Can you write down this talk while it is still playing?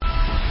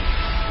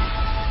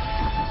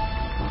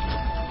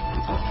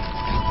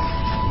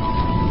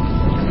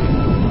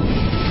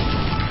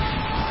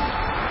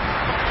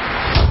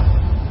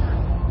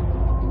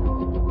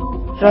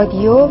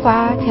رادیو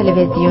و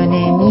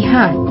تلویزیون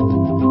میهن.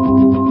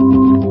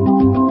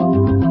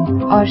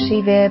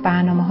 آرشیو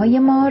برنامه‌های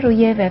ما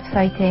روی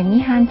وبسایت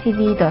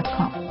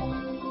mihan.tv.com.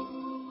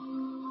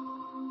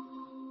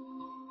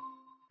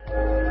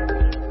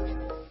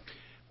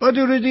 با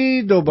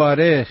درودی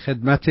دوباره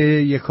خدمت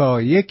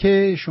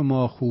یکایک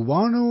شما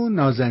خوبان و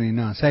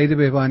نازنینان. سعید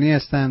بهبانی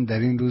هستم در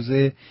این روز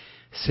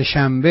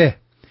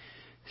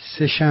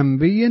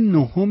سه‌شنبه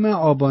 9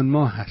 آبان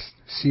ماه هست،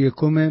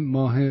 31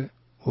 ماه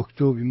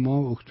اکتبر.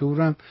 ماه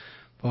اکتبرم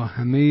با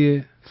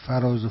همه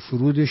فراز و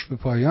فرودش به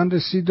پایان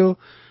رسید و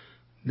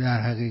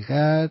در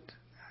حقیقت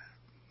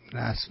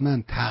رسما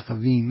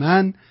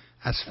تقویما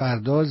از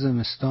فردا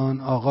زمستان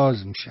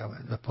آغاز می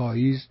شود و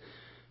پاییز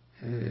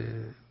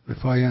به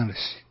پایان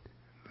رسید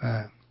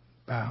و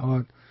به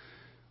حال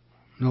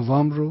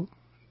نوامبر و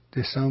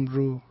دسامبر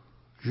و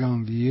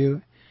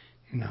ژانویه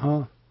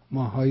اینها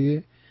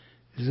ماهای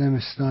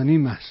زمستانی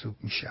محسوب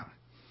می شود.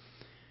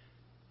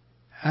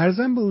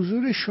 عرضم به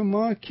حضور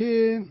شما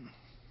که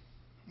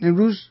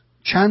امروز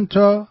چند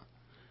تا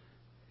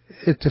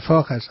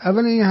اتفاق هست.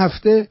 اول این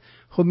هفته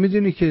خب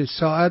میدونی که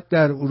ساعت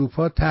در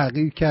اروپا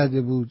تغییر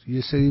کرده بود،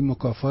 یه سری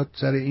مکافات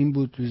سر این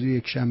بود. روز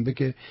یک شنبه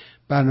که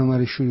برنامه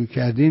رو شروع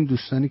کردیم،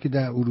 دوستانی که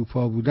در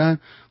اروپا بودن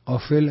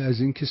غافل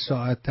از این که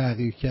ساعت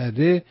تغییر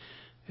کرده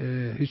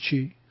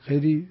هیچی،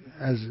 خیلی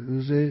از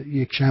روز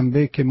یک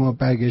شنبه که ما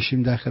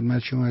برگشتیم در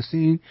خدمت شما هستیم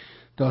این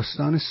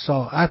داستان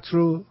ساعت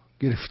رو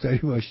گرفتاری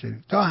باش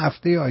داریم. تا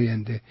هفته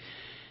آینده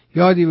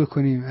یادی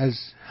بکنیم از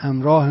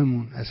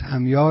همراهمون، از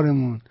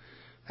همیارمون،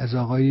 از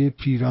آقای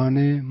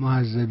پیران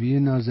معذبی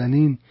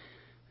نازنین،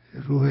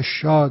 روح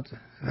شاد،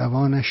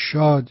 روانش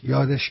شاد،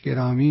 یادش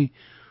گرامی.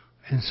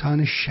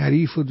 انسان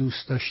شریف و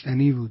دوست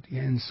داشتنی بود،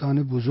 یه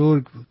انسان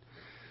بزرگ بود،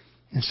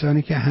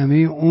 انسانی که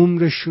همه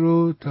عمرش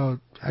رو تا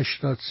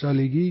 80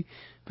 سالگی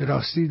به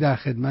راستی در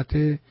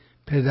خدمت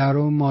پدر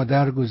و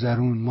مادر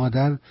گذرون.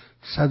 مادر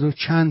 100 و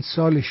چند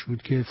سالش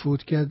بود که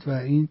فوت کرد و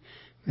این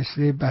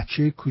مثل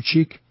بچه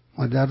کوچیک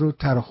مادر رو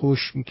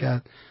ترخوش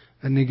میکرد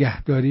و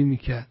نگهداری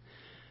میکرد.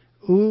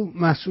 او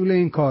مسئول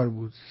این کار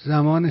بود.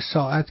 زمان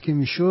ساعت که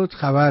میشد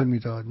خبر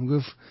میداد،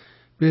 میگفت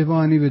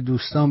بهبانی به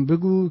دوستان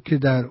بگو که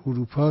در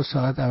اروپا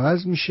ساعت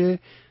عوض میشه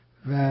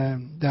و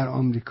در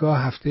آمریکا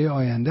هفته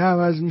آینده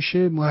عوض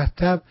میشه.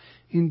 مرتب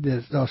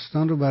این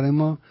داستان رو برای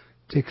ما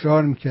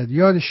تکرار میکرد.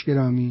 یادش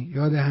گرامی،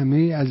 یاد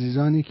همه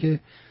عزیزانی که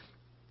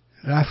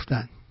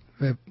رفتن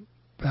و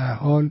به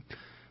حال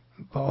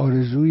با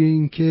آرزوی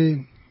این که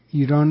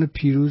ایران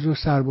پیروز و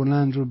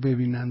سربلند رو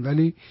ببینن.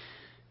 ولی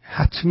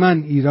حتما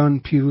ایران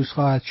پیروز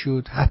خواهد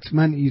شد،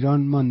 حتما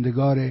ایران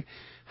ماندگاره،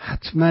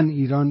 حتما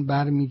ایران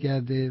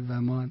برمیگرده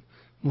و ما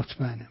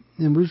مطمئنم.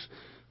 امروز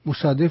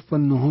مصادف با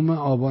 9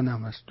 آبان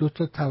هم است. 2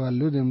 تا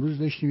تولد امروز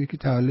داشتیم. یکی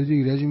تولد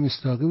ایرج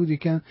مصداقی بود،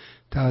 یکی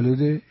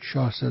تولد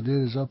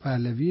شاهزاده رضا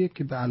پهلویه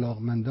که به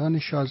علاقمندان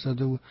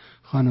شاهزاده و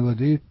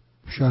خانواده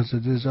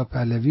شاهزاده رضا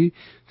پهلوی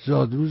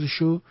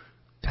زادروزشو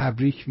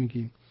تبریک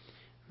میگیم.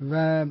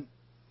 و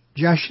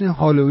جشن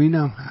هالووین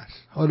هم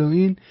هست.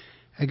 هالووین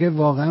اگه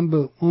واقعا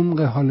به عمق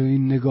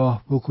هالووین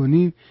نگاه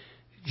بکنیم،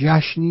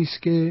 جشنی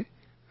است که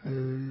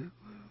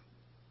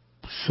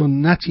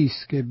سنتی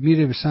است که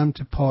میره به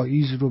سمت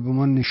پاییز رو به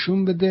ما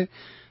نشون بده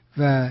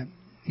و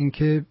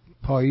اینکه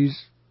پاییز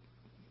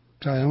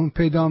تمام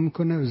پیدا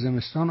میکنه و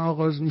زمستان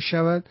آغاز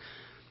میشود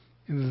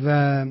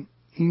و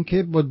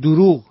اینکه با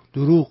دروغ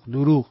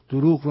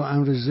رو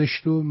امر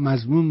زشت و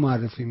مذموم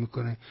معرفی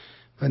میکنه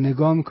و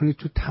نگاه میکنه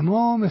تو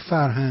تمام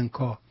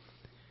فرهنگ‌ها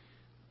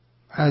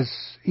از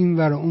این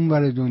ور و اون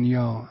ور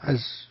دنیا، از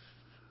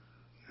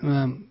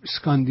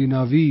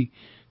اسکاندیناوی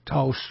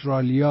تا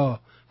استرالیا،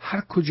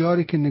 هر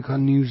کجایی که نگاه،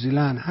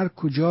 نیوزیلند، هر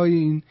کجای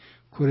این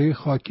کره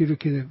خاکی رو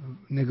که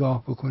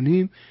نگاه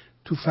بکنیم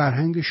تو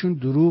فرهنگشون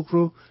دروغ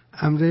رو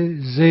امر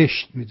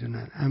زشت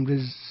میدونن، امر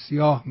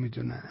سیاه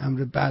میدونن،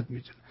 امر بد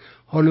میدونن.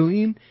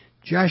 هالووین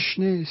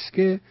جشن است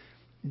که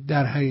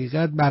در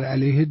حقیقت بر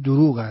علیه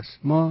دروغ است.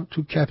 ما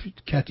تو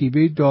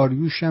کتیبه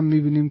داریوش هم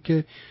میبینیم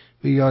که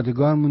به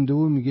یادگار مونده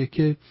و میگه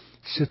که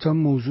 3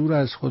 موضوع رو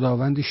از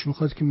خداوندش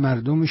میخواد که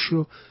مردمش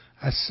رو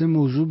از 3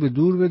 موضوع به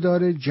دور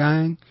بداره: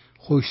 جنگ،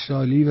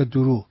 خوشسالی و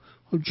دروغ.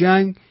 خب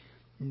جنگ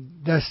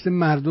دست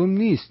مردم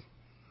نیست.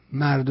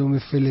 مردم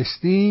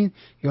فلسطین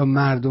یا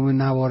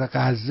مردم نوار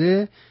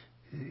غزه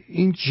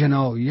این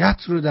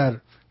جنایت رو در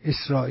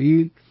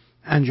اسرائیل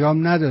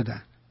انجام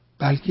ندادن،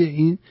 بلکه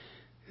این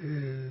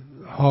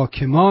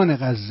حاکمان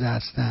غزه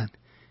هستند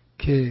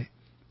که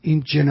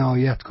این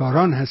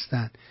جنایتکاران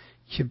هستند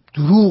که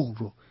دروغ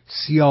رو،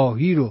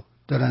 سیاهی رو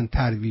دارن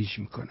ترویج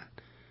میکنن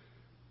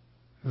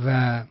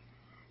و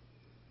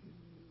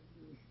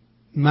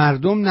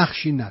مردم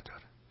نقشی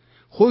نداره.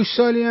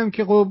 خوشسالی هم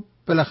که خب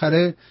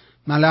بالاخره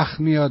ملخ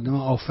میاد،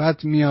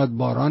 آفت میاد،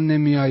 باران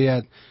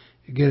نمیآید،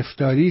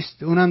 گرفتاری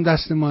است، اونم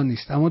دست ما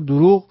نیست. اما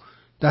دروغ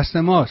دست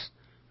ماست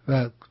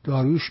و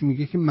داریوش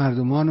میگه که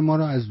مردمان ما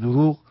رو از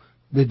دروغ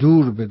به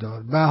دور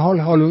بدار. به حال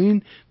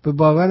هالووین به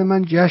باور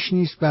من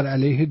جشنی است بر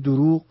علیه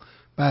دروغ،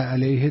 بر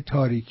علیه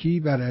تاریکی،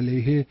 بر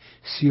علیه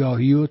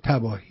سیاهی و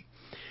تباهی.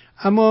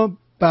 اما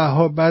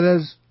بعد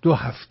از 2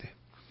 هفته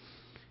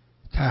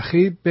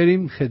تأخیر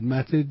بریم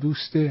خدمت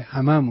دوست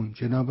هممون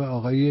جناب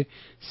آقای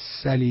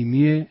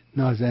سلیمی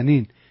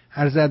نازنین،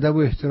 عرض ادب و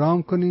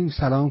احترام کنیم،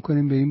 سلام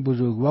کنیم به این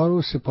بزرگوار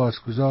و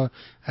سپاسگزار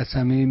از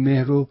همه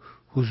مهر و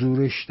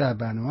حضورش در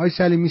برنامه. آقای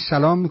سلیمی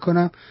سلام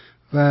میکنم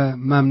و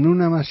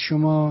ممنونم از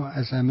شما،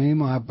 از همه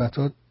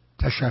محبتات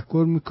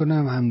تشکر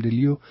میکنم،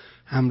 همدلی و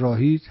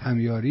همراهیت،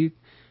 همیاریت،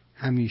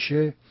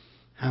 همیشه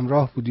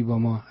همراه بودی با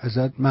ما،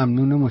 ازت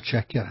ممنون و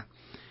متشکرم.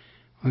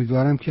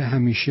 امیدوارم که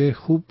همیشه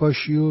خوب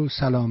باشی و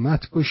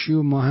سلامت باشی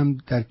و ما هم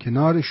در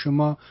کنار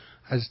شما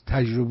از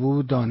تجربه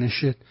و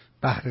دانشت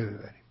بهره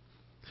ببریم.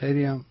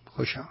 خیلی هم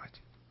خوش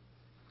آمدید.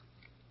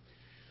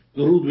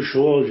 درود به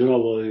شما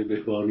جناب آقای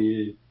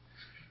بهبانی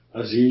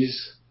عزیز.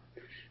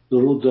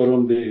 درود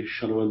دارم به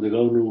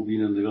شنوندگان و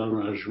بینندگان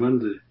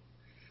ارجمند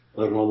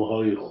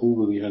برنامه‌های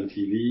خوب میهن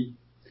تیوی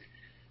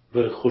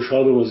و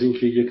خوشحالم از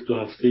اینکه 1-2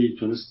 هفته‌ای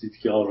تونستید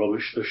که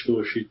آرامش داشته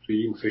باشید توی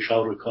این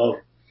فشار کار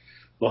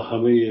با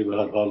همه به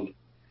هر حال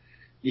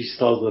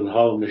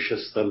ایستادن‌ها،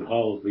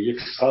 نشستن‌ها و 1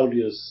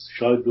 سالی از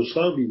شاید 2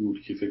 سالی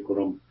بود که فکر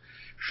کنم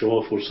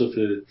شما فرصت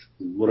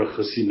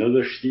مرخصی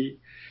نداشتی،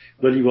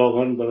 ولی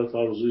واقعا برات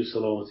آرزوی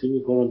سلامتی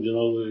میکنم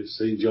جناب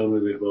سید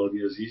جان بهبانی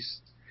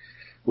عزیز.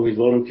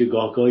 امیدوارم که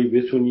گاهگاهی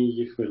بتونی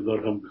 1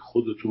 مقدار هم به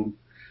خودتون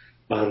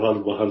به هر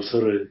حال با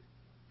همسر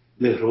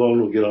مهربان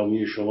و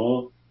گرامی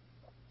شما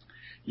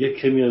 1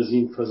 کمی از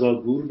این فضا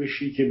دور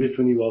بشی که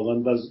بتونی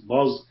واقعا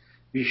باز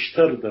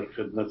بیشتر در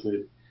خدمت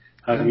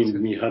همین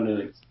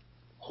میهن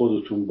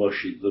خودتون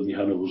باشید و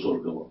میهن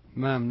بزرگوار.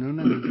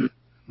 ممنونم.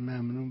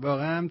 ممنون.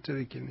 واقعا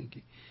همطوری که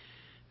میگی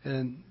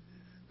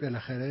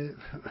بالاخره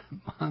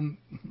ما هم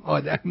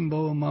آدم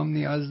با ما هم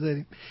نیاز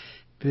داریم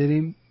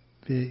بریم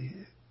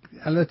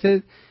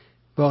البته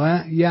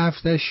واقعا 1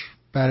 هفتهش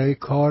برای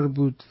کار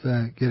بود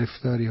و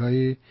گرفتاری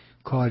های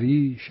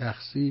کاری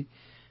شخصی،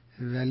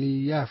 ولی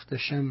 1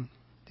 هفتهش هم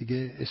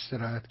دیگه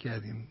استراحت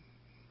کردیم.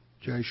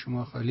 جای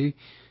شما خالی،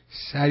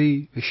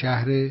 سری به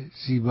شهر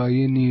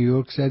زیبایی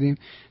نیویورک زدیم.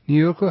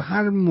 نیویورک رو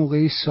هر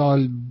موقعی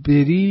سال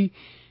بری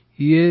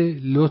یه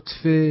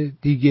لطف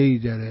دیگه ای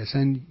داره،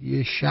 اصلا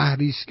یه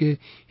شهری است که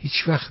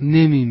هیچ وقت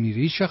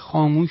نمیمیره، هیچ وقت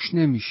خاموش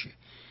نمیشه.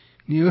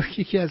 نیویورک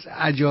یکی از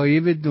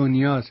عجایب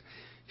دنیاست.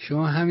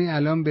 شما همین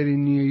الان بری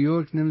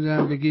نیویورک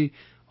نمیدونم بگی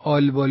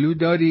آلبالو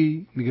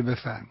داری میگه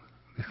بفرما،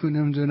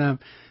 نمیدونم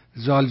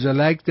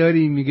زالزالک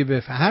داری میگه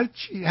بفرما،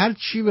 هر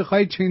چی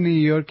بخوای توی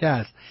نیویورک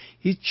هست.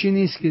 هیچ چی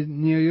نیست که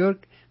نیویورک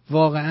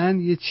واقعا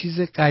یه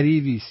چیز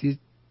غریبی است، یه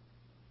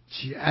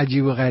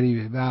عجیب و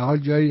غریبه. به هر حال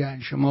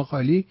جای شما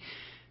خالی.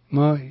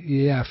 ما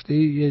یه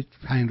هفته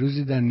 5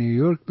 روزی در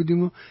نیویورک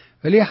بودیم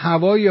ولی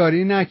هوا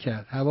یاری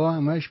نکرد، هوا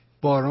همش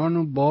باران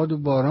و باد و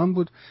باران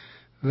بود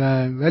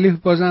ولی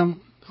بازم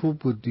خوب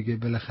بود دیگه،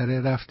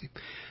 بالاخره رفتیم.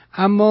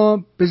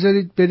 اما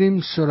بذارید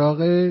بریم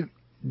سراغ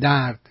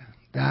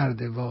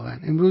درد واقعا.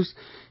 امروز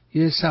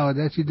یه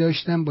سعادتی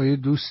داشتم، با یه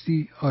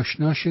دوستی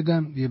آشنا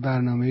شدم، یه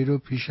برنامه رو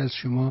پیش از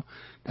شما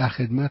در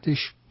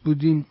خدمتش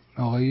بودیم،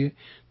 آقای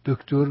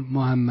دکتر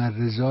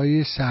محمد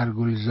رضای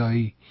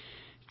سرگلزایی.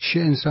 چه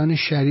انسان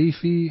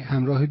شریفی،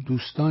 همراه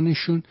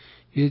دوستانشون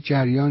یه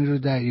جریانی رو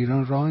در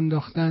ایران راه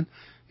انداختن.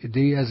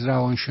 عده‌ای از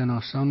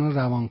روانشناسان و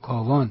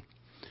روانکاوان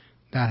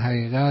در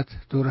حقیقت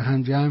دور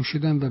هم جمع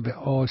شدن و به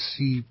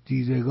آسیب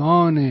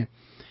دیدگان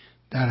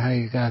در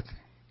حقیقت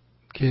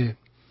که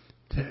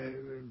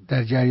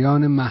در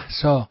جریان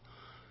مهسا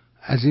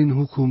از این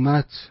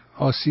حکومت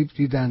آسیب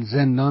دیدن،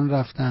 زندان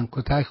رفتن،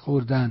 کتک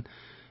خوردن،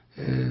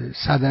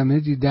 صدمه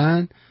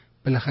دیدن،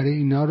 بالاخره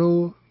اینا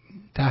رو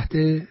تحت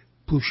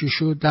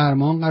پوشش و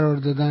درمان قرار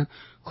دادن.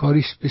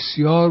 کاریست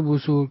بسیار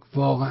بزرگ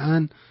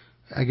واقعا.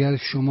 اگر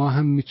شما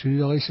هم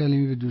میتونید آقای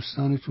سلیمی به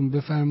دوستانتون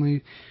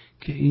بفرمایید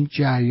که این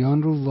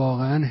جریان رو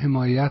واقعا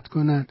حمایت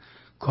کنن.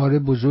 کار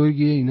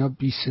بزرگیه. اینا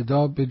بی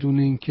صدا بدون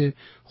اینکه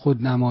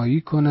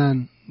خودنمایی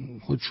کنن،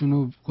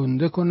 خودشونو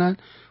گنده کنن،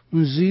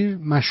 اون زیر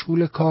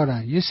مشغول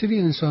کارن. یه سری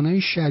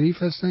انسانای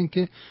شریف هستن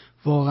که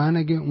واقعا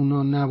اگه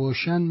اونا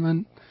نباشن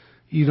من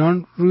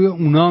ایران روی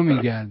اونا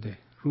میگرده،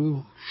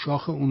 روی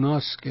شاخ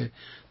اوناست که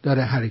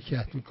داره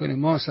حرکت میکنه.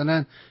 ما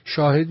مثلا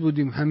شاهد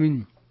بودیم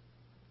همین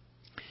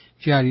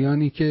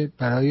جریانی که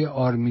برای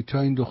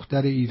آرمیتا این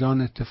دختر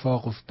ایران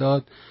اتفاق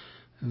افتاد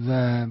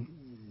و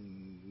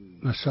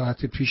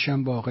ساعت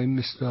پیشم با آقای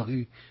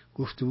مصداقی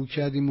گفتگو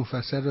کردیم،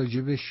 مفصل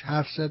راجبش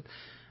حرف زد.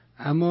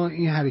 اما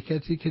این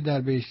حرکتی که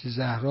در بهشت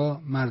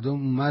زهرا مردم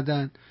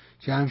اومدن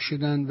جمع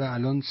شدن و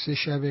الان 3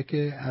 شبه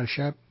که هر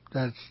شب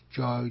در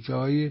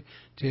جای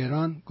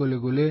تهران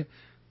گله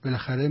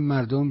بالاخره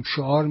مردم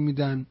شعار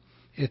میدن،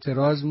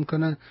 اعتراض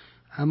میکنن،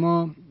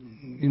 اما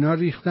اینا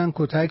ریختن،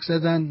 کتک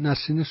زدن،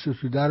 نسرین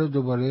ستوده رو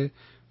دوباره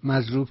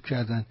مضروب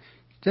کردن.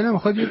 دلم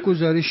میخواد یک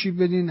گزارشی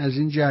بدین از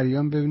این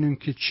جریان ببینیم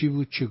که چی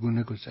بود،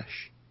 چگونه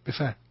گذشت.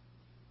 بفرم.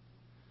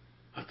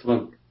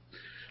 حتما.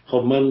 خب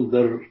من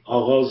در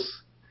آغاز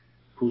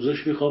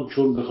پوزش میخوام،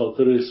 چون به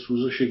خاطر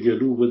سوزش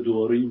گلو و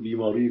دوباره این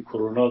بیماری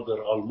کرونا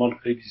در آلمان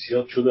خیلی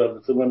زیاد شده.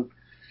 البته من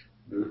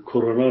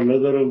کرونا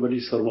ندارم ولی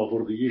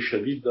سرماخوردگی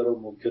شدید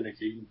دارم. ممکنه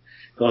که این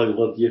گاهی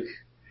اوقات یک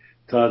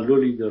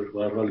تعللی در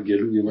به هر حال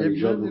گلوی من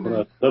ایجاد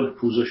بکنه. قبل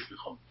پوزش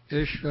میخوام.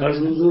 از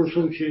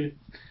حضورتون که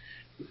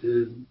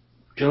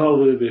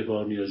جناب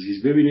بهبانی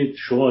عزیز، ببینید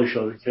شما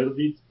اشاره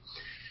کردید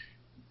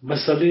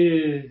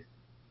مسئله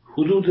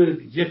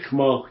حدود 1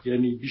 ماه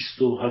یعنی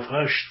 27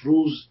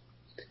 روز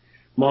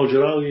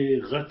ماجرای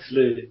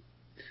قتل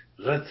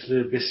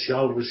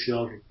بسیار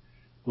بسیار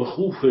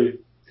مخوف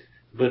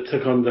و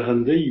تکان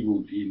دهنده‌ای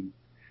بود. این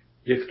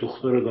یک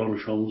دختر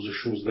دانش آموز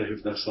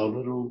 16-17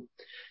 ساله رو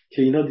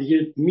که اینا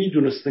دیگه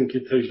میدونستن که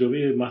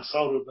تجربه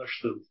مأسا رو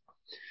داشتن،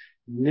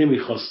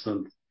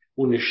 نمیخواستند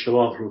اون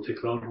اشتباه رو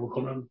تکرار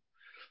بکنن.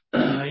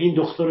 این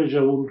دختر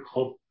جوان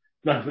خب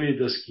نحوه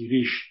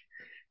دستگیریش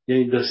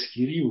یعنی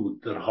دستگیری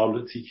بود در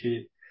حالتی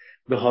که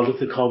به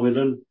حالت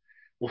کاملا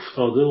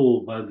افتاده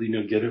و بعد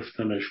اینا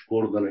گرفتنش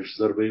بردنش،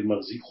 ضربه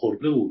مغزی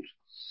خورده بود.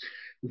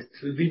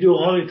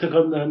 ویدیوهای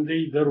تکان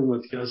دهنده‌ای در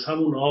اومد که از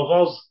همون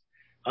آغاز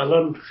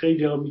الان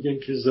خیلی ها میگن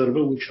که ضربه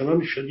اون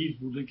چنان شدید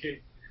بوده که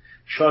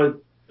شاید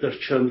در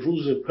چند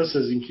روز پس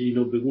از اینکه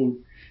اینو به اون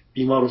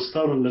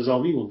بیمارستان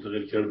نظامی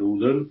منتقل کرده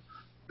بودن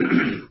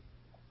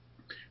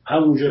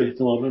همونجا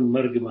احتمالاً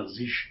مرگ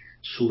مغزیش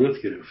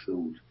صورت گرفته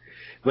بود.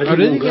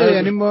 آره دیگه،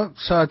 یعنی ما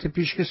ساعت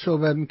پیش که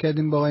صحبت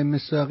میکردیم با آقای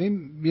مساقی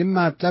یه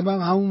مطلب هم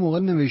همون موقع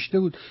نوشته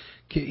بود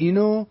که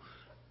اینو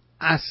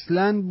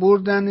اصلاً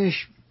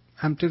بردنش،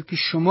 همطور که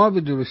شما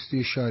به درستی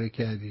اشاره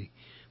کردی،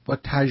 با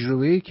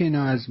تجربه‌ای که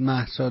اینا از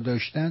مهسا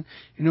داشتن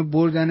اینو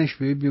بردنش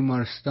به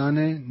بیمارستان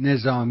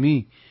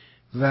نظامی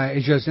و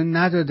اجازه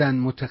ندادن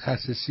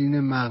متخصصین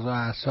مغز و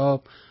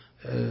اعصاب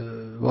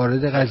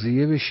وارد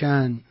قضیه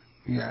بشن،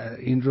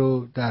 این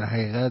رو در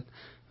حقیقت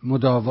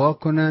مداوا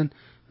کنن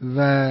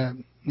و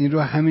این رو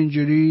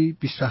همینجوری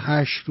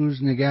 28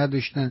 روز نگه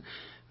داشتن.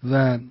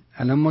 و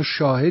الان ما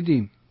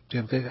شاهدیم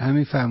طبق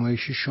همین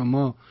فرمایش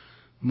شما،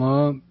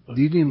 ما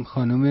دیدیم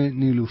خانم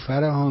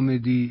نیلوفر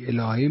حامدی،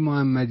 الهه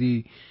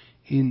محمدی،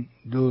 این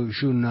 2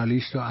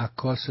 ژورنالیست و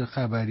عکاس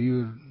خبری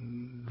و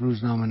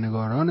روزنامه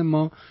نگاران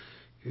ما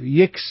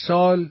 1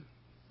 سال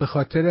به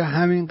خاطر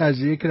همین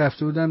قضیه که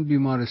رفته بودن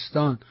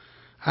بیمارستان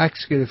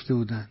عکس گرفته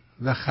بودن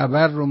و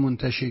خبر رو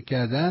منتشر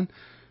کردن،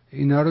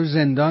 اینا رو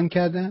زندان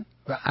کردن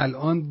و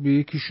الان به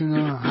یکیشون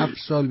 7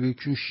 سال، به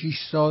یکیشون 6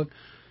 سال،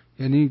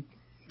 یعنی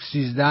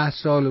 13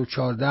 سال و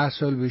 14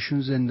 سال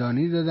بهشون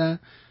زندانی دادن.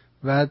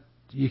 بعد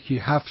یکی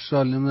 7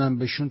 سال نمیدونم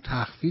بهشون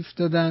تخفیف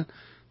دادن،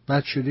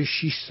 بعد شده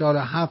 6 سال و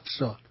 7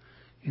 سال.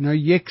 اینا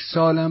 1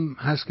 سال هم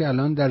هست که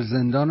الان در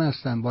زندان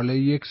هستن، بالای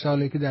 1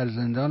 ساله که در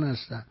زندان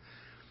هستن.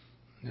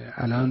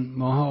 الان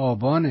ماه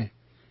آبانه،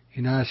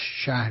 اینا از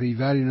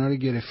شهریور اینا رو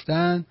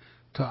گرفتن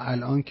تا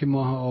الان که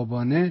ماه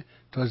آبانه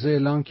تازه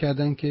اعلام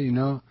کردن که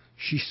اینا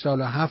 6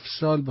 سال و 7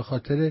 سال به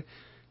خاطر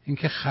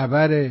اینکه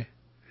خبر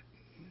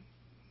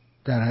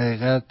در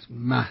حقیقت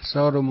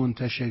مهسا رو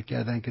منتشر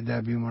کردن که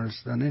در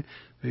بیمارستانه،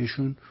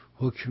 بهشون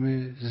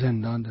حکم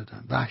زندان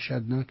دادن.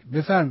 وحشتناک.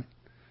 بفرمایید.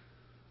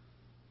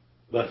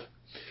 بله،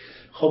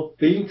 خب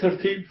به این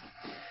ترتیب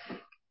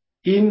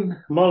این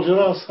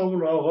ماجرا از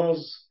همون آغاز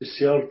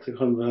بسیار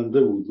تکان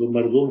دهنده بود و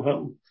مردم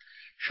هم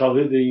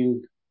شاهد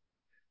این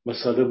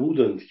مسئله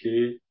بودند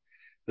که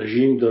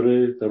رژیم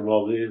داره در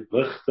واقع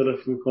وقت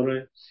تلف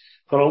میکنه.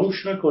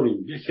 فراموش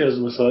نکنیم یکی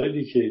از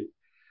مسائلی که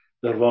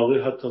در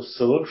واقع حتی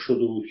سبب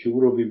شده بود که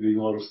او رو به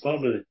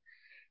بیمارستان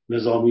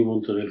نظامی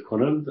منتقل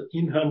کنند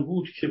این هم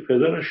بود که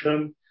پدرش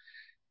هم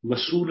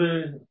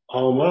مسئول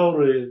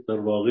آمار در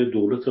واقع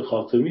دولت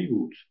خاتمی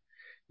بود،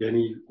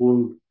 یعنی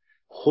اون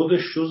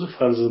خودش جز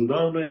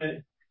فرزندان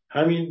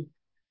همین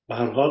به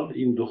هر حال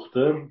این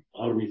دختر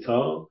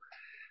آرمیتا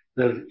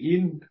در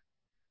این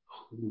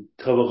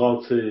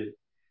طبقات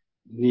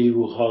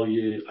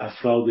نیروهای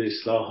افراد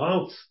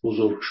اصلاحات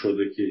بزرگ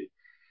شده که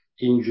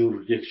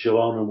اینجور یک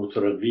جوان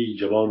مترقی،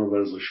 جوان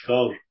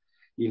ورزشکار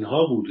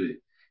اینها بوده.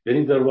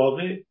 یعنی در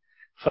واقع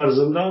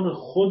فرزندان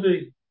خود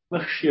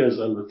بخشی از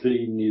البته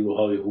این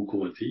نیروهای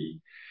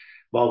حکومتی.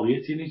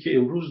 واقعیت اینه که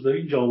امروز در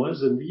این جامعه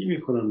زندگی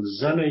میکنن.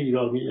 زن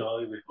ایرانی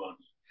آقای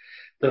بهبانی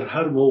در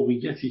هر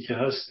موقعیتی که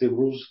هست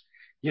امروز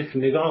یک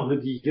نگاه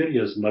دیگری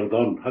از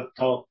مردان،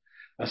 حتی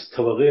از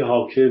طبقه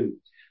حاکم،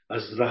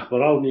 از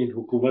رهبران این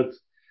حکومت،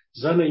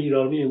 زن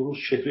ایرانی امروز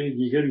چهره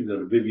دیگری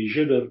داره، به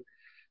ویژه در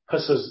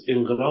پس از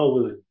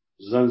انقلاب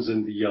زن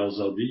زندگی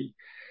آزادی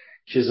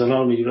که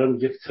زنان ایران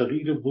یک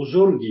تغییر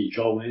بزرگی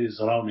جامعه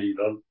زنان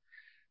ایران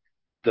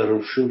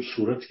درشون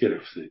صورت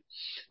گرفته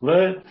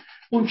و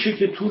اون چی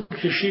که طول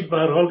کشید به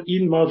هر حال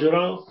این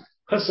ماجرا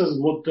پس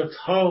از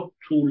مدتها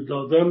طول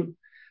دادن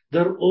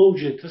در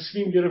اوج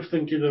تصمیم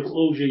گرفتن که در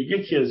اوج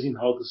یکی از این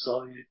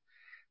حادثه‌های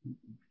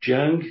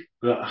جنگ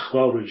و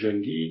اخبار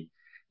جنگی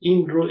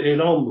این رو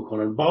اعلام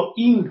بکنن. با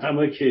این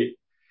همه که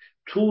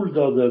طول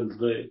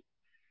دادند و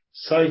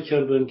سعی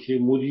کردن که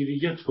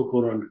مدیریت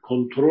بکنن،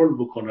 کنترل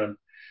بکنن،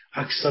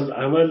 عکس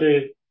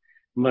العمل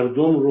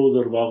مردم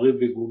رو در واقع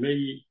به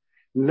گونه‌ای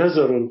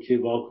نذارن که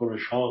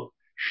واکنش ها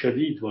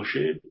شدید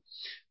باشه،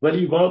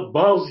 ولی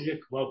باز یک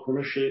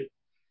واکنش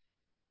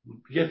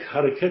یک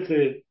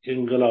حرکت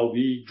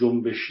انقلابی،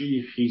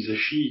 جنبشی،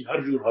 خیزشی،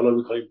 هر جور حالا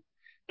میخوایم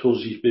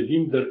توضیح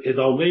بدیم، در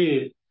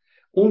ادامه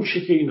اون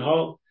چه که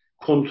اینها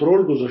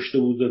کنترل گذاشته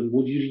بودن،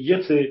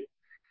 مدیریت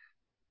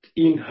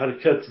این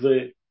حرکت و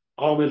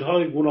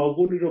عاملهای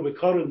گوناگونی رو به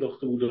کار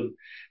انداخته بودن.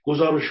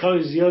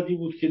 گزارش‌های زیادی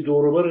بود که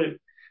دور و بر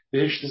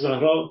بهشت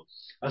زهرا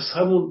از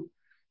همون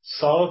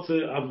ساعات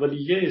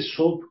اولیه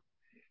صبح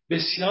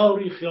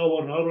بسیاری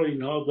خیابان‌ها رو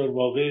اینها در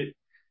واقع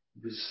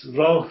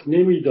راه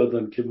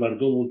نمیدادن که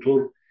مردم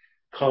اونطور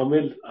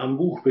کامل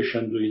انبوه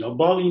بشند و اینا.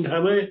 با این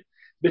همه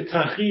به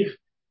تحقیق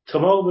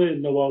تمام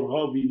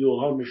نوارها،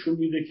 ویدیوها نشون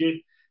میده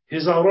که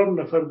هزاران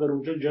نفر در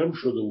اونجا جمع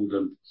شده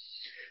بودند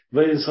و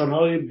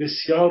انسانهای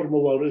بسیار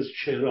مبارز،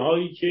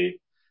 چهرههایی که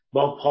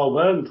با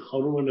پابند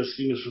خانم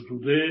نسرین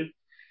ستوده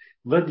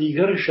و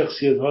دیگر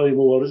شخصیت‌های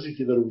مبارزی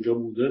که در اونجا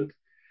بودند،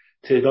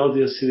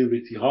 تعدادی از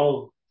سلبریتی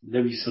ها،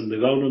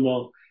 نویسندگان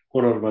ما،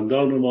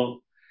 هنرمندان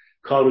ما،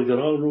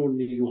 کارگران و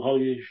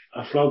نیروهای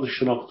افراد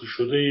شناخته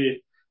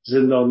شده،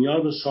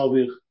 زندانیان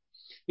سابق،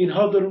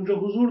 اینها در اونجا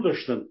حضور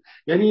داشتند.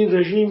 یعنی این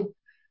رژیم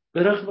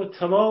به رغم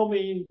تمام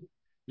این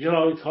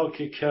جنایت ها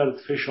که کرد،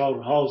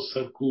 فشارها،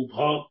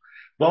 سرکوبها،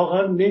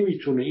 واقعا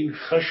نمیتونه این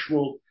خشم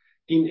و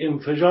این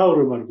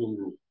انفجار مردم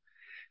رو،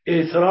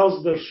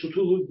 اعتراض در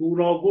سطوح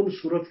گوناگون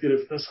صورت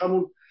گرفت. از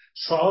همون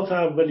ساعات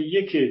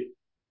اولیه که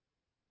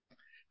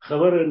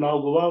خبر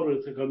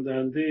ناگوار تکان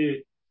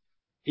دهنده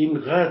این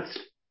قتل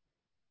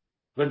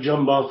و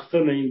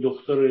جنباختن این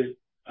دختر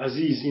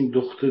عزیز، این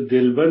دختر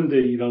دلبند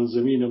ایران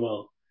زمین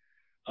ما،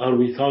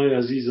 آرمیتای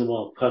عزیز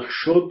ما پخش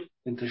شد،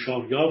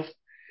 انتشار یافت،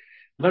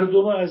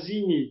 مردم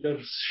عظیمی در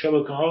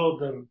شبکه‌ها،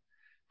 در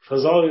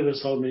فضای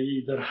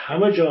رسانه‌ای، در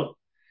همه جا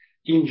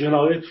این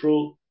جنایت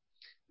رو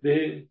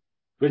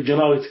به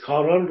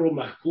جنایتکاران رو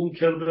محکوم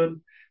کردن.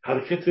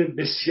 حرکت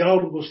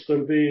بسیار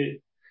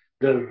گسترده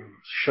در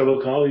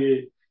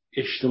شبکه‌های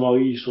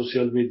اجتماعی،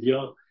 سوشیال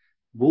مدیا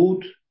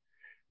بود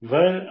و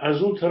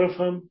از اون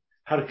طرف هم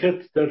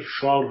حرکت در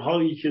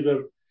شعارهایی که در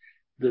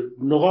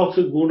نقاط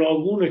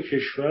گوناگون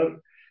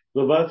کشور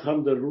و بعد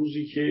هم در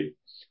روزی که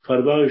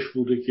فردایش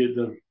بوده که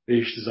در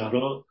بهشت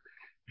زهرا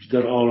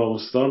در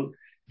آرامستان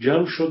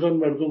جمع شدن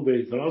مردم به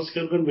اعتراض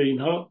کردن و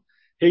اینها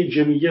هی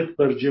جمعیت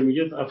بر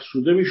جمعیت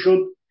افسوده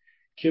میشد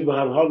که به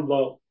هر حال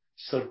با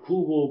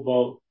سرکوب و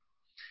با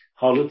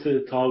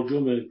حالت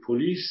تهاجم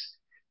پلیس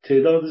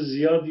تعداد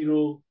زیادی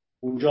رو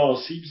اونجا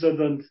آسیب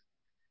زدند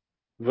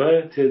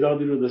و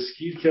تعدادی رو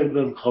دستگیر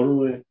کردند.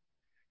 خانم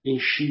این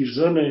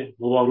شیرزن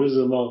مبارز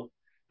ما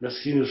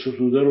نسرین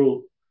ستوده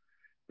رو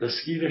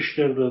دستگیرش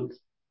کردند،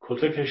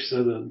 کتکش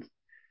زدند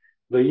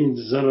و این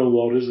زن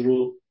مبارز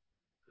رو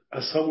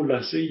از همون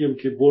لحظه ایم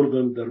که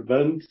بردن در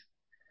بند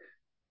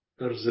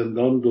در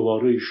زندان،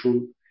 دوباره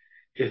ایشون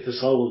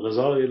احتساب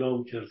غذا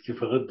اعلام کرد که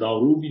فقط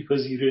دارو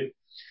میپذیره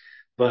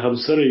و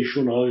همسر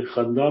ایشون آقای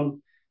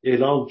خندان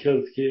اعلام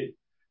کرد که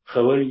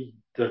خبری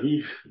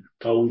دقیق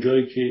تا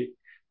اونجایی که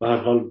به هر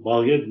حال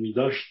باید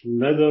میداشت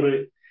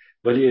نداره،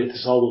 ولی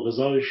احتساب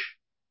غذاش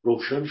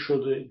روشن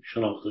شده،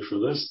 شناخته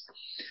شده است.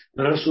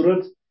 در هر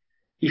صورت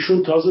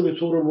ایشون تازه به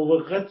طور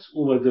موقت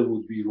اومده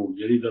بود بیرون،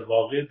 یعنی در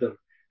واقع در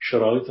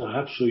شرایط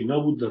حبس و اینا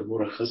بود، در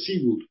مرخصی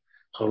بود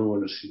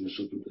خانم نسرین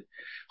ستوده.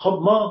 خب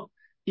ما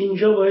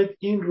اینجا باید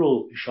این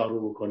رو اشاره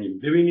بکنیم.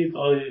 ببینید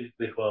آقای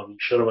بهبانی،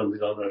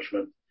 شنوندگان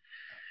ارجمند،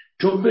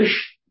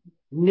 جنبش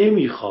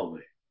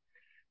نمیخوابه،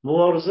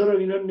 مبارزه رو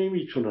اینا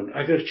نمیتونن.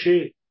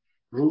 اگرچه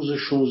روز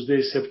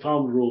 16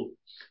 سپتامبر رو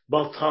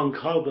با تانک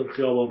ها در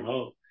خیابان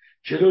ها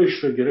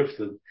جلوش رو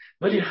گرفتن،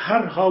 ولی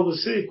هر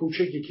حادثه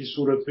کوچکی که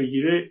صورت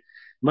بگیره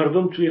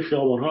مردم توی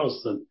خیابان ها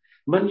هستن.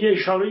 من یه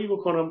اشاره‌ای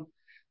بکنم،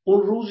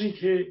 اون روزی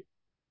که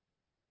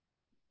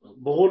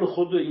به قول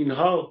خود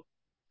اینها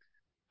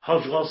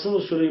حاج قاسم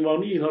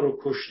سلیمانی اینها رو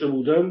کشته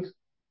بودند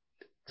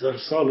در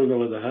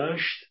سال 98،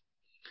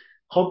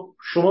 خب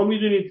شما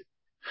میدونید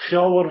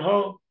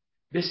خیابان‌ها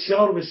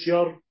بسیار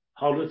بسیار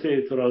حالت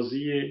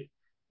اعتراضی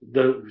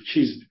در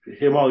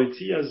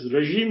حمایتی از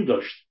رژیم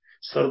داشت،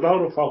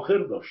 سردار و فاخر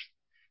داشت.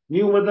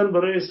 می اومدن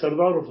برای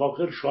سردار و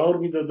فاخر شعار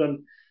میدادن.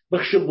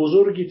 بخش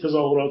بزرگی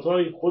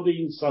تظاهرات‌های خود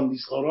این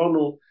ساندیسخواران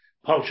و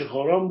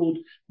پاچخواران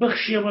بود،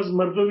 بخشی هم از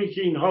مردمی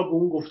که اینها به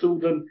اون گفته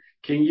بودن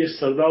که این یه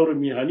سردار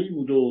میهنی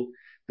بود و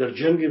در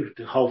جنگ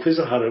حافظ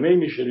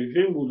حرمین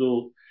شریفین بود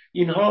و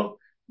اینها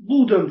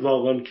بودند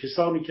واقعا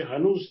کسانی که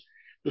هنوز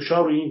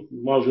دچار این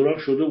ماجرا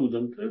شده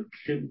بودند.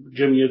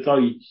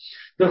 جمعیتایی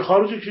در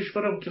خارج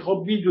کشورم که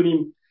خب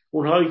میدونیم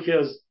اونهایی که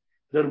از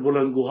در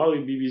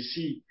بلندگوهای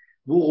BBC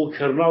بوق و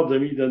کرنا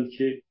دمیدند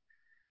که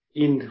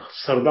این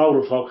سردار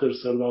و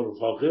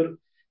فاخر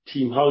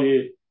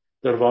تیم‌های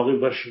در واقع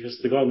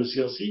برشکستگان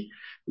سیاسی،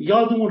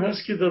 یادمون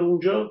هست که در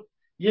اونجا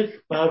یک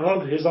به هر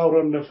حال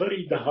هزاران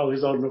نفری، ده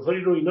هزار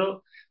نفری رو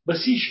اینا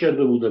بسیج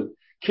کرده بودند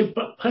که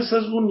پس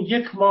از اون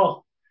یک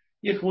ماه،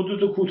 یک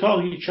مدت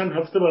کوتاهی، چند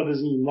هفته بعد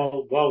از این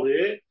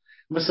واقعه،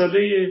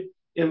 مسئله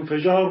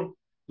انفجار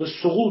و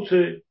سقوط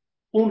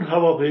اون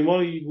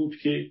هواپیمایی بود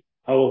که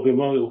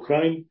هواپیمای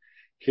اوکراین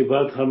که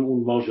بعد هم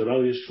اون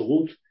ماجرای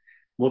سقوط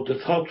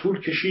مدتها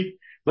طول کشید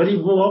ولی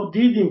ما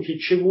دیدیم که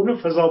چگونه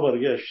فضا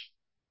برگشت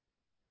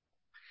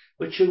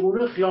و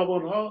چگونه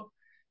خیابانها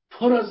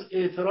پر از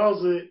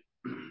اعتراض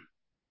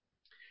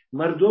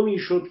مردمی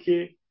شد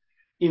که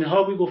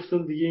اینها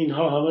میگفتن دیگه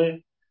اینها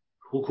همه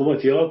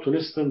حکومتی ها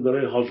تونستن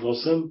برای حاج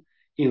قاسم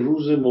این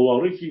روز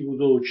مبارکی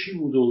بوده و چی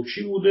بوده و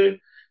چی بوده،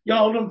 یا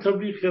عالم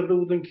تبلیغ کرده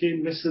بودن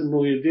که مثل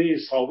نویده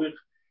سابق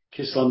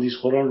که ساندیز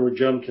خوران رو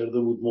جمع کرده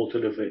بود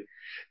مؤتلفه.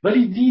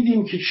 ولی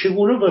دیدیم که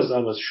چگونه وضع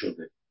عوض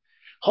شده.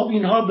 خب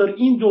اینها در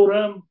این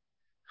دوره هم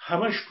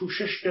همش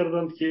کوشش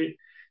کردند که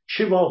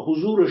چه با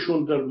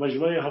حضورشون در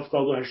مجمع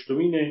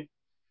 78مین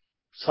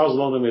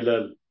سازمان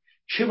ملل،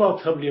 چه با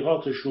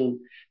تبلیغاتشون،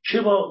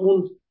 چه با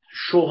اون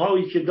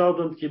شوهایی که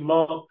دادند که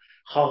ما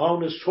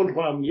خواهان صلح و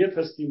امنیت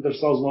هستیم در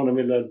سازمان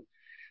ملل،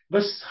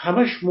 بس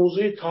همش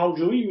موضع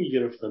تهاجمی می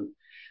گرفتن.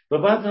 و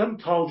بعد هم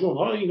تهاجم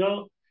ها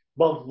اینا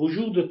با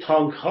وجود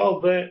تانک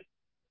ها و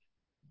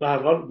به هر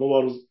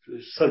حال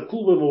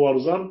سرکوب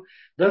مبارزان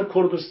در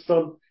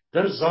کردستان،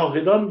 در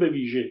زاهدان به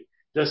ویژه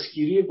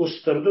دستگیری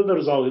گسترده در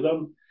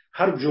زاهدان،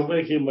 هر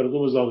جمعه که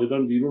مردم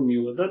زاهدان بیرون می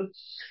اومدن،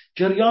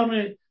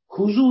 جریان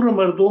حضور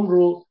مردم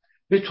رو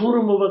به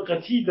طور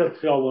موقتی در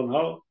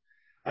خیابانها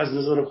از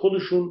نظر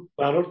خودشون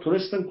به هر حال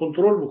تونستن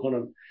کنترل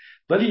بکنن.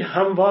 ولی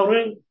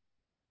همواره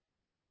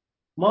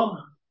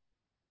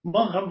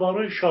ما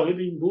همواره شاهد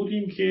این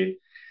بودیم که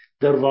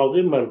در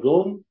واقع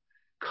مردم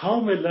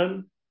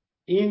کاملا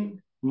این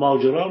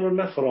ماجرا رو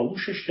نه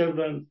فراموشش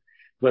کردن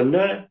و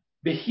نه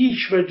به هیچ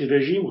وجه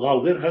رژیم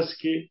قادر هست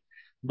که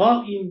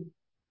با این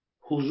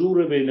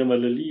حضور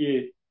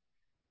بین‌المللی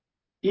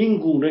این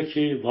گونه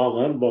که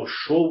واقعا با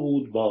شو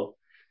بود، با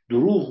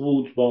دروغ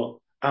بود، با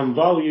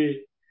انواع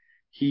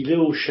حیله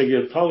و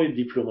شگفت‌های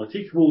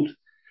دیپلماتیک بود،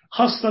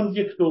 خواستند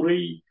یک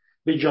دوره‌ای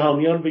به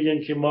جهانیان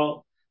بگن که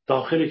ما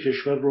داخل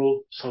کشور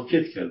رو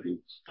ساکت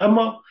کردیم.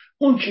 اما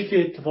اون چی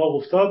که اتفاق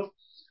افتاد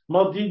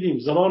ما دیدیم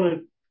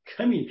زمان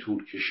کمی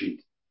طول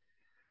کشید.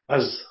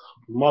 از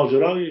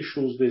ماجرای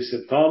 16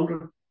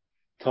 سپتامبر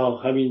تا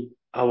همین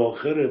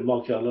اواخر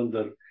ما که الان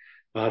در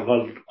به هر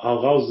حال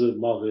آغاز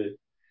ماه،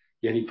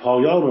 یعنی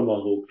پایان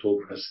ماه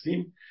اکتبر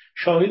هستیم،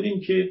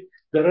 شاهدیم که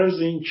در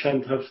عرض این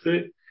چند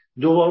هفته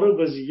دوباره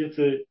وضعیت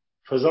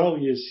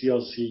فضای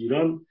سیاسی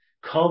ایران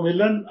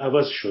کاملا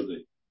عوض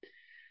شده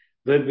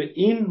و به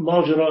این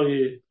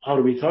ماجرای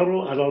آرمیتا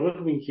رو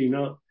علیرغم اینکه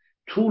اینا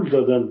طول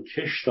دادن،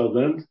 کش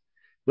دادند،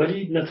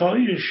 ولی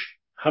نتایجش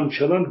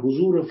همچنان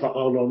حضور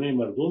فعالانه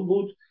مردم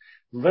بود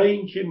و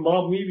اینکه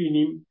ما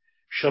میبینیم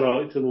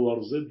شرایط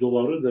مبارزه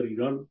دوباره در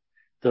ایران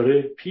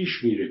داره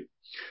پیش میره.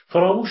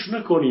 فراموش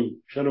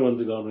نکنیم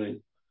شنوندگان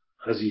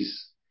عزیز،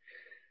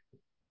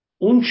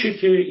 اون چه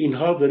که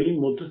اینها در این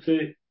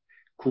مدت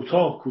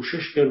کوتاه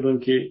کوشش کردن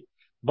که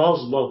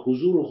باز با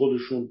حضور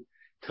خودشون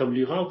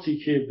تبلیغاتی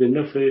که به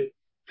نفع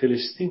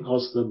فلسطین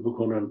خواستن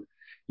بکنن،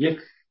 یک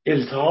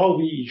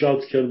التهابی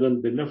ایجاد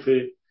کردن به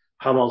نفع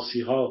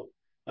حماسی ها.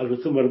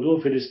 البته مردم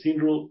فلسطین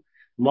رو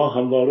ما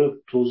همواره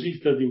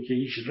توضیح دادیم که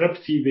هیچ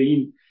ربطی به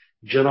این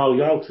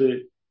جنایات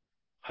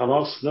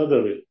حماس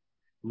نداره.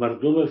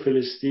 مردم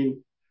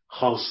فلسطین،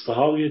 خواسته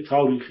های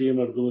تاریخی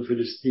مردم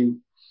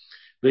فلسطین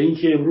و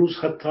اینکه امروز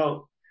حتی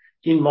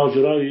این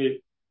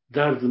ماجرای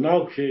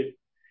دردناک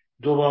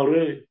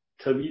دوباره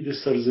تبعید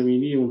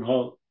سرزمینی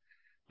اونها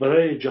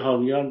برای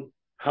جهانیان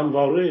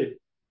همواره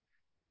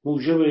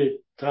موجب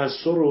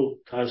تأثیر و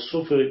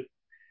تأسف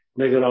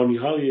نگرانی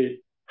های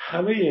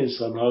همه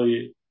انسان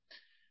های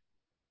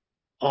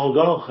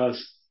آگاه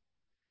هست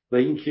و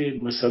اینکه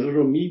مسئله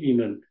رو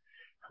میبینن.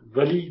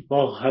 ولی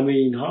با همه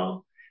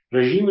اینها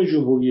رژیم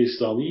جمهوری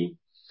اسلامی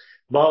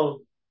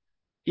با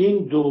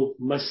این دو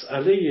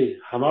مسئله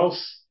حماس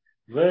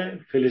و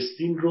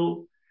فلسطین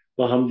رو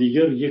با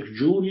همدیگر یک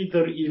جوری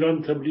در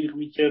ایران تبلیغ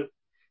میکرد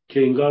که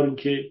انگار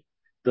که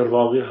در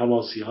واقع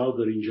حماسی ها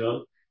در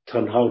اینجا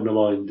تنها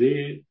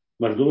نماینده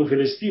مردم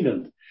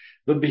فلسطینند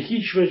و به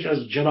هیچ وجه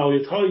از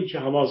جنایت هایی که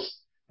حماس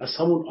از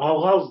همون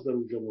آغاز در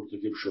اونجا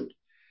مرتکب شد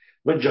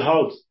و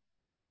جهاد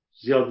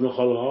زیاد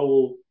نخاله ها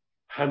و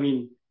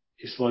همین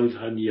اسماعیل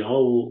هنیه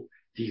ها و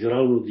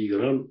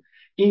دیگران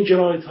این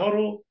جنایت ها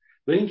رو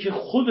و اینکه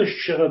خودش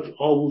چقدر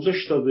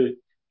آموزش داده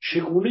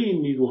چگونه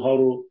این نیروها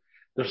رو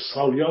در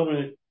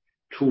سالیان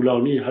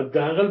طولانی،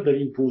 حداقل در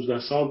این 15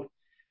 سال،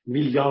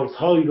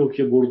 میلیاردهایی رو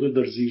که برده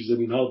در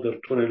زیرزمین ها، در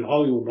تونل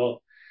های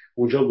اونها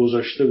اونجا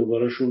گذاشته و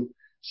براشون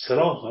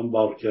سلاح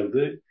انبار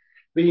کرده،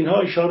 به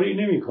اینها اشاره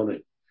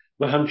نمی‌کنه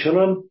و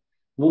همچنان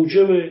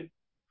موجب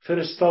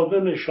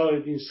فرستادن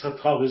شاید این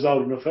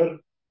 100,000 نفر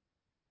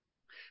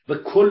و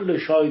کل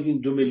شاید این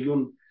 2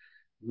 میلیون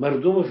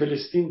مردم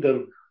فلسطین در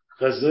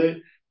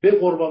غزه به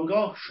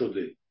قربانگاه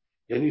شده.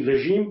 یعنی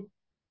رژیم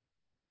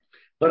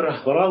و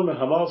رهبران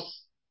حماس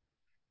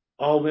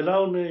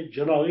عاملان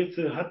جنایت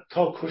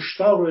حتی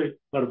کشتار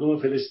مردم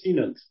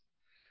فلسطینند.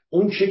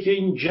 اون چه که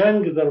این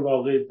جنگ در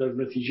واقع در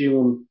نتیجه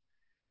اون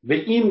به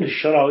این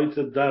شرایط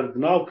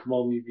دردناک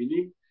ما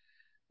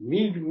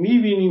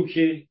میبینیم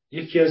که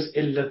یکی از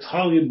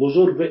علتهای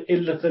بزرگ و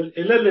علت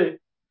العلل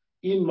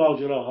این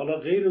ماجرا، حالا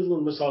غیر از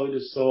اون مسائل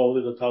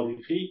سوابق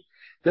تاریخی،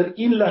 در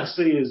این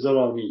لحظه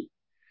زمانی،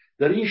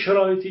 در این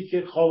شرایطی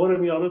که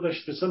خاورمیانه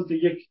داشت به سمت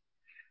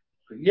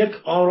یک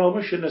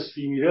آرامش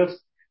نسبی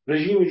میرفت،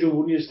 رژیم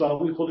جمهوری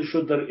اسلامی خودش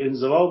رو در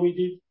انزوا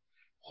میدید،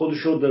 خودش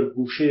رو در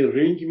گوشه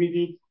رنگ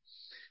میدید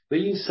و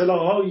این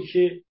سلاحایی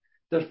که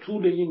در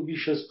طول این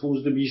بیش از 15-20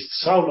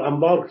 سال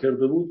انبار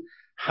کرده بود،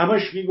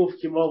 همش میگفت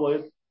که ما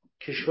باید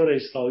کشور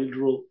اسرائیل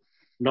رو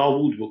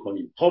نابود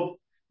بکنیم. خب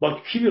با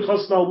کی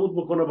میخواست نابود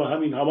بکنه؟ با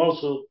همین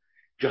حماس و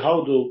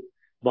جهاد و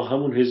با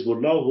همون حزب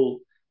الله و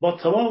با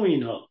تمام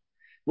اینها.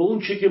 و اون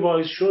چه که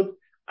باعث شد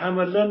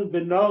عملاً به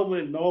نام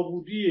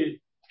نابودی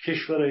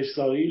کشور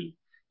اسرائیل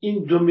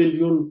این 2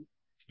 میلیون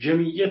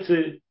جمعیت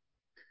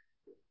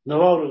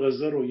نوار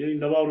غزه رو، یعنی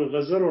نوار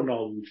غزه رو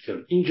نابود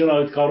کرد. این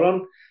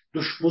جنایتکاران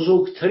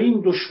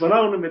بزرگترین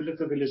دشمنان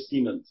ملت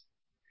فلسطینند.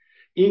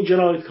 این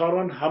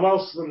جنایتکاران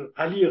حماس و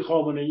علی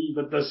خامنه ای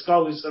و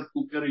دستگاه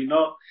سرکوبگر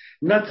اینا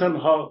نه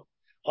تنها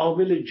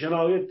عامل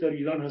جنایت در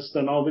ایران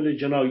هستند، عامل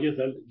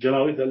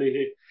جنایت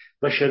علیه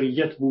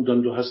بشریت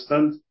بودند و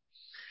هستند،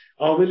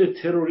 عامل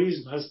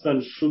تروریسم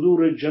هستند،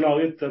 صدور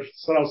جنایت در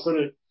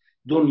سراسر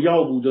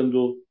دنیا بودند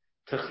و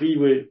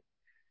تخریب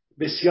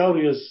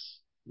بسیاری از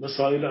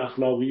مسائل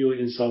اخلاقی و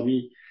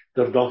انسانی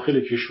در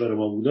داخل کشور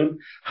ما بودند.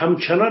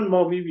 همچنان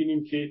ما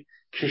می‌بینیم که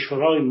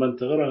کشورهای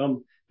منطقه را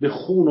هم به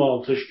خون و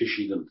آتش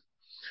کشیدند.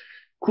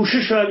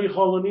 کوشش علی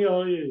خامنه‌ای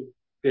آقای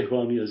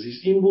بهبانی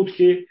عزیز این بود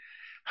که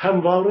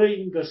همواره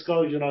این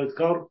دستگاه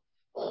جنایتکار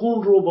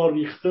خون رو با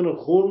ریختن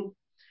خون،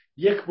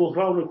 یک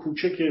بحران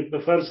کوچک به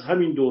فرض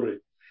همین دوره،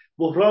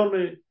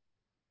 بحران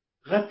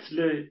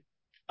قتل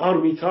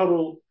آرمیتا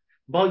رو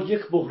با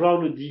یک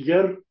بحران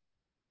دیگر،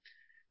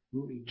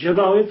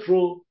 جنایت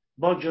رو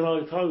با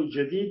جنایت‌های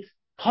جدید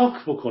پاک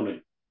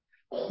بکنه،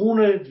 خون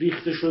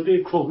ریخته شده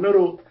کهنه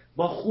رو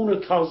با خون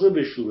تازه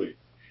بشوره.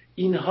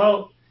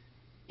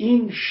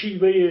 این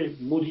شیوه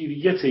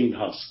مدیریت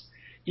اینهاست.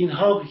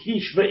 اینها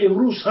هیچ، و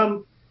امروز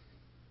هم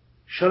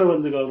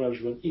شنوندگان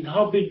ارجمند،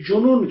 اینها به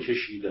جنون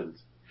کشیدند.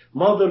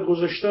 ما در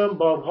گذشته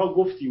بارها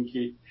گفتیم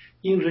که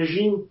این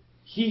رژیم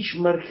هیچ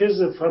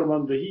مرکز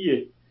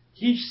فرماندهی،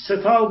 هیچ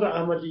ستاد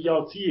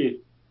عملیاتی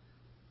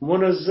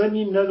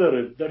منظمی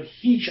نداره در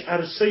هیچ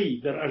عرصه‌ای،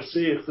 در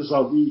عرصه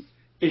اقتصادی،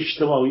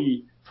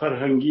 اجتماعی،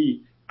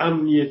 فرهنگی،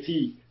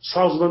 امنیتی،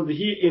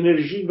 سازماندهی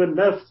انرژی و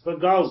نفت و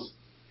گاز،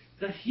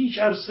 در هیچ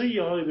عرصه‌ای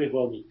های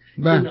بهبانی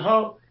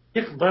اینها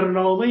یک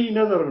برنامه‌ای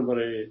ندارن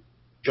برای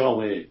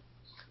جامعه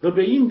و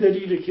به این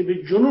دلیله که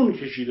به جنون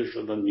کشیده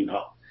شدن.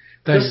 اینها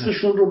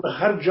دستشون رو به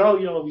هر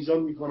جایی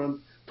آویزان میکنن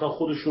تا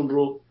خودشون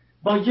رو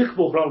با یک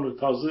بحران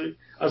تازه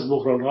از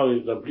بحران‌های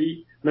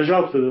قبلی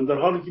نجات بدن، در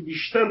حالی که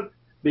بیشتر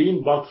به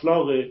این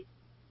باطلاق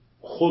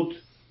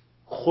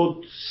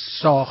خود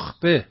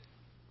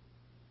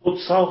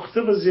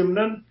ساخته و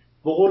ضمناً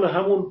به قول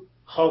همون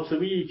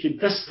خاتمیی که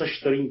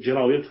دستش در این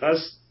جنایت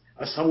هست،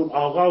 از همون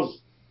آغاز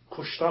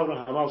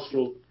کشتار حماس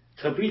رو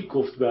تبریک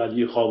گفت به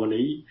علی خامنه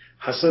ای،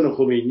 حسن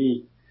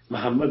خمینی،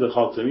 محمد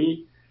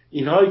خاتمی،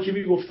 اینهایی که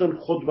میگفتن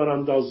خود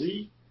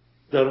براندازی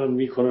دارن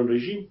میکنن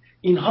رژیم،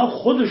 اینها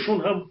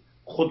خودشون هم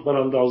خود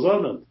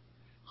براندازانند.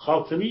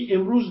 خاتمی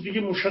امروز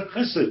دیگه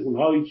مشخصه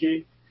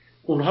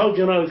اونها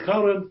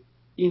جنایتکارند،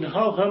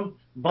 اینها هم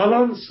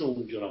بالانس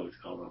اون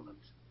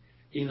جنایتکارانند.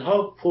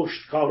 اینها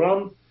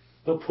پشتکاران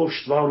و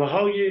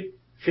پشتوانه‌های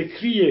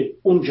فکری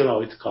اون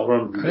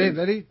جنایتکاران بودند.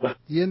 ولی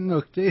یه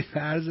نکته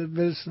فرض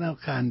برسونم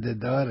خنده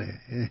داره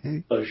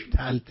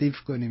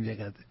تلطیف کنیم یه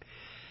قدر.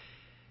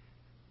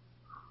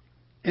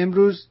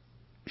 امروز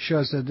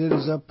شاهزاده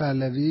رضا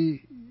پهلوی،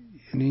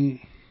 یعنی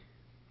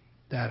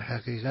در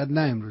حقیقت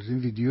نه امروز، این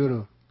ویدیو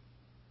رو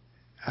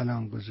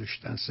الان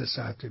گذاشتن، 3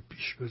 ساعت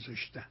پیش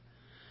گذاشتن،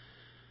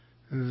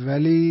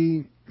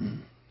 ولی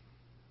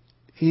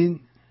این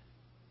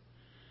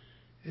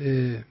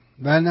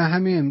و نه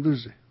همین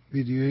امروزه،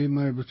 ویدیوی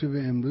مربوط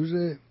به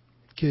امروزه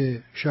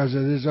که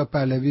شاهزاده رضا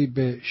پهلوی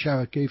به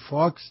شبکه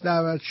فاکس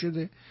دعوت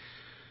شده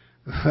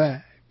و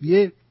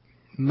یه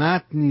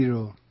متنی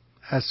رو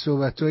از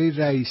صحبت‌های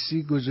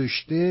رئیسی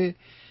گذاشته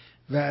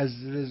و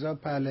از رضا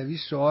پهلوی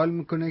سوال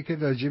میکنه که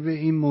راجع به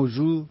این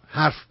موضوع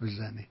حرف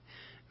بزنه.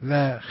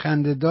 و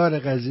خنده‌دار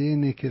قضیه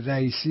اینه که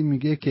رئیسی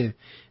میگه که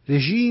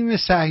رژیم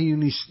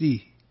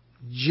صهیونیستی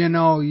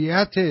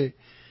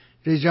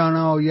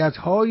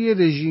جنایت‌های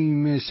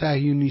رژیم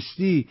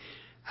صهیونیستی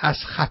از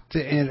خط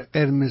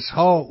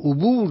قرمزها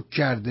عبور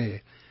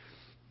کرده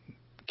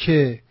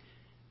که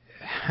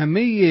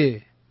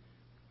همه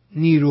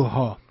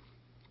نیروها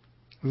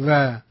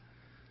و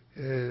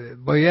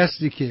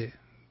بایستی که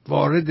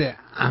وارد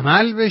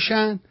عمل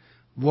بشن.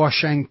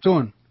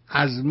 واشنگتن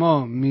از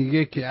ما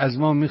میگه که از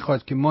ما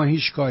میخواد که ما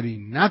هیچ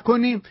کاری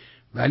نکنیم،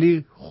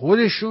 ولی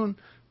خودشون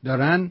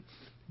دارن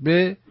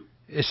به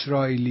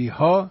اسرائیلی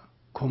ها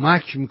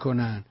کمک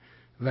میکنن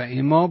و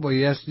ما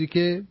بایستی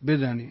که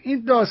بدانیم.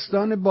 این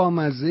داستان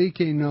بامزه‌ای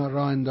که اینا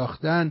راه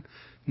انداختن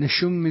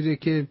نشون میده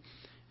که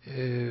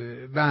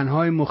به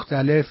انواع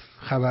مختلف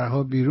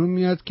خبرها بیرون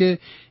میاد که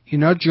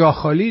اینا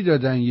جاخالی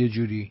دادن یه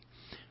جوری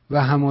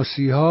و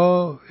حماسی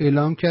ها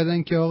اعلام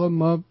کردن که آقا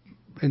ما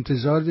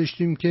انتظار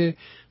داشتیم که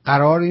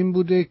قرار این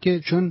بوده که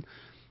چون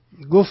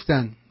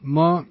گفتن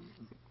ما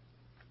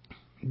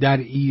در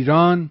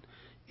ایران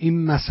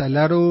این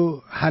مسئله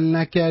رو حل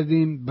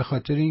نکردیم به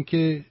خاطر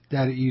اینکه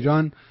در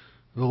ایران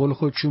به قول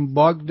خودشون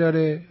باگ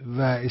داره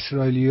و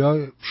اسرائیلی‌ها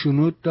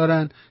شنود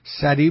دارن،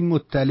 سریع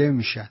مطلع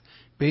میشن.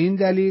 به این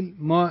دلیل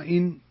ما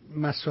این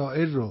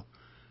مسائل رو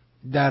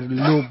در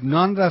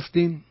لبنان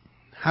رفتیم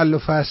حل و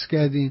فصل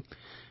کردیم.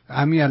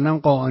 همین الان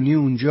قاآنی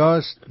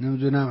اونجاست،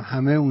 نمیدونم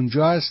همه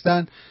اونجا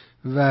هستن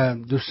و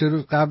 2-3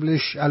 روز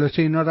قبلش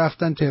البته اینا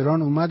رفتن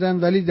تهران اومدن،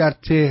 ولی در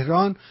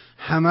تهران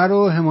همه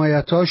رو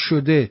حمایت‌ها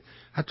شده.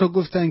 حتی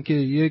گفتن که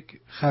یک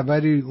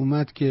خبری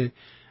اومد که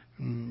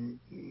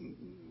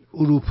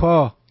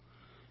اروپا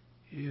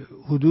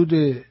حدود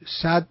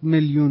 100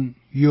 میلیون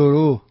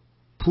یورو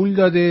پول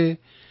داده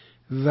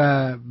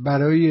و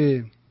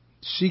برای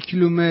 30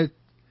 کیلومتر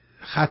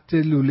خط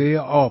لوله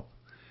آب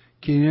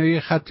که اینا یه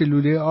خط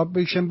لوله آب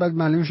بکشن. بعد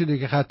معلوم شده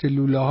که خط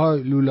لوله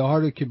ها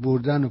رو که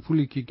بردن و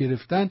پولی که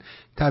گرفتن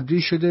تبدیل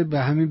شده به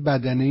همین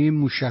بدنه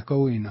موشکا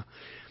و اینا.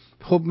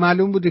 خب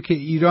معلوم بوده که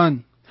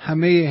ایران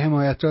همه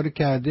حمایت‌ها رو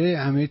کرده،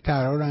 همه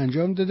طرح‌ها رو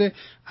انجام داده،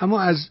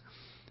 اما از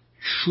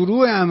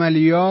شروع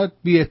عملیات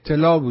بی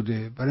اطلاع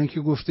بوده، برای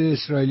اینکه گفته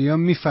اسرائیلی‌ها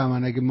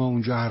میفهمن اگه ما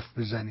اونجا حرف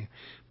بزنیم.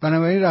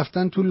 بنابراین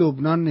رفتن تو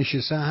لبنان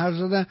نشستن حرف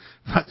زدن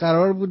و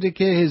قرار بوده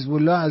که حزب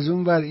الله از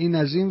اون ور، این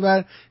از این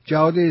ور،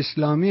 جهاد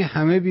اسلامی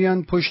همه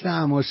بیان پشت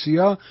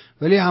حماسی‌ها،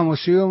 ولی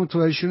حماسی‌ها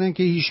متوجه شدن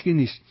که هیچکی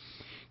نیست.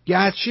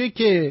 گرچه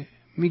که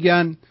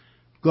میگن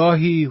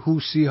گاهی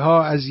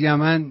حوثی‌ها از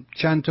یمن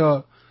چند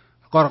تا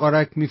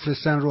قارقارک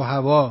میفرستن رو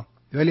هوا،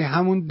 ولی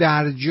همون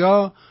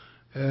درجا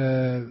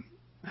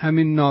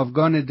همین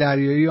ناوگان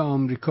دریایی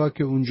آمریکا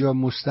که اونجا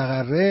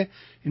مستقره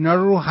اینا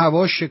رو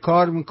هوا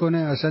شکار میکنه،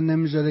 اصلا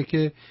نمیذاره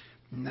که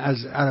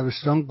از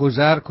عربستان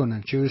گذر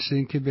کنن، چه برسه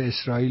این که به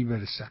اسرائیل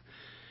برسن.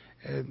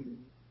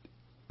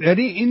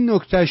 یعنی این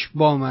نکتهش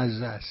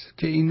بامزه است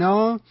که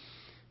اینا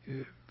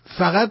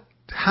فقط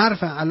حرف.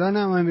 الان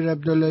هم امیر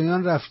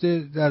عبداللهیان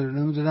رفته در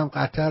نمیدونم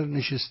قطر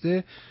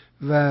نشسته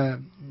و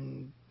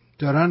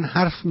دارن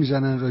حرف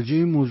میزنن راجع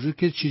این موضوع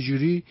که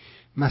چجوری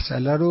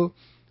مسئله رو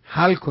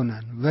حل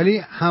کنن، ولی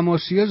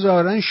حماسی‌ها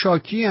ظاهرا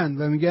شاکی هن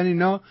و میگن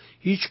اینا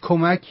هیچ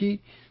کمکی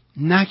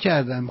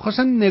نکردن.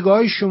 میخواستم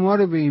نگاه شما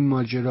رو به این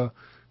ماجرا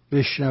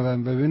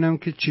بشنوم و ببینم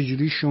که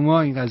چجوری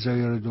شما این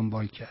قضایا رو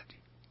دنبال کردی.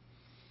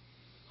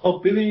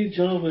 خب ببینید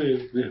جناب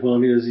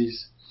مهمانی عزیز،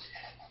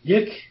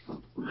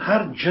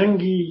 هر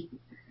جنگی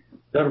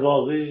در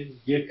واقع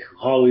یک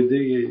قاعده،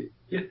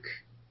 یک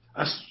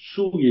از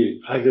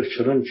سوی اگر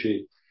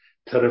چنانچه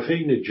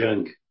طرفین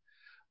جنگ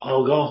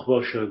آگاه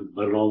باشند،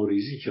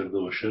 برنامه‌ریزی کرده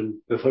باشند،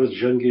 به فرض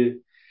جنگ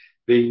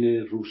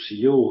بین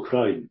روسیه و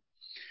اوکراین.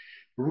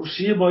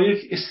 روسیه با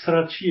یک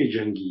استراتژی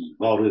جنگی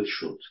وارد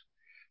شد.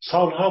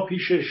 سالها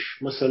پیشش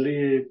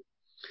مسئله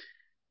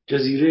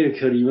جزیره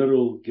کریمه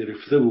رو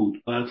گرفته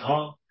بود،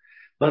 بعدها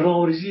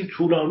برنامه‌ریزی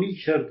طولانی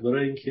کرد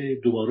برای اینکه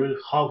دوباره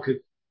خاک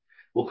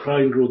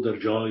اوکراین رو در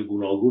جای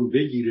گوناگون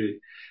بگیره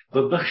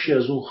و بخشی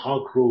از اون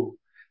خاک رو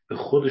به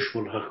خودش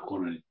ملحق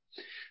کنه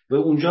و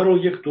اونجا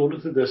رو یک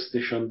دولت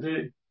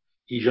دستنشانده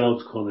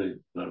ایجاد کنه،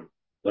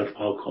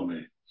 برپا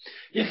کنه.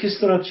 یک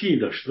استراتژی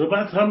داشت و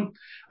بعد هم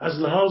از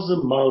لحاظ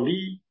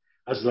مالی،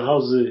 از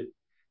لحاظ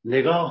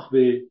نگاه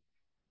به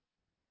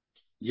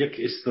یک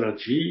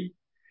استراتژی،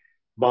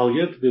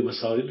 باید به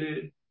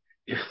مسائل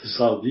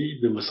اقتصادی،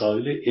 به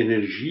مسائل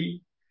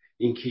انرژی،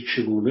 اینکه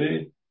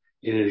چگونه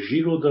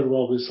انرژی رو در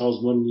واقع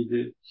سازمان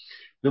میده،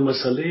 به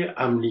مسئله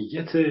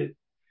امنیت،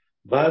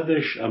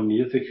 بعدش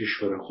امنیت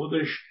کشور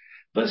خودش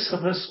و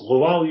سپس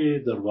قوای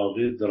در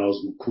واقع دراز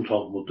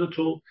کوتاه مدت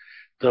و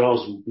دراز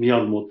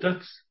میان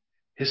مدت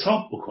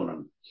حساب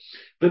بکنن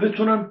و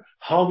بتونن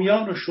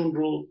حامیانشون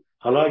رو،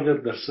 حالا اگر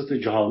در سطح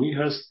جهانی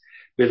هست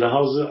به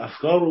لحاظ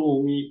افکار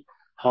عمومی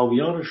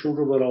حامیانشون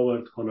رو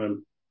برآورد کنن.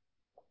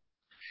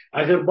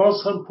 اگر باز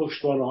هم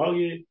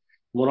پشتوانه‌های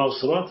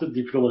مناسبات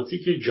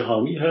دیپلماتیک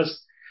جهانی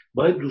هست،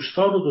 باید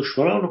دوستان و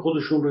دشمنان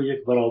خودشون رو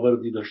یک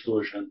برابری داشته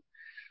باشن.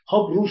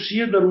 خب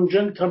روسیه در اون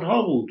جنگ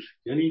تنها بود،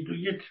 یعنی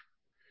یک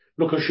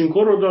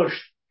لوکاشنکو رو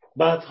داشت،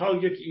 بعدها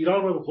یک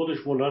ایران رو به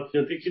خودش ملحق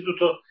کرد، یکی دو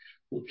تا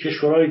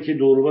کشورهایی که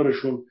دور و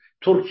برشون،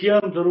 ترکیه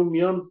هم در اون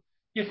میان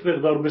یک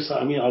مقدار مثل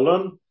همین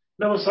الان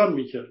نوسان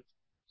میکرد.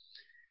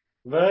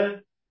 و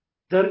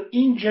در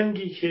این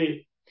جنگی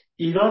که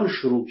ایران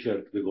شروع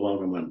کرد، به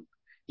گمان من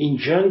این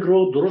جنگ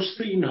رو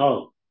درست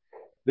اینها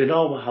به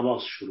نام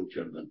حماس شروع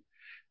کردن،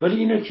 ولی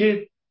اینه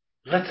که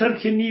قطر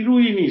که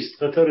نیرویی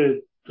نیست، قطر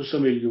 2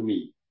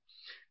 میلیونی،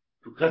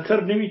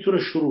 قطر نمیتونه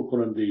شروع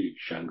کننده یک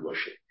جنگ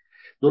باشه.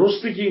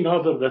 درسته که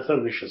اینها در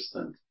قطر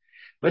نشستند،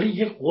 ولی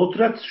یک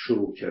قدرت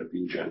شروع کرد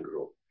این جنگ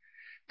رو.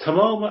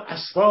 تمام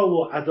اسباب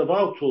و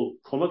ادوات و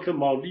کمک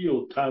مالی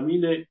و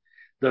تامین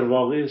در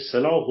واقع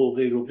سلاح و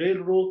غیر و غیر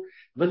رو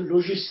و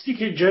لوجستیک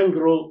جنگ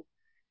رو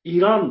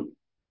ایران،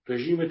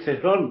 رژیم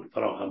تهران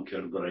فراهم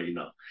کرد برای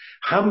اینا،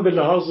 هم به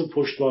لحاظ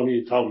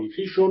پشتوانه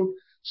تاریخیشون،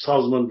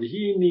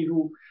 سازماندهی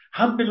نیرو،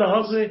 هم به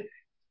لحاظ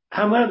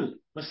عمل.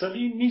 مثلا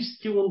این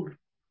نیست که اون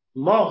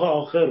ماه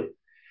آخر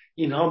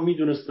اینها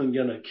میدونستن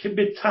یا نه که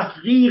به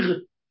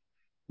تحقیق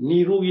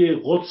نیروی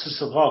قدس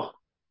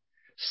سپاه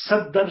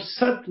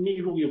 100%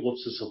 نیروی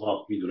قدس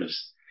سپاه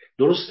میدونست.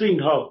 درسته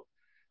اینها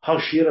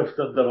حاشیه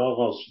رفتن در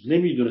آغاز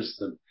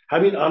نمیدونستن.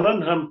 همین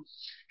الان هم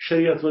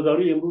شریعت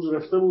مداری امروز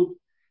رفته بود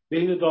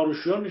بین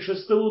دانشجویان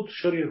نشسته بود،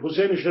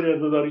 حسین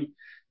شریعت مداری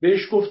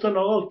بهش گفتن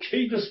آقا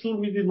کی دستور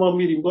میدید ما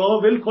میریم؟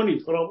 آقا ول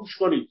کنید، فراموش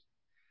کنید،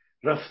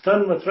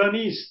 رفتن مطرح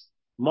نیست.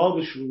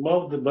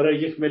 ما برای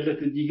یک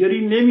ملت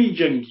دیگری نمی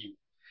جنگیم،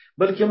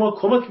 بلکه ما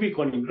کمک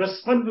میکنیم.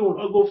 رسما به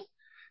اونها گفت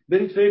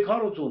برید پی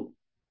کارتون.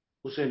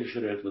 حسین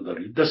شریعت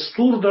مداری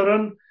دستور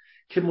دارن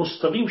که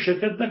مستقیم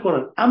شرکت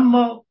نکنن.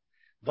 اما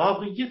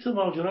واقعیت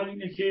ماجرا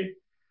اینه که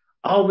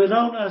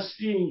عاملان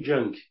اصلی این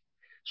جنگ،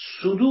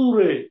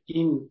 صدور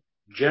این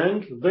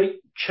جنگ و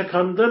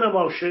چکاندن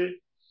ماشه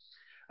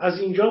از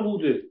اینجا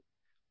بوده.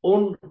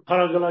 اون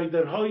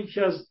پاراگلایدرهایی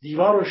که از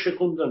دیوار رو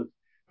شکوندن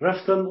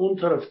رفتن اون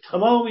طرف،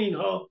 تمام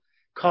اینها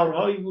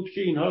کارهایی بود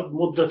که اینها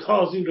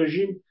مدتها از این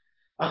رژیم،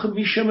 آخه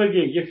میشه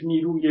مگه یک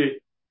نیروی،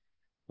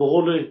 به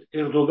قول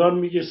اردوگان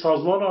میگه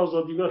سازمان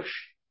آزادی بخش،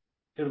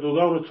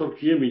 اردوگان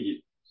ترکیه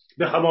میگه،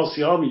 به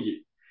حماسی ها میگه،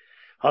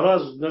 حالا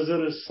از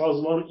نظر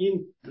سازمان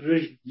این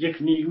یک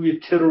نیروی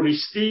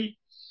تروریستی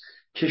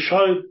که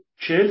شاید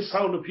 40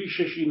 سال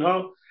پیشش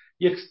اینها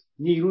یک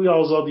نیروی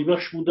آزادی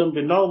بخش بودن،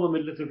 به نام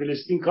ملت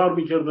فلسطین کار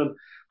میکردن،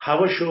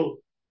 هواش و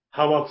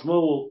حواتمه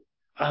و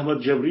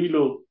احمد جبریل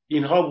و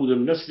اینها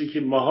بودن، نسلی که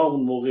ماها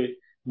اون موقع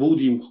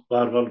بودیم،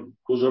 برحال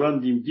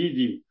گذراندیم،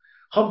 دیدیم.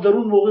 خب در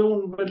اون موقع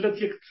اون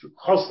ملت یک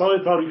خواستهای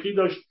تاریخی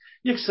داشت،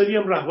 یک سری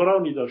هم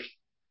رهبرانی داشت.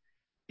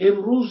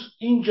 امروز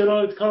این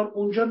جنایتکار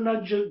اونجا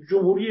نه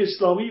جمهوری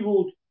اسلامی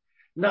بود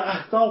نه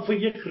اهداف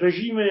یک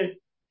رژیم،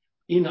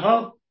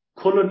 اینها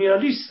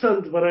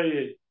کلونیالیستند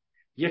برای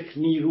یک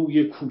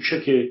نیروی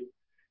کوچک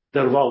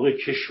در واقع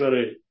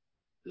کشور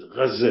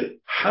غزه.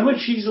 همه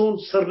چیز اون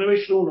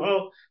سرنوشت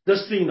اونها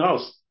دست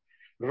اینهاست.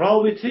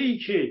 رابطه ای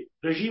که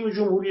رژیم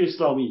جمهوری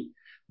اسلامی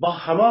با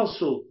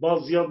حماس و با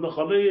زیاد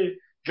نخاله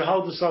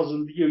جهاد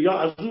سازندگی یا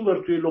از اون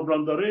ور توی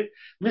لبنان داره،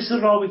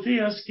 مثل رابطه ای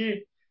هست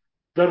که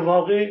در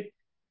واقع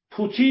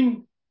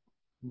پوتین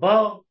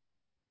با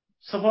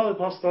سپاه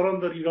پاسداران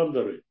در ایران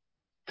داره.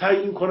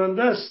 تعیین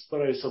کننده است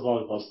برای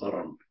سپاه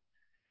پاسداران.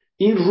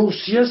 این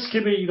روسیه است که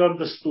به ایران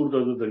دستور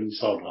داده در این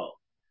سالها.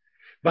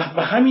 و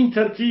به همین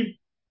ترتیب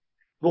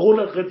به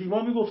قول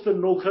قدیما میگفتن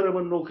نوکر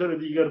من نوکر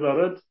دیگر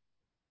دارد،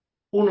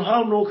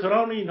 اونها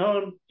نوکران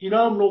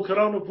اینا هم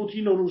نوکران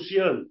پوتین و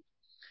روسیه هستند.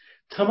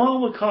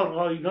 تمام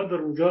کارها اینا در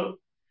اونجا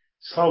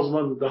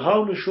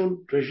سازماندهانشون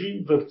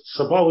رژیم و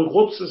سپاه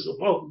قدس،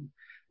 سپاه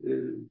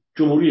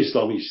جمهوری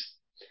اسلامی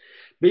است.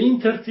 به این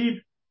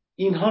ترتیب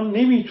اینها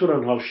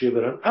نمیتونن حاشیه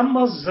برن.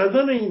 اما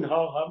زدن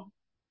اینها هم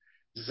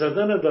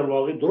زدن در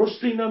واقع،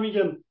 درست اینا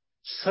میگن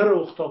سر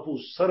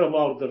اختاپوس سر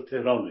مار در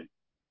تهرانه،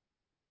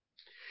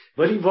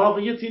 ولی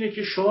واقعیت اینه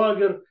که شما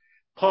اگر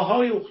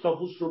پاهای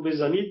اختاپوس رو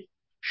بزنید،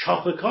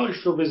 شاخکاش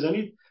رو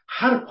بزنید،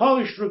 هر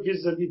پایش رو که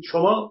زدید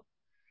شما،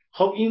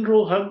 خب این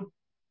رو هم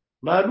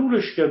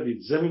معلولش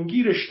کردید،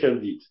 زمینگیرش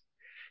کردید.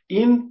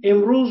 این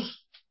امروز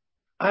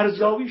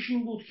ارزیابیش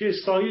این بود که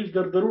اسرائیل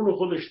در درون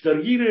خودش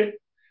درگیره،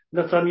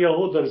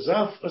 نتانیاهو در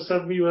ضعف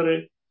اثر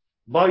میبره،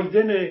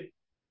 بایدن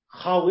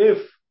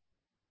خائف،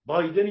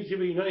 بایدنی که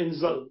به اینا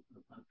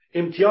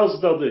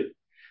امتیاز داده،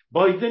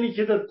 بایدنی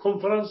که در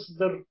کنفرانس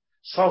در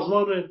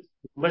سازمان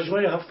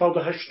مجمع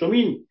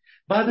 78مین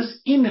بعد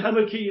از این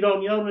همه که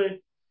ایرانیان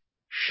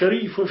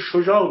شریف و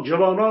شجاع،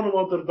 جوانان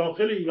ما در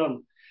داخل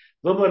ایران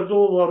و مردم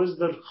مبارز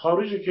در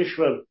خارج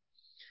کشور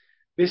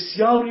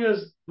بسیاری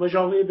از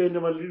مجامع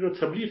بین‌المللی رو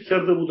تبلیغ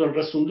کرده بودن،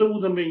 رسونده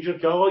بودن به اینجا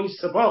که آقا این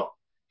سپاه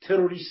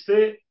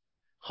تروریسته،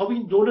 خب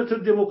این دولت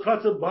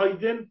دموکرات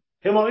بایدن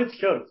حمایت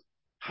کرد،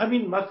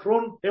 همین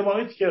مکرون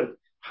حمایت کرد،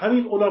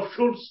 همین اولاف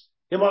شولز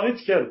حمایت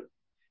کرد.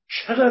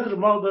 چقدر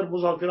ما در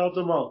مذاکرات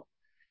ما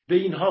به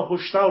اینها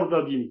هشدار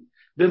دادیم،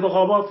 به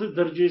مقامات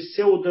درجه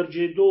 3 و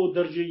درجه 2 و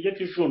درجه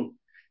 1شون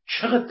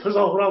چقدر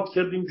تظاهرات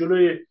کردیم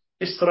جلوی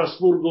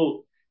استراسبورگ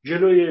و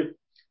جلوی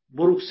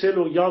بروکسل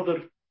و یا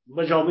در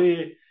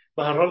مجامع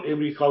به هر حال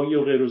امریکایی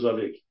و غیر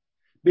ذالک.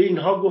 به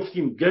اینها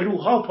گفتیم،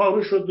 گلوها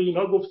پاره شد، به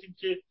اینها گفتیم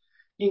که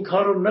این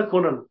کار رو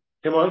نکنن،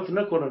 حمایت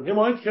نکنن.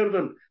 حمایت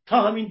کردن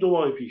تا همین 2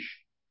 ماه پیش.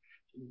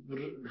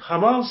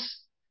 حماس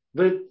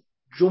و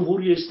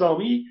جمهوری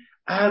اسلامی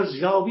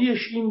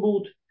ارزیابیش این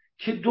بود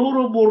که دو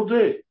رو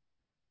برده،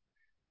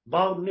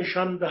 با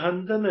نشان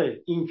دادن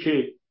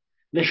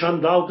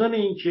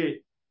این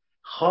که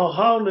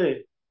خواهان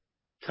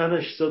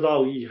تنش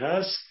زدایی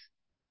هست،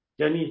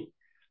 یعنی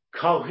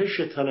کاهش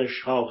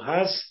تنش ها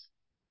هست.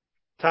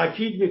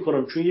 تأکید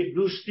میکنم چون یک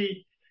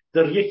دوستی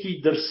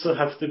در 3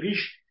 هفته پیش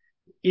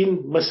این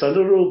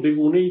مسئله رو به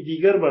گونه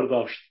دیگر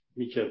برداشت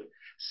میکرد.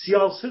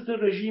 سیاست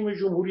رژیم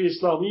جمهوری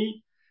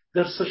اسلامی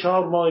در 3-4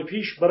 ماه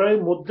پیش برای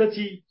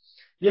مدتی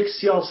یک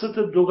سیاست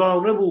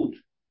دوگانه بود.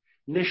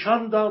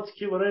 نشان داد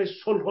که برای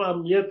صلح و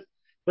امنیت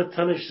و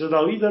تنش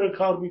زدایی داره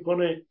کار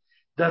میکنه،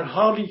 در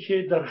حالی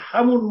که در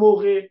همون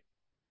موقع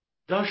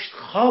داشت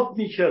خواب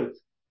میکرد.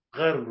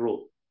 غرب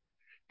رو،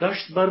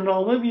 داشت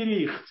برنامه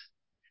میریخت،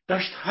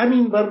 داشت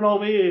همین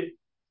برنامه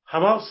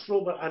حماس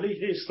رو بر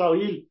علیه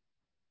اسرائیل.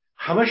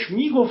 همش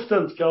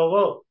میگفتند که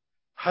آقا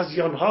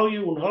هذیانهای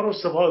اونها رو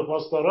سپاه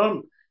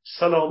پاسداران،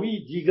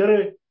 سلامی،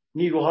 دیگر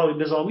نیروهای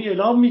نظامی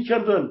اعلام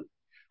میکردن.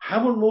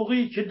 همون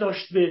موقعی که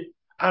داشت به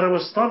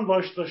عربستان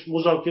باش داشت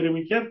مذاکره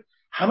میکرد،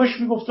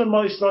 همش میگفتن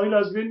ما اسرائیل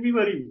از بین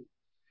میبریم.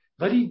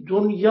 ولی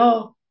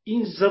دنیا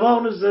این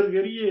زبان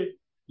زرگری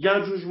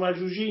یاجوج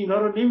ماجوجی اینا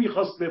رو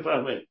نمیخواست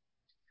بفهمه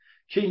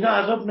که اینا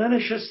عقب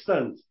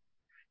ننشستند،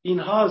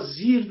 اینها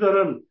زیر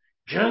دارن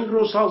جنگ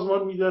رو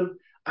سازمان میدن،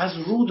 از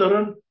رو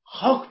دارن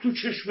خاک تو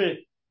چشم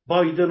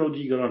بایدن و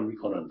دیگران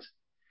میکنند.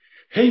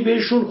 هی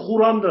بهشون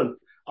خوراندن.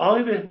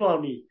 آقای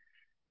بهبانی،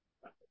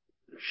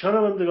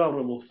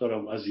 شنوندگان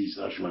محترم عزیز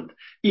ارجمند،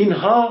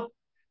 اینها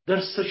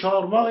در 3-4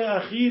 ماه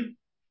اخیر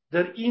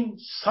در این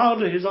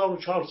سال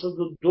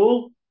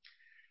 1402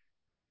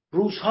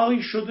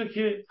 روزهایی شده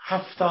که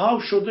هفته‌ها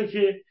شده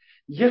که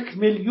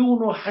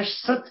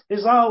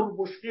 1,800,000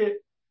 بشکه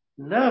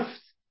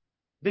نفت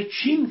به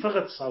چین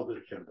فقط صادر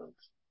کردند.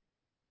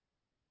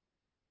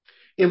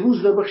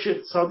 امروز در بخش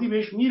اقتصادی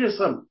بهش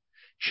میرسم.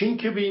 چین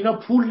که به اینا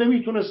پول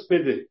نمیتونست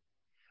بده،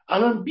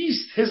 الان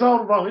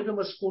 20,000 واحد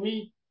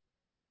مسکونی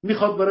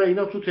میخواد برای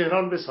اینا تو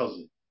تهران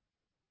بسازه.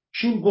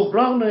 چین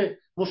بحران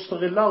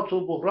مستغلات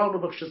و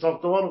بحران بخش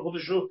ساختمان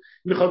خودشو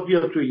میخواد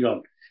بیاد تو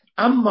ایران.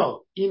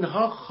 اما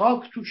اینها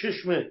خاک تو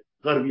چشم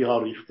غربی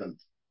ها ریختند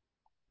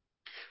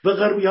و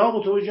غربی ها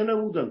متوجه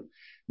نبودند.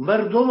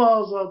 مردم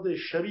آزاد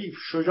شریف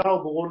شجاع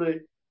به قول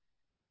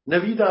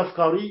نوید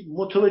افکاری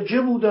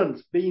متوجه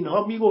بودند، به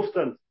اینها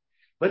میگفتند،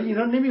 ولی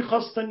اینها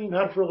نمیخواستن این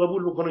حرف رو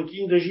قبول بکنن که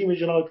این رژیم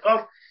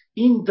جنایتکار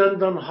این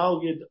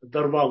دندانهای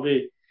در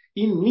واقع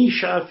این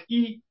نیش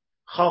افعی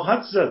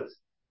خواهد زد.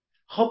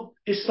 خب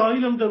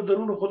اسرائیل هم در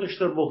درون خودش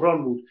در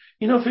بحران بود.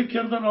 اینا فکر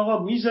کردن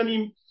آقا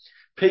میزنیم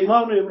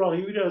پیمان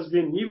ابراهیمی رو از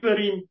بین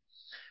میبریم،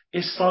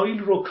 اسرائیل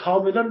رو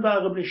کاملا به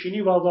عقب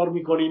نشینی وادار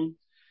میکنیم،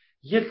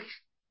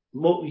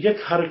 یک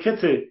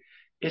حرکت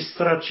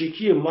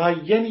استراتژیکی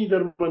معینی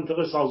در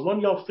منطقه سازمان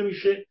یافته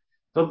میشه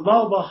و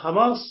ما با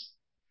حماس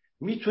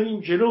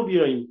میتونیم جلو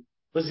بیاییم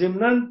و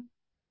ضمناً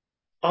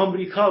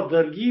آمریکا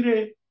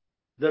درگیر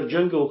در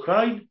جنگ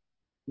اوکراین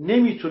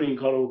نمیتونه این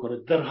کارو بکنه.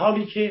 در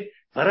حالی که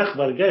ورق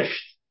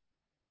برگشت،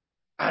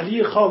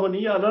 علی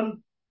خامنه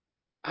الان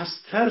از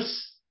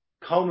ترس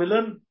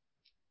کاملا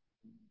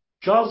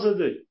جا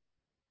زده.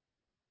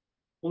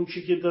 اون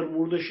چی که در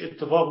موردش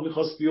اتفاق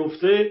میخواست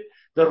بیفته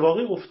در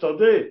واقع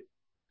افتاده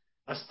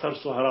از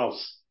ترس و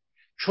هراس،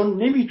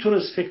 چون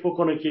نمیتونست فکر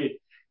بکنه که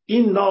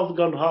این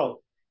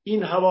ناوگانها،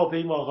 این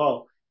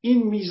هواپیماها،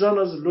 این میزان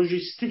از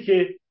لوجستیک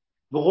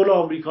به قول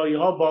آمریکایی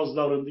ها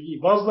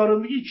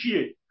بازدارندگی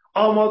چیه؟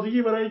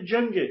 آمادگی برای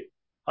جنگه.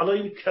 حالا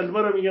این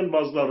کلمه رو میگن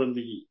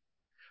بازدارندگی.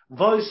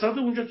 وایساده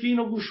اونجا که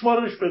اینو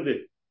گوشمالش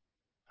بده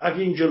اگه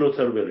این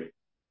جلوتر بره.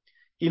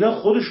 اینا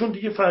خودشون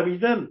دیگه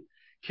فهمیدن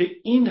که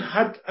این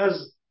حد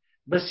از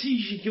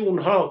بسیجی که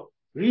اونها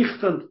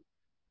ریختند.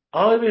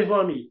 آقای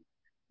بهبانی،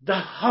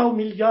 10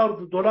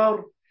 میلیارد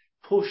دلار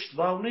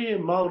پشتوانه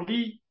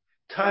مالی،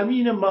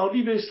 تأمین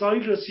مالی به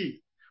اسرائیل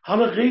رسید.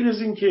 حالا غیر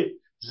از این که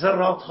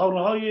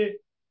زرادخانه‌های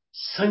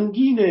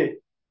سنگین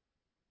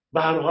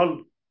به هر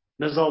حال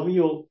نظامی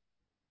و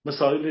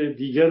مسائل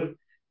دیگر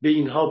به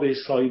اینها به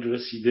اسرائیل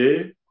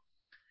رسیده،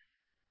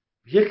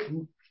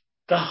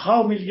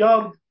 10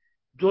 میلیارد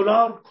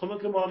دلار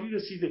کمک مالی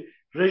رسیده.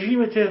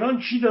 رژیم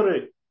تهران چی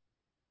داره؟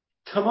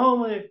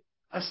 تمام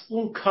از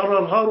اون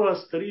کانال‌ها رو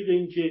از طریق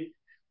اینکه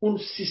اون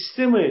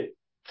سیستم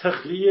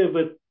تخلیه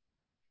و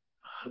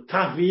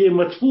تهویه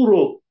مدفوع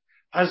رو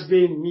از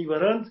بین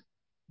میبرند،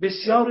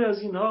 بسیاری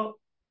از اینها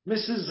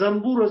مثل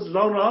زنبور از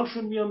لانه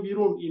هاشون میان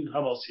بیرون. این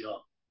حماسی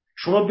ها،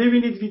 شما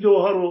ببینید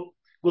ویدیوها رو،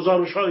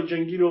 گزارش های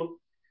جنگی رو،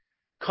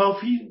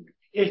 کافی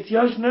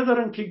احتیاج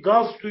ندارن که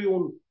گاز توی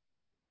اون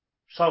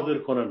صادر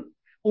کنن.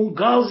 اون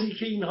گازی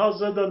که اینها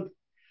زدند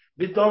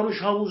به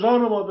دانش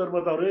آموزان ما در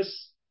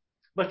مدارس،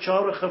 بچه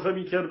ها رو خفه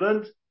می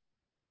کردند،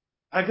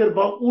 اگر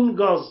با اون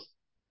گاز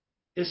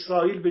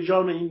اسرائیل به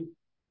جان این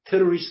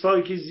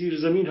تروریستایی که زیر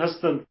زمین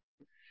هستند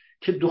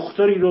که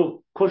دختری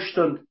رو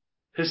کشتند،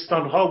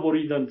 پستانها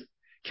بریدند،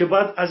 که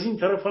بعد از این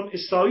طرف هم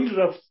اسرائیل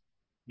رفت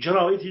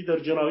جنایتی در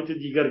جنایت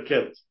دیگر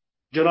کرد.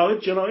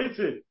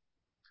 جنایته،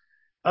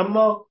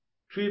 اما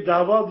توی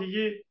دعوا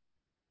دیگه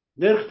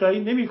نرخ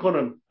تعیین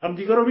نمی‌کنن، هم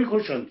دیگر رو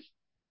می‌کشند.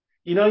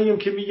 اینایی هم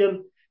که میگن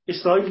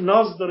اسرائیل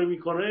ناز داره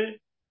میکنه،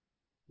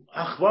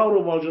 اخبار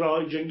و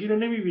ماجراهای جنگی رو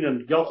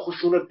نمیبینن یا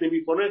خشونت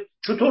نمیکنه.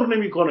 چطور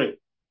نمیکنه؟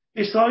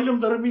 اسرائیل هم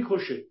داره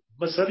میکشه.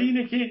 مسئله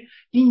اینه که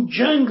این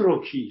جنگ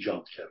رو کی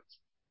ایجاد کرد؟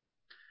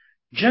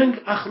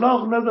 جنگ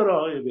اخلاق نداره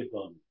آقای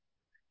بهبانی،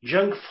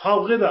 جنگ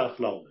فاقد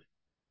اخلاقه.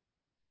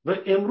 و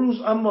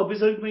امروز اما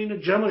بذارید من اینو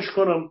جمعش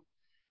کنم،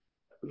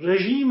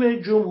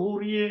 رژیم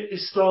جمهوری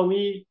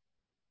اسلامی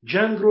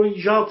جنگ رو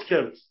ایجاد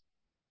کرد.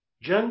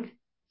 جنگ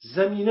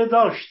زمینه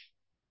داشت.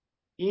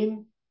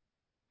 این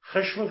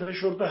خشم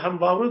فشرده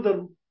همواره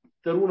در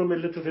درون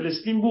ملت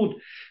فلسطین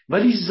بود،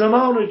 ولی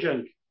زمان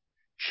جنگ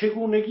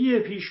چگونگی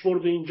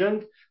پیشبرد این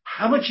جنگ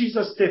همه چیز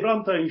از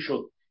تهران تعیین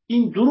شد.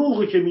 این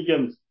دروغی که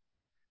میگن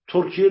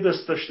ترکیه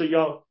دست داشته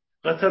یا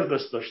قطر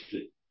دست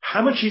داشته،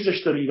 همه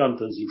چیزش در ایران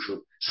تنظیم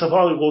شد.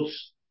 سپاه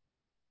قدس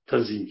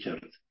تنظیم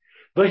کرد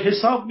و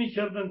حساب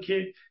میکردن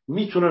که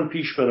میتونن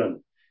پیش برن.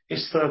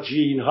 استراتژی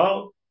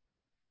اینها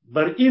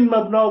بر این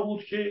مبنا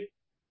بود که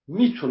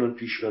میتونن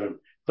پیش برن،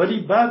 ولی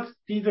بعد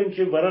دیدن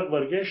که ورق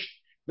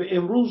برگشت و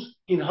امروز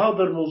اینها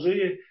در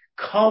موضع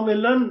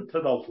کاملا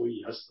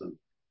تدافعی هستند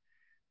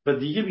و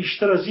دیگه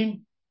بیشتر از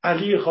این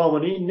علی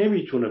خامنه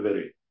نمیتونه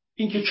بره.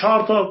 اینکه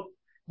 4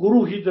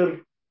 گروهی در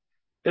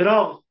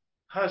عراق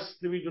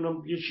هست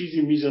نمیدونم یه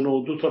چیزی میزنه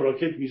و 2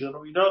 راکت میزنه و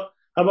اینا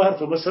همه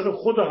حرف مثلا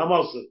خود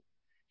حماس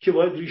که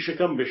باید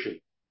ریشه‌کن بشه.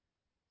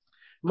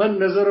 من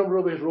نظرم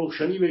رو به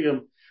روشنی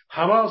بگم،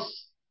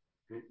 حماس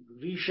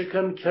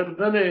ریشه‌کن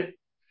کردن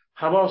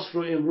حماس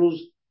رو امروز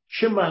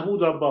چه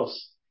محمود عباس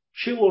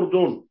چه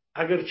اردن،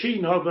 اگرچه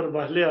اینها در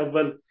وهله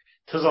اول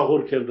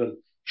تظاهر کردن،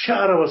 چه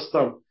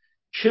عربستان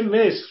چه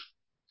مصر،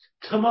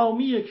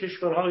 تمامی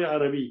کشورهای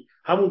عربی،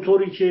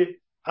 همونطوری که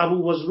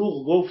ابو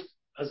مزروق گفت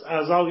از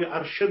اعضای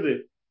ارشد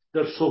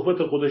در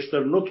صحبت خودش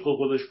در نطق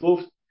خودش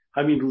گفت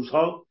همین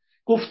روزها،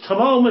 گفت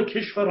تمام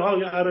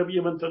کشورهای عربی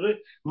منطقه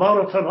ما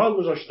را تنها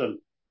گذاشتن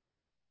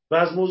و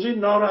از موضوع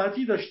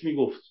ناراحتی داشت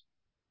میگفت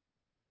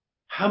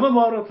همه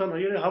ما را تنها،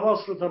 یعنی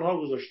حماس را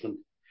تنها گذاشتن.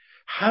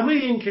 همه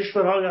این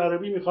کشورهای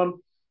عربی میخوان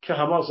که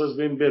حماس از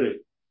بین بره.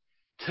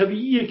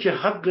 طبیعیه که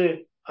حق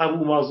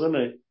ابو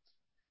مازن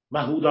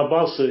محمود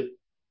عباس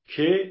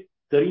که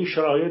در این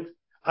شرایط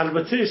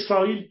البته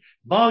اسرائیل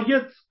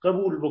باید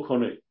قبول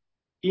بکنه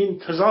این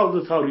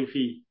تضاد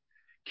تاریخی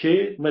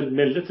که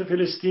ملت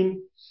فلسطین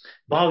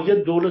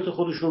باید دولت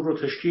خودشون رو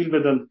تشکیل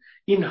بدن،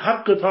 این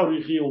حق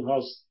تاریخی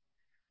اونهاست.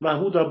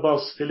 محمود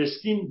عباس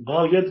فلسطین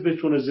باید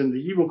بتونه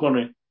زندگی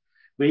بکنه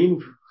و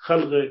این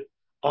خلق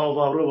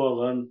آواره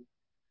واقعا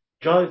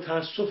جای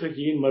تأسفه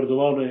که این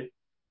مردمان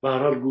به هر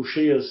حال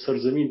گوشه از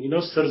سرزمین،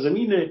 اینا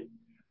سرزمین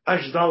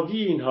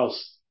اجدادی این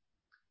هاست،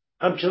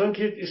 همچنان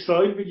که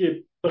اسرائیل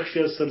بگه بخشی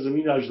از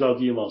سرزمین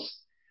اجدادی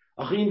ماست.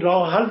 آخه این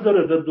راه حل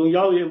داره. در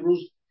دنیای امروز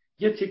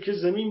یه تکه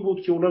زمین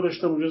بود که اونا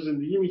داشتن اونجا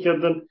زندگی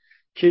میکردن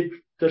که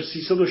در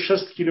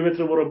 360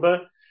 کیلومتر مربع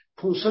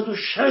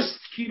 560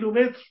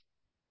 کیلومتر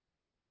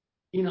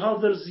اینها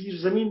در زیر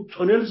زمین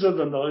تونل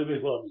زدن. آقای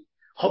بهبانی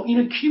خب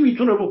اینو کی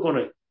میتونه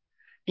بکنه؟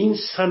 این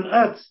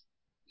صنعت،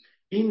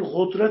 این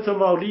قدرت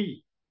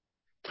مالی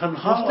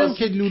تنها گفتم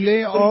که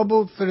لوله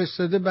آب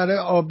فرستاده برای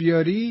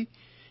آبیاری.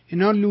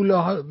 اینا لوله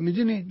ها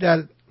میدونی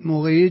در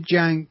موقع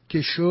جنگ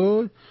که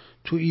شد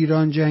تو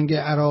ایران، جنگ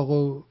عراق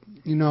و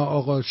اینا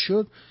آغاز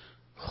شد،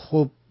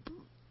 خب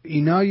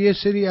اینا یه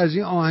سری از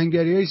این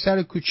آهنگری های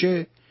سر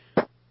کوچه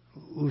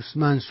اوس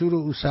منصور و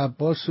اوس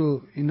عباس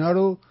و اینا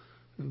رو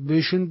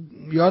بهشون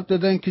یاد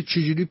دادن که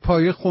چجوری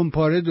پایه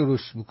خمپاره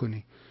درست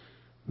بکنی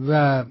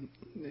و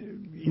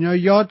اینا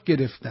یاد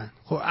گرفتن.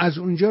 خب از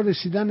اونجا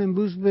رسیدن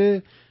امروز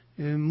به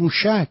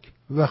موشک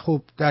و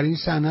خب در این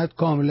صنعت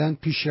کاملا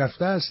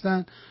پیشرفته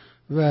هستن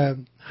و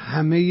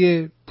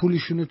همه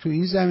پولشون رو تو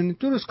این زمینه،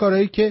 درست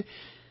کارهایی که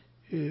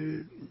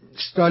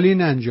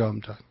استالین انجام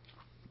داد،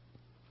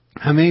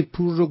 همه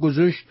پول رو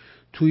گذاشت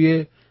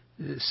توی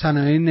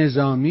صنایع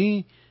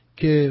نظامی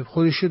که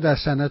خودشو در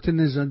صنعت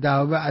نظام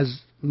دعوا از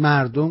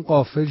مردم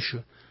غافل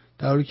شد،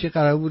 در حالی که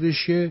قرار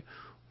بودش که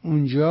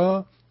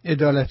اونجا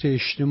عدالت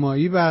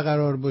اجتماعی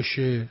برقرار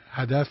باشه،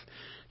 هدف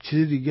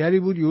چیز دیگری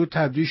بود. یهو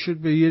تبدیل شد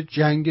به یه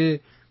جنگ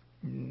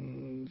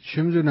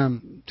چه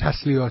میدونم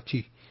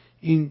تسلیحاتی،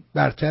 این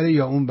برتره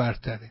یا اون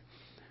برتره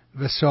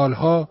و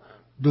سالها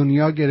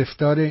دنیا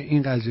گرفتار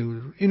این قضیه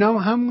بود. اینا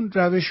هم همون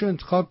روش رو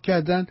انتخاب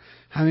کردن،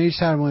 همه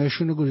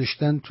سرمایه‌شون رو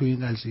گذاشتن تو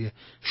این قضیه.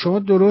 شما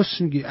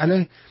درست میگی.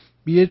 الان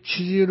یه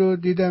چیزی رو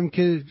دیدم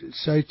که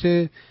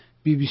سایت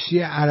BBC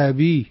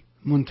عربی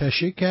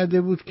منتشر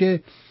کرده بود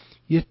که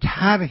یه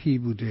طرحی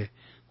بوده،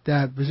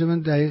 بذار من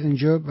دقیق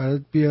اینجا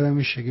برات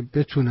بیارمش اگه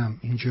بتونم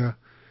اینجا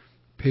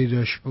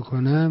پیداش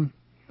بکنم،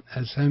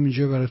 از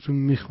همینجا براتون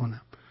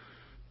میخونم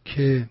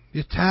که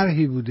یه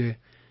طرحی بوده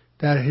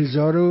در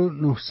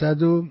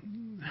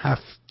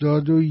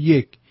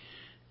 1971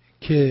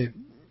 که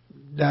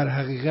در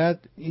حقیقت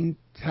این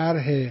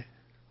طرح،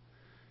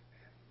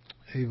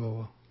 ای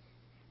بابا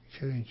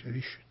چرا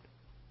اینطوری شد،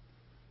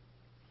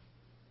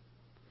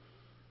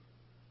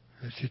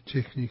 چه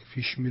تکنیک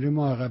پیش میره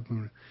ما عقب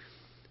میره.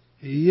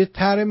 یه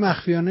طرح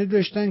مخفیانه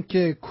داشتن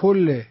که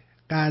کل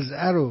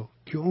قزعه رو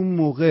که اون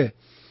موقع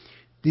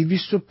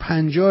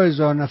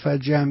 250,000 نفر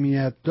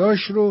جمعیت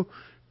داشت رو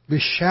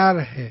به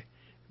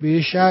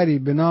یه شهری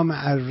به نام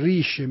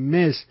ارزی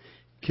مصر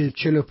که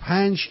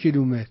 45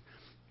 کیلومتر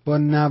با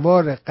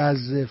نوار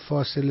غزه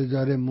فاصله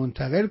داره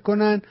منتقل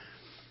کنن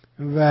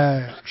و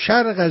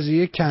شهر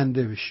قضیه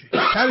کنده بشه.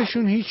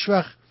 طرحشون هیچ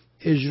وقت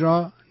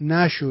اجرا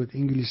نشد.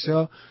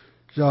 انگلیسا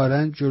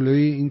ظاهراً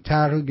جلوی این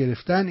طرح رو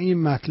گرفتن.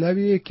 این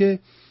مطلبیه که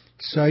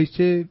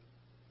سایت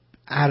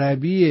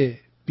عربی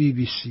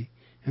BBC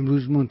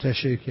امروز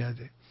منتشر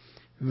کرده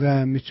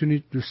و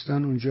میتونید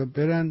دوستان اونجا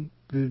برن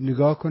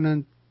نگاه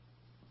کنن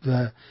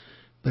و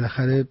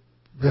بالاخره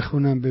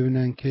بخونن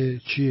ببینن که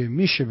چیه،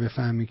 میشه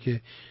بفهمی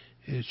که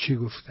چی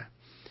گفتن.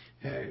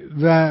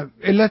 و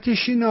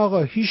علتش این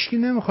آقا هیچکی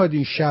نمیخواد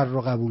این شر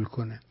رو قبول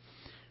کنه.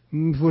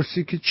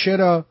 میپرسی که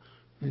چرا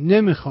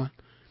نمیخوان.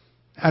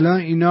 الان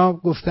اینا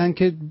گفتن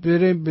که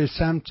بره به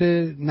سمت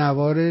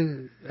نوار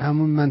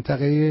همون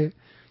منطقه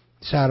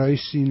صحرای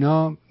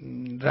سینا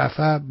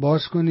رفح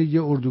باز کنید،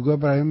 یه اردوگاه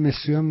برای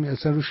مصریان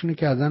اصلا روشون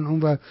کردن اون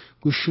و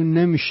گوششون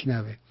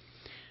نمیشنوه.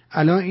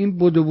 الان این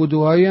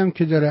بدوهایی هم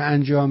که داره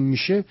انجام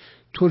میشه،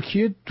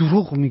 ترکیه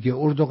دروغ میگه،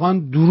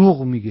 اردوغان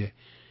دروغ میگه.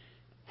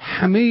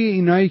 همه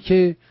اینایی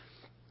که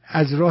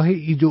از راه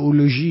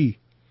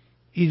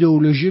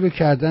ایدئولوژی رو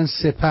کردن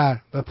سپر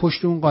و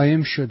پشت اون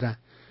قایم شدن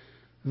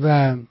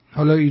و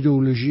حالا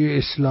ایدئولوژی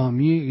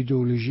اسلامی،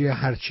 ایدئولوژی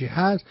هرچی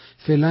هست،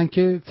 فعلا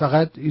که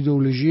فقط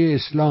ایدئولوژی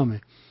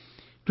اسلامه.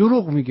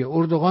 دروغ میگه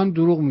اردوغان،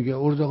 دروغ میگه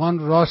اردوغان،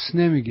 راست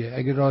نمیگه.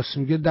 اگه راست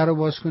میگه درو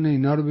باز کنه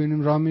اینا رو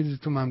ببینیم راه میده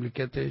تو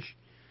مملکتش.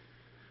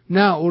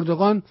 نه،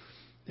 اردوغان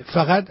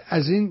فقط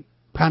از این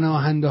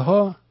پناهنده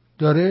ها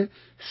داره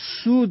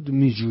سود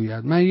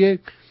میجوید. من یک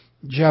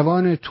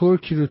جوان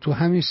ترکی رو تو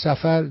همین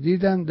سفر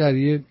دیدم در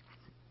یه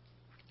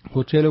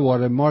هتل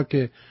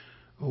وارمارک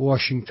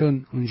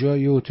واشنگتن، اونجا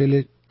یه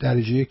هتل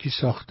درجه یکی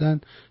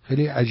ساختن،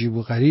 خیلی عجیب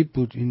و غریب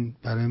بود. این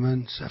برای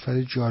من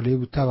سفر جالب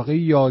بود. طبقه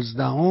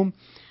 11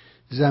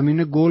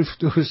 زمین گلف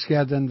درست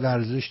کردن،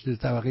 ورزش در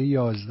طبقه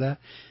 11.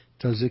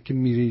 تازه که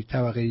میری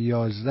طبقه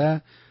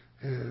 11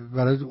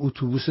 برای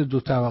اتوبوس 2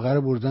 طبقه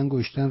رو بردن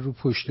گشتن رو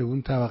پشت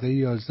بون طبقه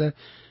 11.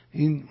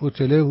 این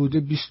هتل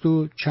حدود 20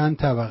 و چند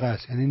طبقه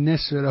است، یعنی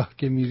نصف راه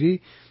که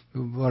میری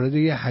وارد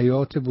یه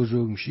حیات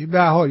بزرگ میشی. به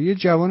هر حال یه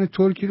جوان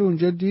ترکی رو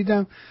اونجا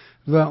دیدم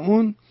و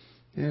اون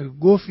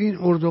گفت این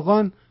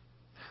اردوغان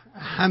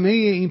همه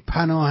این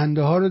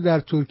پناهنده ها رو در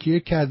ترکیه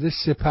کرده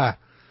سپر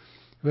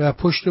و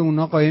پشت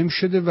اونا قایم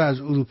شده و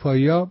از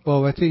اروپایی‌ها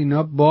بابت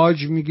اینا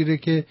باج میگیره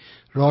که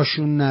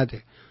راهشون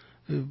نده.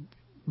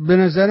 به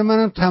نظر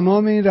منم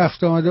تمام این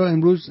رفت آمده،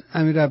 امروز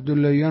امیر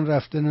عبداللهیان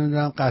رفته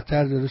نمیدونم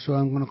قطر داره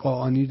صحبت میکنه،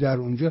 قاآنی در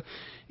اونجا،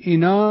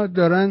 اینا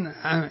دارن،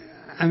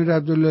 امیر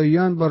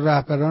عبداللهیان با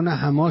رهبران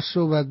حماس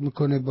صحبت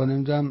میکنه، با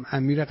نمیدونم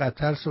امیر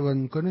قطر صحبت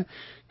میکنه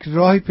که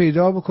راهی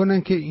پیدا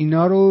بکنن که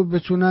اینا رو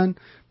بتونن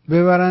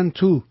ببرن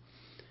تو.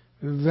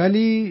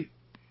 ولی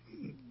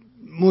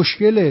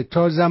مشکله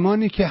تا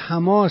زمانی که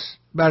حماس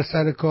بر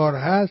سر کار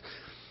هست،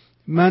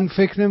 من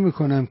فکر نمی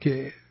کنم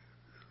که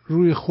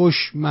روی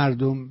خوش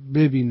مردم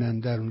ببینن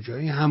در اونجا.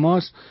 این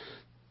حماس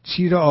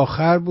تیر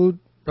آخر بود،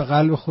 به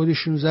قلب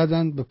خودشون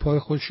زدن، به پای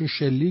خودشون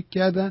شلیک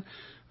کردن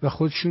و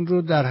خودشون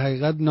رو در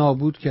حقیقت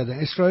نابود کردن.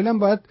 اسرائیل هم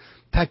باید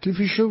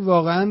تکلیفش رو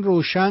واقعا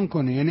روشن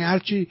کنه، یعنی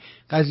هرچی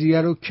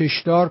قضیه رو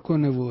کشدار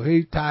کنه و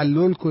هی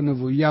تعلل کنه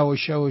و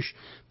یواش یواش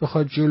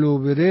بخواد جلو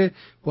بره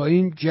با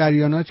این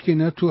جریانات که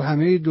اینا تو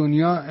همه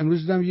دنیا.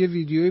 امروز دیدم یه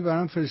ویدیویی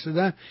برام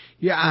فرستادن،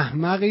 یه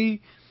احمقی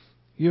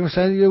یه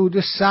مثلا یه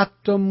حدود 100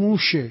 تا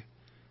موشه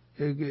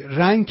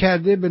رنگ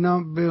کرده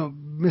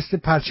مثل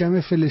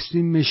پرچم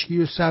فلسطین،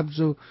 مشکی و سبز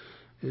و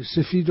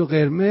سفید و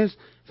قرمز،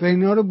 و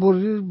اینا رو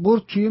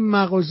برد توی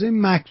مغازه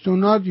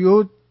مکدونالد،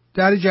 یا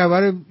در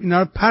جبهه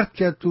اینا رو پرت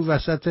کرد تو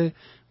وسط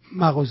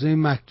مغازه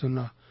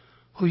مکدونالد.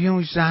 خب یه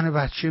موش زن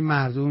بچه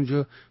مردم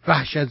اونجا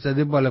وحشت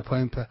زده بالا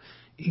پایین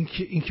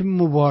این که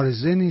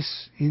مبارزه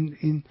نیست.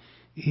 این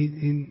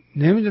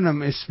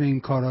نمیدونم اسم این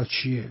کارا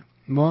چیه.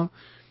 ما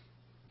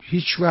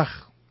هیچ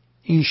وقت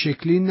این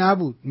شکلی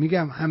نبود.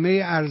 میگم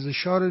همه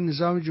ارزش‌ها رو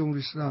نظام جمهوری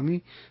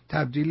اسلامی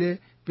تبدیل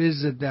به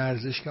ضد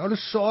ارزش کرد. حالا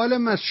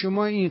سوالم از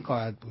شما این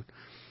خواهد بود،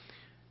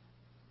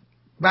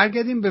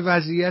 برگردیم به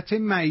وضعیت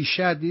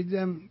معیشت.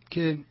 دیدم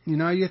که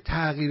اینا یه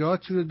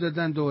تغییراتی رو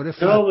دادن دوره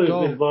جناب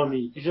فتا.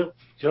 بهبانی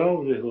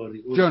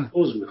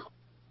عذر میخوام،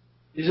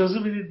 اجازه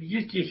بدید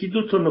یکی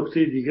دو تا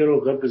نکته دیگه رو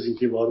قبل از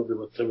اینکه وارد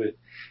مطلب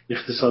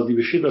اقتصادی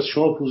بشید از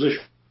شما پوزش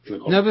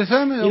میخوام. نه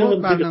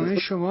بفرمایید، برنامه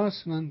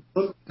شماست، من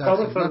در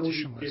خدمت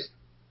شماست.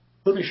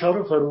 چون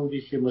اشاره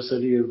فرمودی که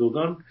مسئله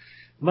اردوغان،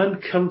 من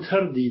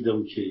کمتر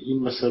دیدم که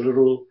این مسئله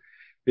رو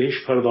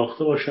بهش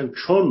پرداخته باشن،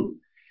 چون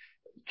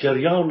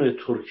جریان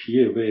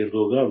ترکیه و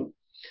اردوغان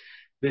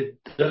به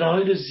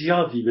دلایل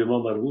زیادی به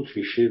ما مربوط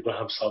میشه و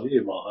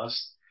همسایه ما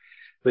هست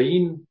و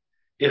این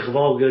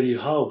اغواگری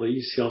ها و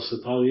این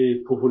سیاست های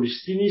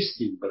پوپولیستی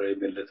نیستیم برای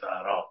ملت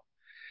عرب،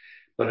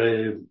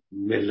 برای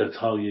ملت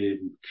های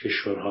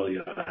کشورهای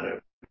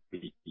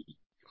عربی،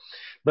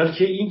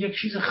 بلکه این یک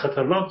چیز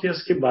خطرناکی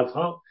است که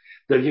بعدها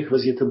در یک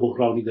وضعیت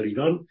بحرانی در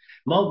ایران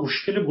ما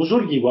مشکل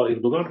بزرگی با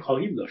اردوغان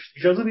خواهیم داشت.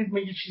 اجازه بدید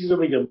من یک چیزی رو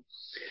بگم.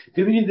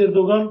 ببینید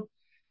اردوغان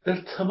در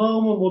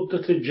تمام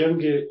مدت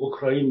جنگ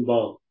اوکراین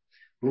با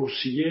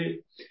روسیه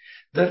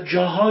در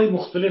جاهای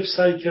مختلف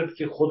سعی کرد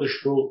که خودش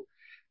رو،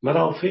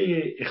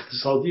 منافع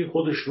اقتصادی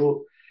خودش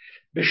رو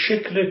به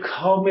شکل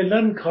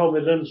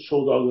کاملا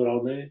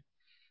سوداگرانه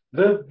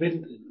و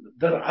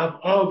در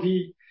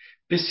ابعادی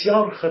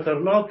بسیار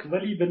خطرناک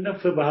ولی به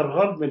نفع به هر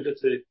حال ملت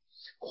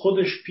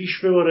خودش پیش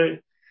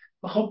ببره.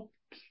 و خب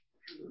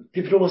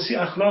دیپلماسی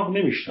اخلاق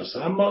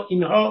نمیشناسه، اما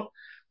اینها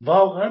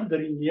واقعا در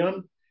این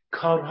میان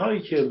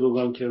کارهایی که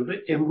اردوغان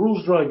کرده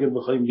امروز رو اگر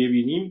بخوایم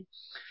ببینیم،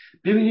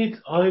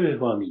 ببینید آقای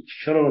بهبانی،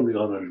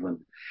 شنوندگان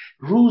ارجمند،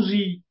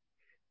 روزی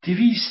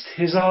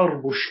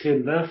 200,000 بشکه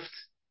نفت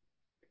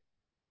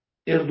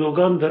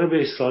اردوغان داره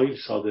به اسرائیل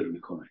صادر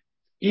میکنه.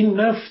 این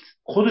نفت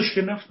خودش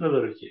که نفت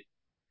نداره که،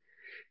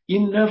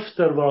 این نفت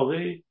در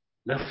واقع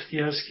نفتی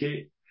است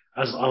که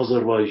از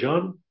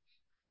آذربایجان،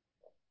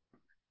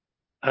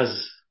 از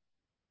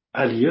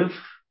الیف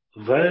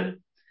و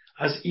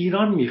از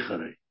ایران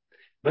میخره،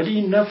 ولی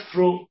این نفت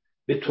رو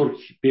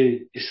به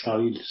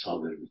اسرائیل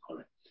صادر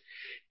میکنه.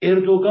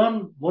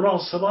 اردوغان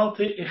مناسبات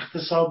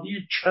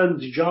اقتصادی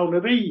چند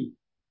جانبه‌ای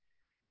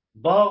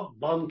با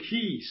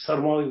بانکی،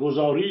 سرمایه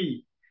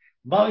گذاری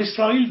با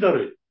اسرائیل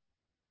داره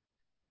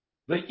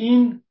و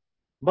این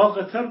با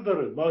قطر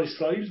داره، با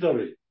اسرائیل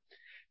داره،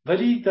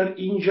 ولی در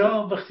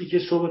اینجا وقتی که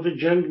صحبت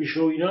جنگ میشه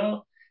و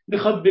اینا،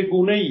 میخواد به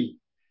گونه‌ای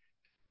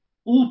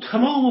او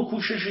تمام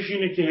کوششش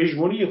اینه که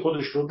هژمونی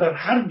خودش رو در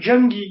هر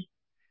جنگی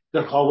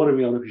در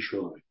خاورمیانه پیش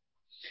ببره.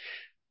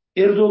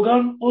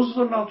 اردوغان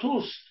عضو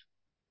ناتوست.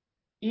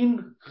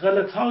 این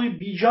غلط‌های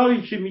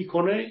بیجایی که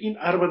میکنه، این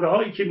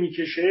عربده‌هایی که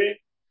میکشه،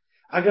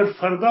 اگر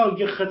فردا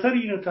یه خطر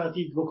اینو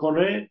تهدید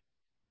بکنه،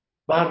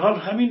 به هر حال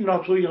همین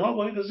ناتویی ها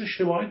باید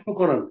ازش حمایت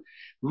بکنن.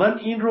 من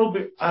این رو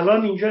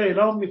الان اینجا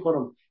اعلام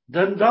میکنم،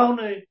 دندان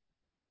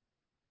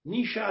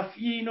نیش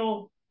افعی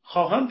اینو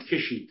خواهند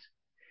کشید.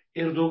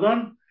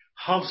 اردوغان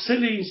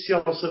حاصل این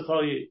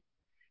سیاست‌های،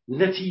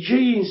 نتیجه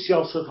این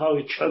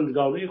سیاست‌های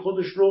چندگانه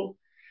خودش رو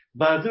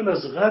بعداً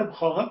از غرب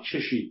خواهد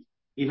چشید.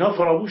 اینا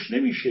فراموش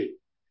نمیشه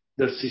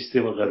در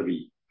سیستم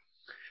غربی.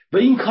 و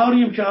این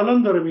کاریم که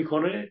الان داره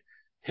میکنه،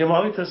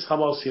 حمایت از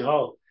حماسی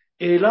ها،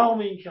 اعلام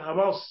این که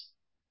حماس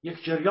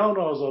یک جریان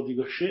آزادی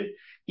بخشه،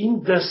 این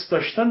دست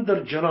داشتن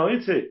در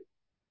جنایت.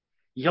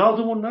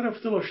 یادمون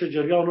نرفته باشه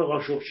جریان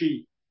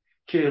قاشقچی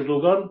که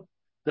اردوغان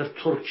در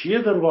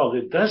ترکیه در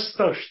واقع دست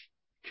داشت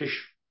که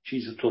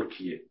چیز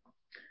ترکیه.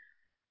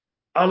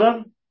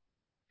 الان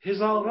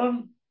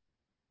هزاران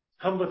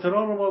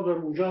هموطنان ما در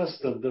اونجا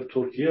هستند، در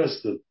ترکیه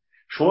هستند.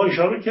 شما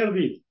اشاره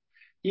کردید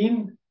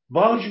این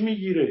باج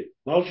میگیره،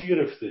 باج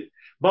گرفته.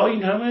 با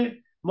این همه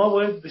ما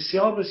باید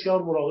بسیار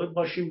بسیار مراقب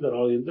باشیم در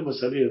آینده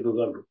مسئله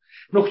اردوغان رو.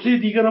 نکته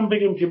دیگر هم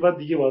بگم که بعد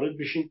دیگه وارد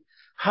بشیم.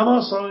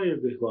 حماس های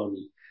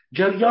بهبانی،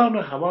 جریان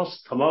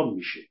حماس تمام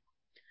میشه.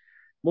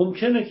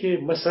 ممکنه که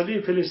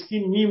مسئله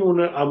فلسطین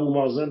میمونه، ابو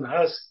مازن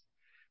هست،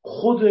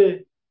 خود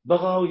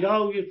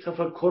بقایای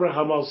تفکر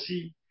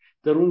حماسی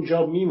در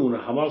اونجا میمونه،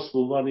 حماس به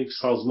عنوان یک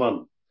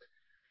سازمان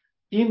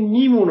این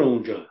میمونه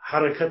اونجا.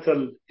 حرکت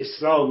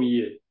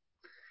الاسلامیه،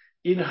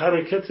 این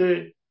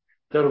حرکت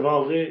در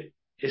واقع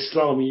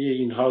اسلامیه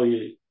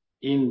اینهای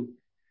این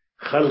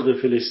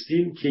خلق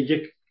فلسطین که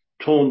یک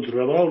تند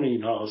روان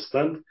اینها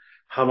هستند،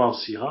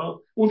 حماسی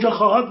ها، اونجا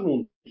خواهد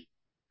موند.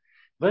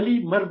 ولی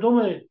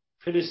مردم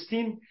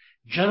فلسطین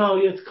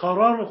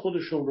جنایتکاران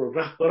خودشون رو،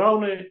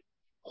 رهبران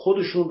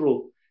خودشون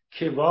رو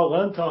که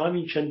واقعا تا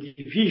همین چندی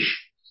پیش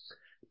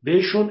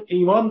بهشون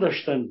ایمان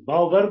داشتند،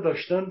 باور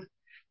داشتند،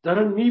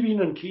 دارن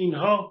میبینن که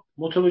اینها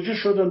متوجه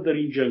شدن در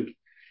این جنگ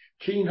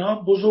که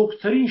اینها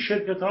بزرگترین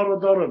شرکت ها رو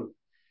دارن،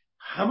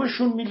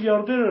 همشون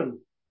میلیاردرن،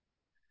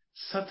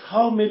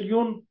 صدها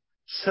میلیون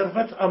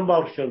ثروت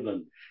انبار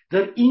کردن.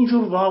 در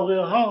اینجور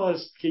واقعه ها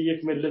هست که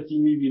یک ملتی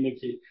میبینه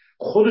که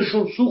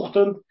خودشون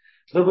سوختند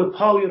و به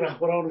پای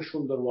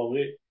رهبرانشون در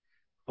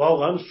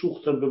واقعا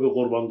سوختند و به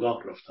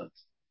قربانگاه رفتند.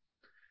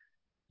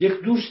 یک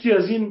دوستی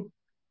از این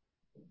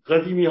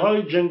قدیمی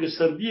های جنگ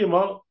سردی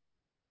ما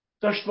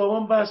داشت با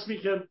من بحث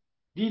میکرد،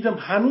 دیدم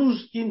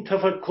هنوز این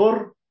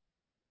تفکر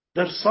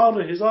در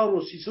سال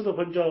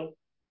 1350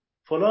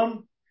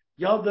 فلان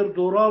یا در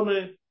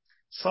دوران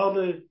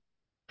سال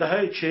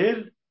دهه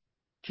 40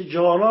 که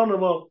جوانان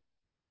ما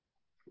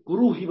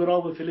گروهی به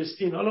نام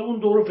فلسطین، حالا اون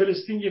دوره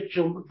فلسطین یک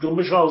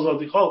جنبش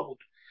آزادی خواه بود،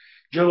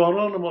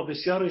 جوانان ما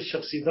بسیار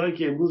شخصیتایی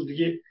که امروز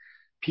دیگه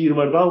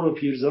پیرمردان و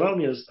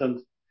پیرزنانی هستند،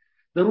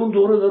 در اون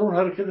دوره در اون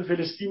حرکت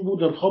فلسطین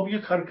بودن. خب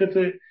یک حرکت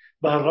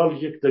به هر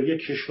حال در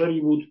یک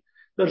کشوری بود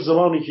در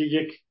زمانی که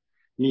یک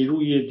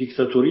نیروی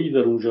دیکتاتوری در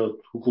اونجا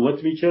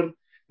حکومت میکرد،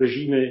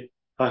 رژیم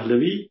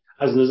پهلوی.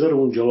 از نظر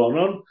اون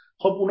جوانان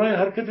خب اونای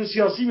حرکت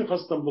سیاسی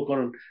میخواستن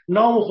بکنن،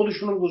 نام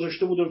خودشون هم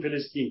گذاشته بودن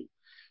فلسطین.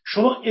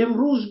 شما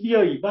امروز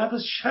بیایی بعد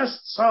از 60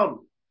 سال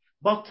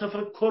با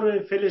تفکر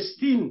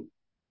فلسطین،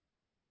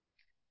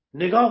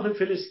 نگاه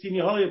فلسطینی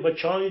های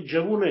بچه های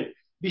جوون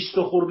 20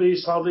 خورده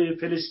ساله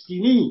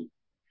فلسطینی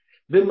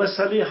به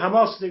مسئله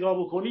حماس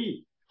نگاه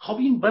بکنی، خب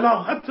این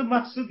بلاحت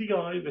محض دیگه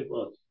های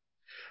بگواد.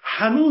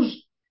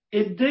 هنوز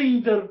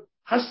عده‌ای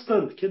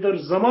هستند که در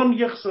زمان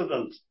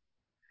یخزدند.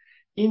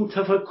 این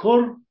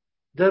تفکر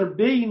در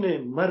بین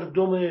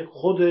مردم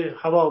خود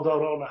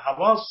هواداران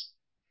حماس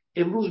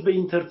امروز به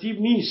این ترتیب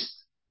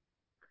نیست،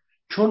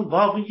 چون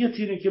واقعیت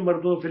اینه که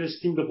مردم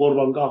فلسطین به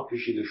قربانگاه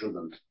کشیده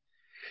شدند.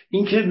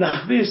 اینکه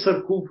نحوه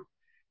سرکوب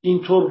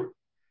اینطور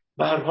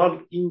به هر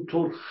حال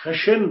اینطور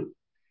خشن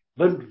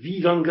و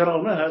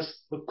ویرانگرانه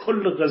هست و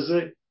کل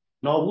غزه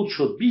نابود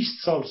شد.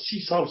 20 سال 30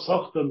 سال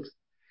ساختند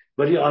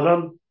ولی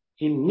الان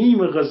این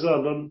نیم غزه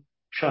الان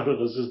شهر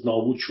غزه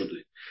نابود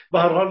شده. به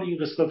هر حال این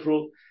قسمت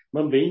رو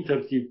من به این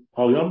ترتیب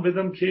پایان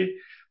بدم که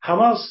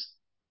حماس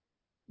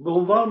به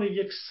عنوان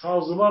یک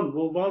سازمان، به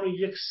عنوان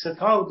یک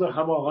ستاد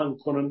هماهنگ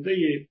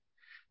کننده،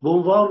 به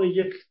عنوان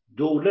یک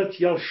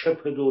دولت یا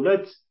شبه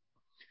دولت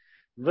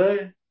و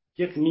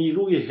یک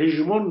نیروی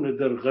هژمون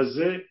در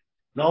غزه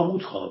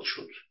نابود خواهد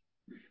شد.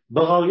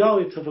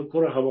 بقایای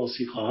تفکر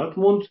حماسی خواهد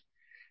موند،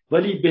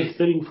 ولی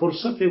بهترین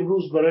فرصت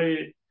امروز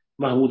برای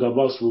محمود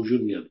عباس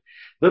وجود میاد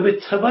و به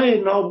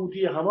تبع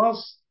نابودی حماس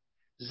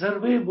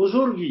ضربه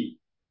بزرگی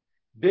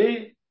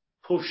به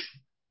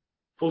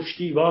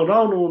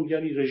پشتیبانان اون،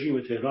 یعنی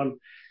رژیم تهران.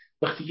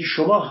 وقتی که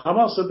شما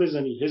حماس رو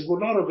بزنی، حزب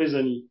الله رو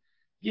بزنی،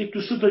 یک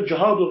دو تا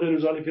جهاد و غیر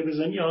ذالک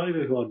بزنی، آقای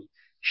بهبانی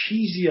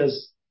چیزی از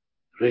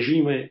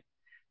رژیم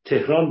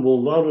تهران به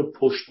عنوان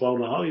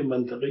پشتوانه‌های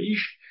منطقه‌ایش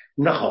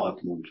نخواهد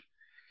موند.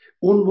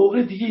 اون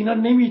موقع دیگه اینا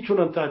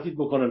نمیتونن تهدید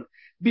بکنن.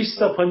 20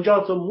 تا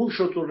 50 تا موش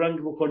رو تو رنگ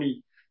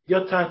بکنی یا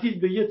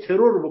تهدید به یه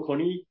ترور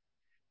بکنی،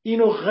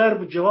 اینو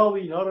غرب جواب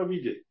اینا رو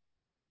میده.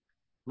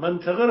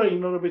 منطقه را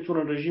اینا رو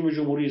بتونن رژیم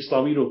جمهوری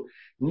اسلامی رو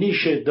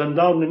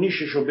دندان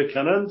نیشش رو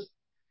بکنند،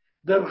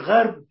 در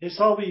غرب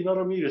حساب اینا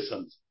رو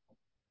میرسند.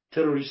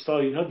 تروریستا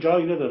اینها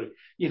جایی نداره.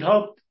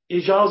 اینها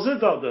اجازه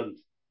دادند،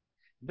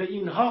 به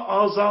اینها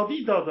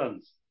آزادی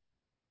دادند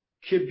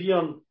که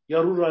بیان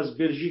یارو رو از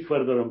بلژیک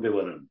بردارن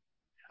ببرن.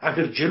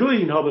 اگر جلوی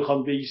اینها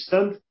بخوان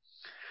بایستند،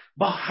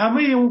 با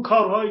همه اون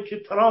کارهایی که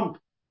ترامپ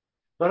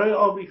برای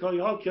آمریکایی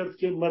ها کرد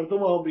که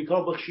مردم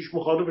آمریکا بخشیش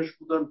مخالفش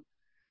بودن،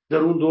 در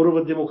اون دوره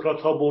و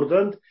دموکرات ها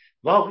بردند،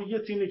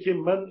 واقعیت اینه که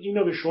من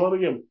اینو به شما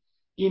بگم،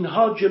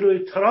 اینها جلوی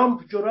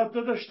ترامپ جرأت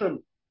نداشتن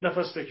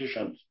نفس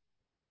بکشند.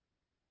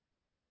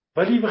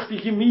 ولی وقتی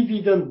که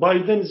میدیدن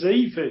بایدن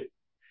ضعیفه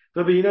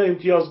و به اینا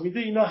امتیاز میده،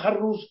 اینا هر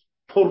روز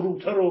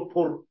پرروتر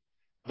و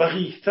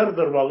وقیحتر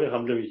در واقع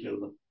حمله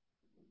میکردن.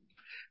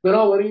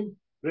 بنابراین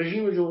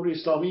رژیم جمهوری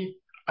اسلامی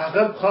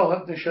عقب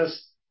خواهد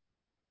نشست.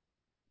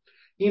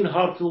 این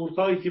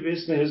هارتورتایی که به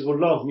اسم حزب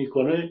الله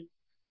میکنه،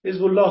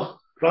 حزب الله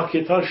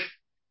راکتاش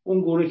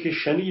اون گونه که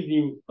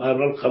شنیدیم، هر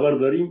حال خبر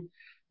داریم،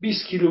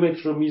 20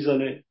 کیلومتر رو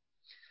میزنه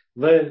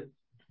و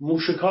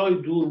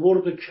موشکای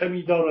دوربرد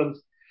کمی دارند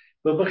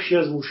و بخشی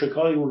از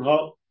موشکای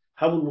اونها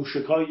همون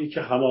موشکایی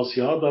که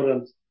حماسی ها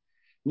دارند.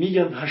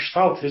 میگن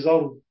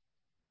 80,000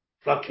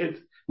 راکت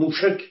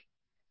موشک،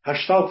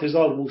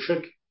 80,000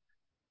 موشک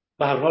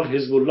به هر حال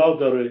حزب الله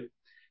داره.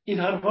 این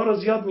حرفا رو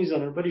زیاد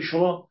میزنن، ولی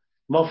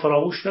ما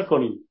فراموش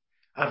نکنیم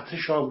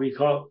ارتش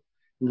آمریکا،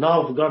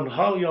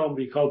 ناوگان‌های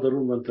آمریکا در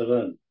اون منطقه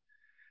هستند.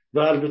 و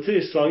البته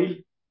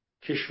اسرائیل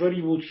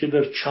کشوری بود که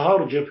در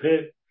 4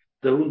 جبهه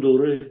در اون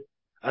دوره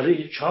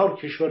علیه 4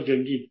 کشور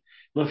جنگید.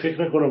 من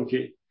فکر نکنم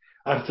که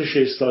ارتش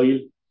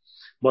اسرائیل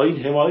با این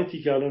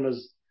حمایتی که الان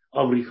از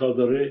آمریکا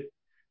داره،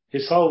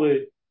 حساب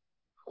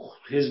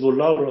حزب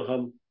الله رو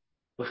هم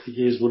وقتی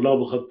که حزب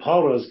الله بخواد پا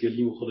رو از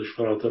گلیم خودش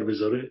فراتر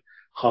بذاره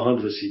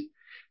خواهند رسید.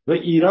 و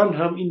ایران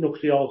هم، این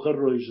نکته آخر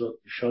رو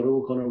اشاره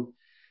بکنم،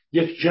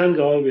 یک جنگ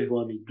آقای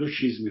بهبانی 2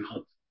 چیز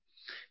میخواد.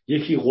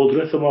 یکی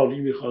قدرت مالی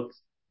میخواد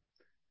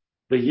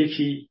و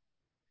یکی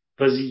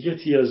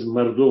وضعیتی از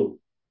مردم،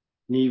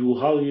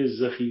 نیروهای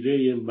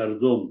ذخیره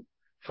مردم،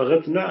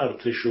 فقط نه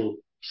ارتش و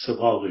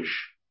سپاهش.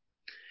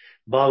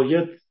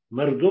 باید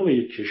مردم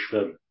یک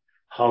کشور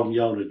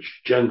حامیان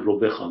جنگ رو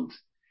بخواند.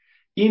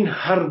 این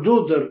هر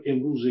دو در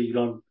امروز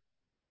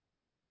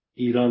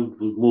ایران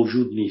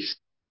موجود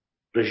نیست.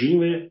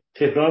 رژیم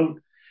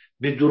تهران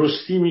به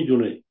درستی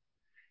میدونه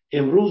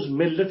امروز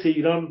ملت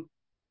ایران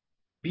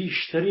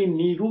بیشترین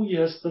نیرویی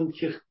هستند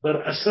که بر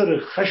اثر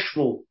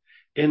خشم و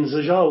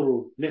انزجار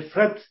و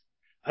نفرت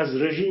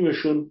از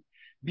رژیمشون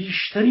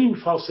بیشترین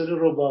فاصله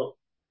رو با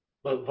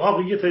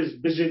واقعیت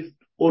بذارید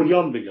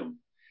اوریان بگم،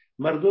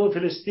 مردم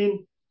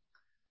فلسطین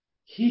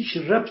هیچ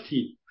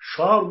ربطی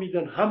شعار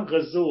میدن هم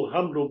غزه و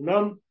هم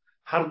لبنان،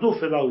 هر دو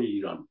فدای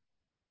ایران،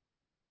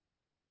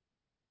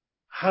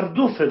 هر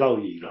دو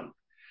فدای ایران.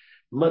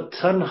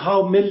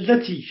 تنها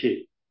ملتی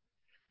که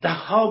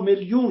 10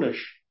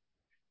 میلیونش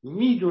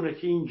میدونه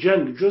که این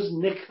جنگ جز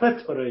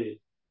نکبت برای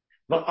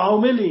و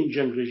عامل این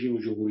جنگ رژیم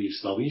جمهوری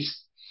اسلامی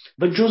است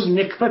و جز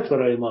نکبت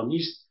برای ما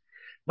نیست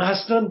و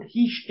اصلا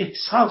هیچ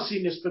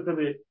احساسی نسبت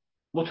به،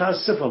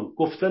 متاسفم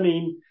گفتن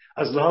این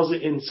از لحاظ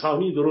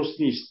انسانی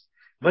درست نیست،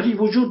 ولی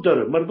وجود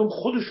داره. مردم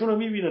خودشون رو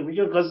میبینن،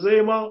 میگن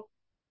غزه ما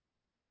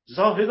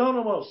زاهدان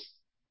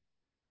ماست،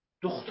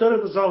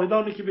 دختر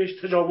زاهدانی که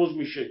بهش تجاوز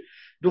میشه،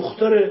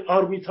 دختر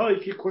آرمیتایی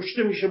که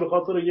کشته میشه به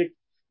خاطر یک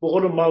به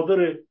قول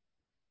مادر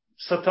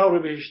ستار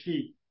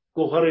بهشتی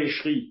گوهر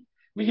عشقی،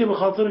 میگه به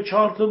خاطر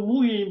 4 تا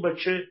موی این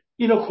بچه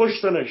اینو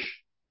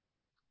کشتنش.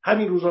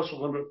 همین روزا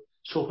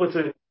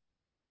صحبت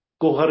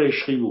گوهر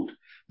عشقی بود.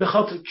 به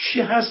خاطر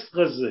چی هست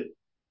غزه؟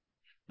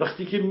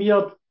 وقتی که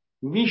میاد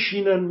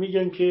میشینن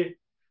میگن که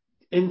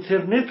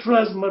اینترنت رو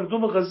از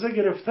مردم غزه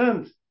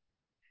گرفتند،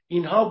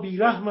 اینها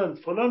بیرحمند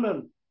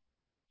فلانند،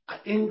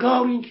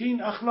 انگار این که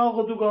این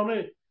اخلاق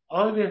دوگانه.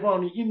 آقای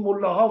بهبانی این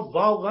ملاها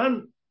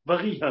واقعا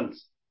وقیحند.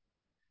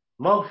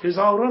 ما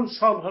هزاران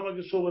سال هم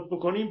اگه صحبت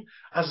بکنیم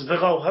از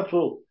وقاحت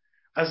و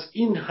از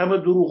این همه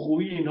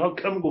دروغگویی اینها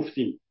کم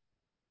گفتیم.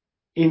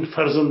 این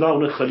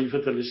فرزندان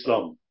خلیفه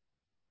الاسلام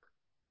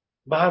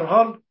به هر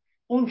حال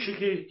اون چی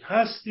که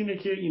هست اینه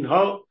که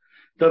اینها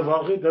در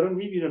واقع دارن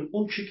میبینن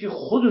اون چی که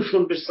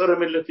خودشون به سر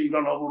ملت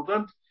ایران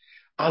آوردند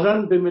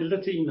الان به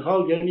ملت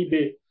اینها، یعنی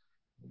به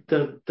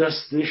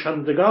دست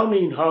نشاندگان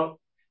اینها،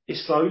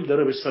 اسرائیل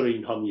داره به سر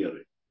اینها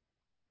میاره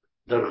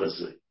در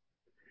غزه.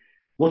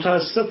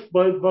 متاسف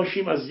باید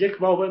باشیم از یک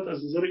بابت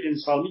از نظر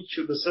انسانی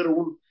که به سر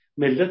اون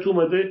ملت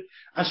اومده،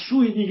 از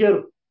سوی دیگر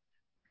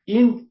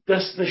این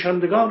دست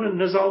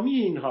نشاندگان نظامی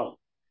اینها،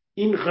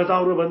 این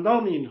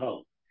غداروبندان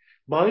اینها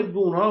باید به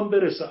اونها هم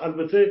برسه.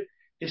 البته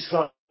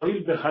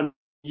اسرائیل به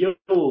حنیه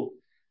و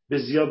به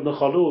زیاد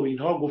نخاله و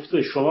اینها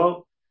گفته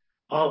شما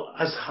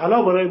از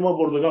حالا برای ما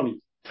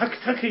بردگانید. تک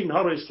تک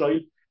اینها را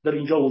اسرائیل در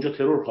اینجا اونجا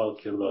ترور خواهد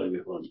کرد آقای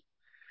بهبانی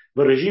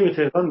و رژیم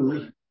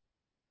تهران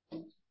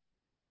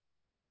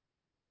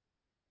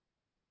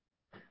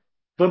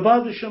و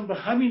بعدش هم به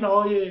همین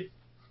آقای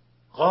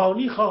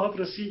قانی خواهد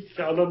رسید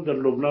که الان در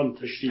لبنان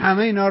تشریف.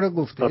 همه اینا رو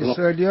گفته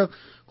اسرائیلیا،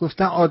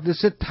 گفتن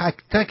آدرس تک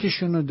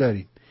تکشون رو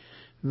داریم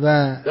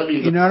و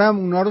اینا رو هم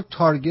اونا رو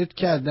تارگت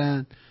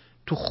کردن.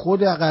 تو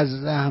خود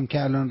غزه هم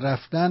که الان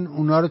رفتن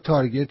اونا رو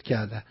تارگت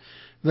کردن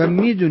و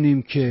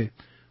میدونیم که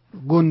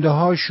گنده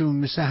هاشون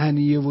مثل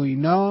هنیه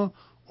و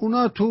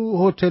اونا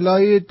تو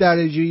هتلای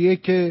درجه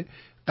یک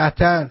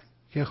قطر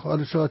که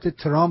خالصات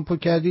ترامپ رو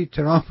کردی.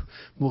 ترامپ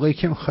موقعی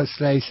که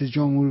میخواست رئیس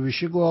جمهور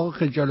بشه گفت آقا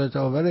خجالت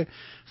آور،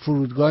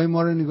 فرودگاه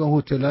ما رو نگاه،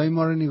 هتلای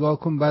ما رو نگاه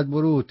کن، بعد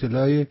برو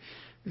هتلای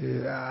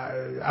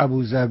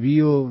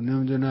ابوظبی و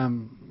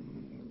نمیدونم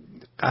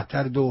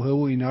قطر دوحه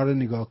و اینا رو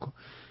نگاه کن.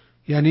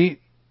 یعنی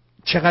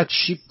چقدر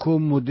شیک و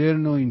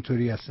مدرن و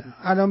اینطوری هستن.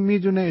 الان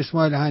میدونه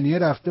اسماعیل هنیه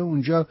رفته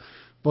اونجا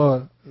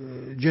با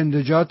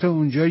جندجات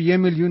اونجا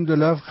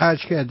 $1,000,000 خرج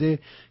کرده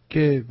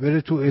که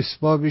بره تو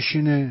اسپا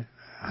بشینه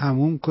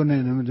حموم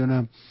کنه،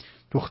 نمیدونم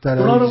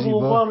دخترای زیبا.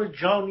 اونا رو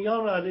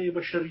جانیان علیه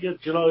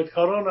بشریت،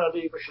 جنایتکاران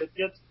علیه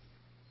بشریت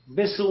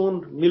مثل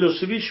اون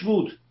میلوسویچ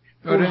بود.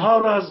 اونها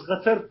رو از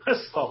قطر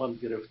پس خواهند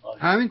گرفت.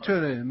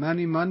 همینطوره، من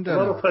ایمان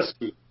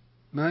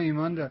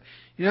دارم.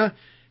 اینا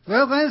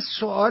واقعا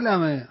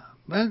سوالمه.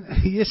 من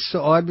یه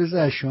سوال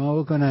بذار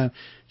شما بکنم،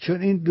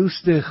 چون این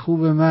دوست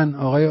خوب من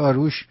آقای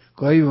آروش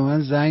گاهی به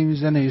من زنگ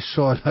میزنه، یه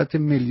سوالات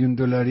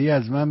 $1,000,000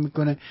 از من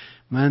میکنه،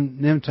 من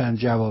نمیتونم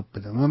جواب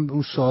بدم. من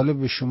اون سوالو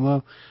به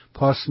شما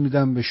پاس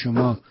میدم به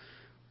شما.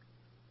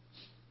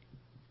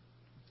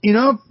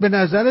 اینا به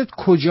نظرت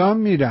کجا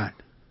میرن؟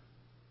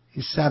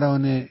 این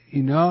سران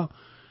اینا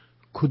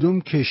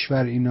کدوم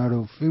کشور اینا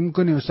رو فکر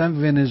میکنی؟ مثلا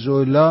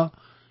ونزوئلا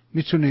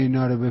میتونه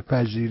اینا رو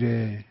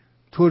بپذیره؟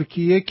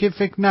 ترکیه که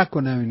فکر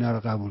نکنم اینا رو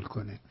قبول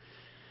کنه.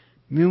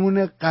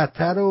 میمونه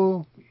قطر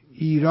و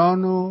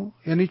ایران و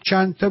یعنی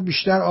چند تا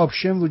بیشتر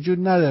آپشن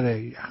وجود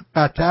نداره.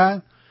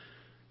 قطر،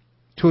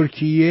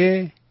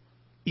 ترکیه،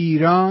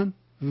 ایران،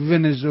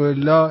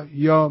 ونزوئلا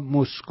یا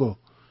مسکو.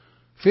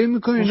 فکر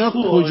میکنی اینا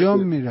کجا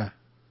میرن؟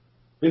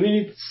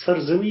 ببینید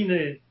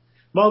سرزمین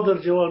ما در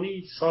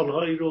جوانی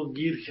سالهایی رو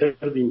گیر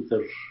کردیم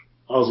در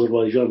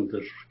آذربایجان،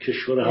 در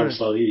کشور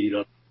همسایه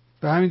ایران.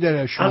 به همین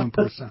در شما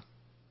پرسم.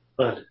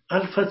 بله،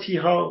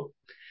 الفتیها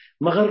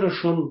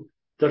مقرشون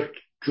در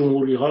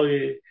جمهوری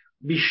های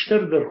بیشتر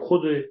در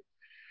خود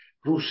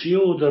روسیه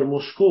و در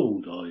مسکو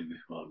بود آقای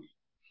بهبانی.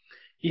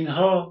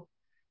 اینها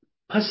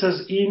پس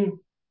از این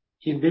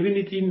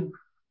ببینید این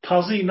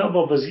تازه اینا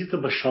با وضعیت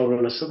بشار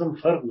الاسد هم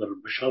فرق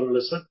دارن. بشار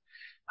الاسد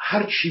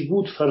هر چی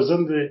بود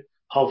فرزند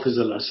حافظ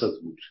الاسد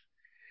بود،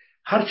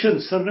 هرچند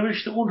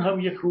سرنوشت اون هم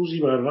یک روزی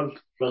به هر حال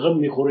رقم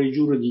میخوره یه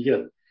جور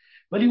دیگر،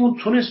 ولی اون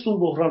تونست اون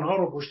بحران ها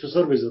رو پشت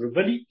سر بذاره.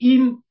 ولی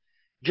این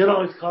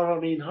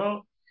جنایتکاران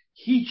اینها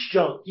هیچ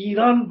جا،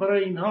 ایران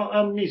برای اینها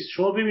امن نیست.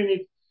 شما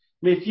ببینید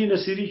مهدی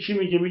نصیری چی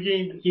میگه؟ میگه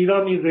این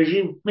ایران، این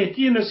رژیم،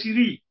 مهدی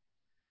نصیری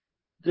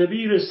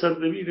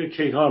سردبیر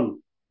کیهان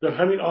در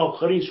همین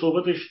آخرین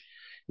صحبتش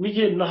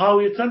میگه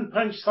نهایتاً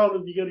 5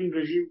 سال دیگر این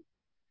رژیم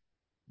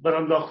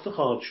برانداخته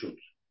خواهد شد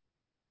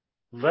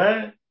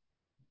و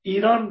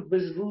ایران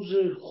به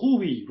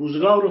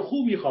روزگار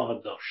خوبی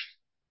خواهد داشت.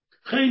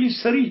 خیلی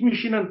صریح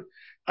میشینن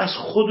از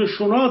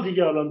خودشونا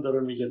دیگه الان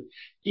دارن میگن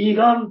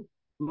ایران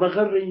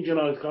مقر این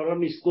جنایتکاران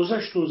نیست.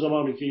 گذشت اون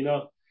زمانی که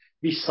اینا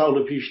 20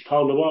 سال پیش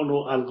طالبان و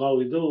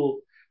القاعده و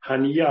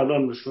حنیه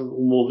الان مثلا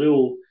اون موقع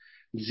و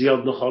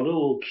زیاد نخاله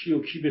و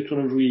کی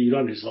بتونن روی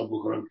ایران حساب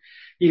بکنن.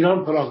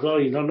 ایران پناهگاه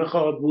اینا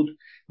نخواهد بود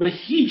و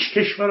هیچ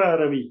کشور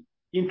عربی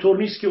اینطور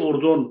نیست که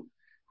اردن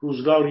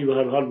روزگاری به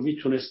هر حال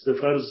میتونست به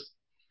فرض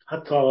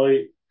حتی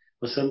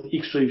مثلا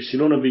ایکس و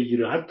ایپسیلون رو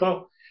بگیره، حتی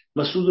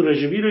مسعود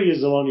رجبی رو یه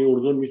زمانی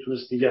اردن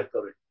میتونست نگه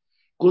داره.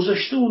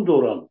 گذشته اون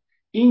دوران.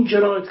 این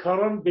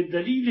جنایتکاران به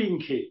دلیل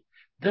اینکه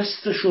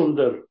دستشون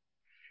در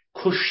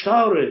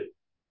کشتار،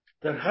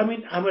 در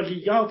همین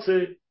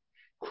عملیات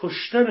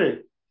کشتن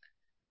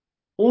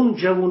اون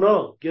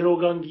جوونا،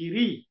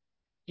 گروگانگیری،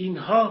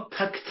 اینها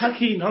تک تک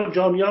اینها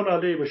جانیان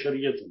علیه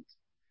بشریتند.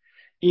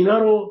 اینا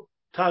رو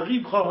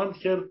تعقیب خواهند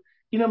کرد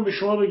اینم به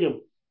شما بگم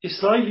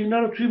اسرائیل اینا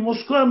رو توی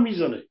مسکو هم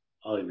میزنه.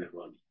 آقای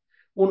مهربانی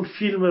اون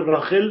فیلم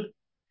راخل،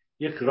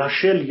 یک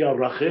راشل یا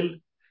راخل،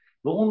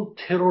 و اون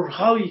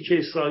ترورهایی که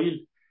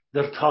اسرائیل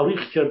در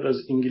تاریخ کرد از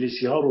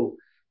انگلیسی ها رو،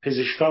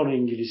 پزشکان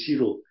انگلیسی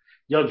رو،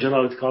 یا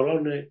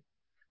جنایتکاران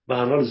به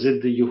هر حال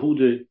ضد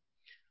یهود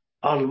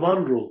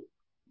آلمان رو،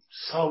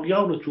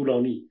 سالیان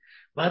طولانی،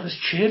 بعد از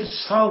 40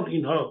 سال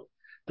اینها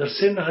در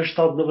سن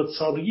 80-90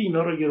 سالگی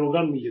اینها رو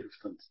گروگان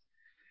میگرفتند.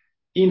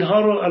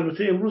 اینها رو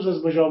البته امروز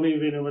از مجامع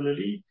بین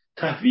المللی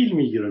تحویل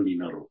میگیرن.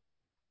 اینا رو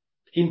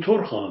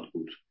اینطور خواهد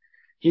بود.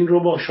 این رو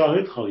ما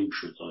شاهد خواهیم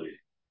شد.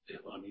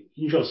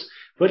 اینجاست.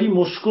 ولی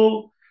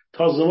مسکو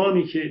تا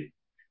زمانی که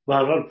به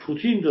هر حال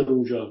پوتین در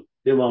اونجا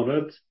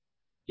بماند،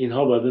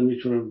 اینها بعدا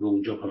میتونن به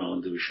اونجا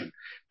پناهنده بشن.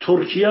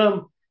 ترکیه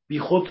هم بی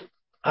خود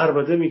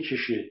عربده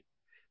میکشه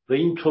و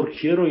این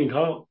ترکیه رو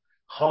اینها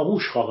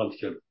خاموش خواهند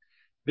کرد.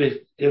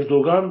 به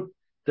اردوغان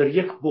در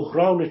یک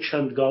بحران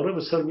چندگانه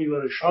به سر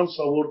میبره. شانس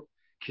آورد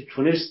که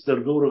تونست در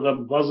دور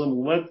قبل بازم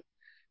اومد،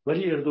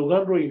 ولی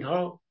اردوغان رو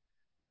اینها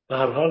به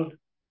هر حال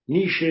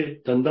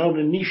دندان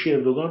نیش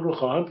اردوغان رو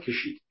خواهند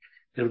کشید.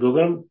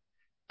 اردوغان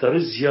در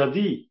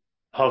زیادی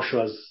پاشو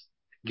از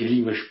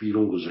گلیمش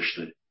بیرون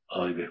گذاشته.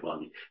 آقای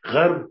بهبانی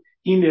غرب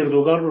این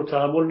اردوغان رو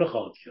تحمل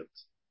نخواهد کرد.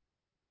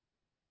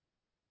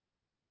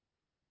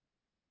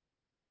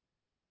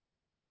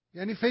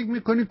 یعنی فکر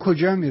میکنی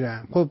کجا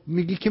میرن؟ خب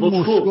میگی که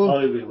مسکو.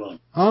 آقای بهبانی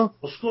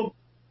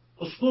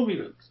مسکو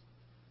میرن.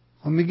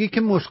 خب میگی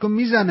که مسکو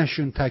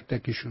میزنشون تک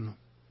تکشونو.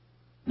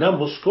 نه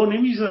مسکو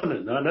نمیزنه.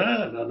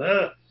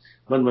 نه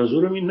من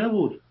منظورم این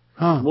نبود.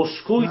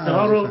 مسکو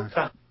اینها رو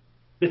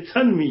به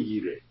تن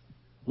میگیره.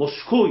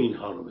 مسکو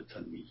اینها رو به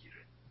تن میگیره.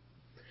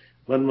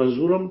 من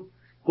منظورم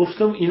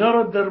گفتم اینا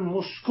رو در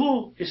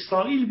مسکو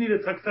اسرائیل میره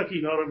تک تک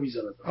اینا رو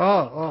میزنه.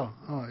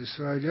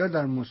 اسرائیلیا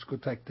در مسکو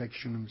تک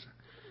تکشونو میزنه.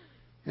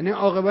 یعنی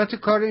عاقبت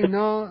کار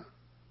اینا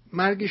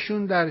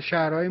مرگشون در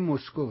شهرهای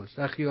مسکو،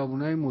 در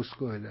خیابونای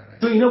مسکو داره.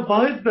 تو اینا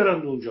باید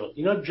برند اونجا.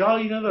 اینا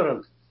جایی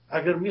ندارند.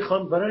 اگر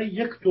میخوان برای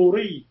یک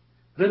دوره‌ای،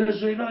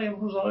 ونزوئلا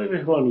امروز آقای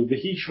مهربانی به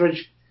هیچ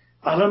وجه،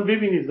 الان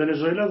ببینید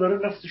ونزوئلا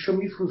داره نفتشو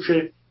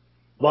میفروشه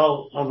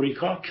با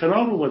آمریکا.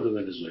 کنار اومده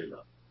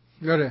ونزوئلا.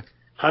 داره.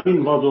 همین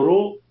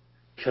مادورو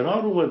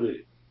کنار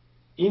اومده.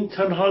 این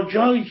تنها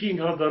جایی که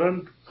اینها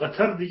دارن،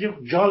 قطر دیگه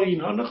جای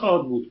اینها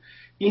نخواهد بود.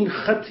 این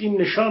خط،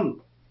 این نشان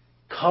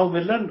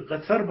کاملا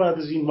قطر بعد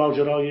از این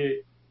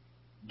ماجرای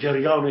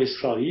جریان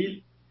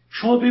اسرائیل.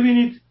 شما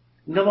ببینید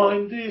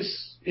نماینده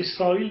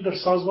اسرائیل در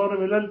سازمان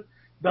ملل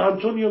به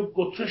آنتونیو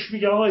گوترش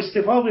میگه آقا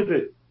استعفا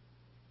بده.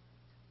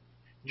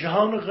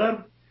 جهان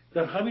غرب،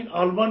 در همین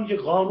آلمان یه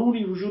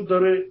قانونی وجود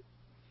داره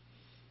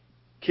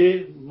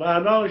که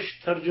معناش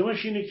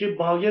ترجمهش اینه که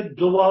باید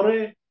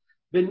دوباره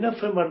به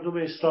نفع مردم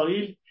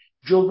اسرائیل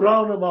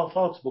جبران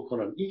مافات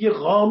بکنن. این یه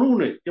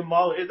قانونه، یه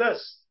معاهده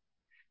است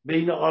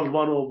بین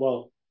آلمان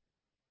و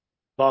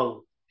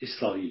با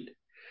اسرائیل.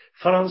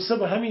 فرانسه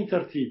به همین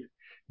ترتیب،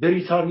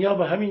 بریتانیا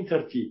به همین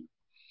ترتیب.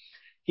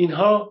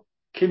 اینها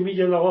که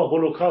میگن آقا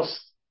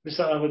هولوکاست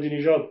مثل احمدی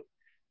نژاد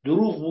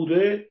دروغ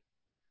بوده،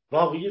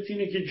 واقعیت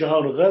اینه که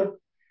جهان غرب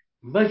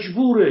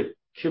مجبوره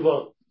که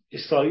با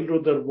اسرائیل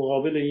رو در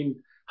مقابل این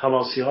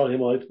حماسی ها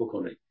حمایت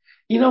بکنه.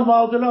 اینا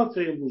معادلات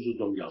امروز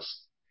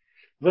دنیاست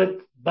و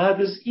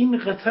بعد از این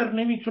قطر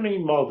نمیتونه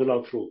این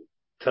معادلات رو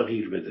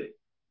تغییر بده.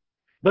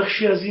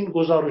 بخشی از این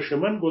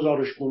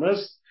گزارش گونه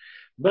است،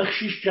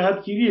 بخشیش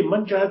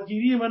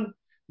جهتگیری من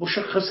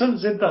مشخصا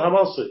ضد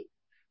حماسه،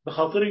 به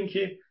خاطر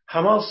اینکه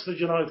حماس و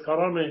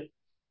جنایتکاران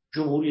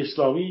جمهوری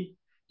اسلامی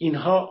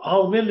اینها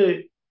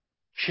عامل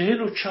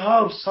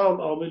 44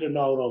 سال عامل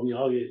ناآرامی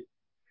های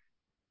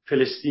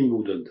فلسطین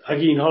بودند.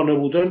 اگه اینها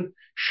نبودن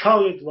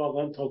شاید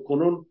واقعا تا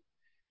کنون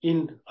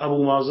این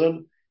ابو مازن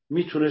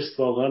میتونست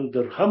واقعا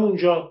در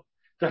همونجا،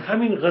 در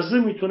همین غزه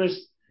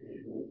میتونست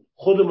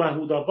خود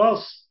محمود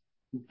عباس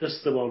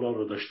دست بالا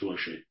رو داشته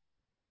باشه،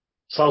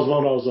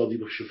 سازمان آزادی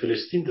بخش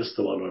فلسطین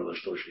دست بالا رو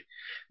داشته باشه.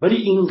 ولی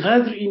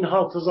اینقدر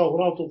اینها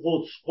تظاهرات و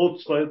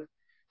قدس باید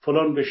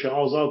فلان بشه،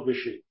 آزاد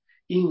بشه،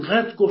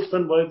 اینقدر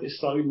گفتن باید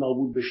اسرائیل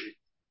نابود بشه.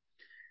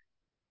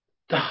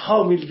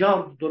 $10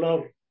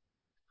 میلیارد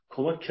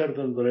کمک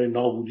کردن برای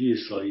نابودی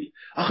اسرائیل.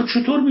 آخه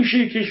چطور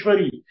میشه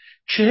کشوری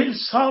 40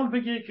 سال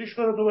بگه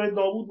کشور رو باید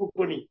نابود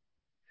بکنی،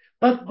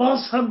 بعد باز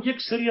هم یک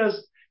سری از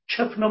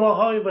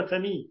چپنماهای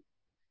وطنی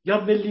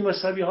یا ملی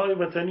مذهبی های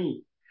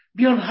وطنی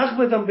بیان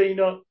حق بدن به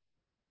اینا.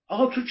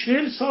 آقا تو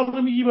 40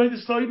 سال میگی باید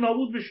اسرائیل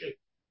نابود بشه،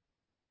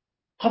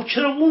 خب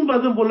چرا اون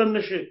بعدم بلند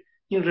نشه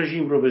این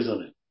رژیم رو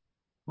بزنه؟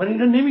 من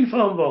اینا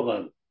نمیفهم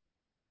واقعا.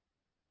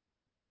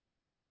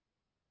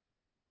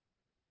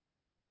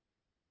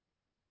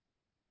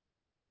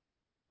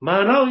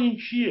 معنا این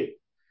چیه؟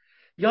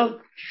 یا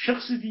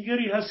شخص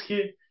دیگری هست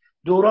که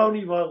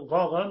دورانی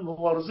واقعا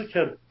مبارزه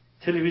کرد،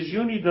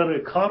 تلویزیونی داره،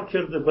 کار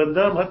کرده.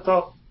 بنده هم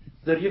حتی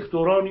در یک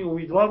دورانی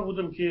امیدوار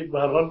بودم که به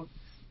هر حال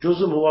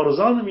جزء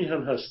مبارزان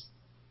میهن هست.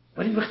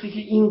 ولی وقتی که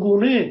این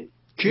گونه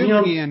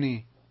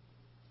یعنی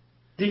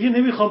دیگه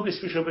نمیخوام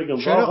اسمشو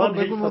بگم. چرا؟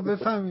 خب بگو ما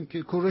بفهمیم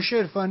که کوروش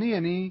عرفانی.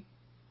 یعنی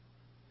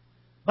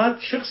بعد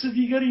شخص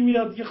دیگری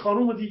میاد، یه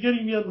خانم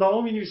دیگری میاد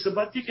نامه می‌نویسه،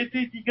 بعد یک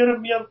عده دیگر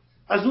میاد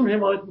از اون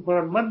حمایت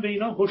میکنن. من به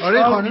اینا هشدار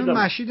میدم. آره خانم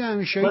مشید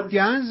همیشه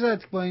گند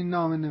زد با این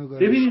نامه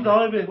نگارش. ببینید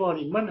آقای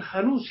بهبانی، من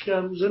هنوز که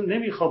هنوز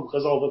نمیخوام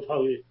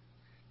قضاوت‌های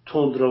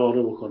تند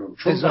روانه بکنم،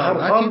 چون به هر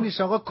حال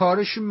نیست آقا،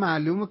 کارش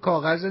معلومه،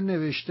 کاغذ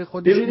نوشته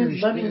خودش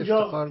ببینید من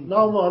اینجا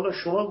نام حالا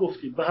شما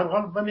گفتید، به هر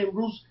حال من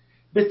امروز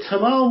به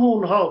تمام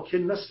اونها که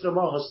نسل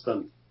ما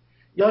هستند،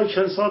 یا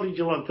چند سالی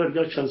جوانتر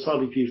یا چند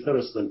سالی پیرتر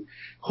هستند،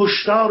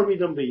 هشدار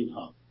میدم به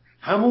اینها.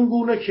 همون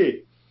گونه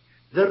که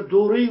در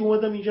دوره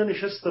اومدم اینجا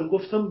نشستم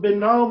گفتم به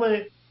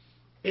نام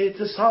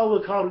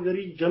اعتصاب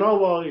کارگری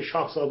جناب آقای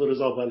شاهزاده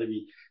رضا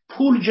پهلوی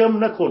پول جمع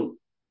نکن.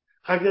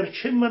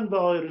 اگرچه من به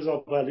آقای رضا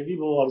پهلوی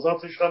به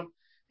مبارزاتش هم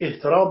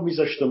احترام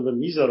میذاشتم و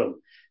میذارم،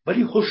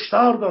 ولی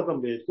هشدار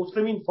دادم بهت،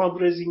 گفتم این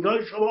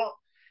فاندریزینگ‌های شما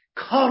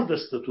کار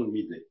دستتون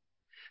میده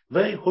و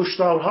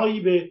هشدارهایی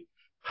به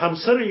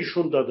همسر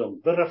ایشون دادم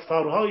و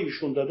رفتارهای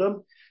ایشون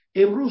دادم.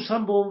 امروز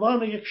هم به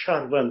عنوان یک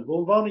شهروند، به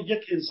عنوان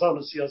یک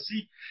انسان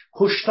سیاسی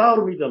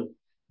هشدار میدم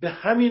به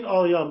همین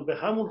آیان، به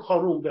همون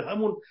خانوم، به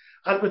همون،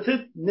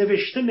 البته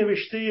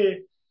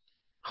نوشته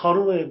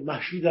خانوم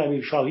مهشید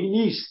امیرشاهی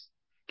نیست،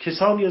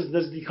 کسانی از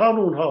نزدیکان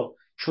اونها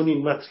چون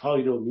این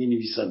متن‌هایی رو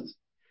می‌نویسند.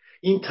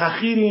 این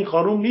تأخیر این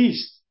خانوم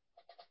نیست،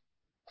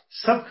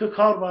 سبک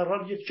کار به هر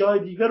حال یک جای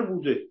دیگر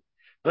بوده،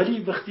 ولی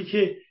وقتی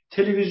که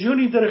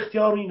تلویزیونی در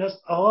اختیار این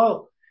هست،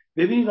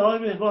 ببینید آقای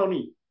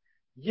بهبانی،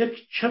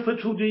 یک چپ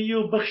توده‌ای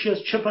و بخشی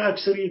از چپ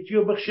اکثریتی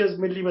و بخشی از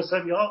ملی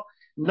مذهبی‌ها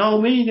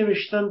نامه‌ای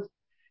نوشتند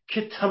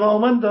که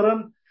تماماً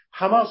دارن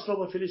حماس را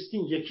با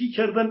فلسطین یکی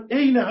کردن،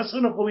 عین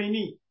حسن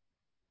خمینی،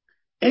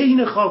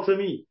 عین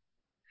خاتمی،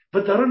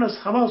 و دارن از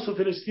حماس و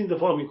فلسطین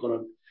دفاع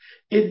میکنن.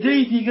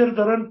 عده دیگر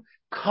دارن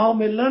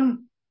کاملا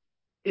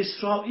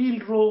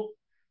اسرائیل رو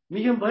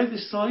میگن باید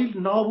اسرائیل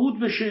نابود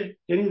بشه،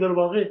 یعنی در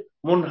واقع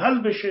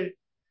منحل بشه،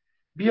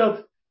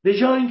 بیاد، به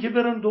جای اینکه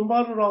برن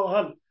دنبال راه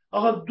حل.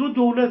 آقا دو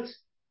دولت،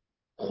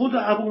 خود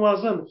ابو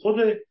مازن، خود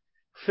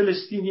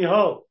فلسطینی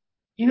ها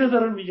اینا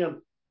دارن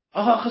میگن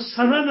آقا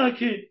سننه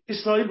که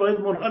اسرائیل باید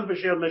منحل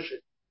بشه یا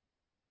نشه.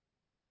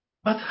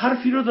 بعد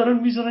حرفی رو دارن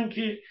میزنن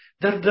که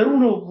در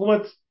درون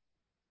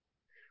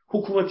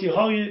حکومتی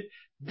های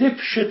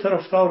دپش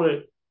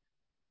طرفدار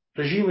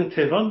رژیم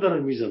تهران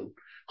دارن میزنن.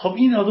 خب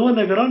این آدم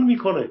نگران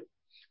میکنه.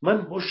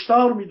 من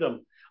هشدار میدم،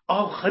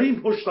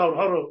 آخرین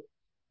هشدارها رو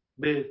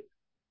به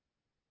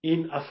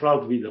این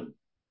افراد میدم.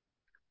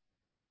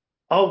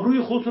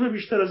 آبروی خودتون رو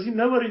بیشتر از این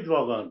نبرید.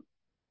 واقعا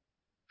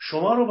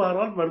شما رو به هر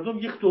حال مردم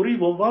یک دوری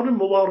به عنوان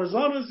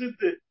مبارزان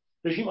ضد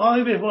رژیم.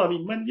 آقای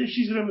بهبانی، من یه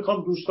چیزی رو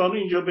میخوام دوستانه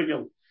اینجا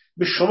بگم،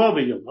 به شما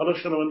بگم، حالا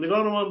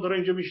شنوندگان ما هم دارن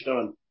اینجا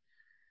میشنون،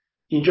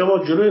 اینجا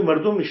ما جلوی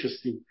مردم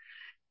نشستیم.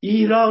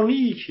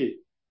 ایرانی که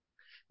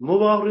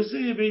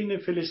مبارزه بین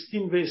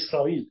فلسطین و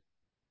اسرائیل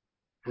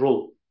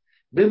رو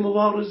به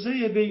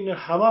مبارزه بین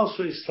حماس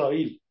و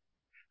اسرائیل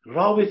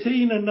رابطه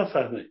این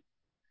نفهمه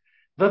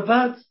و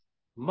بعد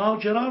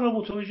ماجرا رو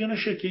متوجه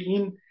نشه که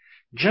این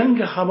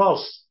جنگ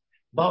حماس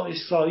با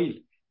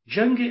اسرائیل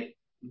جنگ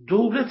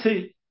دولت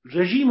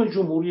رژیم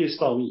جمهوری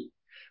اسلامی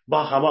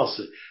با حماس،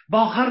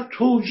 با هر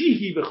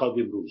توجیهی بخواد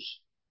امروز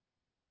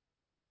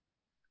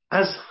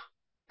از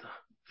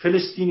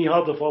فلسطینی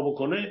ها دفاع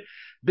بکنه،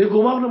 به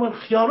گمان من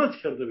خیانت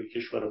کرده به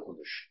کشور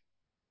خودش،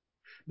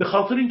 به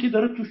خاطر اینکه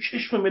داره تو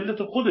چشم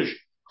ملت خودش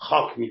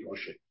خاک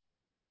میپاشه،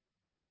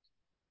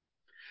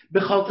 به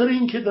خاطر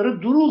اینکه داره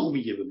دروغ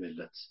میگه به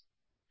ملت،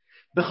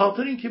 به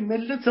خاطر اینکه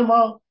ملت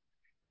ما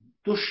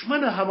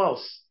دشمن حماس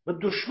و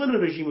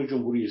دشمن رژیم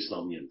جمهوری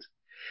اسلامی هستند.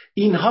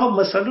 اینها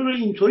مسئله رو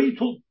اینطوری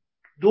تو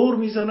دور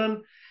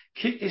میزنن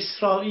که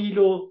اسرائیل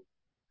و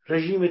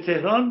رژیم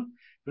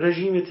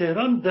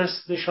تهران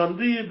دست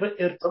نشانده به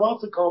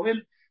ارتباط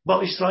کامل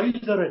با اسرائیل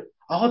داره.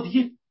 آقا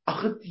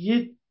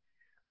دیگه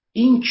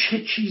این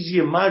چه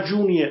چیزیه،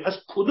 معجونیه،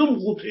 از کدوم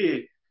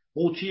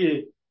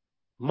قوطی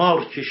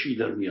مارکشی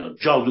در میاد،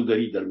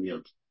 جادوگری در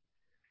میاد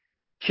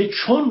که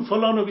چون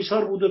فلان و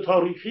بیسار بوده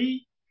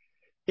تاریخی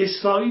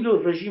اسرائیل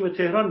و رژیم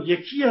تهران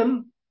یکی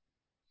هن،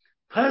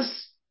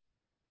 پس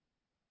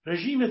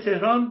رژیم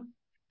تهران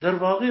در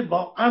واقع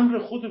با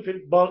امر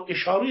با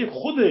اشاره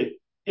خود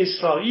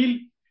اسرائیل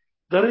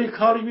داره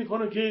کاری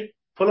میکنه که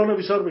فلان و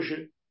بیسار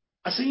بشه.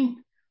 اصلا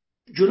این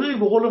جلوی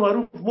به قول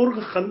معروف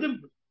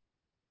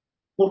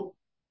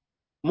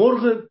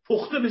مرغ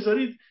پخته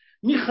بذارید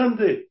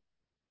میخنده.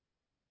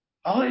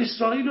 آقا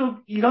اسرائیل و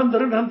ایران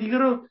دارن همدیگه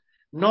رو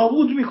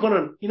نابود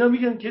میکنن. اینا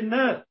میگن که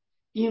نه،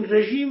 این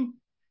رژیم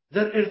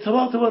در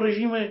ارتباط با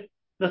رژیم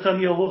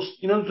نتانیاهوست،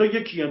 اینا دو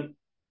یکی هم.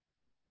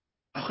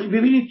 آخه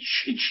ببینید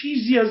چه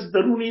چیزی از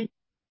درون این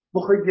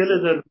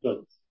مخیله در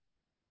میاد.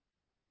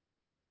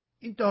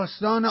 این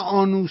داستان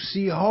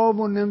آنوسی ها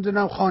و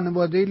نمیدونم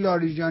خانواده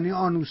لاریجانی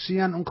آنوسی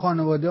هن، اون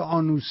خانواده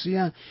آنوسی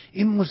هن،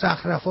 این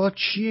مزخرفات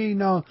چیه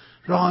اینا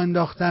راه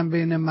انداختن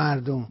بین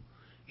مردم؟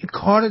 این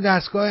کار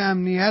دستگاه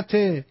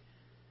امنیته،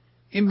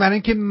 این برای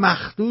اینکه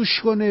مخدوش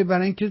کنه،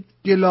 برای اینکه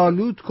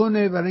گلالود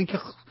کنه، برای اینکه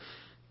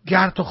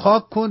گرد و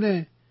خاک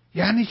کنه.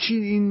 یعنی چی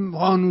این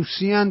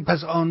آنوسیان،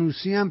 پس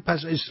آنوسیان،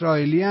 پس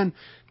اسرائیلیان،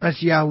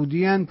 پس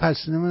یهودیان،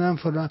 پس نمیدونم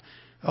فلان.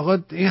 آقا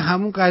این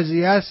همون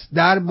قضیه است.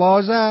 در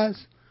باز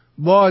است،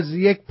 باز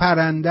یک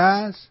پرنده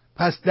است،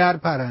 پس در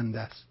پرنده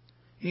است.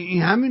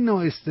 این همین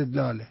نوع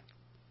استدلاله.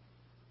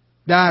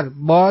 در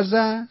باز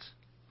است،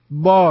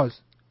 باز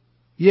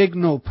یک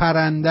نوع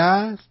پرنده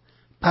است،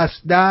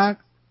 پس در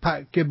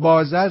که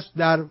باز است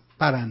در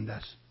پرنده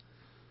است.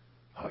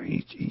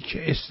 این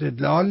که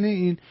استدلال نه،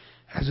 این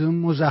از اون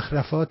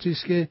مزخرفاتی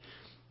است که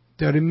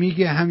داره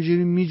میگه،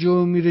 همجوری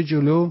میره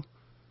جلو،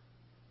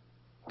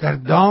 در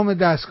دام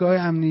دستگاه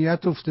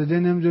امنیت افتاده،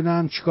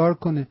 نمیدونم چیکار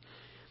کنه.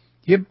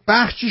 یه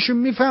بخشیشو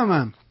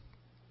میفهمم،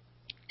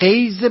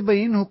 قیز به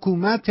این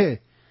حکومته،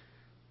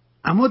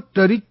 اما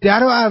داری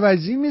در و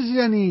عوضی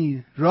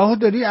میزنی، راهو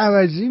داری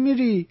عوضی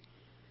میری،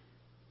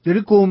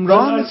 داری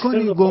گمراه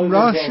میکنی،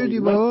 گمراه شدی.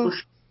 با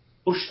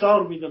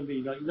هشدار میدم به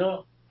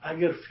اینا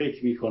اگر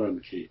فکر میکنن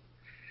که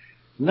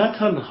نه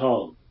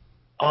تنها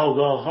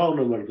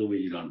آگاهان مردم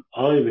ایران،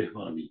 آقای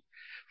بهبانی،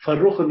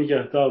 فرخ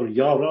نگهدار،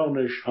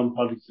 یارانش،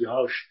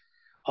 همپالیکیهاش،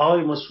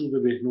 آقای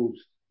مسعود بهنود،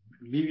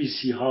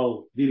 BBC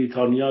ها،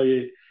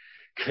 بریتانیای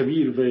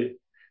کبیر و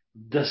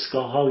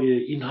دستگاه های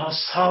اینها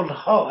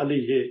سالها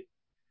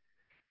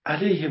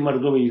علیه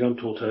مردم ایران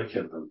توطئه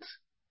کردند.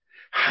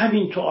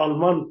 همین تو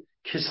آلمان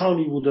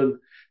کسانی بودند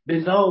به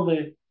نام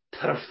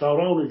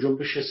طرفداران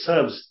جنبش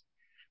سبز،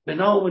 به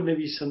نام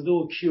نویسنده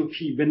و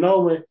کی، به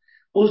نام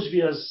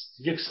عضوی از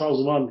یک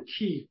سازمان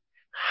کی،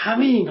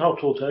 همه اینها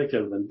توطئه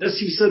کردند،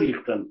 دسیسه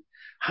ریختند،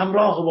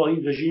 همراه با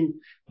این رژیم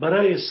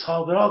برای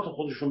صادرات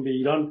خودشون به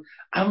ایران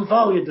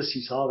انواع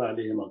دسیسه ها را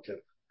علیه ما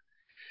کردند.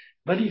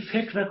 ولی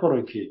فکر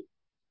نکنن که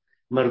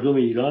مردم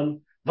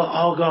ایران و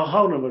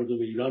آگاهان مردم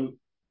ایران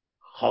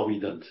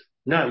خوابیدند.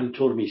 نه،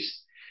 اینطور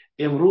نیست.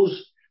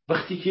 امروز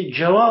وقتی که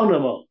جوان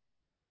ما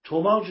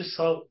توماج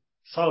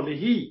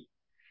صالحی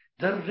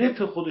در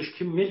رپ خودش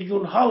که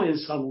میلیون ها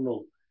انسان اونو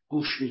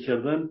گوش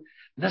میکردن،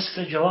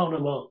 نسل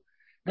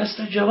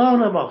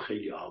جوان ما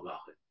خیلی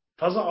آگاهه،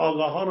 تازه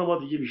آگاهان ما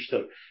دیگه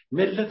بیشتر.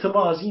 ملت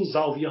ما از این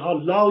زاویه ها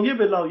لایه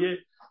به لایه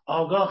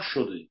آگاه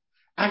شده.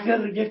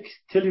 اگر یک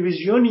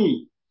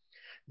تلویزیونی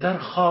در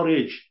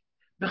خارج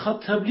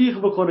بخواد تبلیغ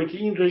بکنه که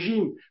این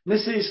رژیم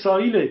مثل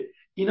اسرائیل،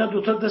 اینا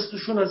دوتا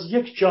دستشون از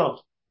یک جا،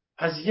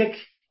 از یک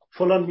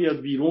فلان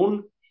میاد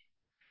بیرون،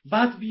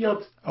 بعد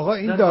بیاد. آقا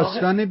این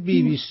داستان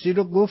BBC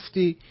رو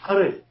گفتی؟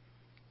 آره،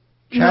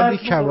 کبی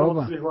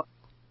کبابم.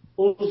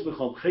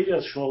 خیلی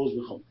از شما عذر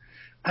میخوام.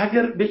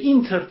 اگر به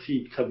این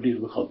ترتیب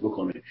تبلیغ بخواد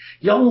بکنه،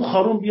 یا اون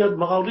خانم بیاد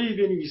مقاله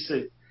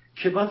بنویسه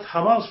که بعد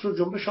حماس رو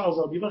جنبش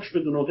آزادی بخش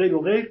بدون و غیر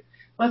و غیر،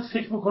 بعد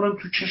فکر میکنن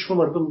تو چشم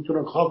مردم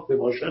میتونن خاک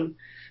بباشن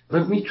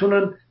و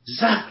میتونن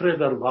زهر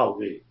در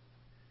واقع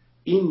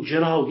این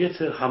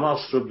جنایت حماس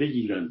رو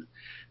بگیرن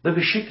و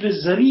به شکل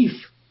ظریف،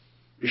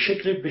 به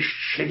شکل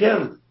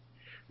شگرد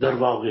در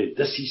واقع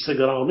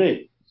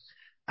دسیسه‌گرانه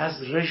از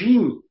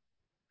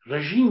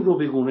رژیم رو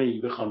به گونه‌ای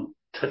بخوان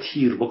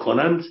تطهیر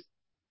بکنند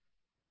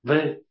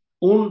و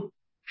اون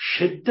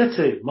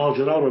شدت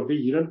ماجرا رو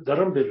بگیرن،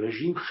 دارن به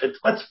رژیم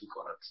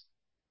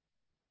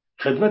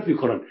خدمت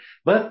میکنن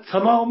و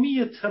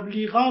تمامی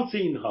تبلیغات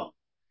اینها،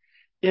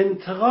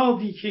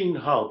 انتقادی که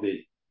اینها به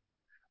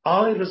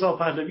آقای رضا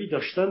پهلوی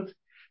داشتند،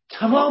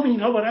 تمام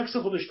اینها برعکس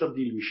خودش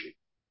تبدیل میشه.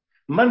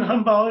 من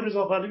هم به آقای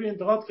رضا پهلوی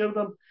انتقاد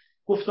کردم،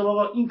 گفتم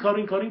آقا این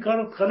کار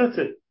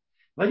غلطه،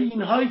 ولی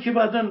اینهایی که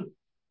بعداً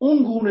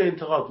اون گونه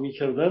انتقاد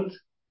میکردند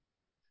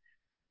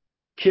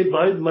که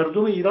باید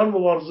مردم ایران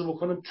مبارزه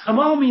بکنن،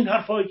 تمام این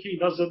حرفایی که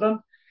اینا زدن،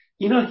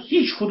 اینا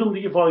هیچ کدوم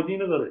دیگه فایده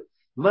نداره.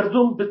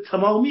 مردم به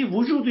تمامی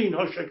وجود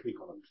اینها شک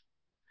میکنند.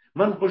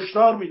 من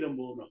هشدار میدم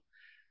به اونا،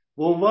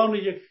 به عنوان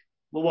یک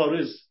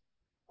مبارز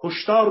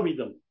هشدار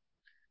میدم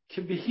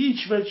که به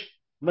هیچ وجه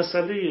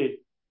مسئله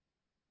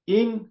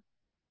این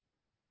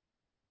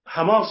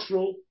حماس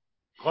رو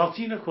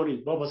قاطی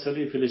نکنید با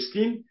مسئله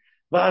فلسطین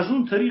و از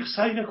اون طریق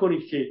سعی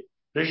نکنید که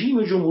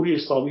رژیم جمهوری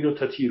اسلامی رو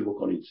تطهیر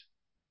بکنید.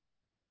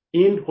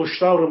 این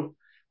هشدارم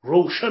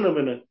روشن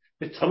منه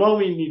به تمام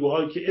این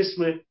نیروهایی که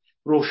اسم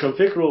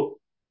روشنفکر و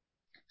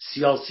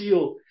سیاسی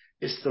و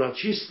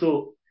استراتژیست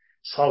و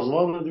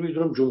سازمان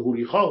نمیدونم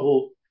جمهوری خواه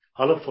و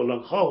حالا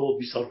فلان خواه و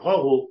بیسار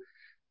خواه و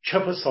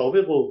چپ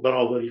سابق و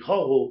برابری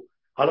خواه و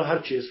حالا هر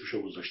چی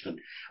اسمشو گذاشتن،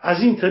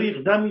 از این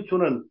طریق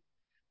نمیتونن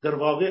در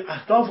واقع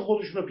اهداف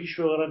خودشون رو پیش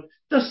ببرن.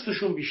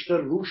 دستشون بیشتر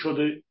رو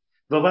شده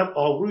و بعد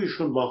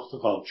آبرویشون باخته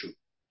خواهد شد.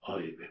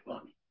 آقای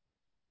بهبانی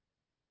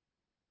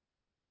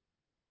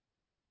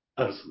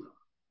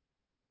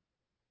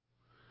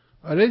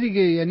آره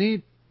دیگه،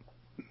 یعنی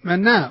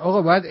من نه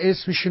آقا باید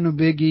اسمشونو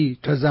بگی،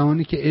 تا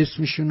زمانی که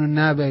اسمشونو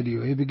نبری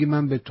و بگی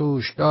من به تو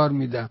هشدار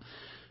میدم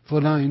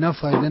فلان، اینا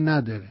فایده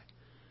نداره.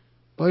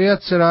 باید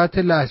صراحت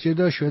لهجه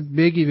داشت،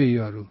 بگی به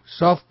یارو،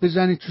 صاف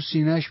بزنی تو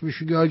سینه‌اش،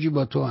 بشوگی آجی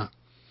با تو هم.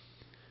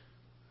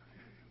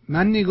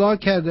 من نگاه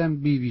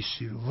کردم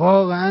BBC رو،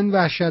 واقعا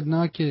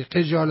وحشتناکه،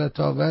 خجالت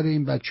آور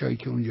این بچه‌ای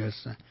که اونجا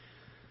هستن.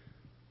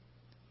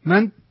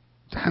 من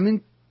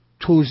همین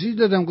توضیح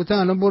دادم، گفتم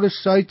الان برو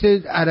سایت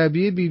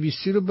عربی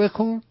BBC رو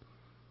بخون،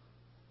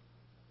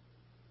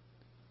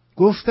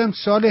 گفتم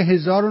سال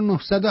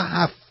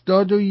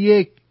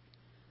 1971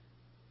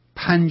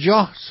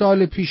 50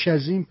 سال پیش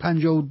از این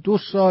 52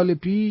 سال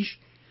پیش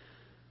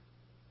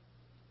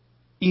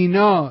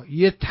اینا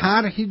یه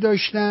طرحی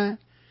داشتن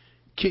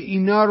که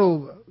اینا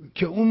رو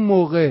که اون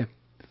موقع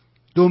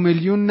 2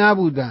 میلیون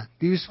نبودن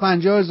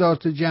 250,000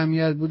 تا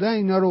جمعیت بودن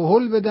اینا رو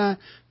هل بدن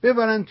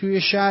ببرن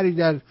توی شهری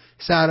در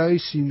صحرای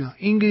سینا.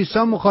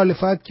 انگلیس‌ها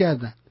مخالفت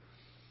کردن،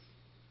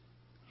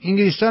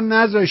 انگلیس‌ها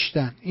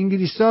نذاشتن.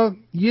 انگلیس‌ها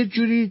یه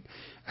جوری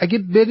اگه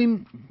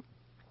بریم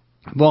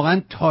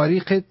واقعا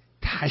تاریخ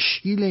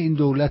تشکیل این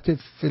دولت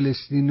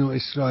فلسطین و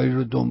اسرائیل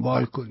رو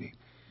دنبال کنیم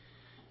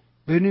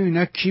ببینیم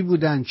اینا کی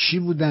بودن، چی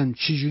بودن،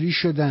 چجوری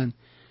شدن،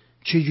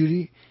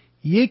 چجوری.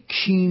 یک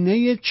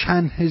کینه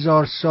چند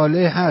هزار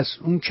ساله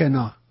هست اون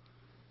کنار.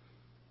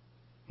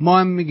 ما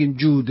هم میگیم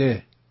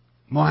جوده،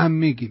 ما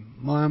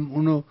هم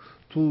اونو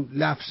تو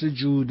لفظ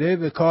جوده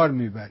به کار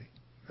میبریم.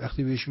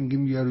 وقتی بهش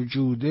میگیم یارو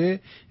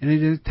جوده یعنی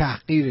داری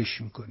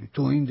تحقیرش میکنی،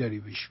 توهین داری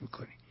بهش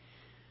میکنی.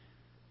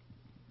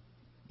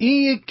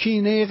 این یک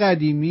کینه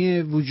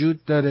قدیمی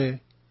وجود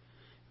داره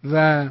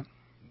و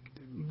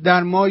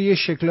در ما یه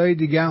شکلهای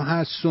دیگه هم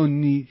هست.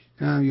 سنی،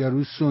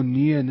 یارو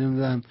سنیه،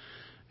 نمیدونم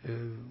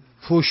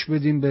فوش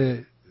بدیم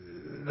به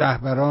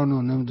رهبران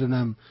و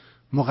نمیدونم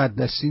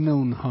مقدسین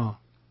اونها،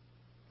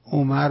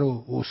 عمر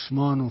و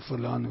عثمان و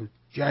فلان و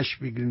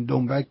جشن بگیریم،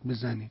 دنبک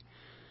بزنیم،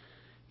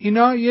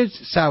 اینا یه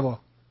سوا.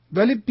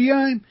 ولی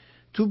بیایم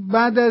تو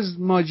بعد از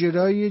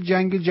ماجرای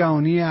جنگ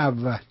جهانی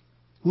اول،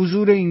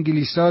 حضور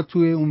انگلیس‌ها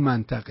توی اون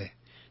منطقه،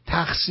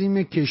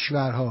 تقسیم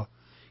کشورها،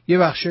 یه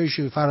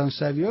بخشایش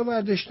فرانسوی‌ها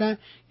برداشتن،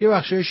 یه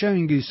بخشایش هم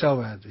انگلیس‌ها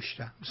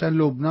برداشتن. مثلا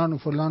لبنان و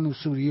فلان و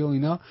سوریه و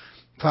اینا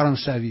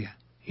فرانسویه،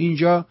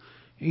 اینجا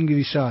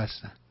انگلیس‌ها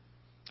هستن.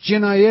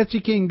 جنایتی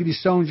که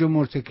انگلیس‌ها اونجا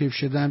مرتکب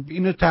شدن،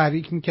 اینو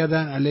تحریک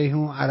میکردن علیه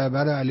اون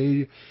عربه رو،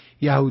 علیه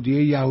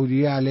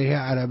یهودیه علیه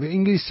عربه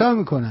انگلیس‌ها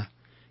میکنن.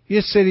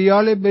 یه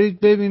سریال برید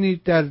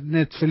ببینید در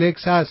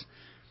نتفلیکس هست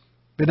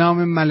به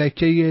نام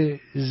ملکه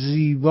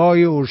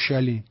زیبای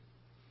اورشلیم،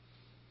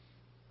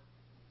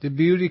 The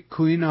Beauty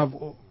Queen of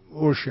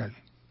اورشلیم.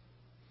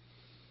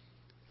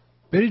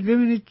 برید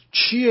ببینید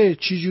چیه،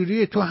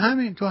 چجوریه. تو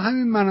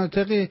همین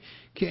مناطقی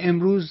که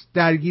امروز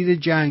درگیر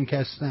جنگ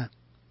هستن،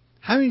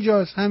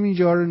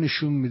 همینجا رو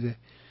نشون میده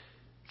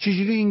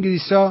چجوری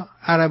انگلیس‌ها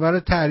عربا رو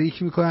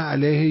تحریک میکنن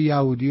علیه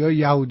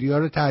یهودی‌ها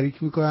رو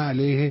تحریک میکنن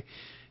علیه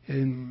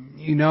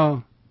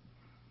اینا.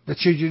 و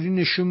چجوری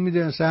نشون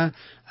میده مثلا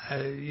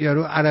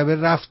یارو عربه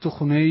رفت تو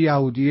خونه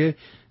یهودیه،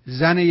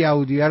 زن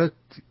یهودیه رو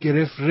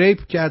گرفت،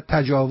 ریپ کرد،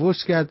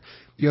 تجاوز کرد،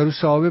 یارو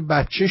صاحب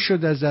بچه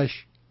شد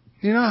ازش.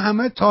 اینا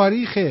همه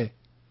تاریخه،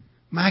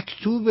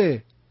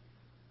 مکتوبه.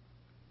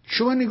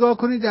 شما نگاه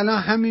کنید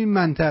الان همین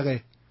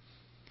منطقه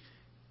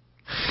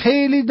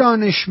خیلی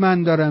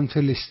دانشمند دارن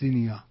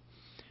فلسطینیا،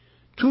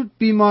 تو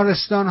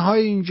بیمارستان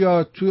های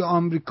اینجا، توی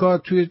آمریکا،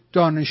 توی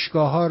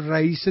دانشگاه ها،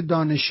 رئیس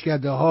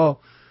دانشکده ها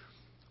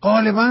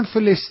غالبا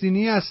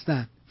فلسطینی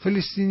هستن.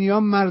 فلسطینی ها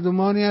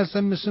مردمانی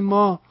هستن مثل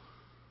ما،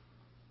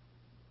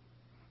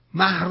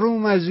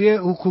 محروم از یه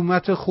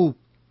حکومت خوب.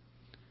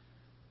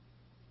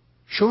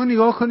 شما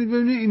نگاه کنید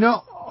ببینید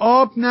اینا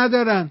آب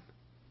ندارن،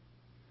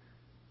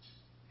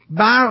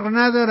 برق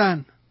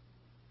ندارن.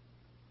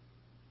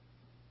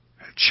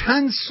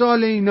 چند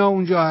سال اینا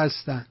اونجا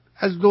هستن؟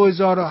 از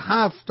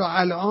 2007 تا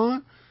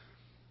الان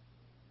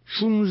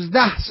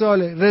 16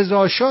 ساله.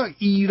 رضا شاه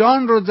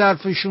ایران رو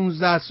ظرف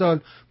 16 سال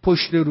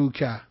پشت رو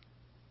کرد،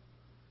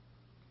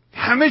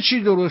 همه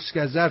چی درست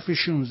کرد ظرف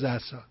 16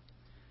 سال.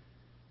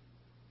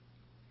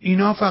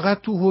 اینا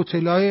فقط تو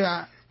هتل‌های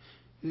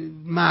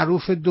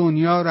معروف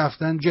دنیا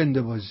رفتن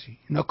جنده بازی،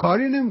 اینا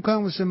کاری نمیکنن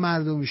واسه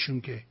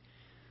مردمشون. که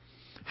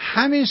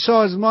همین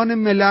سازمان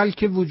ملل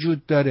که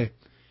وجود داره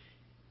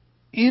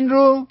این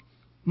رو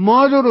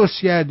ما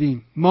درست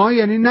کردیم. ما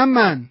یعنی نه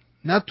من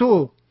نه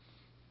تو،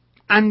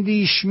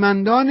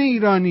 اندیشمندان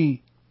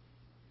ایرانی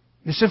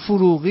مثل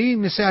فروغی،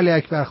 مثل علی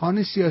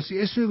اکبرخان سیاسی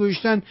اسم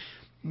گذاشتن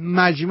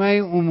مجمع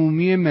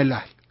عمومی ملل.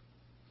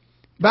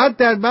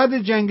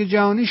 بعد جنگ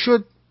جهانی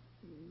شد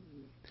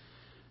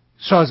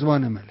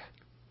سازمان ملل.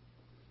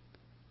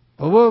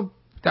 بابا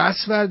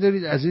دست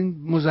بردارید از این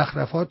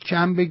مزخرفات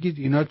کم بگید،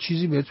 اینا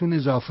چیزی بهتون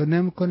اضافه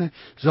نمیکنه،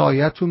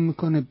 ضایعتون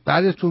میکنه،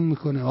 بدتون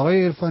میکنه.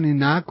 آقای عرفانی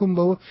نکن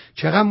بابا،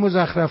 چقدر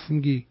مزخرف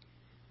میگی؟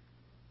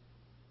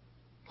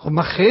 خب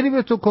من خیلی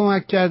به تو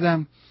کمک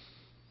کردم،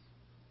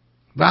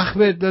 وقت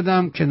بهت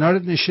دادم،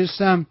 کنارت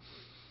نشستم،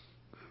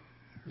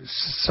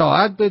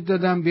 ساعت بهت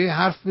دادم بیای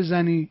حرف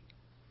بزنی.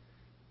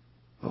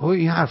 بابا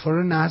این حرفا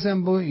رو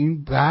نزن بابا،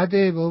 این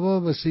بده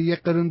بابا، واسه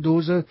یک قرون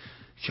دوز.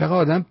 چقدر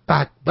آدم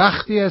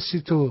بدبختی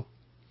هستی تو،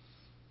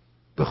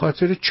 به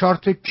خاطر 4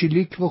 تا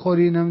کلیک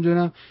بخوری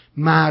نمیدونم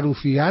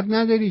معروفیت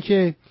نداری.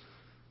 که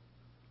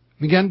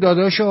میگن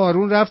داداش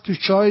آرون رفت تو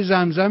چای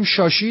زمزم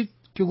شاشید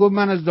که گفت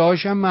من از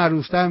داداشم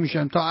معروفتر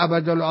میشم، تا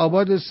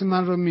ابدالآباد اسم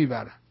من رو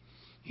میبرن.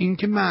 این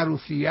که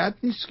معروفیت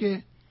نیست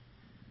که.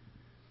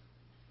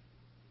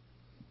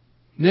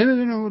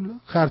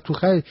 نمیدونم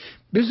خرطوخه.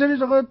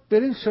 بذارید آقا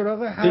بریم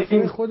سراغ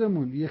حرفای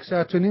خودمون. 1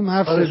 ساعت و نیم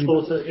حرف زدیم.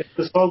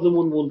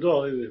 اقتصادمون مونده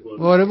آقای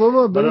بهبانی. آره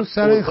بابا برو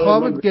سر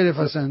خوابت گرفت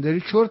اصلا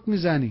داری چرت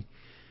میزنی.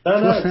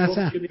 نه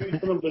چرت که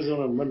نمیتونم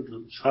بزنم. من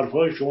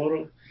حرفای شما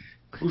رو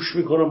گوش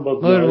میکنم با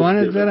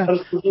قربانت برم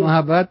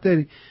محبت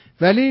داری.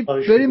 ولی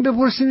بریم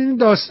بپرسیم این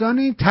داستان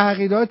این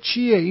تغییرات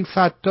چیه؟ این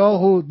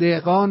فتاح و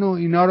دهقان و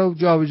اینا رو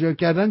جابجا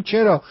کردن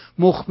چرا؟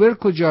 مخبر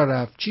کجا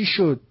رفت؟ چی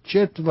شد؟ چه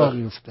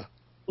اتفاقی افتاد؟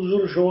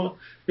 حضور شما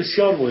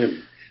بسیار مهم.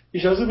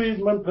 اجازه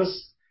بدید من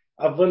پس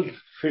اول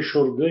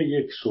فشرده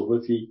یک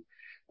صحبتی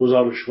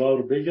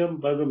گزارشوار بگم،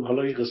 بعدم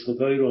حالا این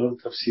قسمت‌هایی رو هم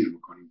تفسیر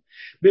میکنیم.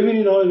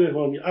 ببینید آقای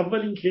بهبانی، اول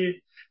اینکه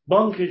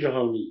بانک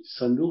جهانی،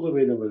 صندوق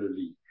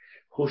بین‌المللی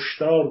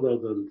هشدار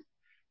دادند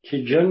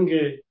که جنگ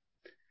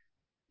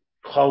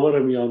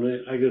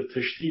خاورمیانه اگر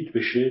تشدید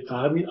بشه تا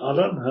همین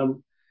الان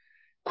هم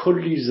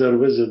کلی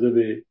ضربه زده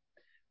به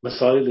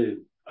مسائل،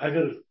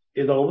 اگر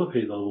ادامه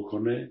پیدا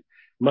بکنه.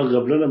 من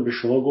قبلا هم به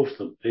شما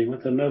گفتم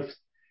قیمت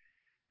نفت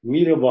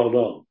میره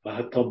بالا و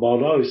حتی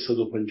بالای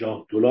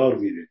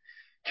 $150 میره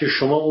که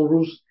شما اون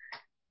روز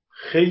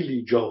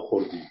خیلی جا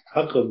خوردید،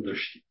 حقم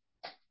داشتید.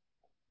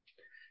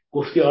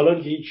 گفتی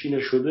الان که هیچی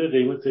نشده،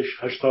 قیمتش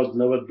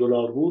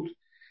 $80-90 بود.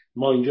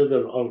 ما اینجا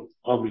در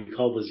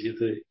آمریکا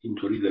وضعیت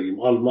اینطوری داریم،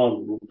 آلمان،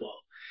 اروپا.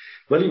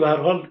 ولی به هر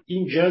حال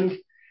این جنگ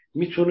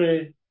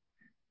میتونه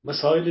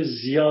مسائل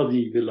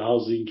زیادی به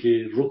لحاظ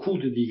اینکه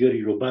رکود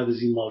دیگری رو بعد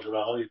از این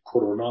ماجراهای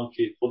کرونا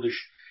که خودش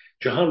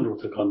جهان رو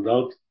تکان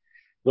داد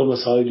و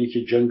مسائلی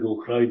که جنگ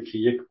اوکراین که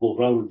یک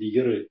بحران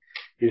دیگر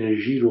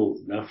انرژی رو،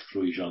 نفت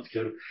رو ایجاد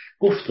کرد.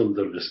 گفتم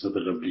در قسمت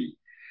قبلی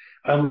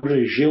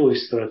امر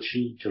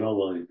ژئواستراتژی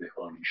جناب آقای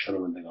بهبانی،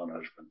 شنوندگان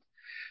ارجمند،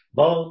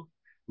 با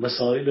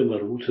مسائل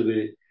مربوط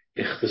به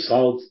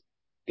اقتصاد،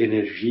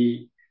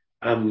 انرژی،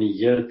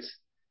 امنیت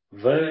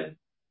و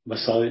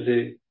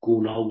مسائل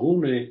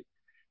گوناگون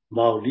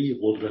مالی،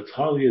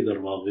 قدرت‌های در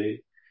واقع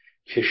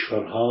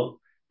کشورها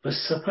و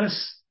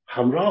سپس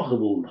همراه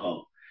به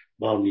اونها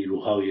با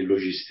نیروهای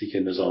لوجستیک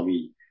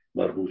نظامی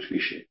مربوط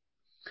میشه.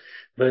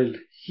 ولی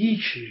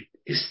هیچ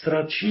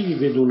استراتژی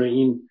بدون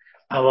این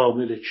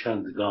عوامل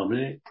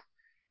چندگانه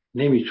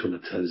نمیتونه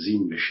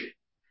تنظیم بشه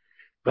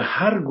و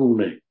هر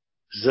گونه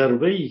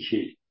ضربه‌ای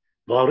که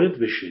وارد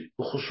بشه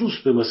به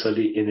خصوص به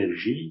مسئله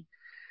انرژی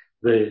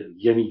و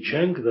یعنی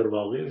جنگ در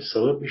واقع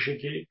سبب میشه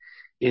که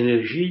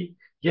انرژی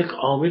یک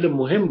عامل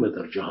مهم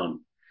در جهان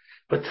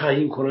و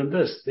تعیین کننده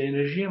است.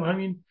 انرژی هم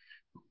همین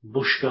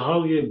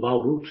بشکه‌های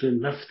باروت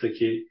نفت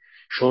که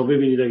شما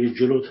ببینید اگه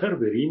جلوتر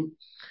بریم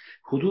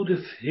حدود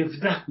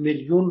 17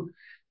 میلیون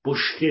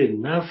بشکه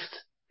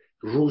نفت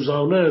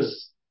روزانه از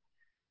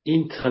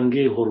این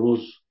تنگه هرمز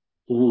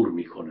عبور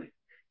میکنه.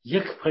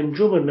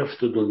 1/5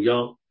 نفت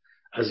دنیا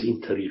از این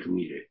طریق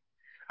میره.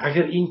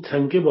 اگر این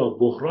تنگه با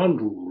بحران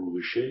روبرو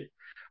بشه،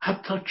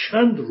 حتی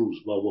چند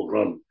روز با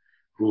بحران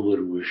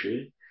روبرو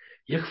بشه،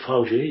 یک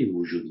فاجعه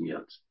وجود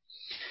میاد.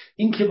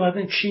 این که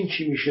بعدن چین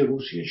چی میشه،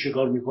 روسیه چه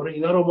کار میکنه،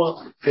 اینا رو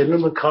ما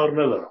فعلا کار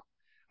ندارم.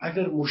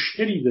 اگر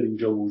مشکلی در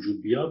اینجا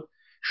وجود بیاد،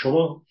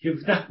 شما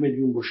 17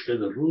 میلیون بشکه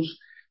در روز،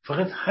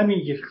 فقط همین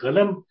یک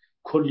قلم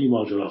کلی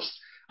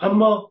ماجراست.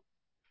 اما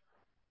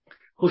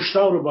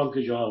هشدار بانک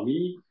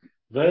جهانی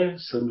و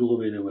صندوق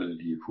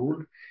بین‌المللی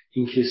پول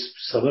این که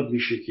سبب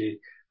میشه که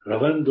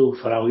روند و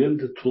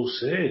فرایند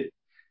توسعه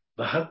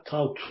و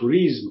حتی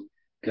توریسم،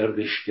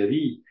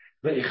 گردشگری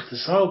و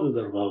اقتصاد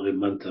در واقع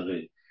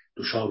منطقه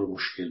دچار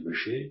مشکل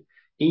بشه،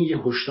 این یه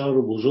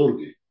هشدار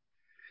بزرگه.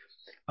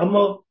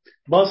 اما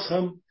باز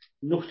هم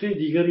نکته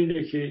دیگر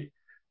اینه که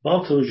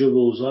با توجه به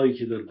اوضاعی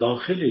که در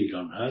داخل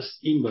ایران هست،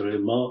 این برای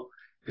ما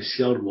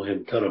بسیار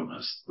مهمترم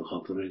هست، به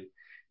خاطر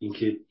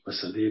اینکه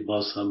مسئله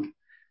باز هم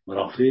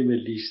منافع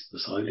ملی است،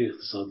 مسائل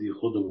اقتصادی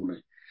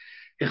خودمونه.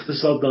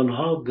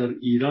 اقتصاددانها در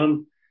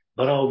ایران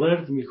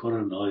برآورد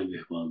میکنن آقای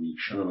بهبانی،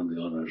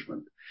 شنوندگان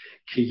ارجمند،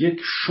 که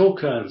یک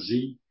شوک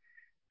ارزی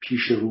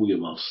پیش روی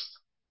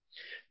ماست.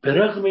 به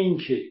رغم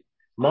اینکه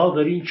ما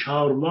در این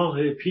 4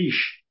 ماه پیش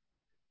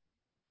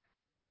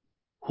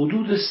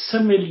حدود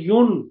 3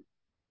 میلیون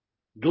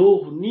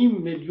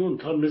 2.5 میلیون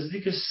تا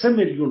نزدیک 3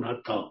 میلیون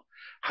حتی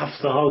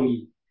هفته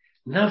هایی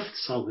نفت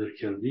صادر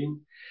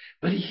کردیم،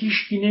 ولی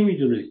هیچکی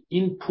نمیدونه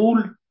این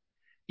پول،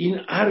 این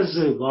ارز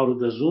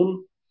وارد از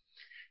اون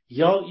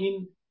یا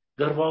این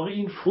در واقع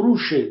این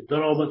فروش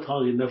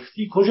درآمدهای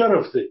نفتی کجا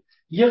رفته.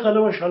 یه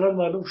قلمش الان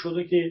معلوم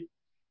شده که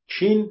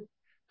چین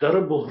در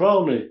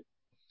بحران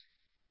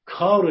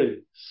کار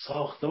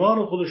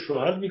ساختمان خودش رو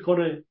حل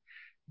میکنه.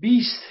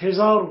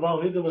 20,000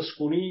 واحد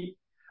مسکونی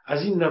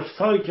از این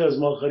نفتایی که از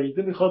ما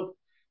خریده میخواد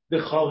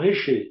به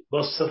خواهش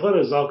با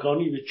سفر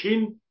زاکانی به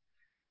چین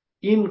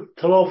این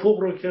توافق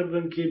رو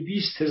کردن که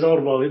 20,000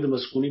 واحد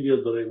مسکونی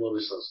بیاد برای ما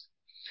بسازه.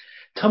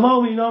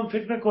 تمام اینا هم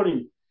فکر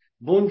نکنیم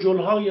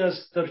بنجل‌هایی از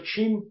در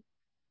چین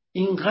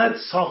اینقدر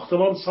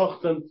ساختمان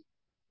ساختن،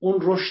 اون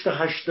رشد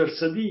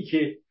 8%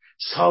 که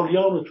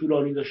سالیان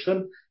طولانی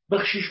داشتن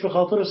بخشش به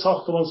خاطر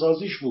ساختمان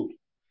سازیش بود.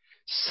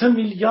 3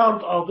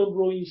 میلیارد آدم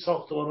رو این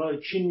ساختمان‌های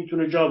چین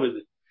میتونه جا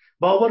بده.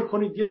 باور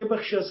کنید یه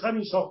بخشی از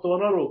همین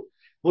ساختمان‌ها رو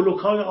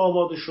بلوک‌های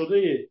آماده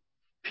شده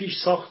پیش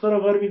ساخته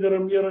رو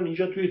برمی‌دارن میارن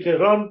اینجا توی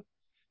تهران،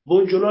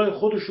 بنجلای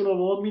خودشون رو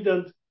ما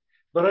میدن،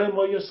 برای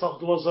ما یه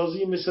ساختمان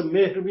سازی مثل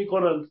مهر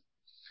میکنند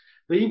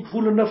و این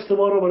پول نفت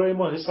ما رو برای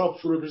ما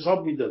صورت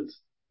حساب میدن.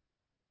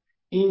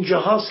 اینجا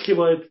هست که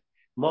باید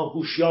ما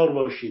هوشیار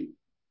باشیم.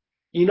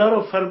 اینا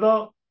رو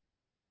فردا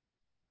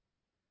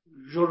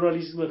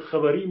ژورنالیسم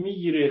خبری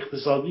میگیره،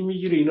 اقتصادی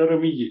میگیره، اینا رو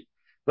میگه،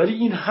 ولی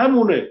این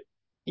همونه،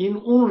 این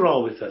اون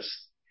رابط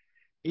است.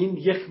 این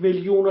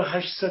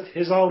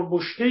 1,800,000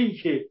 بشکه‌ای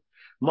که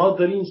ما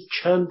در این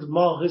چند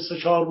ماه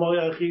 3-4 ماه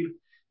اخیر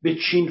به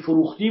چین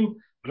فروختیم،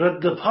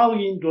 رد پای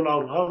این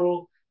دلارها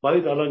رو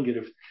باید الان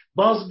گرفت.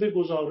 باز به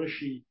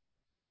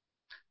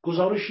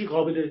گزارشی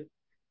قابل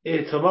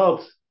اعتماد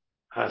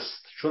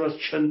هست، چون از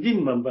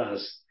چندین منبع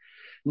هست،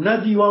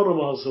 نه دیوان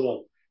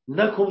محاسبات،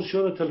 نه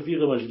کمیسیون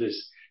تلفیق مجلس،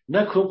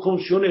 نه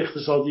کمیسیون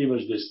اقتصادی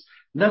مجلس،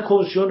 نه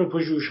کمیسیون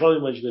پژوهش‌های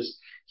مجلس،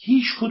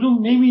 هیچ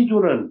کدوم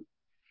نمیدونن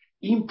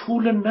این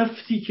پول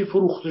نفتی که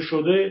فروخته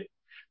شده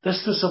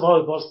دست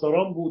سپاه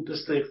پاسداران بود،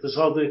 دست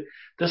اقتصاد،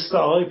 دست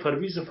آقای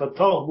پرویز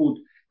فتاح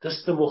بود،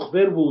 دست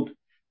مخبر بود،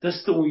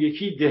 دست اون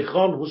یکی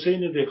دهقان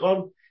حسین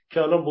دهقان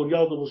که الان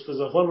بنیاد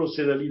مستضعفان رو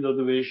سیدعلی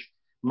داده بهش،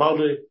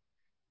 مال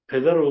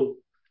پدر و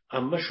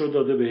عمش رو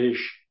داده بهش.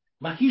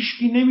 ما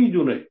هیچکی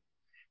نمیدونه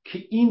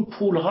که این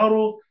پولها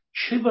رو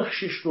چه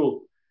بخشش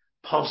رو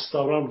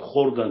پاسداران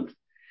خوردند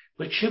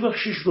و چه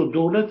بخشش رو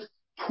دولت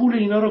پول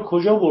اینا رو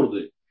کجا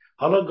برده.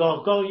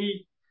 حالا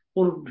گاهی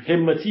اون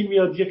همتی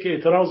میاد یک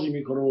اعتراضی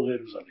میکنه و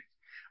غیر ذالک.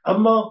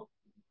 اما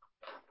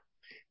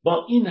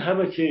با این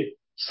همه که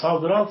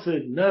صادرات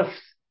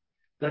نفت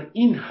در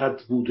این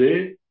حد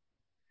بوده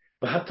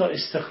و حتی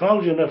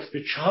استخراج نفت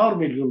به 4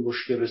 میلیون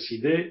بشکه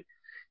رسیده،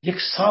 یک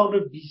سال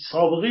بی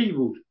سابقه ای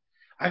بود.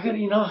 اگر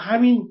اینا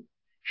همین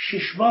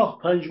 6 ماه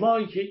 5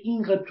 ماهی که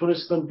اینقدر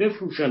تونستن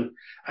بفروشن،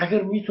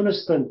 اگر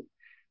میتونستن،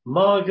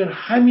 ما اگر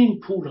همین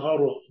پول ها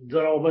رو،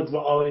 درآمد و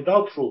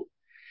عایدات رو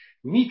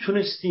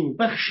میتونستیم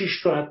بخشش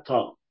رو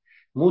حتی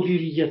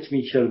مدیریت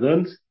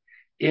میکردند،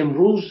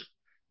 امروز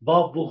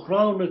با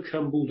بحران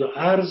کمبود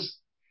ارز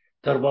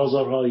در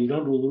بازارهای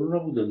ایران روبرو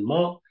نبودند.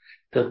 ما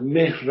در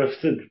مهر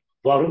رفته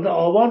وارد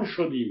آبان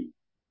شدیم،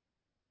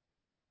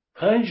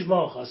 5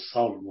 ماه از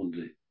سال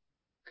مونده،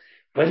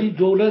 ولی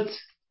دولت،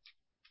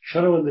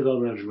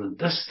 شنوندگان ارجمند،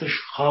 دستش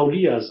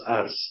خالی از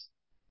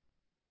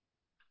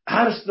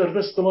ارز در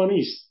دست ما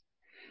نیست.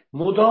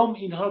 مدام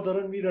اینها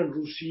دارن میرن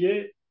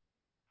روسیه،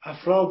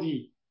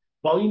 افرادی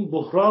با این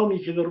بحرانی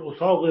که در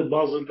اتاق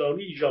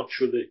بازرگانی ایجاد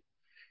شده،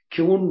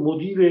 که اون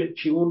مدیر،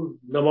 که اون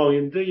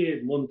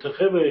نماینده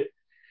منتخب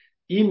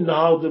این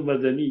نهاد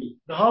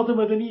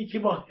مدنی که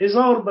با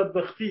 1000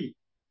 بدبختی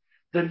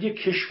در یک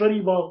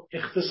کشوری با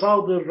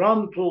اقتصاد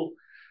رانت و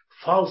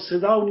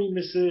فاسدانی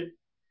مثل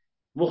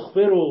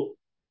مخبر و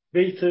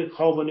بیت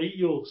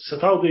خامنه و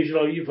ستاد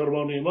اجرایی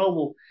فرمان امام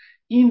و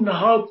این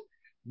نهاد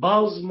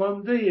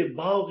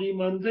باقی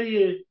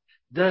مانده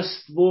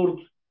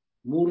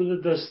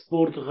مورد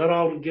دستبرد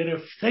قرار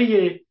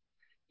گرفته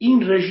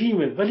این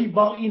رژیمه، ولی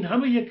با این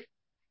همه یک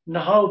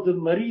نهاد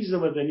مریض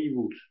مدنی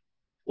بود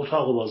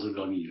اتاق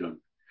بازرگانی ایران.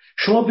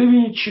 شما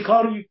ببینید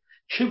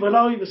چه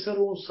بلایی به سر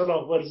اون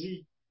صلاح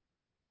ورزی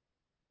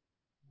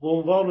به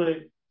عنوان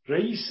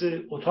رئیس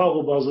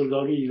اتاق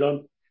بازرگانی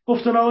ایران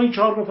گفتن آقا این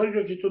 4 نفری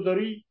رو که تو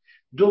داری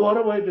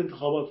دوباره باید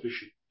انتخابات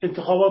بشه،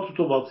 انتخابات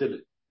تو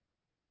باطله،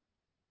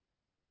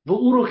 و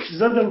او رو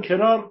زدن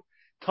کنار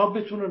تا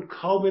بتونن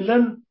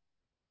کاملا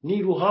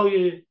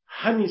نیروهای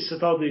همین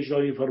ستاد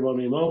اجرایی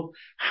فرمان امام،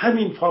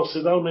 همین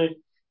فاسدان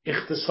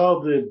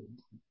اقتصاد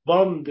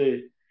باند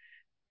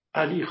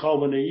علی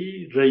خامنه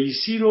ای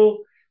رئیسی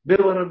رو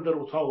ببرن در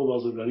اتاق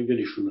بازرگانی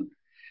بنشونن.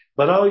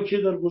 بلایی که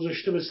در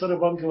گذشته به سر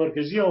بانک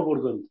مرکزی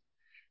آوردند،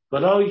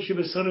 بلایی که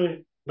به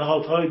سر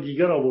نهادهای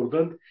دیگر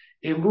آوردند،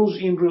 امروز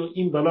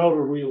این بلا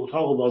رو روی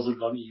اتاق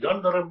بازرگانی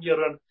ایران دارن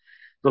میارن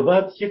و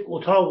بعد یک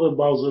اتاق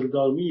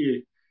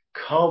بازرگانی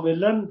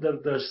کاملا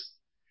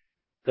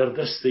در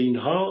دست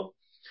اینها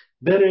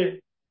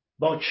بره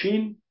با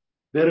چین،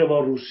 بره با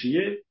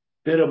روسیه،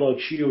 بره با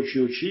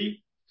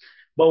چی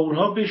با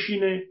اونها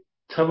بشینه،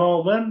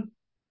 تماما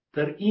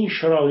در این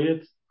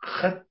شرایط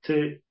خط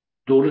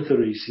دولت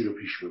رئیسی رو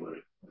پیش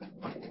ببره.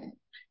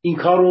 این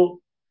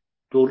کارو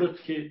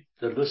دولت که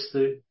در دست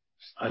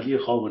علی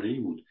خامنه ای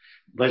بود،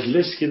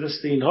 مجلس که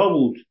دست اینها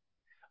بود،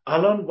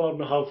 الان با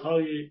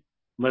نهادهای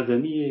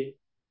مدنی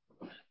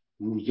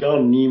یا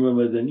نیمه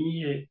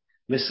مدنی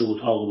مثل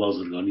اتاق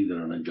بازرگانی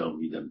دارن انجام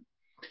میدن.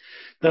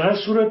 در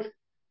هر صورت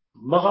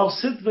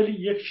مقاصد ولی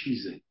یک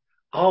چیزه،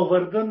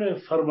 آوردن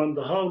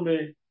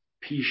فرماندهان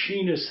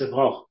پیشین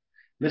سپاه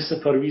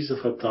مثل پرویز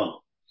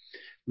فتاح،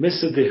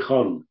 مثل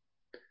دهقان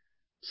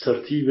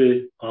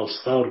سرتیب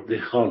بااصغر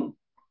دهقان،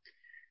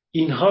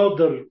 اینها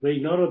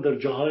رو در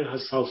جاهای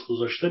حساس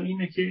گذاشتن،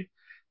 اینه که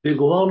به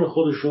گمان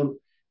خودشون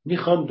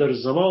میخوان در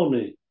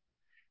زمان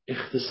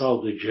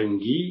اقتصاد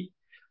جنگی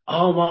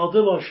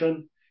آماده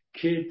باشن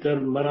که در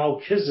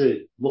مراکز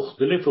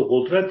مختلف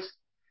قدرت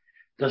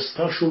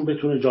دستاشون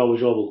بتونه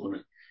جابجا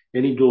بکنه.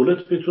 یعنی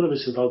دولت بتونه به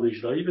ستاد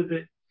اجرایی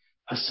بده،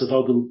 از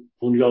ستاد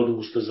بنیاد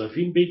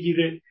مستضعفین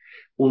بگیره،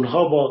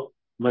 اونها با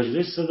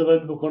مجلس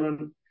صدابت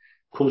بکنن،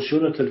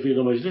 کمیسیون تلفیق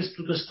مجلس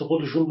تو دست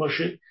خودشون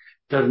باشه.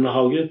 در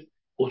نهایت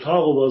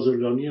اتاق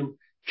بازرگانی هم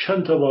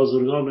چند تا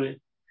بازرگان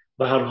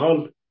به هر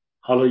حال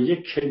حالا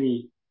یک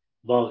کمی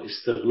با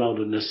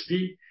استقلال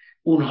نسبی،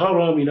 اونها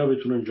را هم اینا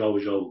بتونن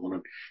جابجا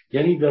بکنن.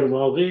 یعنی در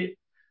واقع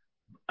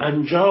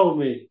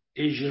انجام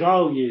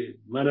اجرای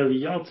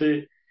منویات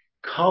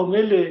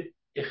کامل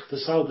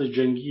اقتصاد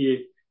جنگی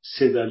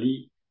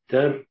سیدعلی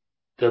در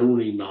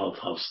درون این نهاد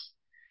هاست،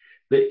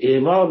 به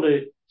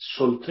اعمال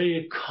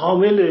سلطه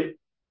کامل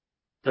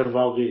در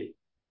واقع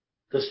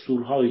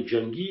دستورهای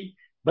جنگی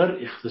بر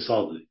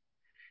اقتصاد،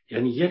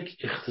 یعنی یک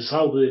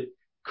اقتصاد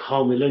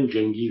کاملا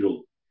جنگی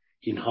رو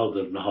اینها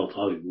در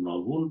نهادهای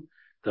گوناگون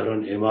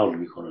دارن اعمال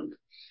میکنند.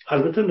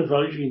 البته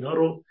نتایج اینها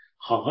رو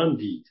خواهند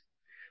دید.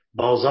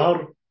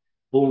 بازار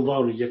به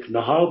عنوان یک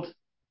نهاد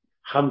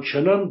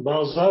همچنان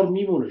بازار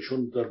میمونه،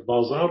 چون در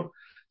بازار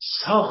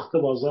ساخت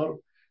بازار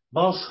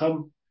باز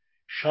هم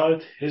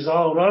شاید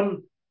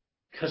هزاران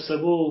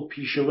کسب و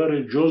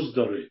پیشور جز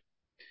داره.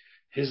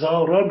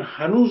 هزاران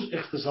هنوز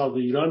اقتصاد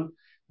ایران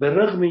به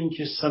رغم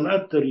اینکه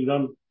صنعت در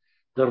ایران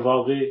در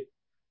واقع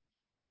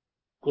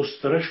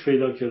گسترش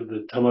پیدا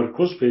کرده،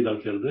 تمرکز پیدا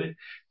کرده،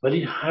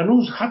 ولی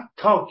هنوز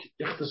حتی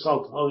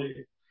اقتصادهای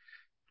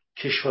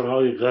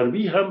کشورهای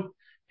غربی هم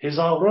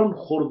هزاران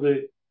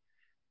خرده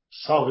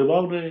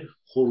صاحبان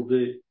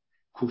خرده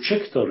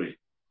کوچک داره.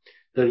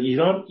 در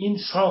ایران این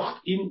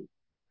ساخت، این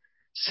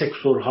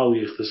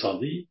سکتورهای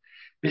اقتصادی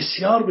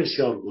بسیار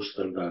بسیار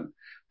گستردن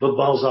و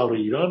بازار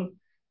ایران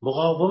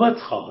مقاومت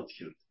خواهد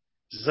کرد.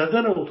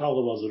 زدن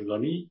اتاق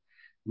بازرگانی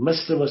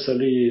مثل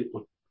مسئله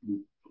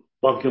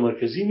بانک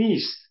مرکزی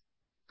نیست.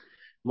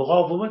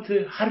 مقاومت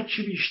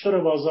هرچی بیشتر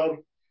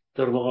بازار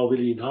در مقابل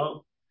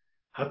اینها،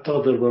 حتی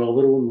در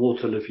برابر اون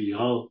مؤتلفی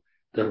ها،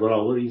 در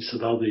برابر این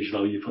ستاد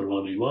اجرایی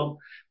فرمان امام،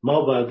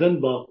 ما بعداً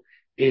با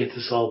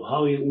اعتصاب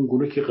های اون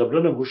گونه که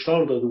قبلا هم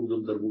هشدار داده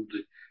بودم در مورد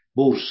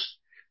بورس،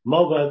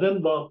 ما بعداً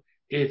با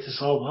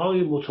اعتصاب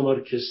های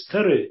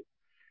متمرکزتر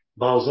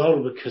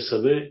بازار و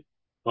کسبه،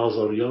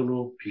 بازاریان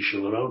و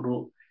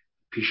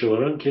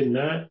پیشوران که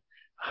نه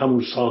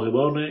همون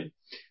صاحبان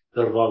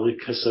در واقع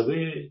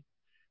کسبه،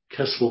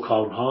 کسب و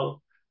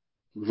کارها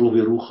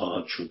روبرو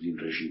خواهد شد این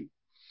رژیم.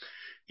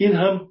 این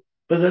هم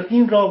و در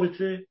این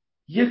رابطه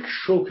یک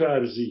شوک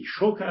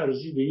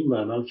ارزی به این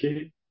معنا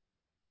که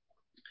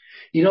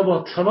اینا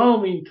با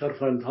تمام این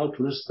ترفندها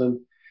تونستن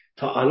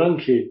تا الان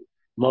که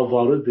ما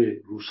وارد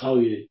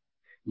روزهای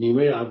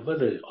نیمه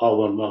اول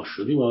آبان ماه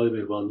شدیم آقای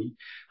مهربانی،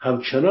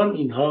 همچنان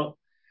اینها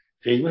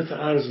قیمت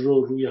ارز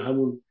رو روی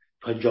همون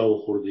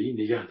 50 خرده‌ای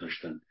نگه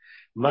داشتن.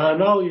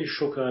 معنای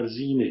شوک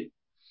ارزی اینه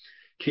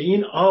که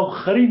این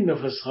آخرین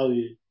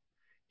نفسهای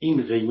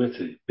این قیمت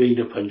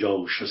بین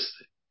 50 و 60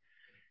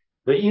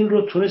 و این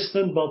رو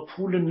تونستن با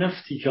پول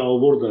نفتی که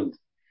آوردند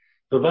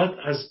و بعد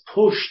از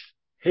پشت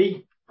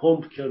هی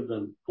پمپ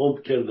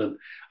کردن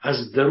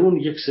از درون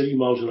یک سری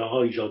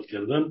ماجراها ایجاد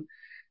کردن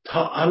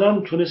تا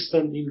الان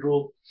تونستن این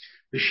رو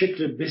به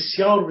شکل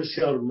بسیار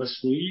بسیار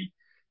مصنوعی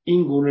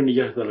این گونه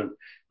نگه دارن.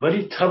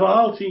 ولی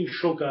تبعات این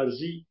شوک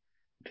ارزی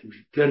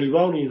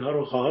گریبان اینها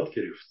رو خواهد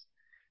گرفت.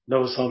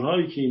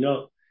 نوسانهایی که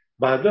اینا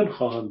بعداً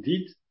خواهند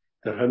دید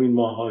در همین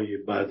ماه‌های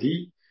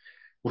بعدی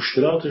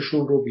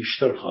مشکلاتشون رو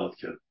بیشتر خواهد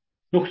کرد.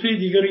 نکته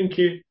دیگر این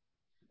که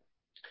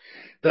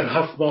در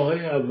 7 ماهه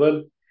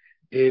اول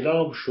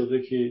اعلام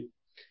شده که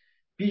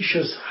بیش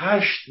از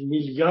 8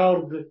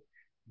 میلیارد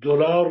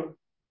دلار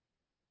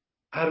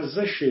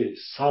ارزش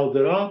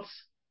صادرات،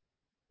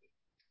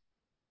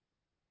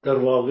 در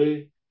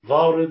واقع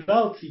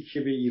وارداتی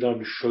که به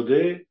ایران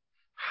شده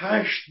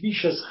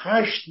بیش از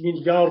 8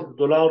 میلیارد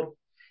دلار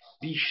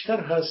بیشتر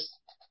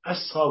هست از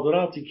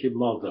صادراتی که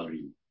ما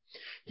داریم.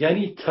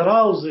 یعنی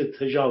تراز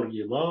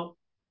تجاری ما،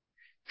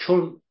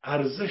 چون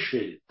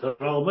ارزش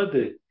درآمد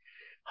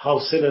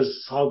حاصل از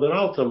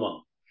صادرات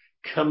ما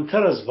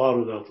کمتر از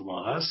واردات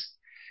ما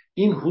هست،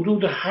 این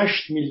حدود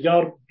 8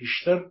 میلیارد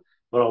بیشتر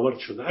برآورد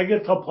شده. اگر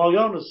تا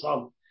پایان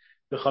سال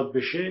بخواد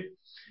بشه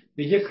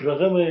به یک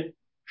رقم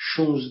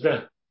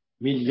 16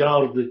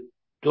 میلیارد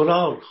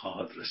دلار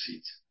خواهد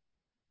رسید،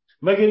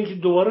 مگر اینکه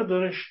دوباره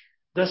درش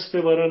دست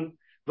ببرن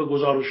و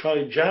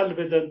گزارش‌های جعل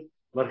بدن،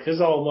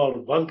 مرکز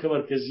آمار، بانک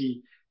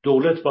مرکزی،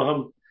 دولت با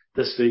هم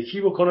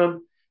دست‌ویکی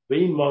بکنن و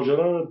این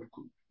ماجرا رو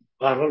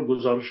به هر حال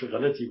گزارش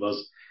غلطی باز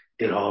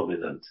ارائه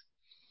بدند.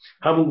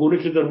 همون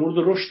گونه که در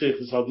مورد رشد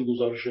اقتصادی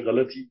گزارش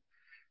غلطی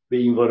به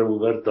این ور و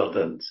اون ور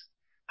دادند،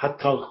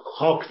 حتی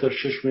خاک در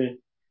چشم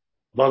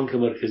بانک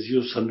مرکزی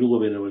و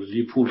صندوق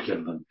بین‌المللی پول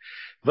کردند.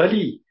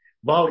 ولی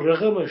با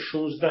رقم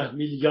 16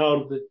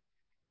 میلیارد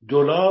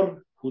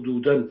دلار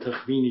حدوداً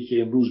تخمینی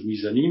که امروز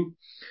میزنیم،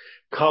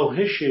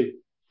 کاهش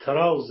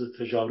تراز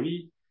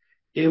تجاری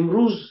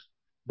امروز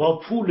با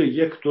پول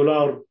 1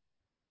 دلار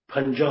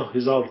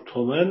 50,000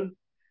 تومان،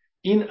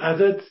 این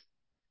عدد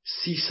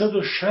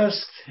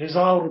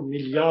 360,000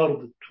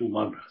 میلیارد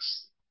تومان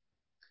است.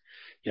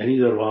 یعنی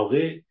در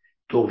واقع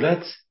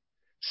دولت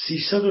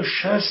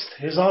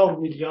 360,000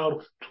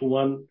 میلیارد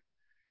تومان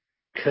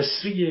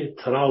کسری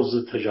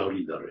تراز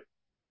تجاری داره.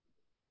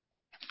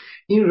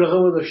 این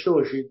رقم رو داشته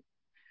باشید.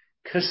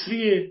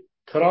 کسری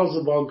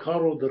تراز بانک ها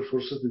رو در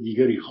فرصت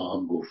دیگری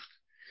خواهم گفت،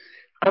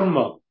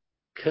 اما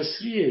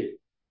کسری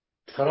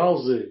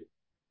تراز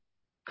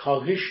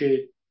کاهش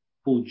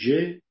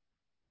بودجه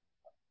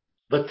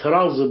و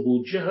تراز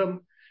بودجه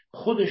هم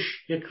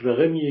خودش یک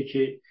رقمیه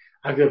که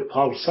اگر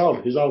پارسال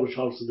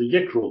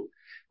 1401 رو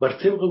بر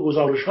طبق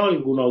گزارش‌های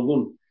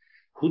گوناگون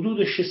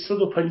حدود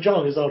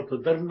 650,000 تا،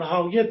 در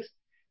نهایت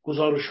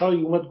گزارش‌های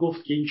اومد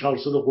گفت که این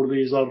 400 خورده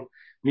هزار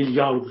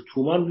میلیارد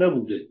تومان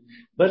نبوده،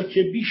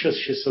 بلکه بیش از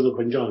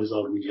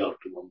 650,000 میلیارد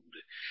تومان بوده.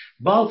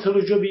 با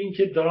توجه به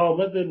اینکه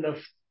درآمد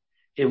نفت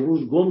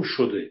امروز گم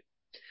شده،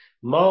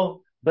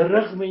 ما به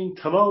رغم این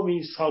تمام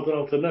این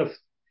صادرات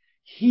نفت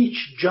هیچ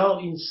جا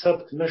این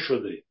ثبت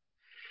نشده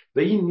و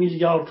این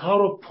میلیاردها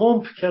رو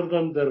پمپ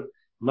کردن در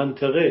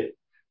منطقه.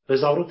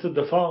 وزارت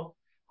دفاع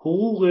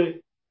حقوق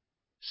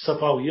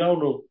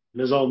سپاهیان و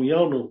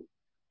نظامیان و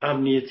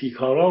امنیتی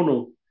کاران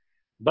و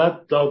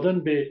بعد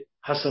دادن به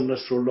حسن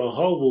نصرالله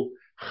ها و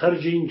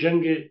خرج این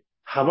جنگ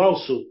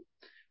حماس و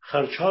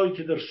خرجهایی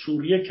که در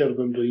سوریه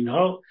کردند و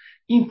اینها،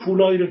 این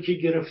پولایی رو که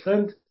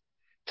گرفتند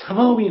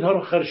تمام اینها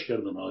رو خرج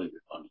کردن آقای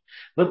بهبانی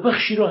و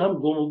بخشی رو هم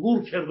گم و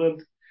گور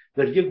کردند،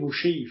 در یک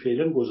گوشه‌ای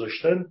فعلا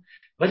گذاشتن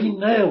ولی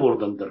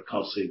نیاوردن در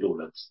کاسه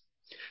دولت،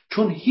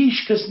 چون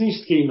هیچ کس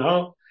نیست که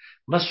اینها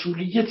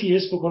مسئولیتی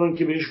حس بکنن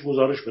که بهش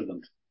گزارش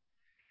بدن.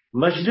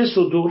 مجلس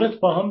و دولت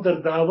با هم در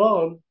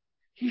دعوان،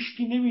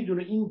 هیچکی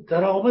نمیدونه این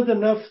درآمد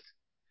نفت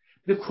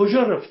به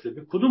کجا رفته،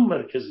 به کدوم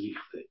مرکز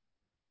ریخته.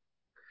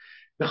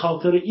 به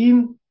خاطر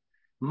این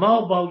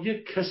ما با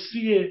یک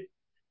کسری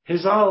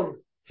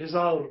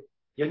هزار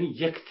یعنی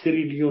 1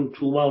 تریلیون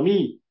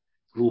تومانی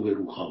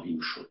روبرو خواهیم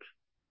شد.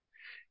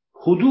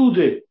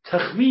 حدود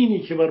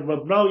تخمینی که بر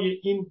مبنای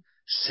این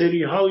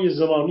سریهای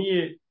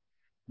زمانی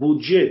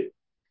بودجه،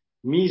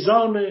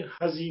 میزان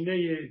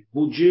هزینه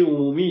بودجه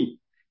عمومی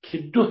که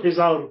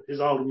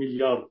 2,000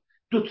 میلیارد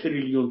 2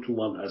 تریلیون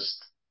تومان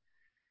هست،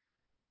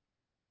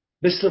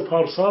 مثل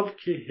پارسال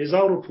که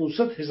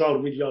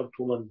 1,500,000 میلیارد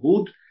تومان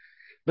بود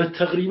و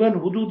تقریبا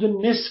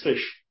حدود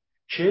نصفش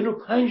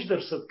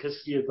 45%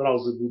 کسری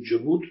تراز بودجه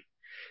بود،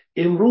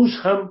 امروز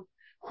هم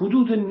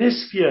حدود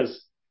نصفی از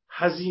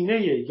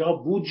هزینه یا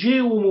بودجه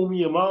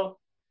عمومی ما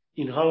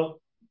اینها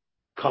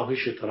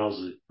کاهش تراز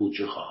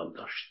بودجه خواهند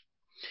داشت.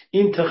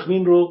 این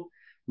تخمین رو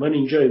من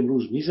اینجا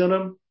امروز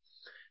میزنم،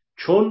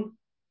 چون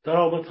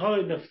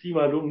درآمدهای نفتی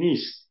معلوم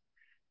نیست.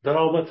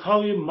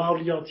 درآمدهای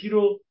مالیاتی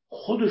رو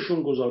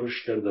خودشون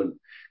گزارش کردن،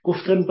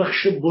 گفتن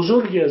بخش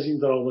بزرگی از این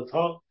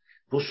درآمدها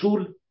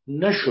وصول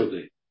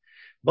نشده،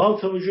 با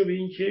توجه به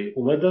اینکه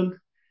اومدن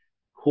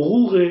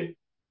حقوق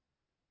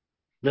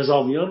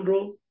نظامیان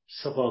رو،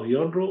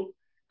 سپاهیان رو،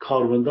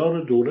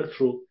 کارمندان دولت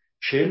رو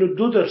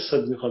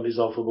 42% میخوان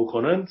اضافه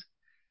بکنند.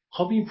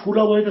 خب این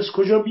پولا باید از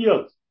کجا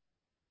بیاد؟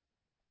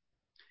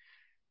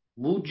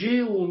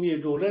 بودجه عمومی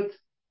دولت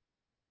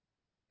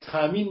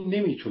تأمین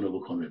نمیتونه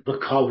بکنه به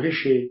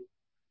کاهش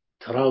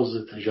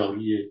تراز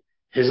تجاری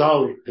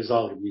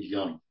هزار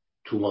میلیارد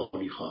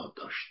تومانی خواهد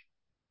داشت.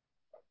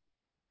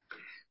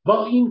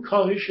 با این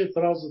کاهش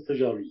تراز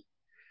تجاری،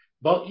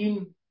 با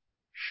این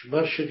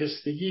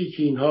ورشکستگی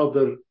که اینها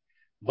در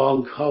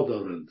بانک ها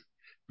دارند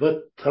و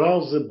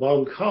تراز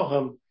بانک ها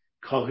هم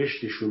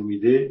کاهش نشون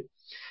میده،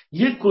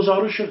 یک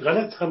گزارش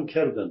غلط هم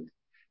کردند،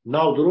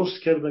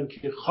 نادرست کردند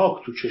که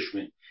خاک تو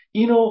چشمه.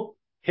 اینو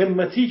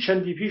همتی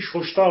چندی پیش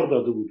هشدار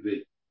داده بود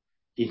به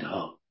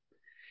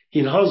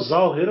اینها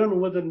ظاهرا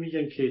اومدن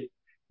میگن که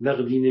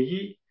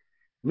نقدینگی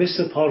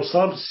مثل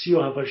پارسال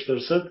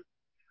 37%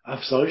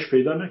 افزایش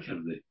پیدا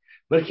نکرده،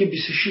 بلکه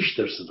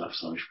 26%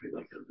 افزایش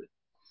پیدا کرده،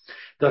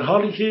 در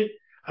حالی که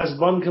از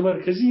بانک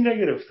مرکزی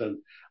نگرفتن،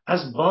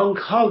 از بانک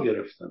ها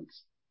گرفتن،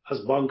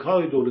 از بانک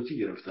های دولتی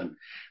گرفتن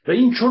و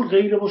این چون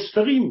غیر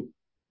مستقیم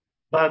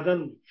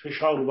بعداً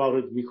فشار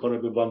وارد میکنه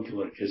به بانک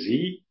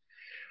مرکزی،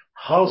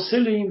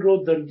 حاصل این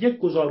رو در یک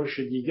گزارش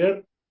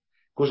دیگر،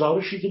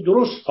 گزارشی که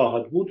درست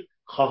خواهد بود،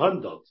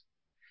 خواهند داد.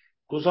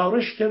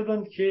 گزارش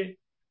کردند که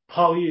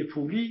پایه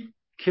پولی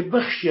که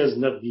بخشی از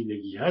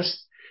نقدینگی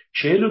هست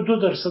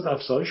 42%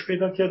 افزایش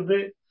پیدا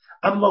کرده،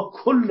 اما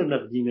کل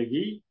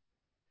نقدینگی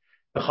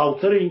به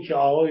خاطر اینکه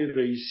آقای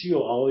رئیسی و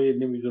آقای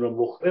نمیدونم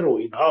مخبر و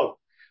اینها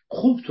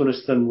خوب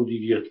تونستن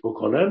مدیریت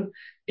بکنن،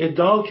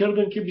 ادعا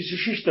کردن که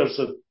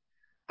 26%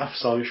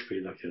 افزایش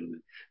پیدا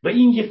کرده و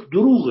این یک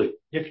دروغه،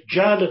 یک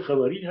جعل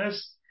خبری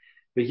هست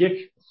و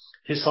یک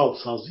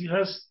حسابسازی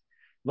هست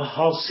و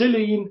حاصل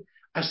این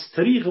از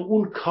طریق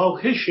اون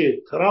کاهش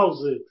تراز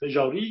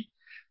تجاری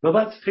و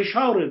بعد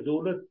فشار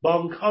دولت،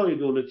 بانک های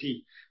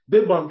دولتی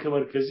به بانک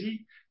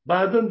مرکزی،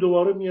 بعداً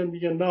دوباره میان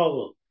میگن نه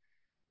آقا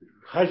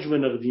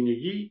حجم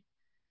نقدینگی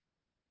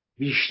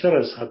بیشتر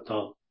از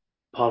حتی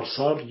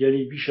پارسال،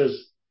 یعنی بیش از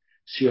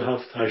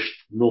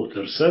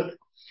 37-8-9%،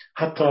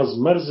 حتی از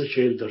مرز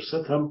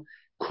 40% هم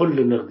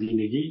کل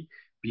نقدینگی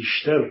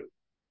بیشتر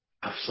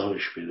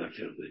افزایش پیدا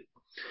کرده.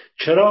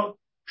 چرا؟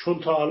 چون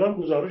تا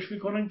الان گزارش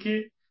میکنن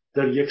که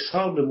در یک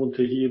سال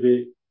منتهی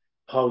به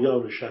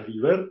پایان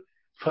شهریور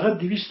فقط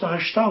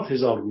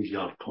 280,000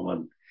 میلیارد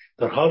تومان،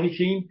 در حالی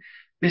که این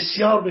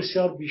بسیار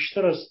بسیار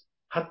بیشتر از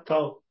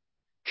حتی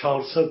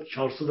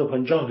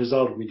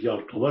 450,000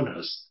 میلیارد تومان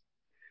هست.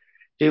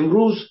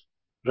 امروز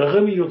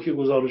رقمی رو که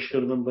گزارش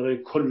کردن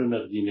برای کل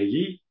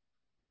نقدینگی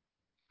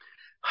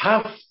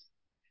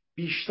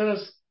بیشتر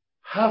از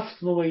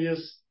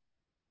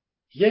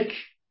 7.1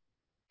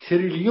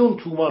 تریلیون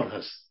تومان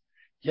هست،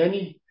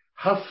 یعنی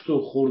 7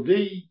 و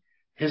خورده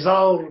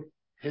هزار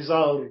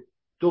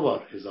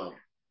 2,000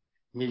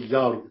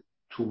 میلیارد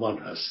تومان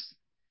هست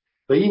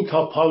و این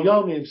تا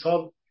پایان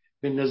امسال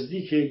به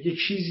نزدیک یک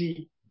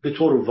چیزی به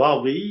طور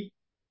واقعی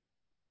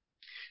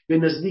به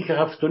نزدیک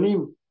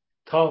 7.5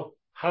 تا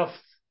 7.8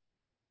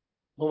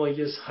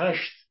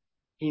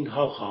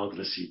 اینها خواهد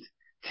رسید،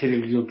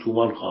 تریلیون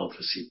تومان خواهد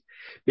رسید.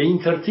 به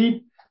این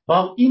ترتیب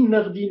با این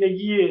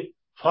نقدینگی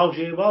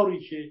فاجعه باری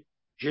که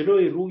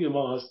جلوی روی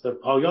ما هست در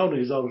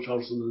پایان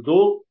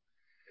 1402،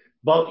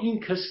 با این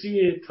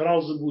کسری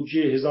تراز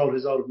بودجه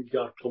هزار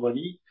میلیارد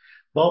تومانی،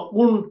 با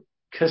اون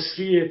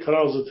کسری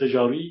تراز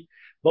تجاری،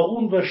 با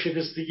اون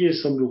ورشکستگی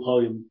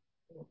صندوق‌های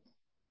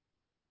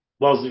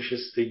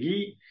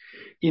بازنشستگی،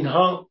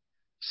 اینها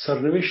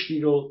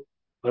سرنوشتی رو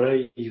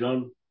برای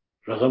ایران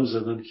رقم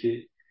زدن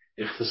که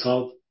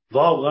اقتصاد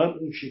واقعا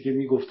اون چی که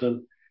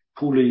میگفتن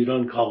پول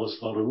ایران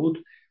کاغذپاره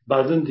بود،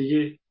 بعدن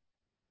دیگه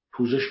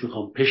پوزش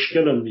میخوام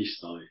پشکلم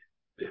نیست آقای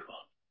بهبان.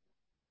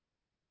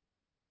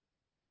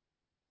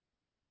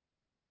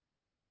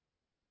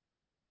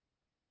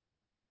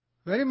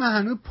 ولی من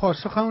هنوز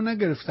پاسخمو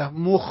نگرفتم.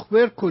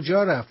 مخبر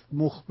کجا رفت؟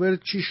 مخبر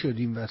چی شد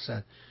این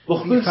وسط؟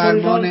 این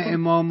فرمان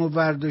امامو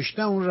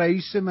برداشتن، اون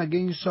رئیس مگه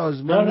این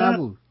سازمان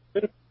نبود؟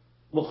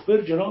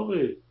 مخبر جناب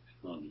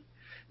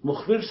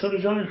مخبر سر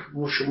جای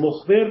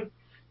مخبر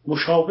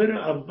مشاور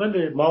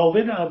اول،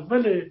 معاون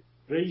اول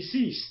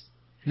رئیسی است.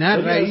 نه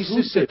رئیس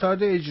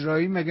ستاد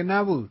اجرایی مگه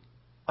نبود؟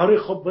 آره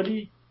خب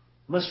ولی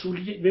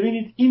مسئولیت،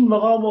 ببینید این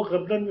مقامو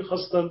قبلا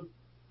میخواستن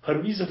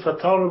پرویز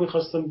فتاح رو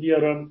میخواستن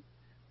بیارن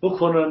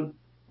بکنن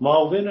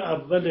معاون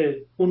اول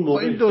اون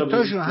موقع. این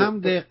دوتاشو هم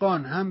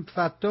دهقان هم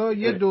فتاح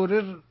یه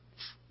دوره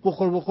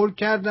بخور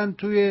کردن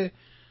توی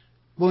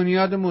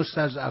بنیاد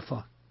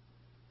مستضعفان.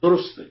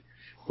 درسته،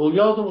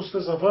 بنیاد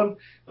مستضعفان،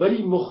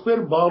 ولی مخبر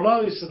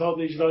بالای ستاد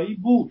اجرایی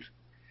بود.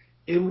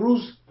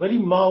 امروز ولی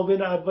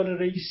معاون اول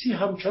رئیسی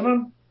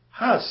همچنان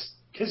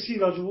هست، کسی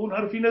راجع به اون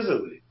حرفی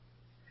نزده.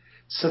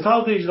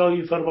 ستاد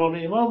اجرایی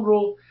فرمان امام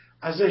رو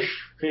ازش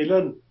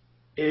فعلا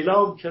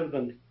اعلام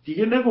کردن،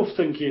 دیگه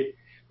نگفتن که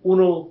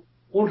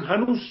اون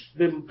هنوز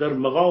در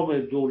مقام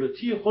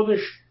دولتی خودش.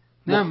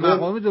 نه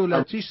مقام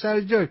دولتیش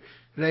سر جای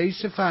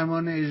رئیس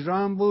فرمان اجرا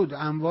هم بود،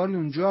 اموال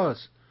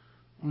اونجاست.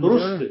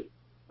 درسته،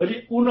 ولی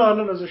اون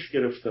الان ازش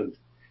گرفتند.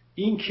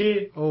 این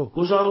که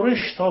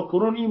گزارش تا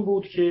کنون این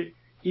بود که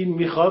این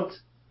میخواد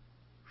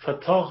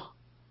فتاح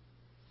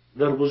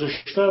در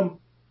گذشتم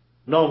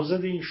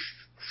نامزد این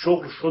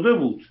شغل شده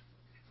بود،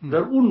 در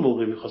اون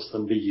موقع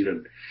میخواستن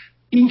بگیرن.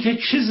 این که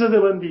چه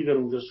زده‌بندی در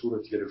اونجا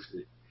صورت گرفته،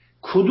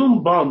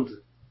 کدوم باند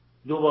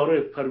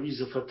دوباره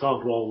پرویز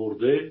فتاح را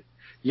آورده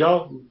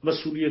یا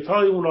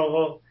مسئولیت‌های اون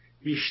آقا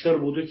بیشتر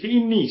بوده که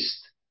این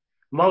نیست.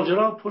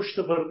 ماجرا پشت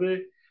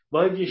پرده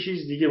باید یه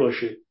چیز دیگه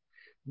باشه.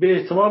 به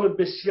احتمال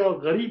بسیار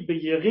غریب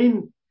به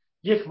یقین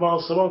یک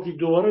محاسباتی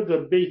دوباره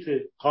در بیت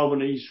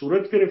خامنه ای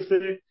صورت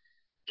گرفته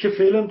که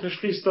فعلا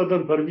تشخیص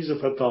دادن پرویز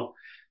فتاح،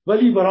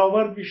 ولی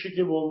برآورد میشه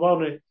که به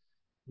عنوان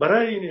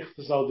برای این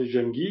اقتصاد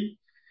جنگی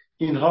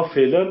اینها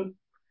فعلا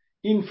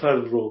این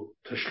فرد رو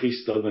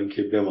تشخیص دادن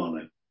که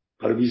بمانه،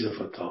 پرویز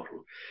فتاح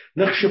رو.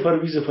 نقش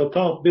پرویز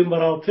فتاح به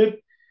مراتب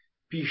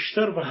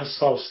بیشتر و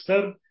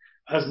حساستر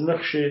از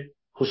نقش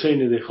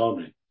حسین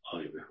دهخانه.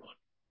 آقای بهبان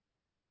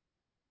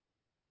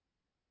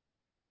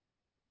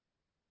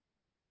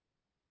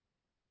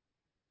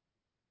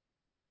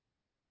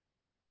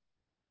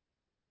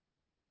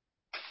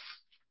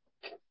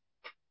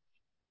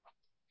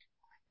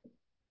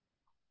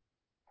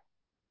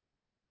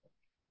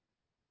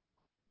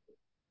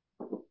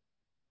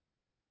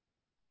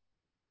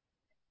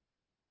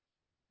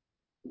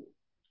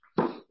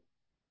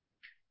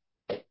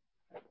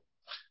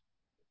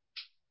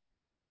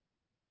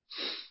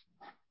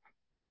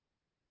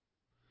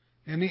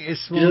یعنی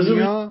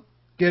اسوانیا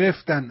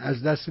گرفتن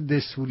از دست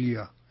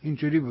دسوولیا،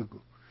 اینجوری بگو.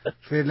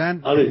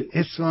 فعلا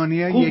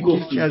اسوانیا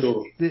یکی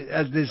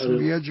از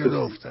دسوولیا جلو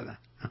افتادن.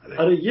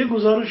 یه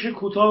گزارش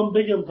کوتاه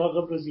بگم تا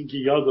قبل از اینکه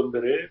یادم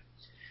بره.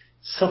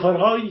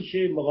 سفرهایی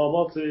که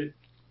مقامات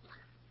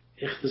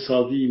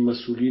اقتصادی،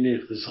 مسئولین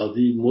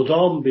اقتصادی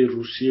مدام به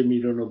روسیه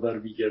میرن و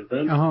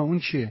برمیگردن، اون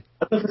چیه؟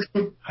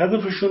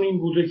 هدفشون این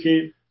بوده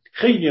که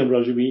خیلی هم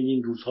راجع به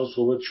این روزها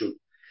صحبت شد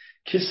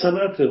که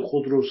صنعت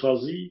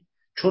خودروسازی،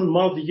 چون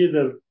ما دیگه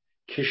در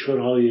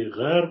کشورهای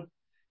غرب،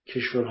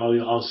 کشورهای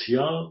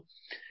آسیا،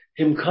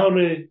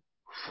 امکان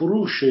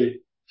فروش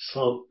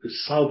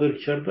صادر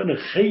کردن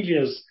خیلی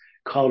از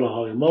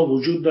کالاهای ما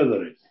وجود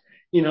نداره.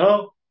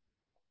 اینها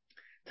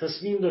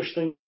تصمیم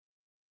داشتن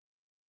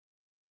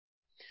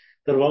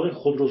در واقع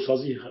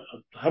خودروسازی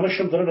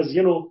همش هم دارن از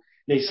یه نوع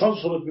نیسان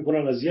صحبت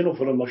میکنن، از یه نوع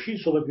فلان ماشین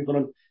صحبت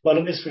میکنن،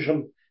 الان اسمش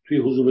هم توی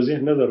حضور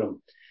ذهن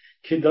ندارم،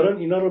 که دارن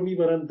اینا رو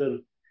میبرن در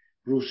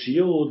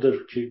روسیه و در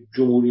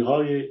جمهوری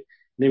های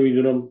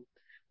نمیدونم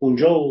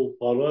اونجا و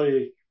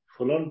بالای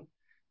فلان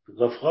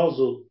قفقاز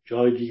و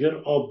جای دیگر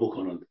آب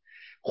بکنند.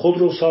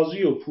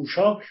 خودروسازی و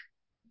پوشاک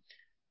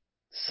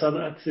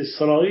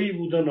صنایعی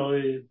بودن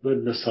و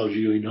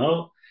نساجی و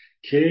اینها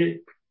که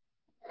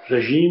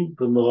رژیم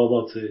به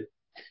مقامات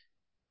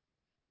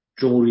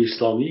جمهوری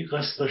اسلامی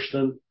قصد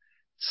داشتن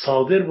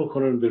صادر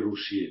بکنن به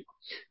روسیه.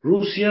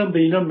 روسیه هم به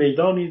اینا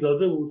میدانی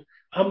داده بود،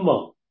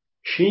 اما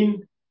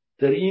چین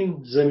در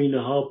این زمینه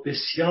ها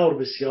بسیار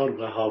بسیار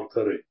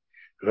قهارتره،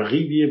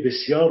 رقیبی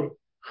بسیار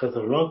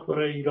خطرناک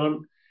برای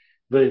ایران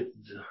و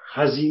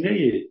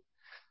هزینه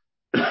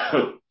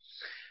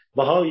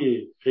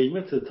بهای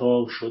قیمت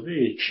تمام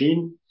شده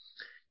چین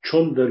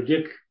چون در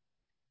یک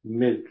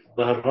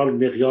به هر حال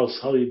مقیاس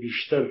های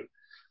بیشتر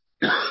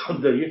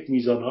در یک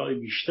میزان های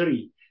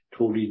بیشتری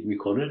تولید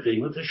میکنه،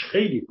 قیمتش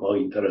خیلی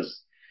پایین تر از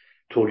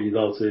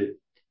تولیدات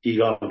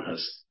ایران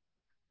هست.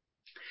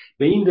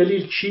 به این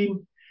دلیل چین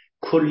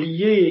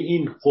کلیه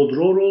این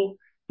خودرو رو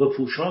و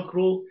پوشاک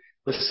رو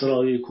و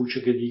صنایع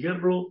کوچک دیگر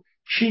رو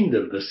چین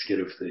در دست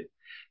گرفته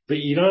و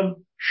ایران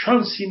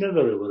شانسی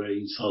نداره برای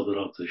این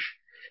صادراتش.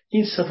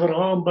 این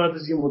سفرها هم بعد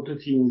از یه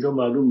مدتی اونجا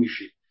معلوم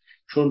میشه،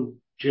 چون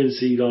جنس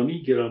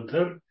ایرانی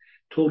گرانتر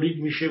تولید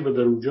میشه و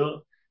در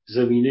اونجا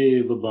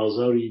زمینه و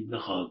بازاری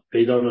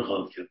پیدا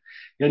نخواهد کرد.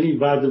 یعنی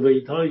وعده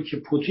وعیدهایی که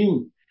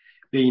پوتین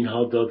به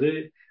اینها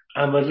داده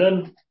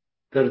عملاً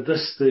در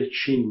دست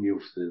چین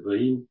میفته و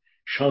این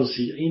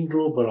شانسی این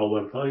رو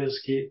برآوردهایی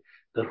است که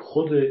در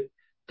خود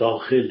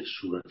داخل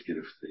صورت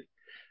گرفته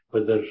و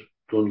در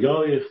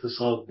دنیای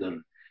اقتصاد، در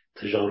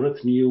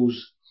تجارت نیوز،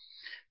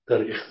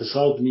 در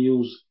اقتصاد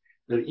نیوز،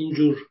 در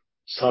اینجور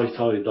سایت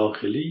های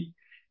داخلی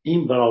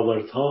این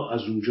برآوردها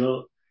از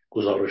اونجا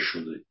گزارش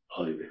شده.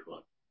 آقای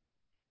بهبان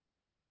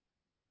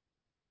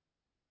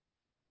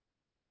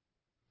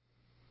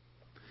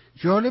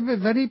جالبه،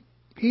 ولی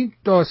این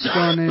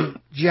داستان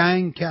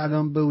جنگ که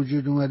الان به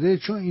وجود اومده،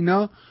 چون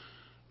اینا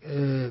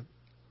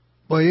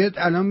باید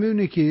الان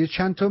ببینه که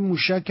چند تا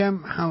موشک هم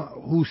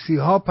حوثی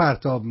ها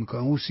پرتاب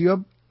میکنن. حوثی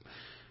ها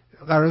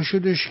قرار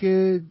شدش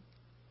که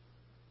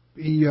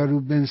این یارو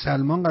بن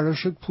سلمان قرار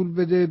شد پول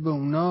بده به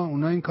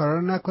اونا این کارا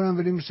رو نکنن،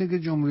 ولی مثل که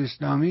جمهوری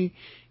اسلامی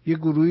یه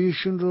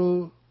گروهیشون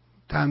رو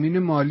تامین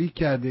مالی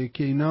کرده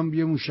که اینا هم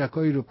یه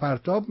موشکایی رو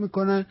پرتاب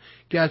میکنن،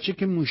 گرچه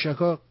که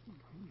موشکا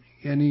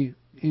یعنی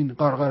این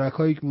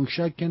قارقارکایی که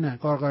موشک که نه،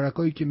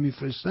 قارقارکایی که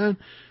میفرستن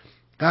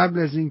قبل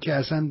از این که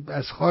اصلا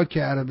از خاک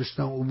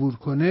عربستان عبور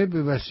کنه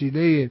به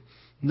وسیله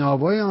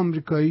ناوای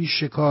آمریکایی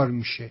شکار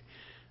میشه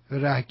و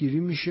رهگیری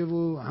میشه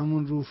و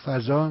همون رو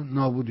فضا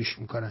نابودش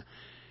میکنن.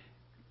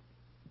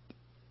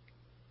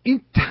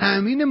 این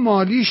تأمین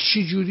مالیش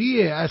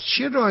چجوریه؟ از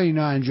چه راه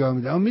اینا انجام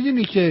میده؟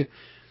 میدونی که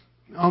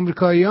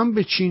آمریکاییان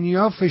به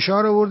چینی‌ها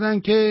فشار آوردن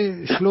که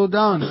سلو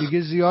داون،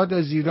 دیگه زیاد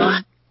از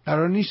ایران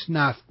قرار نیست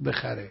نفت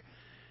بخره.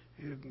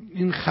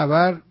 این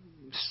خبر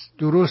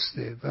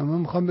درسته و من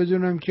میخوام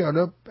بدونم که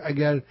حالا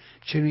اگر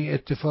چنین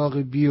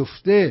اتفاقی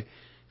بیفته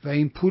و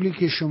این پولی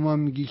که شما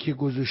میگی که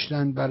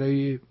گذاشتن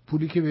برای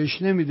پولی که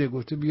بهش نمیده،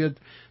 گفته بیاد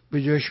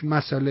به جاش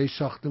مسئله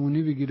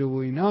ساختمونی بگیره و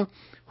اینا،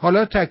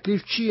 حالا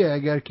تکلیف چیه؟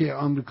 اگر که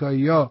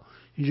آمریکایی‌ها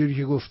اینجوری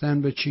که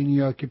گفتن به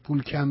چینی‌ها که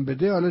پول کم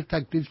بده، حالا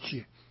تکلیف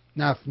چیه؟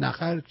 نفت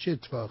نخر چه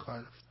اتفاقی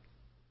خواهد افتاد؟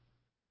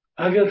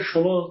 اگر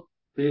شما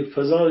به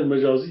فضای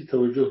مجازی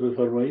توجه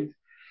بفرمایید،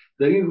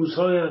 در این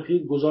روزهای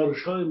اخیر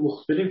گزارش‌های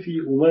مختلفی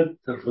اومد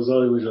در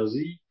فضای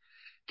مجازی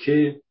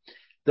که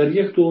در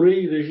یک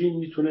دوره رژیم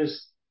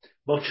میتونست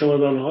با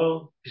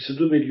چمدان‌ها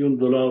 22 میلیون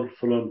دلار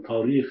فلان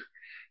تاریخ،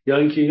 یا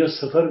اینکه اینا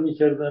سفر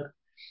میکردن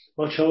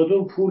با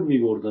چمدان پول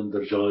میبردن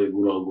در جای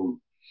گوناگون،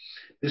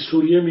 به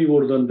سوریه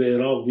میبردن، به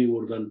عراق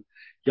میبردن،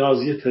 یا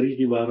از یه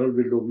طریقی به هر حال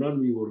به لبنان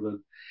میبردن.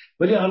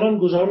 ولی الان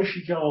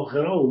گزارشی که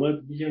آخرا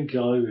اومد میگن که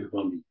آقای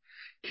بهبانی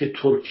که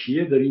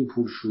ترکیه در این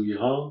پولشویی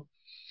ها،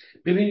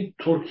 ببینید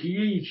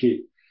ترکیه‌ای که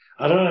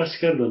الان عرض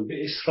کردم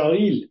به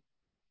اسرائیل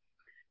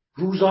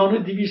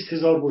روزانه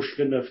 200,000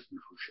 بشکه نفت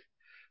میفروشه،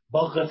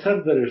 با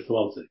قطر در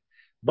ارتباطه،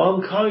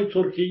 بانک های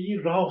ترکیه‌ای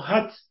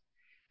راحت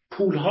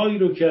پولهایی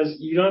رو که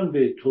از ایران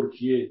به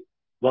ترکیه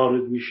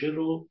وارد میشه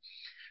رو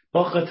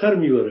با قطر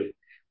میبره.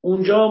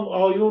 اونجا هم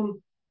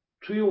آیون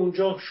توی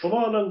اونجا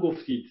شما الان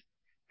گفتید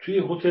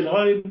توی هتل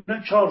های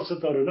نه 4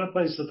 ستاره نه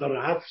 5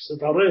 ستاره 7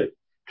 ستاره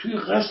توی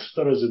قصر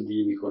داره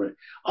زندگی میکنه.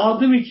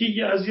 آدمی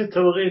که از یه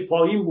طبقه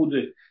پایین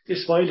بوده،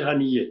 اسماعیل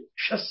هنیه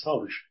 60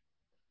 سالش،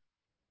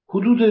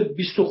 حدود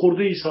 20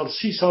 خورده ای سال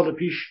 30 سال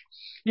پیش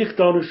یک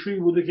دانشجویی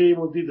بوده که یه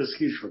مدتی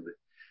دستگیر شده،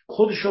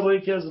 خودش با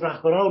یکی از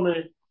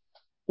رهبران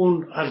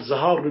اون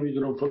الزهار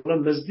نمیدونم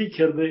فلان نزدیک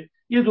کرده،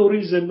 یه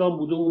دوره زندان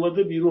بوده،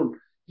 اومده بیرون،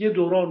 یه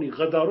دورانی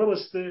غداره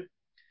بسته،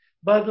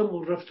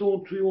 بعدم رفته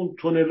اون توی اون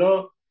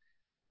تونلا،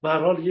 به هر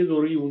حال یه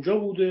دوره اونجا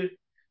بوده،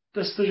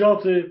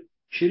 دستجات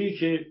چری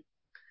که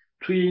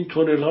توی این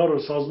تونل ها رو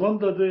سازمان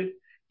داده،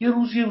 یه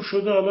روزی هم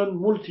شده الان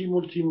مولتی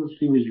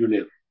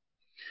میلیونر.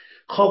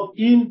 خب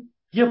این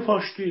یه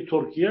پاش توی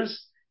ترکیه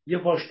است، یه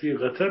پاش توی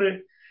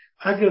قطره.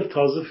 اگر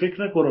تازه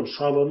فکر نکنم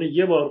سالانه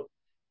یه بار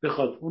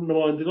بخواد اون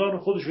نمایندگان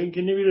خودش، این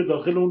که نمیره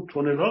داخل اون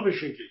تونل ها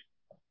بشه، که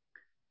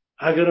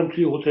اگرم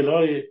توی هتل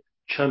های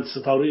چند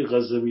ستاره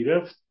غزه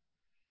میرفت،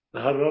 به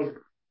هر حال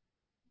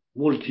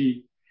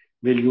مولتی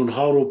میلیون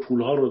ها رو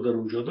پول ها رو در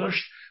اونجا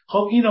داشت.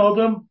 خب این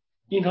آدم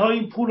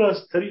این پول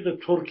از طریق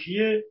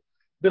ترکیه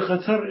به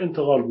قطر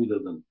انتقال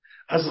میدادن،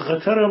 از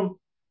قطرم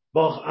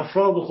با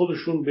افراد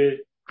خودشون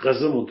به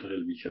غزه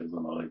منتقل میکردن.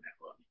 آقای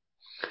بهبانی،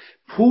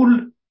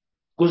 پول،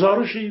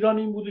 گزارش ایران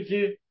این بوده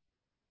که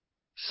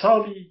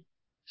سالی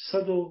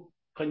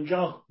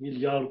 150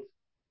 میلیارد،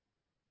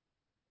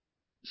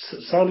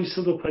 سالی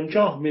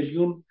 150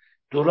 میلیون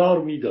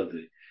دلار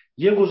میداده.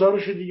 یه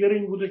گزارش دیگر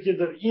این بوده که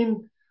در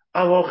این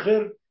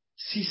اواخر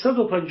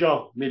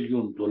 350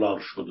 میلیون دلار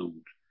شده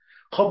بود.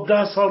 خب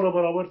 10 سال رو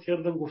برابر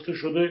کردن، گفته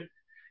شده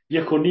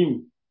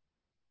 1.5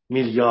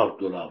 میلیارد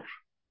دلار.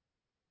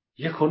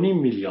 1.5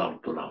 میلیارد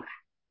دلار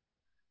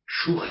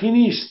شوخی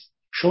نیست.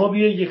 شما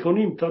بیا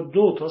 1.5 تا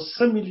 2 تا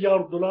 3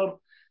 میلیارد دلار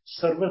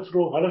ثروت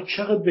رو، حالا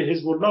چقدر به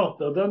حزب الله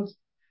دادند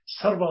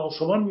سر به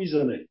آسمان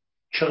میزنه،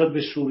 چقدر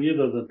به سوریه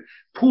دادن.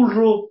 پول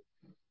رو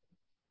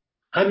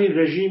همین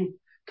رژیم،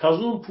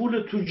 تازه اون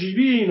پول تو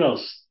جیبی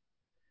ایناست،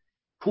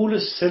 پول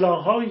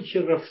سلاحایی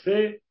که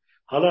رفته،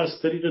 حالا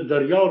از طریق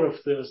دریا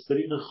رفته، از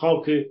طریق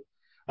خاک،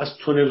 از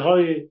تونل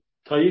های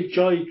تا یک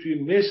جایی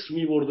توی مصر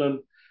می بردن،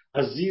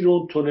 از زیر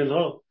اون تونل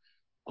ها.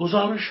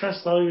 گزارش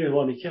هست آقای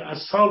مهوانی که از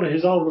سال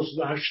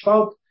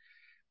 1980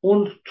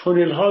 اون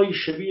تونل های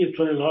شبیه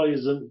تونل های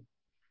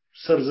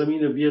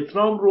سرزمین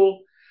ویتنام رو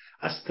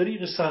از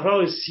طریق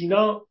صحرای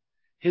سینا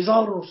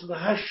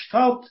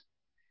 1980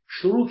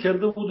 شروع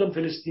کرده بودن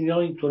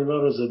فلسطینی‌ها این تونل ها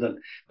را زدن،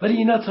 ولی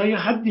اینا تا یه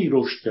حدی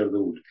رشد کرده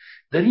بود.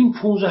 در این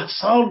 15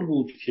 سال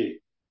بود که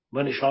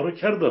من اشاره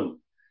کردم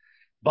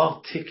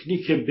با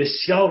تکنیک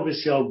بسیار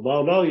بسیار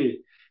بالای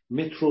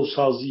مترو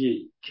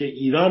سازی که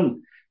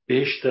ایران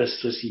بهش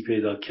دسترسی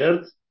پیدا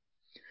کرد،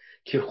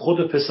 که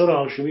خود پسر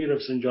هاشمی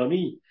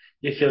رفسنجانی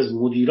یکی از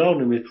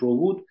مدیران مترو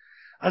بود.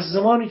 از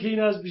زمانی که این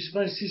از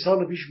 25-30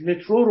 سال پیش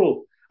مترو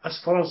رو از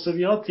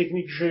فرانسوی‌ها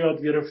تکنیکش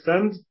یاد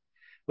گرفتند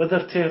و در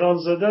تهران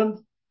زدند،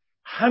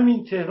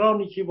 همین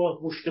تهرانی که با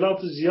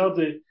مشکلات زیاد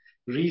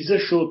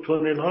ریزش و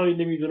تونل های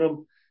نمیدونم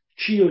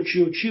چی و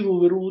چی و چی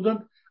روبرو بودن،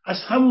 از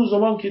همون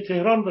زمان که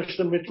تهران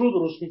داشتن مترو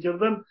درست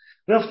میکردن،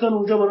 رفتن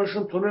اونجا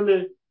براشون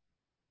تونل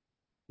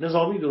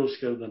نظامی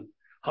درست کردن.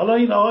 حالا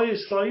این آقای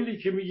اسرائیلی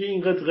که میگه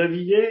اینقدر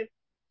قویه،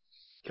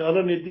 که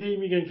حالا ندهی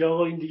میگن که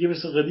آقا این دیگه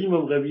مثل قدیم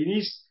هم قوی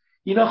نیست،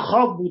 اینا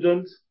خواب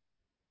بودند.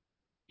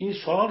 این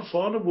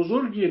سوال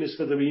بزرگیه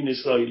نسبت به این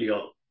اسرائیلی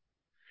ها.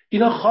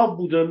 اینا خواب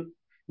بودن.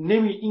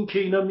 این که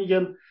اینا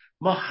میگن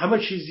ما همه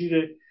چیز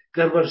زیر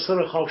در بر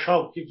سر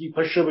خاشاک یکی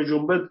پشه به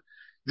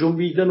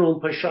جنبیدن و اون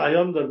پشه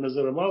عیان در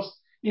نظر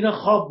ماست. اینا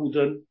خواب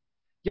بودن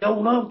یا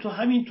اونا هم تو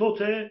همین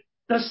توته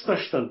دست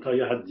داشتن تا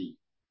یه حدی؟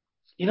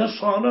 اینا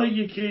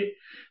سوالاییه که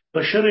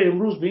بشر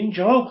امروز به این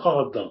جواب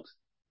خواهد داد.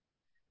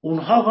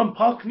 اونها هم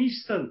پاک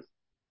نیستند.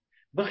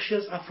 بخشی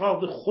از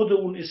افراد خود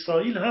اون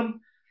اسرائیل هم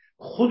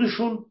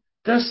خودشون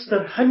دست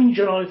در همین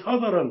جنایت ها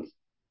دارند.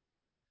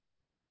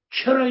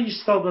 چرا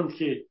ایستادند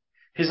که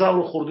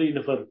 1000 خورده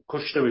نفر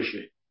کشته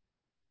بشه؟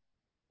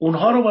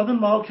 اونها رو بعدن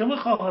محاکمه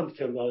خواهند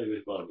کرد. آقای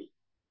بهبانی،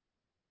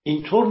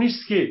 اینطور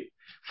نیست که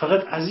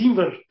فقط از این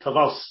ور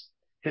تقاس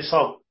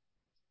حساب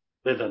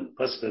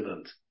پس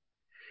بدند.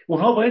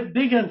 اونها باید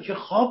بگن که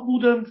خواب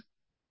بودند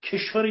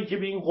کشوری که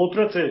به این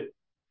قدرت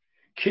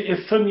که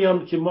افه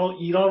میان که ما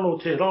ایران و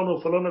تهران و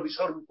فلان و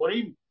بیسار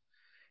میکنیم،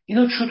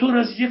 اینا چطور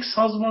از یک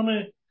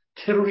سازمان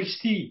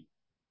تروریستی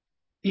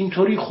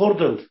اینطوری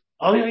خوردند؟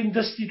 آیا این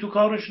دستی تو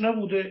کارش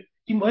نبوده؟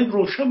 این باید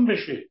روشن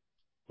بشه.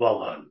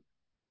 واقعا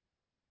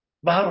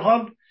به هر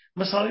حال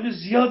مسائل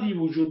زیادی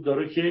وجود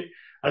داره که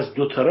از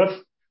دو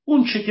طرف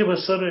اون چه که به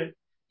سر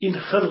این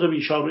خلق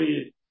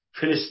بیچاره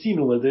فلسطین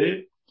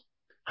اومده،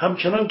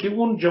 همچنان که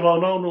اون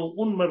جوانان و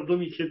اون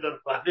مردمی که در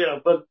وهله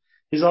اول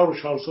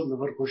 1400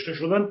 نفر کشته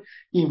شدن،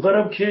 این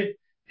برم که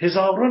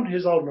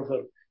هزار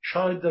نفر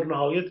شاید در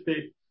نهایت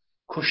به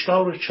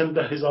کشتار چند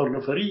ده هزار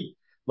نفری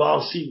و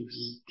آسیب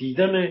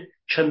دیدن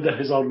چند ده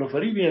هزار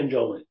نفری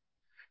بیانجامه.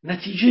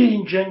 نتیجه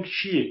این جنگ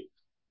چیه؟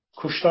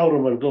 کشتار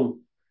مردم،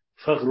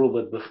 فقر و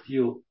بدبختی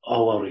و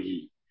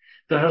آوارگی.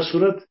 در هر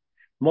صورت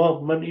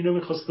من اینو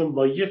میخواستم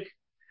با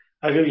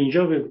اگر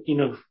اینجا به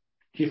اینو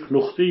یک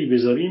نقطه‌ای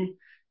بذاریم،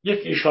 یک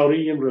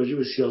اشاره‌ای هم راجع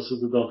به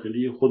سیاست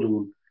داخلی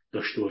خودمون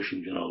داشته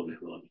باشیم جناب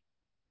بهبانی.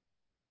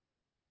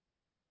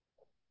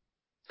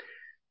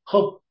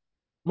 خب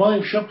ما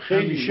امشب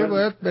همیشه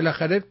باید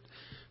بالاخره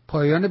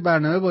پایان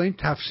برنامه با این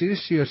تفسیر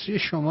سیاسی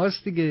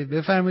شماست دیگه.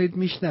 بفرمایید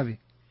میشنوید.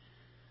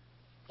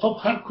 خب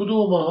هر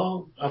کدوم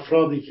ما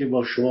افرادی که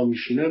با شما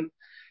میشینن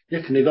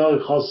یک نگاه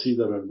خاصی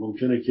دارن.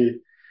 ممکنه که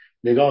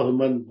نگاه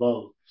من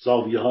با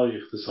زاویه‌های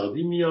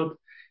اقتصادی میاد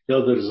یا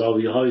در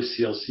زاویه‌های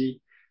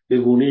سیاسی به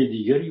گونه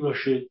دیگری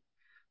باشه.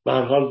 به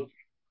هر حال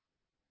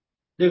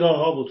نگاه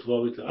ها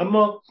متفاوته.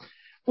 اما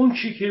اون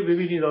چی که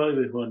ببینید آقای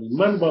بهبانی،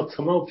 من با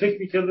تمام فکر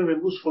میکردم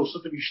امروز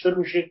فرصت بیشتر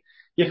میشه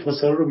یک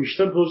مسئله رو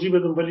بیشتر توضیح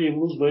بدم، ولی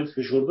امروز باید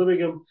فشرده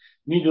بگم.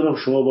 میدونم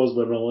شما باز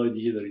برنامه‌های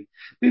دیگه دارید.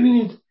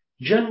 ببینید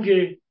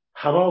جنگ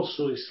حماس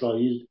و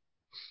اسرائیل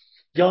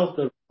یا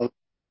در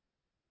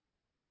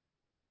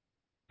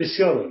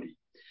بسیار عالی،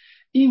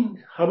 این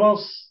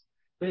حماس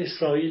و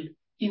اسرائیل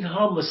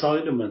اینها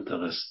مسائل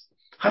منطقه است،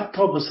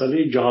 حتی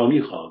مسئله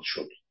جهانی خواهد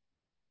شد،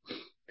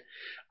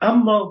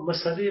 اما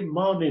مسئله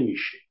ما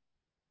نمیشه.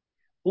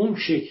 اون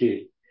چه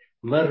که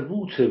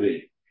مربوط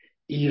به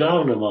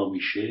ایران ما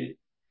میشه،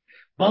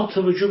 با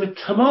توجه به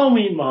تمام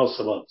این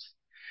محاسبات،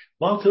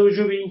 با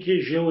توجه به اینکه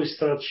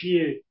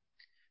ژئواستراتژی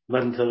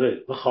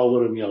منطقه و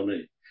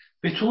خاورمیانه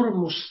به طور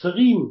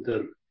مستقیم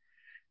در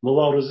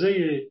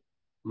مبارزه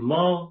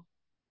ما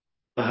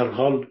به هر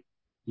حال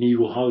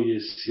نیروهای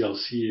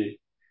سیاسی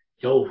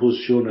یا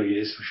اپوزیسیون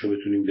اگه اسمشو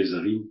بتونیم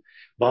بذاریم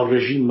با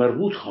رژیم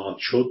مربوط خواهد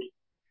شد،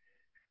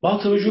 با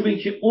توجه به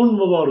اینکه اون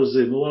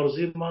مبارزه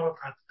ما را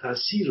تحت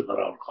تاثیر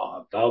قرار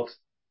خواهد داد،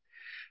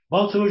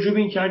 با توجه به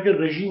اینکه اگر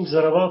رژیم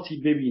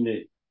ضرباتی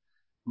ببینه،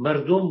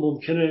 مردم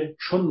ممکنه،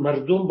 چون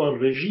مردم با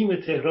رژیم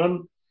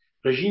تهران،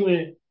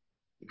 رژیم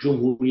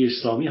جمهوری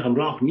اسلامی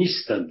همراه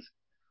نیستند.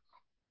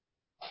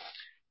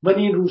 من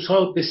این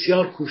روزها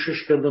بسیار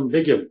کوشش کردم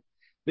بگم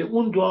به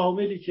اون دو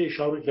عاملی که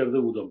اشاره کرده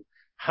بودم،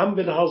 هم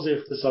به لحاظ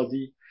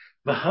اقتصادی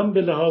و هم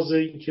به لحاظ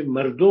اینکه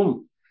مردم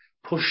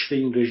پشت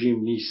این رژیم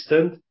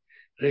نیستند.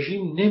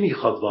 رژیم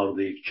نمیخواد وارد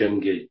یک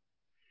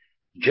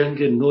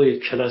جنگ نوع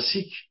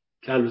کلاسیک،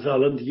 که البته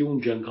الان دیگه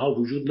اون جنگ ها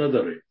وجود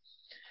نداره.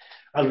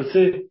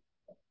 البته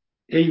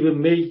ای به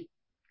می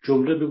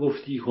جمله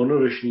بگفتی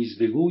هنرش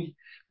نیز بگوی.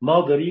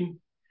 ما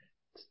داریم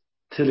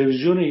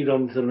تلویزیون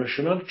ایران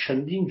اینترنشنال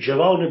چندین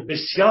جوان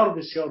بسیار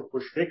بسیار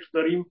خوشفکر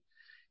داریم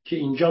که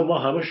اینجا ما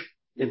همش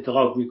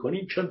انتقاد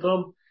میکنیم، چند تا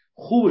هم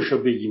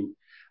خوبشو بگیم.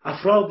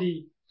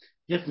 افرادی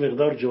یک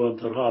مقدار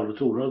جوانترها،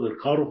 البته اونا در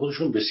کار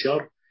خودشون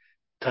بسیار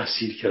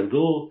تحصیل کرده،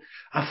 و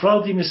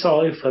افرادی مثل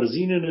آقای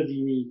فرزین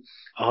ندیمی،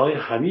 آقای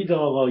حمید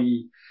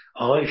آقایی،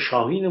 آقای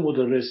شاهین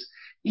مدرس،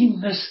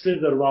 این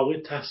نسل در واقع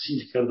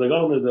تحصیل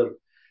کردگان در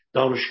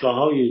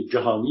دانشگاه‌های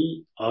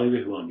جهانی، آقای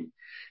بهبانی،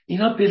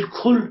 اینا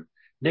بالکل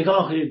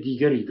نگاه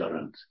دیگری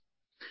دارند.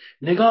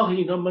 نگاه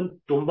اینا، من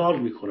دنبال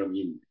میکنم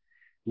این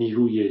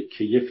نیروی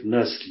که یک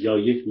نسل یا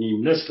یک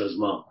نیم نسل از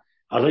ما،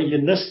 الان یه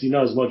نسل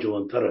اینا از ما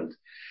جوانترند،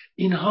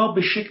 اینها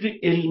به شکل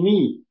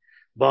علمی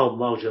با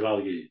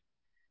ماجرای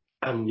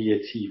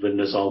امنیتی و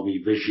نظامی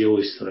و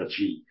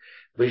ژئواستراتژی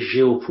و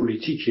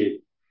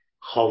ژئوپلیتیک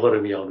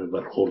خاورمیانه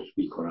برخورد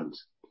میکنند.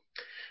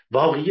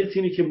 واقعیت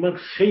اینه که من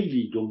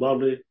خیلی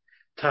دنبال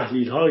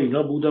تحلیل های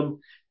اینا بودم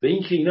به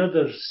اینکه اینا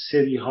در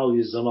سری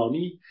های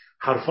زمانی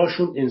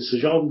حرفاشون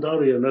انسجام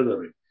داره یا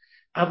نداره.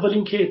 اول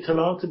اینکه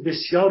اطلاعات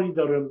بسیاری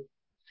دارن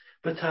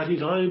و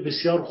تحلیل های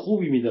بسیار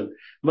خوبی میدن.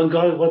 من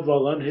گاهی اوقات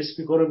واقعا حس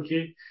میکنم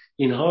که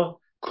اینها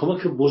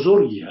کمک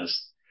بزرگی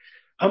هست،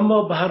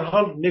 اما به هر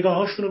حال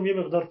نگاهاشون هم یه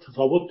مقدار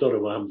تفاوت داره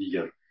با هم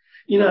دیگر.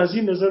 این از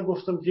این نظر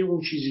گفتم که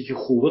اون چیزی که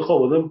خوبه، خب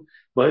آدم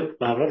باید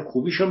به هر حال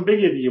خوبیش هم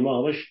بگه دیگه.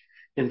 ما همش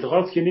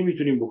انتقاد که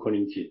نمیتونیم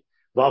بکنیم، که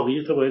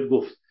واقعیت باید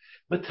گفت.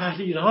 و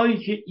تحلیل هایی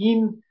که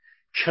این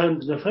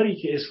چند نفری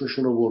که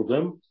اسمشون رو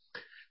بردم،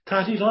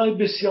 تحلیل های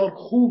بسیار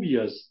خوبی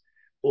از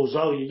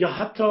اوضاع، یا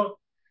حتی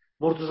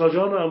مرتضی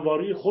جان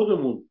انواری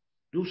خودمون،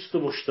 دوست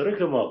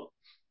مشترک ما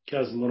که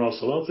از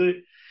مناسبات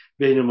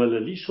بین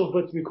المللی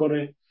صحبت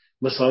میکنه،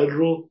 مسائل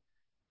رو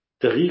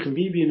دقیق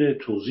میبینه،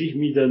 توضیح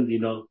میدن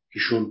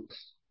ایشون.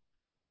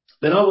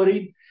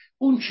 بنابراین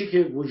اون چی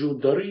که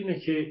وجود داره اینه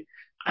که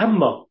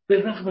اما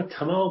به رغم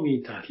تمام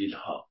این تحلیل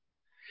ها،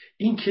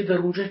 این که در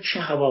اونجا چه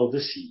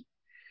حوادثی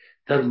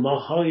در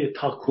ماه‌های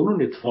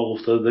تاکنون اتفاق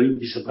افتاده، در این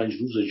 25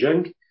 روز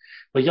جنگ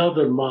و یا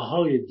در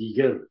ماه‌های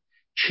دیگر،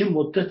 چه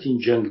مدت این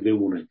جنگ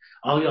بمونه،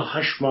 آیا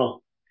 8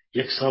 ماه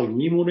 1 سال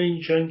میمونه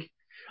این جنگ؟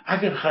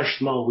 اگر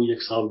 8 ماه و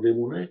 1 سال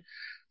بمونه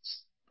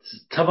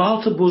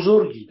تبعات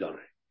بزرگی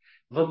داره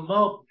و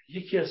ما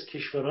یکی از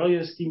کشورهایی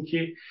هستیم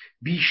که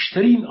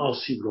بیشترین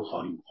آسیب رو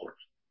خواهیم خورد.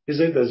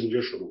 بذارید از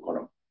اینجا شروع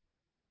کنم.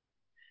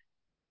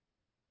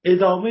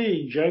 ادامه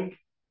این جنگ،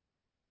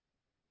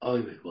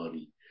 آقای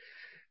بهبانی،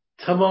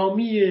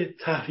 تمامی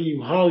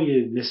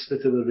تحریم‌های نسبت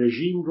به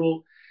رژیم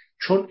رو،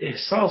 چون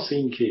احساس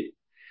این که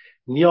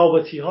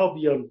نیابتی‌ها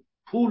بیان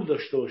پول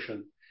داشته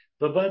باشن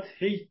و بعد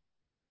هی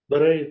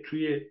برای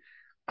توی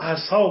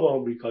اعصاب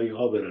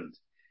آمریکایی‌ها برند.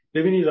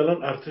 ببینید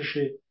الان ارتش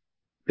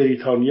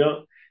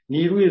بریتانیا،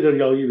 نیروی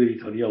دریایی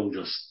بریتانیا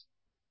اونجاست.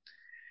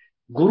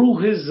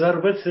 گروه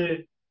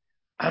ضربت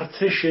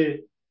ارتش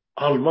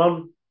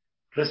آلمان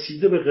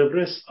رسیده به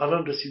قبرس،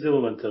 الان رسیده به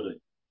منطقه.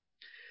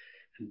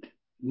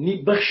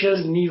 بخشی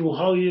از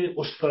نیروهای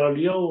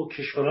استرالیا و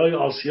کشورهای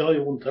آسیای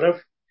اون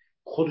طرف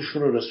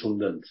خودشون رو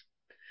رسوندند.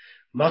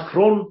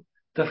 ماکرون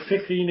در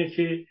فکر اینه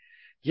که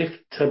یک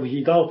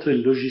تمهیدات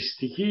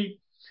لوجستیکی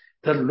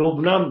در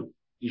لبنان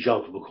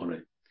ایجاد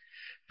بکنه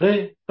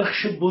و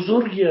بخش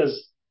بزرگی از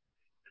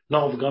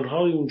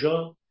ناوگانهای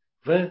اونجا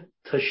و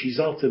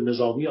تجهیزات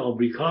نظامی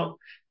آمریکا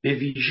به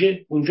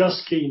ویژه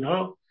اونجاست که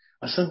اینها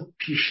اصلا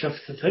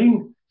پیشرفته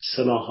ترین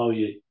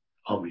سلاح‌های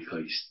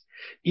آمریکایی است.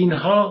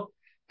 اینها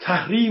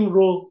تحریم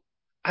رو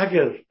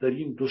اگر در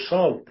این 2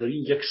 سال، در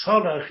این 1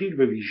 سال اخیر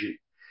به ویژه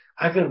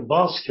اگر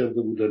باز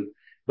کرده بودن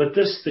و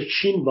دست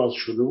چین باز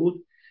شده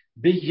بود،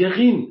 به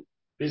یقین،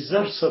 به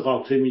ضرس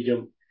قاطع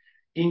میگم،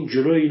 این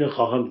جلوی اینو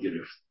خواهند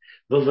گرفت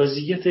و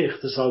وضعیت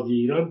اقتصادی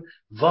ایران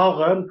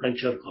واقعا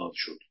پنچر خواهد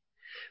شد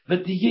و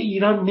دیگه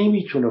ایران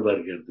نمیتونه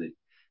برگرده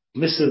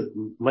مثل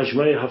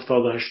مجمع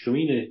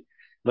 78مین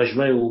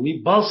مجمع عمومی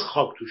باز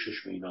خاک تو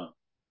چشم اینا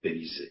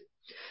بریزه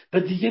و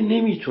دیگه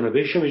نمیتونه،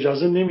 بهش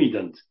اجازه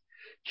نمیدند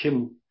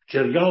که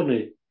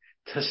جریان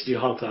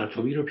تسلیحات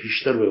اتمی رو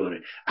پیشتر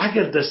ببره.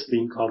 اگر دست به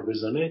این کار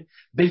بزنه،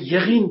 به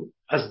یقین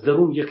از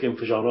درون یک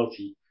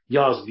انفجاراتی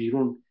یا از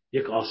بیرون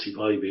یک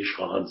آسیب‌هایی بهش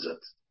خواهند زد.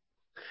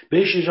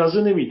 بهش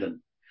اجازه نمیدن.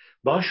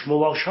 باش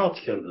مباشات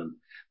کردن،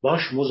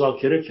 باش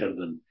مذاکره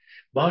کردن،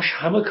 باش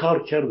همه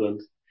کار کردن،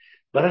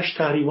 براش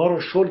تحریم‌ها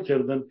رو شل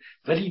کردن،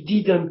 ولی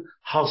دیدن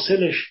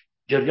حاصلش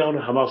جریان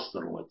حماس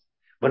در اومد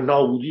و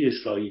نابودی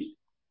اسرائیل.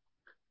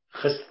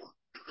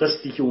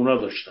 قصدی که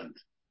اونا داشتند،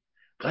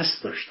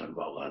 قصد داشتن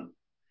واقعا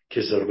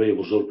که ضربه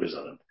بزرگ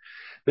بزنند.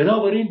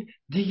 بنابراین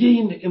دیگه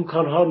این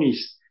امکانها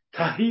نیست.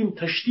 تحریم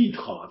تشدید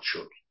خواهد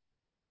شد.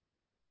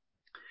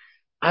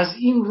 از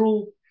این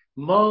رو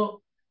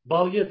ما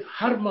باید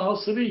هر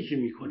محاسبه‌ای که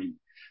می‌کنیم،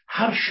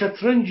 هر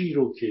شطرنجی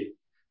رو که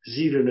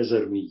زیر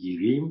نظر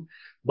می‌گیریم،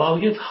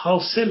 باید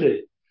حاصل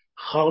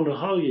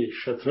خانه‌های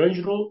شطرنج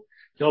رو،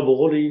 یا به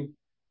قول این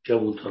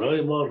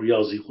جوانترهای ما،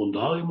 ریاضی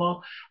خونده‌های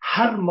ما،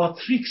 هر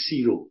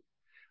ماتریکسی رو،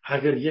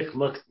 اگر یک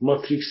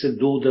ماتریکس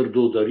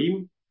 2x2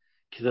 داریم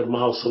که در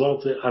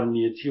محاسبات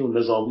امنیتی و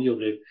نظامی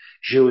و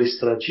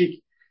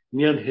ژئواستراتژیک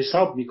میان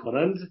حساب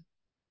میکنند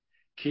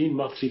که این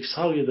ماتریکس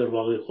های در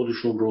واقع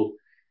خودشون رو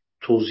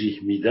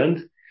توضیح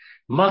میدند،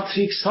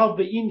 ماتریکس ها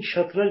به این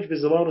شطرنج، به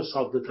زبان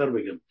ساده تر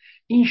بگم،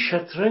 این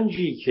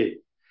شطرنجی که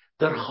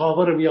در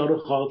خاورمیانه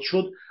خواهد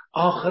شد،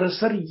 آخر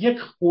سر یک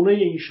خونه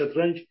این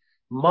شطرنج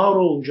ما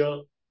رو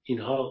اونجا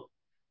اینها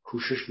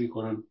کوشش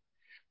میکنن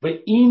و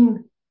این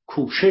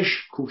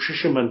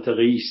کوشش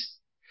منطقه‌ای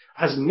است.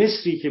 از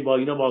مصری که با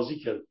اینا بازی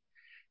کرد،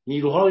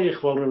 نیروهای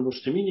اخوان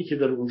المسلمینی که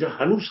در اونجا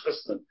هنوز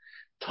هستن،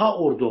 تا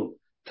اردن،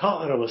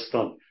 تا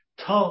عربستان،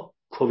 تا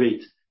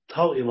کویت،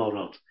 تا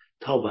امارات،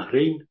 تا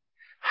بحرین،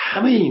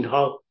 همه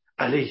اینها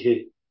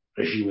علیه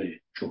رژیم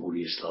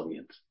جمهوری اسلامی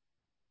هستند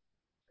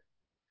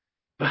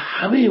و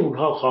همه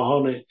اونها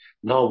خواهان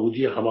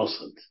نابودی حماس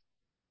هستند.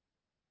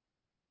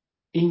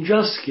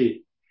 اینجاست که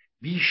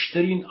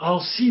بیشترین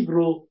آسیب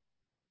رو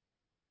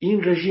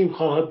این رژیم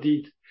خواهد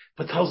دید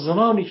و تا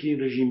زمانی که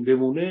این رژیم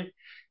بمونه،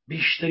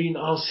 بیشترین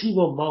آسیب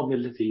و ما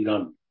ملت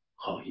ایران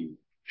خواهیم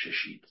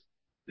چشید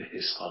و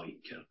حس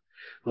خواهیم کرد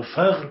و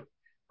فقر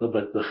و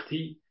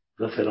بدبختی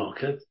و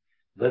فلاکت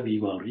و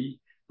بیماری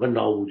و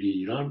نابودی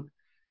ایران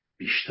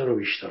بیشتر و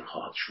بیشتر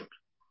خواهد شد.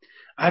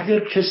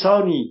 اگر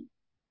کسانی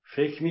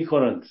فکر می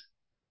کنند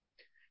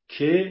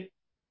که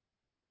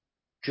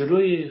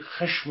جلوی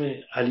خشم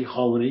علی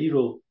خامنه ای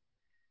رو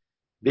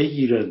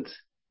بگیرند،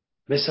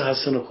 مثل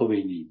حسن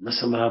خمینی،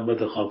 مثل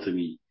محمد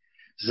خاتمی،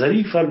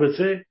 ظریف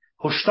البته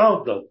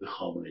هشدار داد به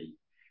خامنه ای،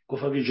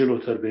 گفت اگه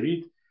جلوتر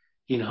برید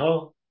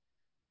اینها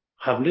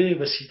حمله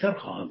وسیع‌تر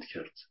خواهند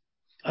کرد.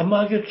 اما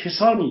اگر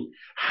کسانی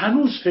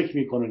هنوز فکر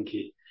میکنن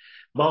که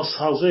با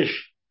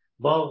سازش،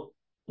 با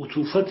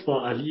عطوفت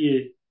با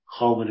علی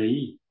خامنه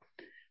ای،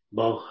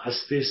 با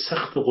هسته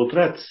سخت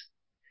قدرت،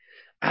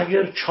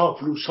 اگر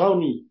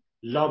چاپلوسانی،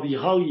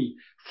 لابیهایی،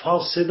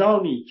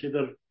 فاسدانی که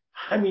در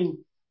همین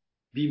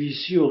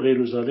BBC و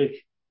غیر ذالک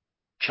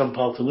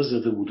چمپاتمه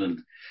زده بودند،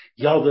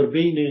 یا در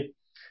بین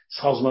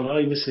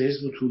سازمان‌های مثل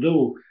حزب توده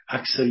و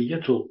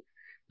اکثریت و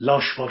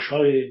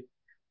لاشماشای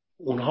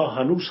اونها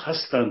هنوز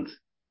هستند،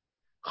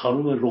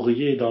 خانم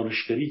رقیه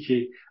دانشگری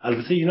که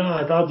البته اینا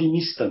اعدادی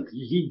نیستند،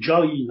 هیچ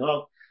جایی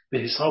اینا به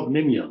حساب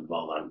نمیان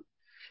واقعا،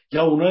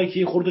 یا اونایی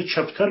که خورده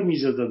چپتر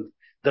میزدند،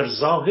 در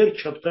ظاهر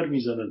چپتر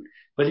میزنند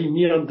ولی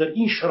میرن در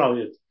این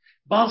شرایط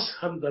باز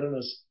هم دارن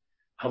از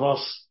حماس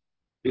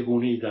به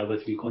گونه‌ای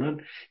دعوت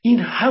میکنن. این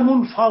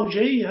همون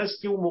فاجعه‌ای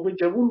هست که اون موقع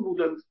جوان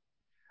بودند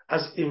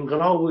از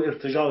انقلاب و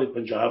ارتجاع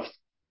 57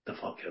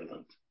 دفاع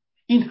کردند.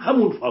 این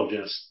همون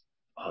فاجعه است.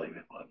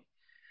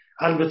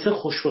 البته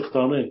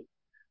خوشبختانه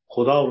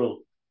خدا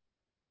رو،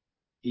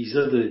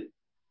 ایزد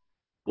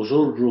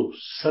بزرگ رو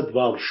 100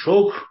 بار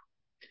شکر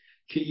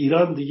که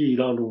ایران دیگه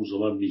ایران اون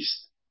زمان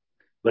نیست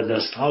و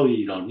نسل‌های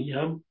ایرانی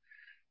هم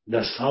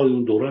نسل‌های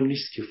اون دوران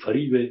نیست که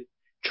فریب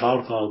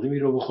 4 تا آدمی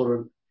رو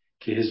بخورن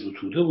که حزب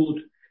توده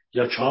بود،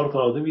 یا 4 تا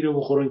آدمی رو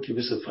بخورن که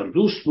مثل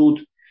فردوس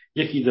بود،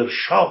 یکی در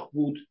شاه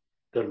بود،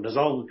 در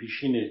نظام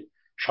پیشین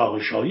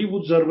شاهنشاهی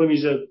بود ضربه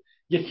میزد،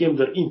 یکی هم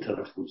در این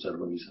طرف بود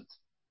ضربه میزد،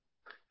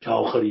 که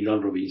آخر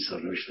ایران رو به این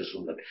سرنوشت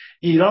رسوندن.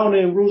 ایران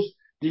امروز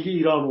دیگه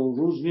ایران اون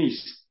روز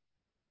نیست.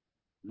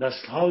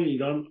 نسل‌های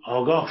ایران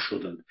آگاه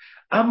شدند،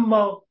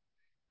 اما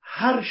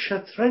هر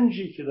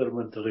شطرنجی که در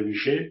منطقه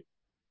میشه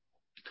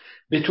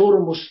به طور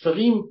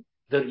مستقیم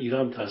در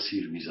ایران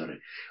تأثیر میذاره.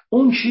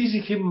 اون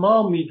چیزی که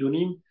ما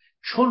میدونیم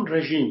چون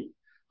رژیم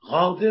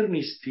قادر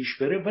نیست پیش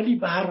بره، ولی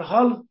به هر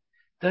حال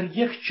در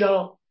یک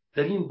جا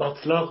در این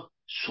بطلاق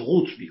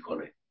سقوط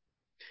میکنه.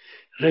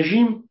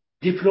 رژیم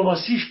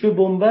دیپلماسیش به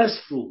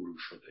بنبست روبرو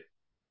شده.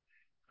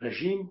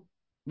 رژیم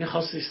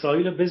میخواست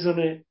اسرائیل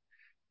بزنه،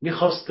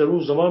 میخواست در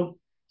اون زمان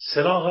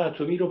سلاح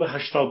اتمی رو به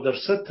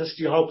 80%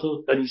 تسلیحات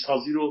و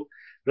غنیسازی رو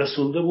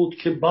رسونده بود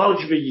که باج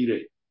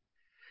بگیره.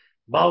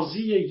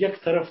 بازی یک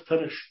طرف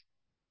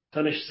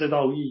تنش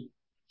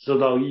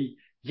زدایی،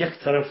 یک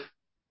طرف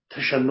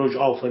تشنج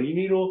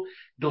آفرینی رو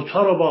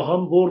دوتا رو با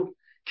هم برد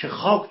که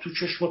خاک تو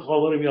چشم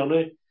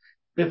خاورمیانه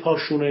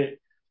بپاشونه،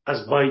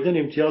 از بایدن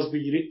امتیاز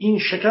بگیره. این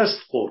شکست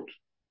خورد.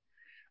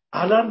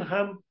 الان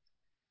هم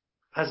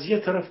از یه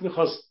طرف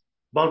میخواست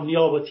با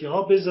نیابتی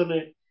ها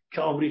بزنه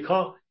که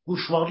آمریکا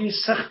گوشمالی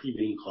سختی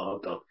به این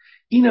خواهد داد.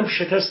 اینم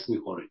شکست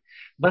میخوره.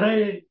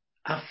 برای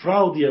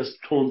افرادی از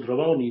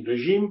تندروان این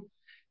رژیم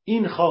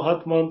این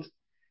خواهد ماند،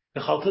 به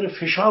خاطر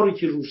فشاری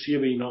که روسیه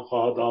به اینا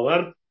خواهد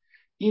آورد،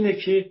 اینه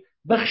که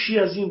بخشی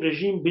از این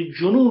رژیم به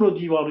جنون و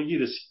دیوانگی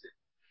رسیده.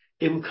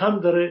 امکان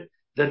داره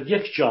در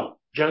یک جا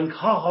جنگ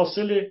ها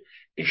حاصل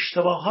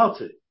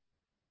اشتباهات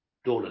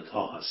دولت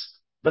ها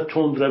هست و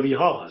تندروی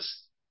ها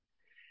هست.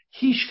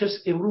 هیچ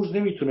کس امروز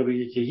نمیتونه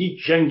بگه که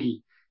هیچ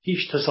جنگی،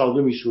 هیچ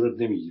تصادمی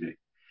صورت نمیگیره.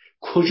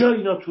 کجا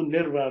اینا تو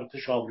نرو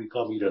ارتش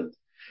آمریکا میرند؟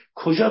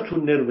 کجا تو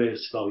نرو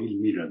اسرائیل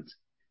میرند؟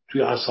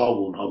 توی اعصاب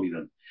اونها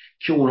میرند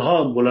که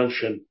اونها هم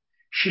بلندشن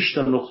 6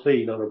 تا نقطه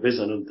اینا رو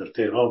بزنن در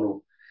تهران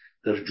و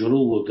در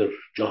جنوب و در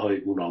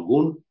جاهای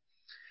گوناگون،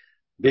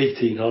 بیت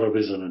اینها رو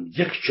بزنن.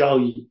 یک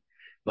جایی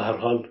به هر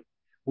حال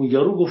اون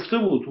یارو گفته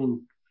بود،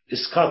 اون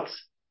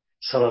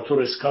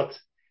سناتور اسکات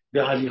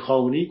به علی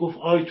خامنه‌ای گفت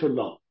آیت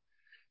الله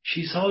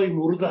چیزهای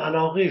مورد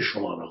علاقه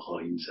شما را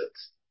خواهیم زد.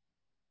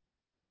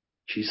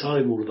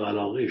 چیزهای مورد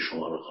علاقه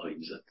شما را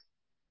خواهیم زد.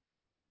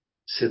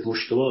 سد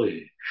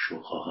مشتبه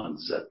شو خواهند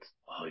زد.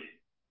 آیه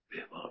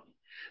بهبانی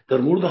در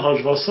مورد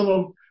حاج قاسم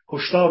هم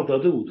هشدار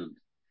داده بودند.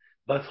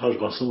 بعد حاج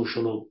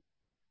قاسمشون رو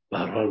به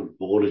هر حال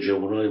به قول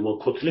جوانای ما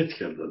کتلت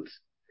کردند.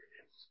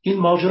 این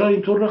ماجرا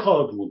اینطور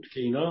نخواهد بود که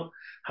اینا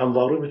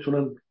همواره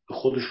بتونن به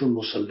خودشون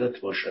مسلط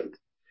باشند.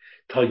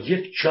 تا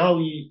یک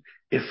جایی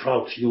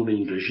افراطیون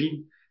این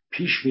رژیم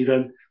پیش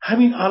میرن.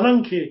 همین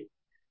الان که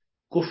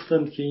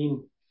گفتن که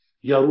این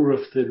یارو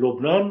رفته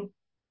لبنان،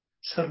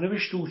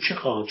 سرنوشت او چه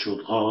خواهد شد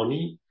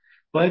قانی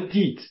باید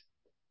دید.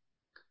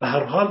 به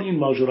هر حال این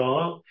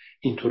ماجراها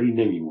اینطوری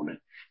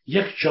نمیمونه.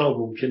 یک جا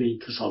ممکنه این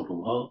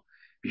تصادم‌ها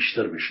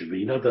بیشتر بشه و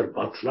اینا در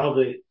بطلاق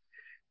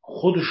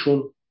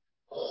خودشون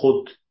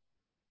خود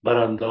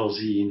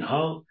براندازی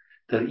اینها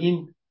در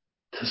این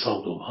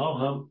تصادم‌ها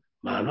هم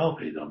معنا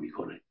پیدا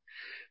میکنه.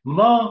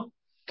 ما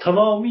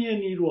تمامی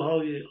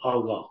نیروهای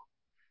آگاه،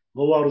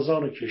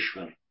 مبارزان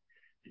کشور،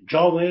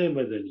 جامعه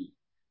مدنی،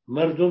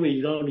 مردم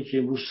ایرانی که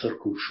امروز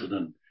سرکوب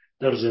شدن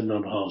در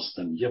زندان ها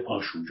هستند، یه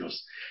پاش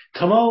اونجاست،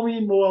 تمام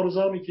این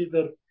مبارزانی که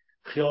در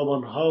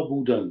خیابان ها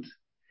بودند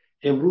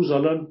امروز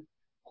الان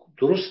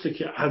درسته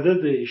که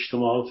عدد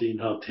اجتماعات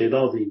اینها،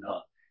 تعداد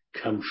اینها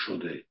کم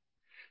شده.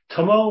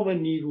 تمام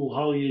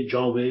نیروهای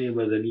جامعه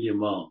مدنی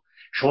ما،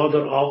 شما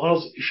در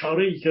آغاز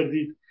اشاره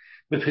کردید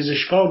به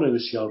پزشکان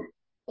بسیار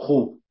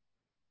خوب،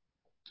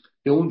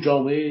 به اون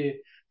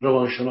جامعه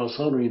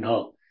روانشناسان و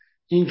اینها،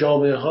 این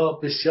جامعه ها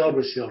بسیار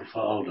بسیار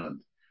فعالند.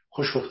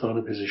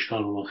 خوشبختانه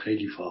پزشکان ما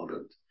خیلی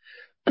فعالند.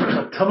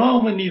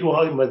 تمام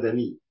نیروهای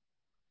مدنی،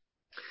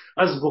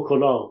 از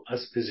وکلا،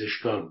 از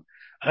پزشکان،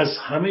 از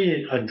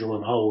همه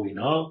انجمنها و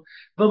اینها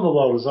و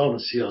مبارزان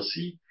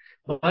سیاسی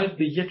باید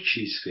به یک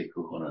چیز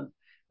فکر کنند،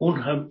 اون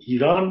هم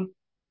ایران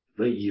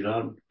و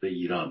ایران و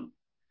ایران.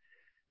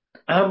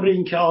 امر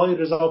این که آقای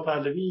رضا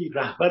پهلوی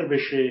رهبر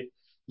بشه،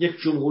 یک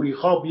جمهوری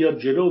خواه بیاد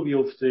جلو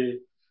بیفته،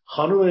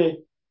 خانم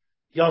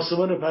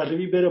یاسمین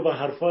پهلوی بره با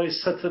حرفای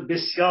سطح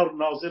بسیار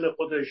نازل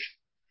خودش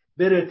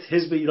بره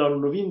حزب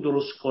ایران نوین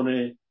درست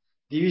کنه،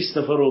 200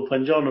 نفر و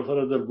 50 نفر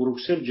رو در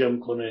بروکسل جمع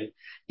کنه،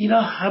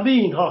 اینا همه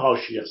اینها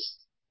حاشیه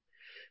است.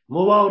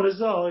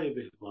 مبارزه آقای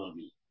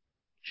بهبانی،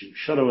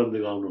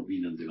 شنوندگان و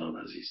بینندگان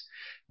عزیز،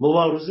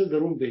 مبارزه در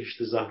اون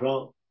بهشت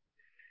زهرا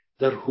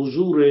در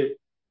حضور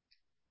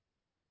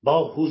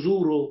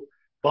و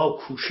با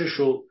کوشش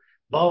و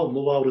با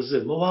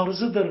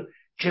مبارزه در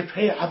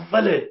جبهه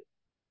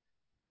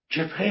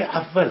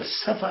اول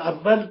صف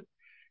اول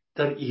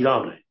در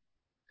ایرانه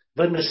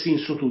و نسرین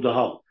ستوده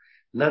ها،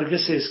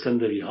 نرگس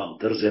اسکندری ها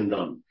در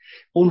زندان،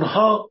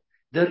 اونها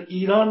در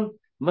ایران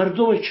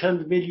مردم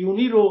چند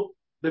میلیونی رو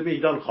به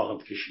میدان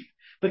خواهند کشید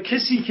و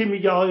کسی که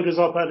میگه آقای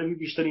رضا پهلوی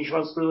بیشترین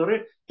شانس رو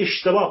داره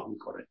اشتباه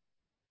میکنه.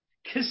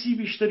 کسی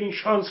بیشترین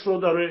شانس رو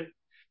داره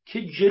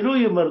که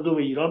جلوی مردم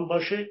ایران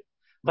باشه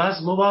و از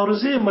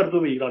مبارزه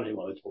مردم ایران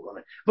حمایت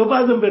بکنه و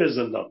بعدم بره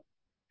زندان،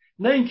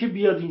 نه اینکه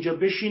بیاد اینجا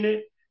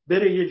بشینه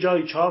بره یه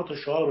جای 4 تا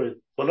شعار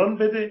فلان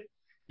بده،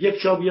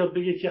 یک جا بیاد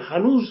بگه که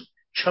هنوز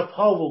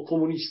چپ‌ها و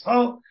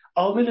کمونیست‌ها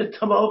عامل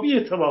تمامی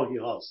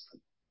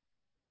هستند.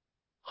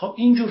 خب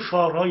اینجور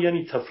شعارها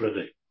یعنی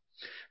تفرقه.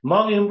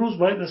 ما امروز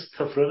باید از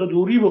تفرقه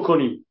دوری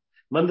بکنیم.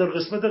 من در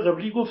قسمت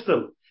قبلی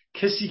گفتم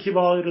کسی که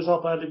با آقای رضا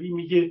پهلوی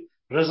میگه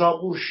رضا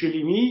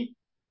اورشلیمی،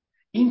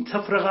 این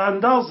تفرقه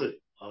اندازه.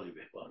 آقای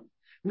بهبانی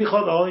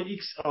میخواد آقای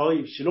ایکس آقای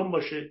ایپسیلون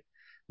باشه.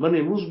 من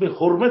امروز به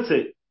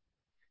حرمت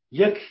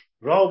یک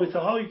رابطه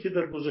هایی که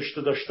در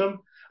گذشته داشتم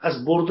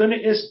از بردن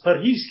اسم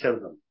پرهیز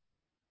کردم،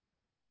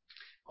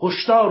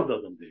 هشدار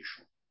دادم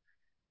بهشون.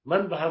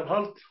 من به هر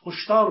حال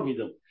هشدار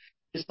میدم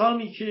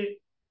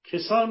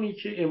کسانی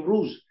که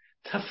امروز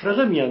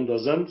تفرقه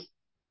میاندازند،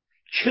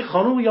 چه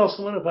خانم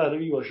یاسمین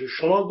پهلوی باشه،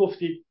 شما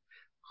گفتید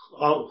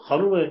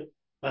خانم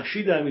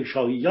مهشید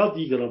امیرشاهی یا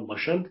دیگران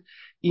باشند،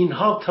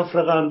 اینها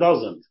تفرقه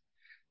اندازند.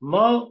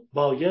 ما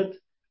باید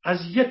از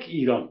یک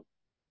ایران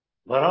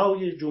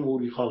برای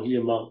جمهوری خواهی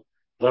ما،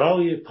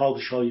 برای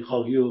پادشاهی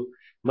خواهی و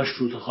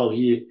مشروط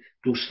خواهی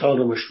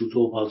دوستان مشروط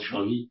و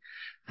پادشاهی،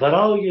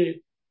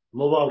 برای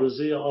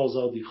مبارزه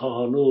آزادی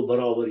خواهانه و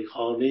برابری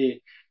خانه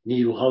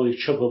نیروهای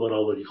چپ و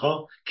برابری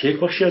خواه که یک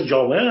بخشی از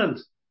جامعه اند.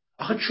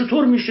 آخه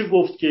چطور میشه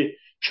گفت که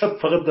چپ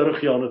فقط داره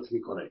خیانت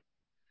میکنه؟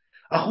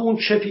 آخه اون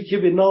چپی که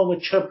به نام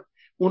چپ،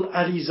 اون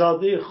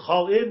علیزاده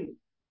خائن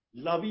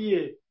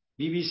لابی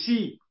بی بی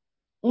سی،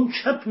 اون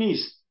چپ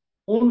نیست،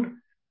 اون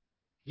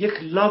یک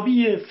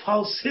لابی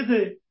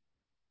فاسد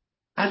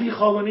علی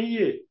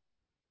خامنه‌ایه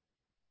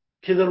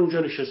که در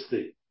اونجا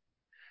نشسته.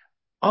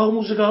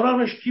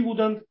 آموزگارانش کی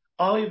بودند؟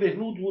 آقای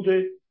بهنود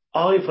بوده،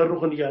 آقای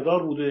فرخ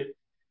نگهدار بوده،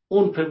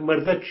 اون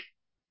مردک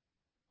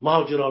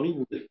مهاجرانی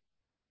بوده.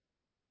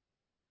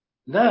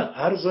 نه،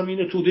 هر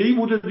زمین توده‌ای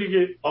بوده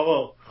دیگه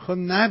آقا. خب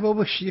نه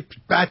بابا،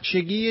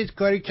 بچگی یه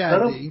کاری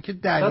کرده، این که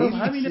دلیل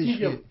نیستش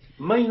که.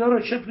 من اینا رو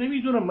چپ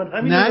نمیدونم، من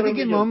همین نه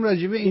دیگه ما هم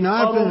راجب اینا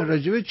حرف نمیزنیم،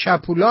 راجب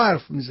چپولا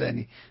حرف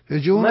میزنی،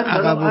 راجب اون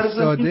عقب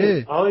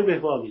افتاده. آقای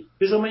بهبانی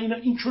بذار من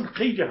این چون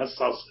خیلی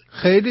حساسه،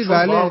 خیلی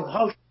بله.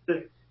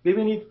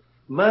 ببینید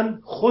من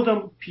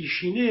خودم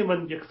پیشینه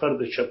من یک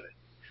فرد چپه،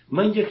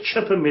 من یک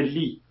چپ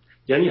ملی،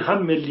 یعنی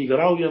هم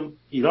ملیگرایم،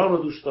 ایران رو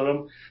دوست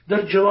دارم.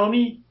 در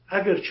جوانی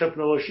اگر چپ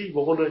نباشی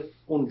به قول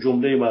اون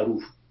جمله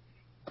معروف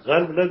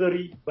قلب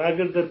نداری، و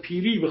اگر در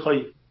پیری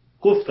بخوای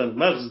گفتن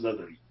مغز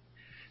نداری.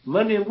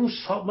 من امروز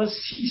من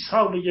 30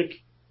 سال یک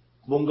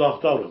بنگاه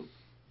دارم،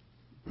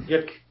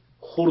 یک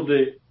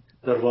خرد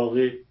در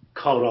واقع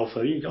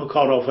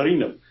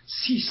کارآفرینم.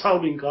 30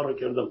 سال این کار رو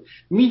کردم.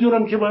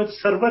 میدونم که باید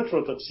ثروت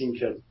رو تقسیم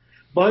کرد،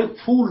 باید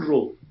پول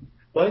رو،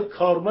 باید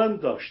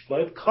کارمند داشت،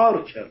 باید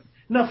کار کرد،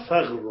 نه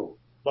فقر رو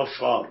با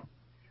شعار.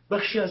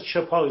 بخشی از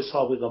چپای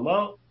سابق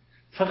ما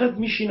فقط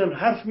میشینن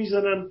حرف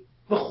میزنن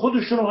و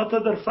خودشون حتی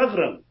در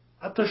فقرن،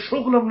 حتی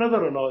شغلم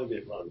ندارن. آقای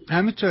بهبانی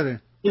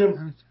همینطوره.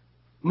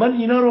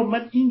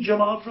 من این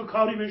جماعت رو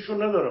کاری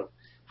بهشون ندارم.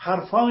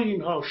 حرفای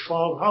اینها،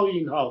 شعارهای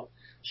اینها،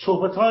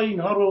 صحبتهای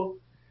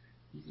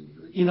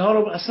اینها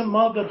رو اصلا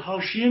ما در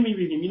حاشیه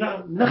میبینیم.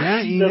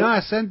 اینا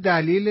اصلا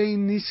دلیل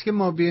این نیست که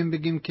ما بیم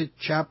بگیم که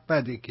چپ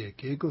بده.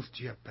 که گفت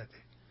چپ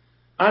بده؟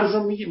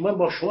 ارزم میگی من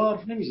با شما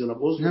حرف نمیزنم.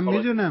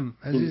 نمیدونم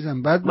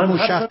عزیزم، بعد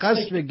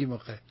مشخص بگیم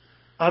آخه.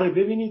 آره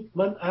ببینید،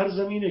 من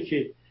ارزم اینه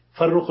که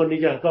فرخ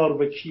نگهدار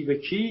به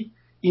کی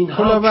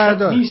اینها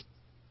چپ نیست،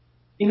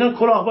 اینا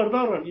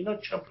کلاهبردارن، اینا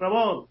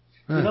چپروان،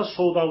 اینا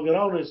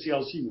سوداگران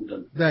سیاسی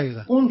بودن.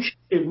 دقیقا. اون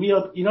که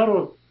میاد اینا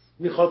رو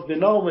میخواد به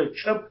نام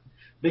چپ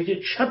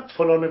بگه چپ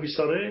فلان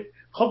بیساره،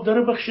 خب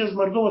داره بخشی از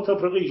مردم و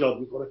تفرقه ایجاد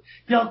میکنه.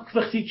 یا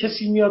وقتی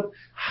کسی میاد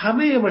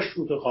همه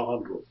مشروط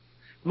خواهان رو،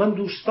 من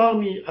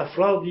دوستانی،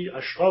 افرادی،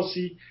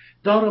 اشخاصی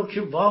دارم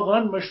که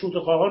واقعا مشروط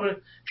خواهان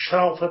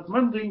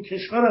شرافتمند این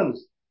کشورند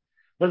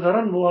و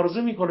دارن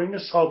مبارزه میکنن. این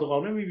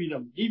صادقانه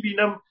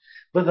میبینم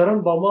و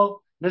دارن با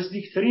ما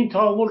نزدیکترین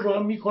تعامل رو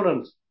هم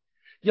میکنند.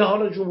 یا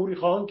حالا جمهوری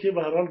خواهان که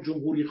به هر حال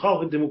جمهوری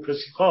خواه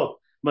دموکراسی خواه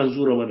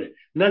منظور منه،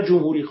 نه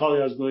جمهوری خواه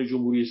از نوع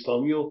جمهوری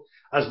اسلامی و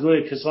از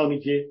نوع کسانی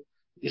که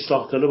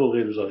اصلاح طلب و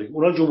غیر ذالک،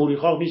 اونا جمهوری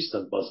خواه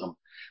نیستند. بازم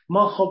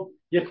ما خب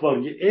یک بار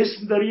یه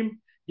اسم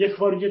داریم، یک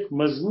بار یک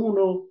مضمون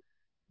و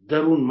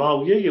درون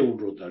مایه اون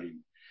رو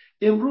داریم.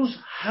 امروز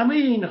همه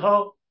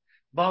اینها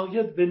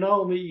باید به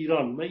نام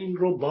ایران، من این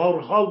رو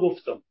بارها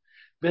گفتم،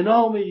 به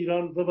نام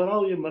ایران و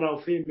برای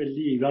منافع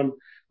ملی ایران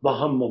با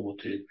هم ما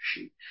متحد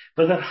بشیم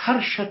و در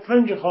هر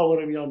شطرنج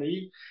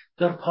خاورمیانه‌ای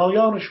در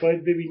پایانش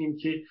باید ببینیم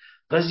که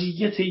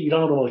قضیت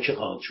ایران ما چه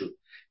خواهد شد.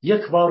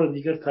 یک بار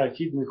دیگر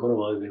تاکید میکنم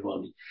آقای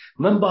بهبانی،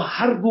 من با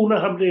هر گونه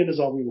حمله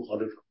نظامی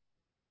مخالفم.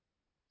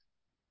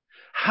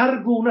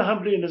 هر گونه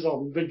حمله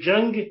نظامی به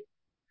جنگ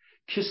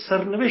که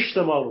سرنوشت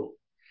ما رو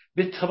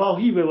به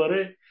تباهی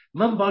ببره،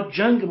 من با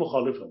جنگ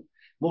مخالفم.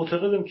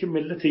 معتقدم که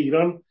ملت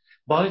ایران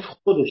باید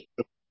خودش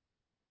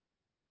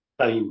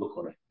تعیین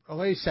بکنه.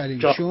 آقای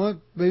سلیمی شما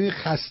ببین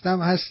خستم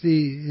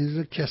هستی،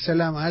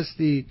 کسلم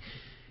هستی،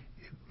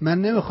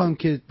 من نمیخوام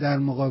که در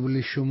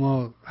مقابل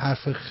شما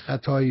حرف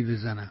خطایی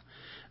بزنم،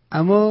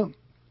 اما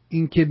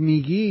این که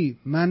میگی،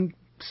 من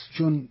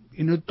چون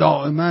اینو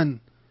دائما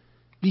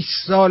 20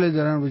 ساله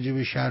دارم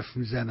راجبش حرف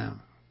میزنم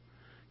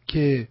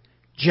که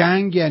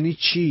جنگ یعنی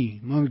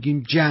چی. ما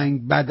میگیم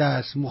جنگ بد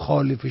است،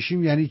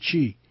 مخالفشیم، یعنی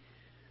چی؟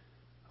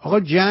 آقا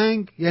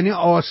جنگ یعنی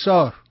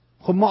آثار.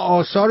 خب ما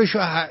آثارشو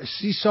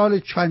 30 سال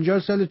 50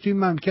 سال توی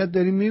مملکت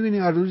داریم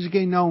میبینیم. هر روزی که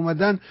اینا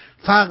اومدن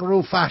فقر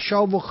و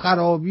فحشا و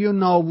خرابی و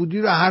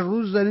نابودی رو هر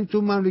روز داریم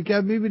تو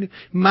مملکت میبینیم.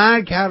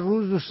 مرگ هر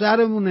روز رو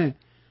سرمونه.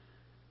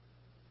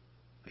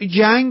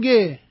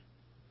 جنگه.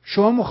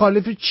 شما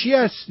مخالف چی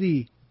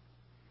هستی؟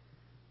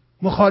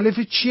 مخالف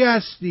چی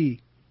هستی؟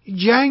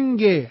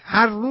 جنگه.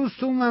 هر روز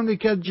تو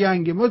مملکت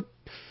جنگه. ما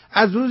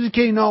از روزی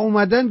که اینا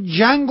اومدن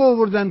جنگ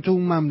آوردن تو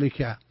اون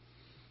مملکت.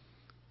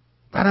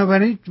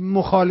 بنابراین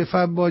مخالفت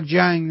با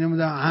جنگ،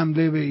 نمیدونم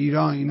حمله به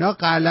ایران، اینا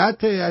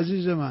غلطه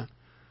عزیز من.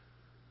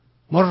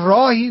 ما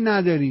راهی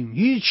نداریم،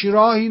 هیچ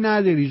راهی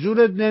نداری،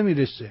 زورت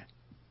نمیرسه.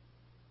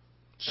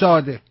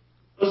 ساده.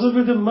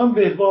 اجازه بده من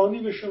بهبانی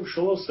بشم،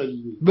 شما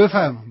سلیمی.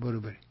 بفهم.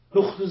 برو بریم.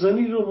 نقطه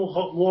زنی رو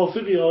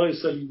موافقی آقای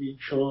سلیمی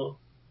شما؟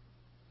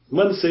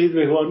 من سید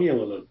بهبانی ام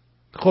الان.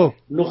 خب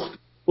نقطه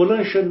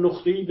بلندشن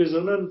نقطه‌ای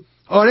بزنن.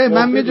 آره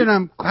من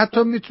میدونم.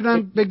 حتی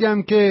میتونم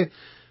بگم که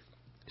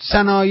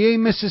صنایعی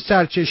مثل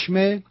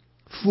سرچشمه،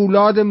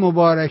 فولاد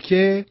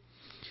مبارکه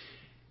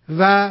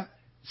و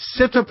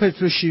 3 تا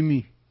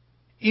پتروشیمی،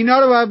 اینا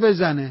رو باید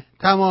بزنه.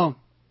 تمام.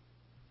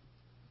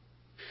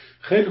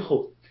 خیلی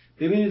خوب.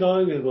 ببینید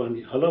آقای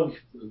بهبانی، حالا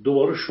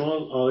دوباره شما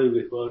آقای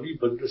بهبانی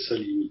بنده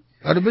سلیمی.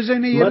 آره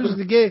بذارین یه روز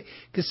دیگه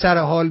که سر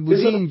حال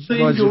بودین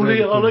این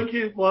جمله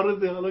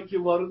حالا که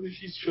وارد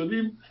چیز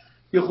شدیم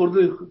یه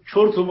خورده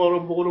چرت ما رو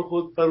بقول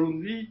خود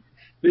پروندی،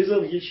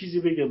 بذار یه چیزی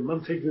بگم. من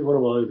فکر می‌کنم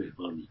آقای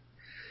بهبانی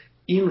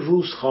این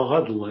روز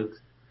خواهد اومد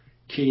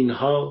که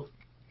اینها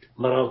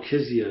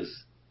مراکزی از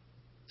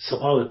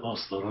سپاه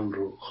پاسداران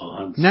رو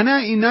خواهند.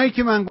 نه اینایی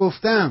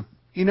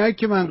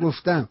که من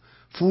گفتم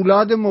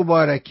فولاد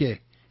مبارکه،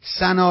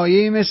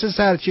 صنایعی مثل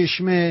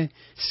سرچشمه،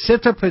 3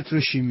 تا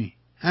پتروشیمی،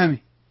 همین.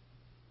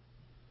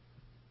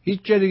 هیچ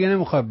جا دیگه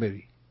نمیخواد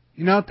بری.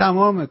 اینا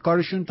تمامه،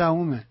 کارشون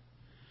تمامه.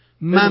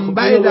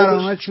 منبع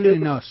درآمدشون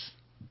ایناست.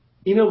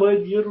 اینا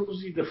باید یه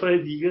روزی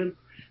دفعه دیگر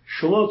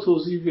شما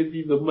توضیح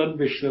بدی و من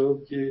بشنوم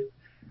که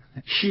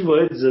چی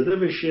باید زده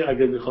بشه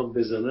اگر میخوام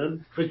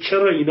بزنن و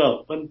چرا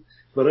اینا.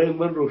 برای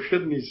من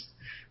روشن نیست،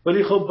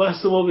 ولی خب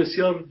بحث ما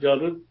بسیار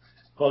جالب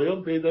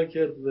پایان پیدا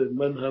کرد.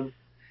 من هم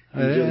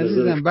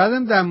عزیزم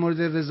بعدم در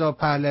مورد رضا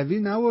پهلوی،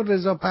 نه و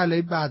رضا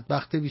پهلوی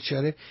بدبخت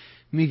بیچاره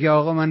میگه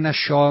آقا من نه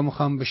شاه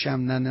میخوام بشم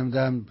نه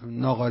نمیدونم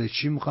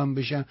ناقارچی میخوام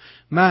بشم.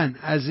 من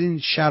از این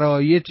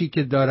شرایطی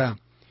که دارم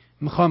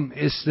میخوام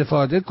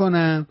استفاده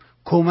کنم،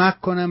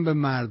 کمک کنم به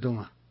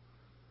مردمم.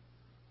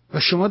 و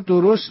شما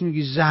درست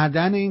میگی،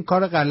 زدن این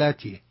کار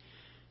غلطیه.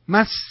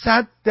 من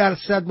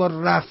 100% با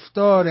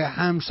رفتار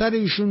همسر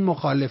ایشون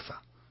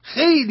مخالفم،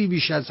 خیلی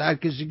بیش از هر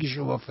کسی که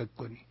شما فکر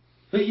کنی.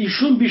 و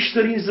ایشون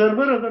بیشترین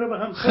ضربه رو داره به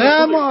همسر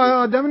خیلی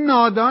آدم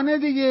نادانه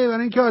دیگه،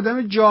 برای اینکه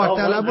آدم جاه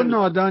طلب و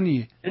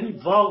نادانیه. یعنی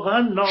واقعا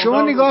نادان.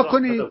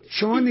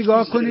 شما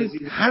نگاه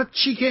کنید هر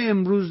چی که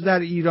امروز در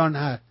ایران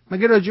هست،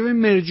 مگه راجب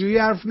مرجویی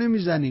حرف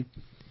نمیزنیم؟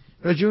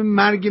 راجب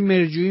مرگ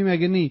مرجویی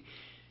مگه نی؟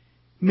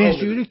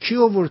 مرجویی رو کی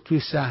آورد توی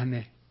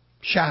صحنه؟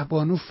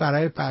 شهبانو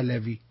فرح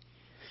پهلوی.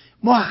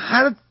 ما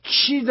هر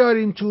چی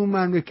داریم تو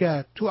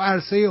مملکت، تو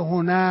عرصه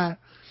هنر،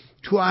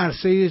 تو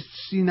عرصه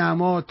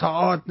سینما،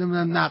 تئاتر،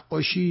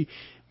 نقاشی،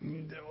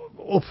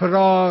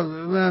 اپرا،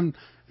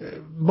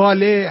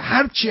 باله،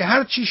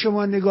 هر چی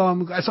شما نگاه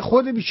میکنید. اصلا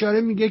خود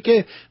بیچاره میگه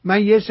که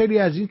من یه سری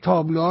از این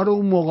تابلوها رو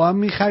اون موقع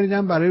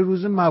میخریدم برای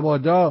روز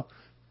مبادا،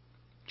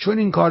 چون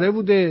این کاره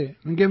بوده.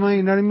 میگه من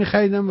اینا رو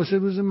میخریدم واسه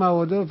روز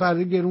مبادا،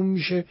 فردا گرون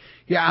میشه،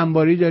 یه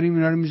انباری داریم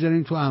اینا رو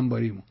میذاریم تو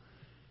انباریمون.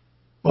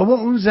 بابا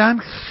اون زن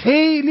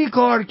خیلی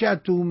کار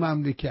کرد تو اون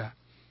مملکت،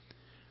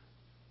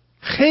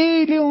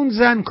 خیلی اون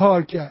زن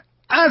کار کرد،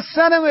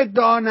 اصلا هم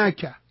ادعا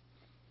نکرد.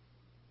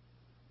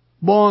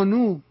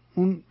 بانو،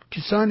 اون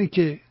کسانی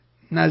که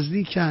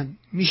نزدیکن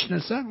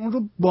میشناسن اون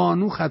رو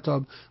بانو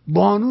خطاب.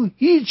 بانو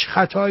هیچ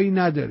خطایی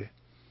نداره.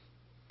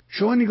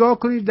 شما نگاه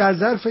کنید در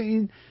ظرف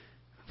این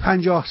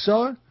 50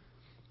 سال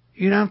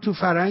این هم تو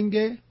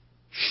فرنگ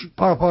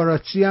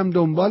پاپاراتسی هم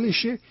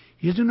دنبالشه،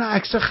 یه دونه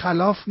عکس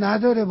خلاف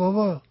نداره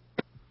بابا.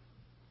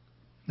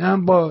 نه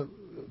با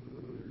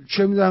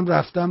چه میدونم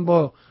رفتم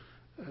با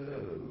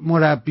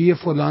مربی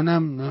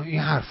فلانم، این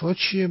حرفا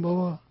چیه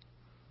بابا؟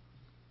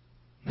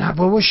 نه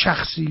بابا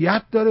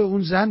شخصیت داره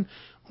اون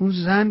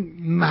زن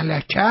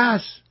ملکه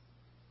است.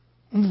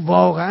 اون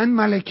واقعا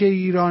ملکه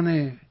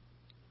ایرانه.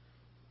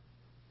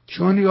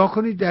 شما نگاه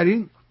کنید در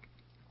این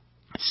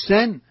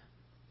سن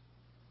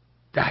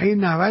دهه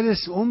 90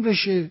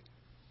 عمرشه،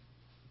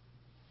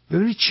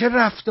 ببینید چه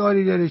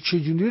رفتاری داره،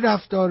 چجوری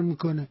رفتار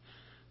میکنه.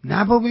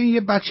 نه بابا این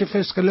یه بچه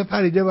فسقله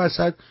پریده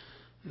وسط،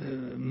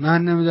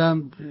 من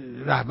نمیدونم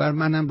رهبر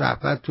منم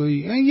رهبر تویی،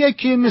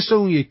 یکی مثل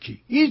اون یکی،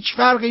 هیچ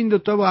فرق این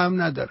دوتا با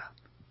هم ندارن.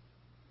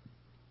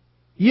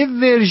 یه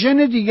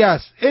ورژن دیگه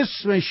است،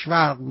 اسمش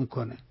فرق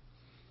میکنه.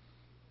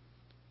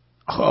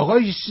 آقا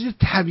یه چیز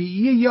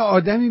طبیعیه یه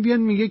آدمی بیان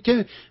میگه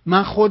که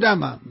من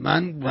خودمم،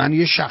 من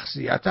یه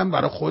شخصیتم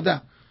برای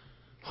خودم.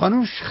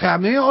 خانم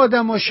همه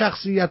آدم ها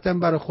شخصیتم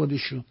برای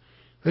خودشون،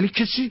 ولی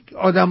کسی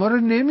آدم ها رو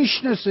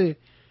نمیشناسه.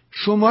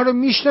 شما رو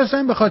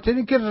میشناسن به خاطر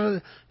اینکه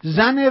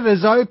زن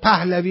رضای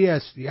پهلوی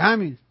هستی،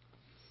 همین.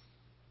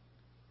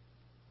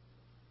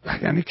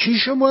 یعنی کی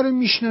شما رو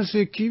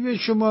میشناسه؟ کی به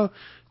شما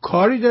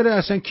کاری داره؟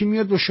 اصلا کی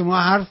میاد با شما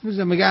حرف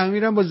میزنه؟ مگه همه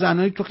میرن با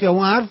زنای تو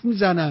خیابون حرف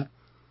میزنن؟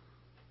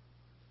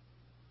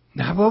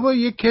 نه بابا،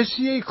 یه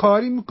کسی یه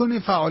کاری میکنه،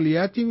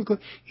 فعالیتی میکنه.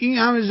 این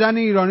همه زن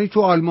ایرانی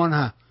تو آلمان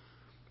هم،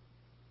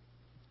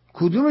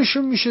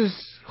 کدومشون میشه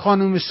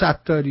خانم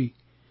ستاری؟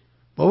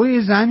 بابا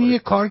یه زنی یه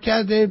کار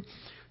کرده،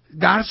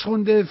 درس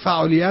خونده،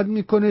 فعالیت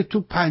میکنه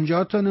تو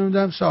 50 تا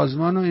نمیدونم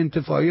سازمان و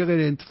انتفاعی غیر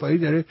انتفاعی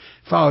داره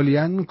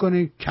فعالیت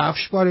میکنه،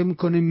 کفش پاره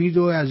میکنه،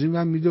 میدو از این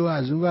و میدو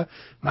از اون و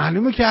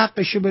معلومه که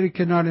حقشه بره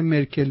کنار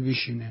مرکل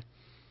بشینه.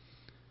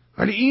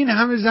 ولی این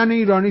همه زن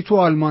ایرانی تو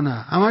آلمان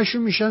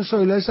همشون میشن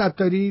سهیلای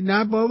ستاری؟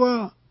 نه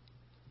بابا،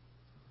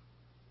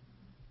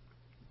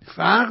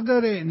 فرق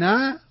داره.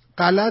 نه،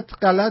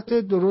 غلط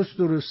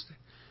درسته.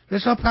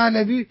 رضا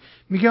پهلوی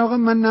میگه آقا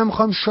من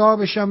نمیخوام شاه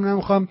بشم،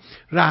 نمیخوام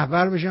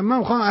رهبر بشم، من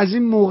میخوام از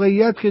این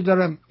موقعیت که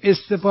دارم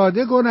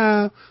استفاده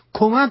کنم،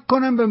 کمک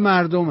کنم به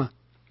مردمم.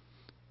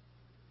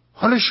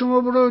 حالا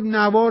شما برو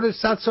نوار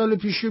 100 سال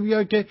پیشو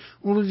بیا که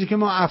اون روزی که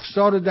ما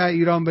افسار رو در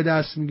ایران به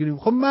دست میگیریم.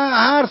 خب من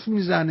حرف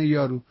میزنه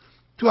یارو،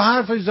 تو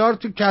حرف هزار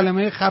تو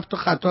کلمه خبط و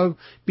خطا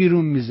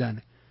بیرون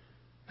میزنه.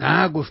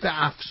 نه، گفته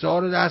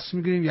افسار رو دست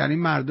میگیریم یعنی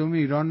مردم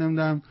ایران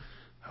نمیدونم.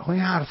 آقا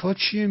این حرفا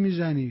چیه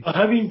میزنی؟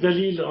 همین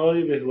دلیل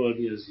آقای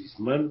بهوانی عزیز،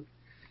 من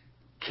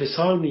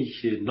کسانی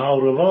که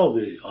ناروا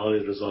به آقای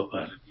رضا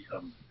پهلوی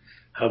هم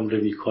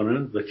حمله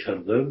میکنند و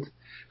کردند،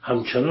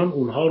 همچنان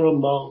اونها رو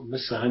ما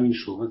مثل همین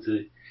صحبت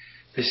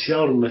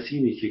بسیار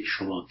متینی که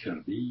شما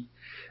کردی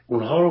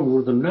اونها رو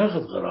مورد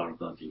نقد قرار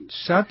دادیم.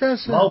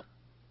 100%. ما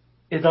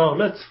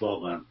عدالت،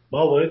 واقعا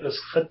ما باید از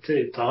خط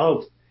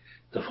اتحاد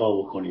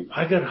دفاع بکنیم.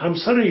 اگر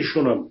همسر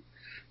ایشون هم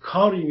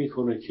کاری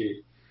میکنه که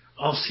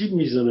آسیب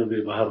میزنه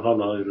به هر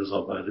حال آقای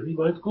رضا پهلوی،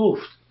 باید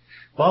گفت.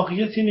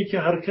 واقعیت اینه که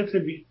حرکت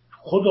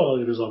خود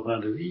آقای رضا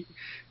پهلوی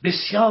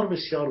بسیار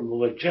بسیار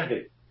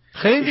موجهه.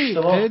 خیلی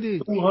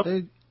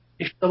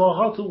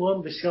اشتباهات او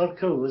هم بسیار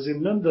کم و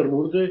ضمناً در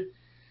مورد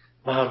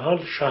به هر حال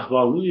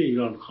شهبانوی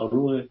ایران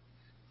خانم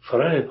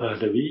فرح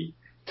پهلوی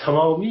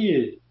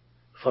تمامی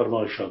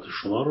فرمایشات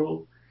شما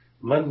رو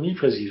من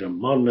میپذیرم.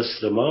 ما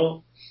نسل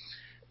ما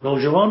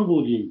نوجوان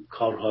بودیم،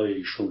 کارهای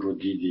ایشون رو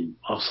دیدیم،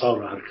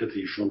 آثار حرکت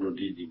ایشون رو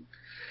دیدیم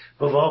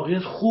و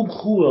واقعیت خوب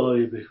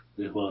آقای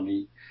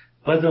بهوانی،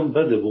 بدم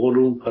بده، بقول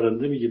اون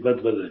پرنده میگه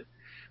بده،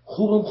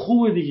 خوبم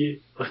خوبه دیگه.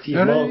 وقتی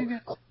ما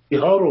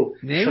ها رو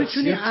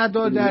نمیتونی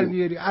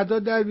ادا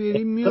در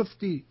بیاری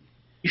میافتی.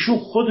 ایشون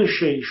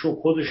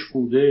خودش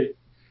بوده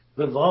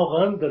و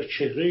واقعا در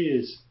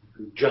چهره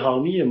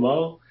جهانی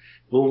ما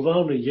به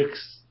عنوان یک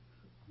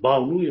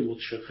بانوی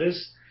متشخص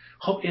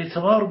خب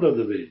اعتبار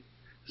داده به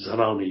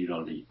زنان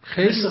ایرانی.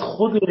 مثل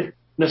خود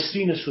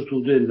نسرین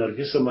ستوده،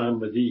 نرگس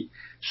محمدی،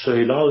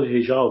 سهیلا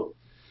حجاب،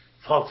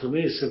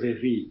 فاطمه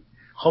سپهری.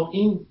 خب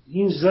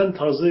این زن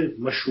تازه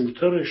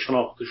مشهورتر،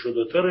 شناخته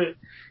شده تر،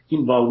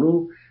 این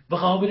بانو و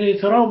قابل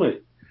احترامه.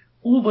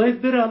 او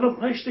باید بره الان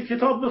 5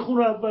 کتاب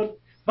بخونه اول،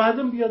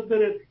 بعدم بیاد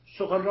بره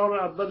سخنران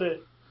اوله.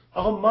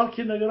 آقا ما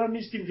که نگران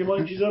نیستیم که ما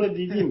این چیزا رو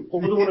دیدیم،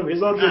 خودمونم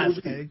 1000 جا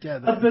بودیم.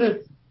 بعد بره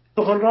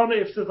سخنران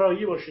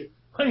افتتاحیه باشه،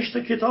 5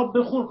 کتاب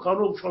بخون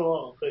خانم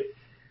شما.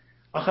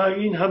 آخه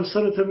این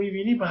همسرت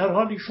میبینی به هر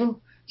حال ایشون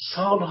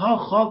سالها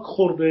خاک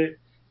خورده،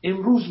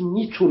 امروز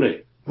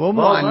میتونه. و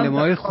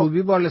معلمای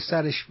خوبی بالا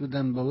سرش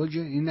بودن بابا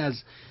جون. این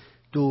از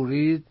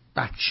دوره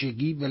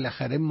بچگی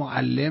بالاخره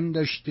معلم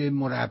داشته،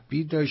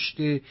 مربی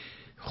داشته.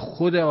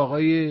 خود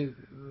آقای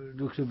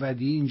دکتر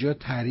ودیعی اینجا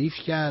تعریف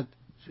کرد،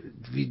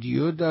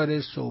 ویدیو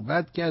داره،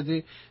 صحبت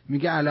کرده،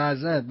 میگه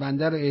اعلیحضرت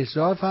بنده رو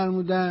احضار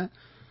فرمودن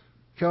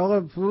که آقا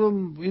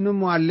برو اینو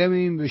معلم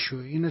این بشو،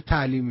 اینو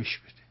تعلیمش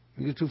بده.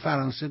 میگه تو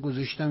فرانسه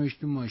گذاشتمش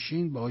تو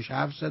ماشین، باهاش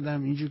حرف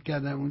زدم، اینجور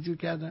کردم اونجور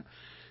کردم.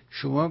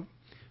 شما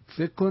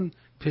فکر کن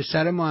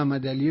پسر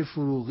محمد علی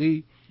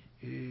فروغی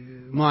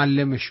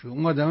معلمش بود،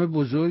 اون آدم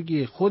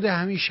بزرگیه. خود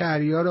همین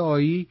شهریار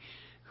آیی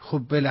خب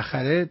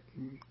بالاخره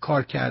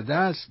کار کرده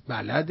است،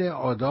 بلده،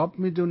 آداب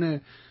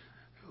میدونه،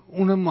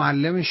 اونو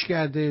معلمش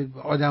کرده.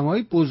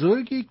 آدمای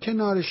بزرگی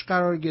کنارش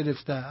قرار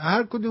گرفته،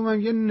 هر کدوم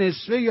هم یه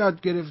نصفه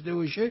یاد گرفته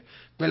باشه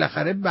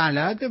بالاخره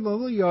بلده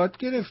بابا، یاد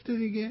گرفته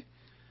دیگه.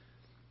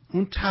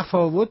 اون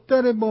تفاوت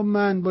داره با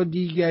من، با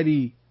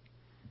دیگری.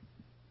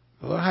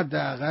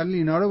 حداقل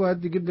اینا رو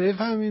باید دیگه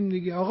بفهمیم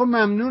دیگه. آقا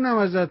ممنونم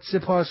ازت،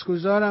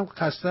 سپاسگزارم،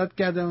 خستت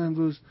کردم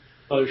امروز.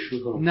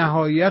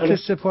 نهایت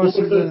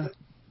سپاسگزارم.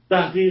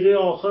 10 دقیقه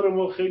آخر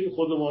ما خیلی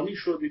خودمانی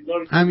شدید.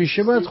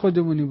 همیشه باید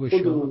خودمونی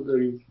باشیم. خودمون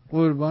داریم.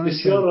 قربان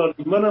بسیار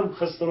عالی. منم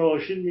خسته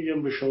نباشید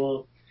میگم به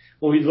شما.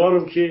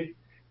 امیدوارم که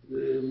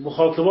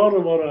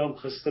مخاطبان ما رو هم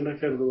خسته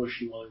نکرده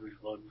باشیم.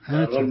 به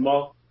هر حال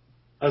ما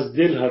از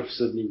دل حرف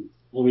زدیم.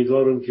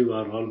 امیدوارم که به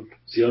هر حال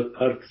زیاد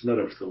پرت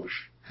نرفته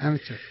باشه.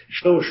 همینطور.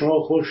 شما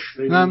خوش.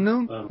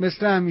 ممنون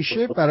مثل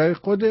همیشه برای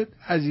خودت،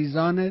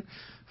 عزیزانت،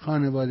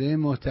 خانواده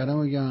محترم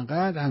و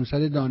گرانقدر،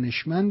 همسر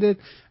دانشمندت،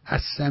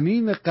 از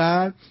صمیم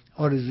قلب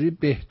آرزوی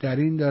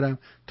بهترین دارم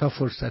تا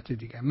فرصت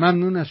دیگه.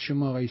 ممنون از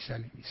شما آقای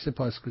سلیمی،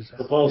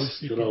 سپاسگزارم.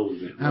 سپاس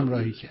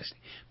همراهی کردید.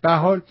 به هر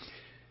حال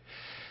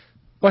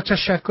با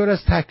تشکر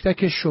از تک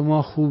تک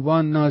شما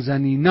خوبان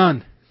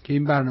نازنینان که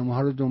این برنامه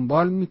ها رو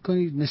دنبال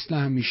میکنید، مثل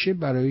همیشه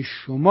برای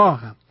شما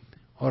هم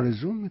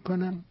آرزو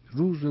میکنم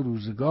روز و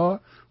روزگار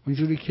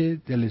اونجوری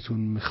که دلتون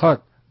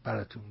میخواد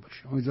براتون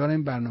باشه. امیدوارم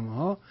این برنامه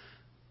ها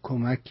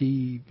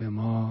کمکی به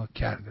ما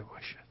کرده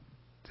باشد.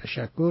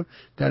 تشکر.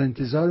 در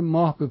انتظار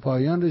ماه به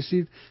پایان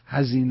رسید،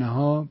 هزینه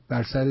ها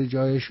بر سر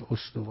جایش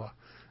استوار.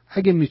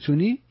 اگه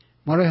میتونی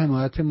ما رو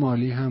حمایت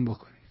مالی هم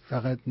بکنید،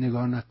 فقط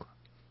نگاه نکن،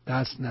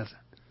 دست نزن،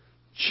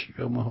 چی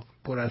به ما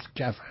پر از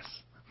کف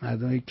هست،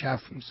 مردم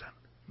کف میزن.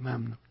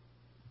 ممنون.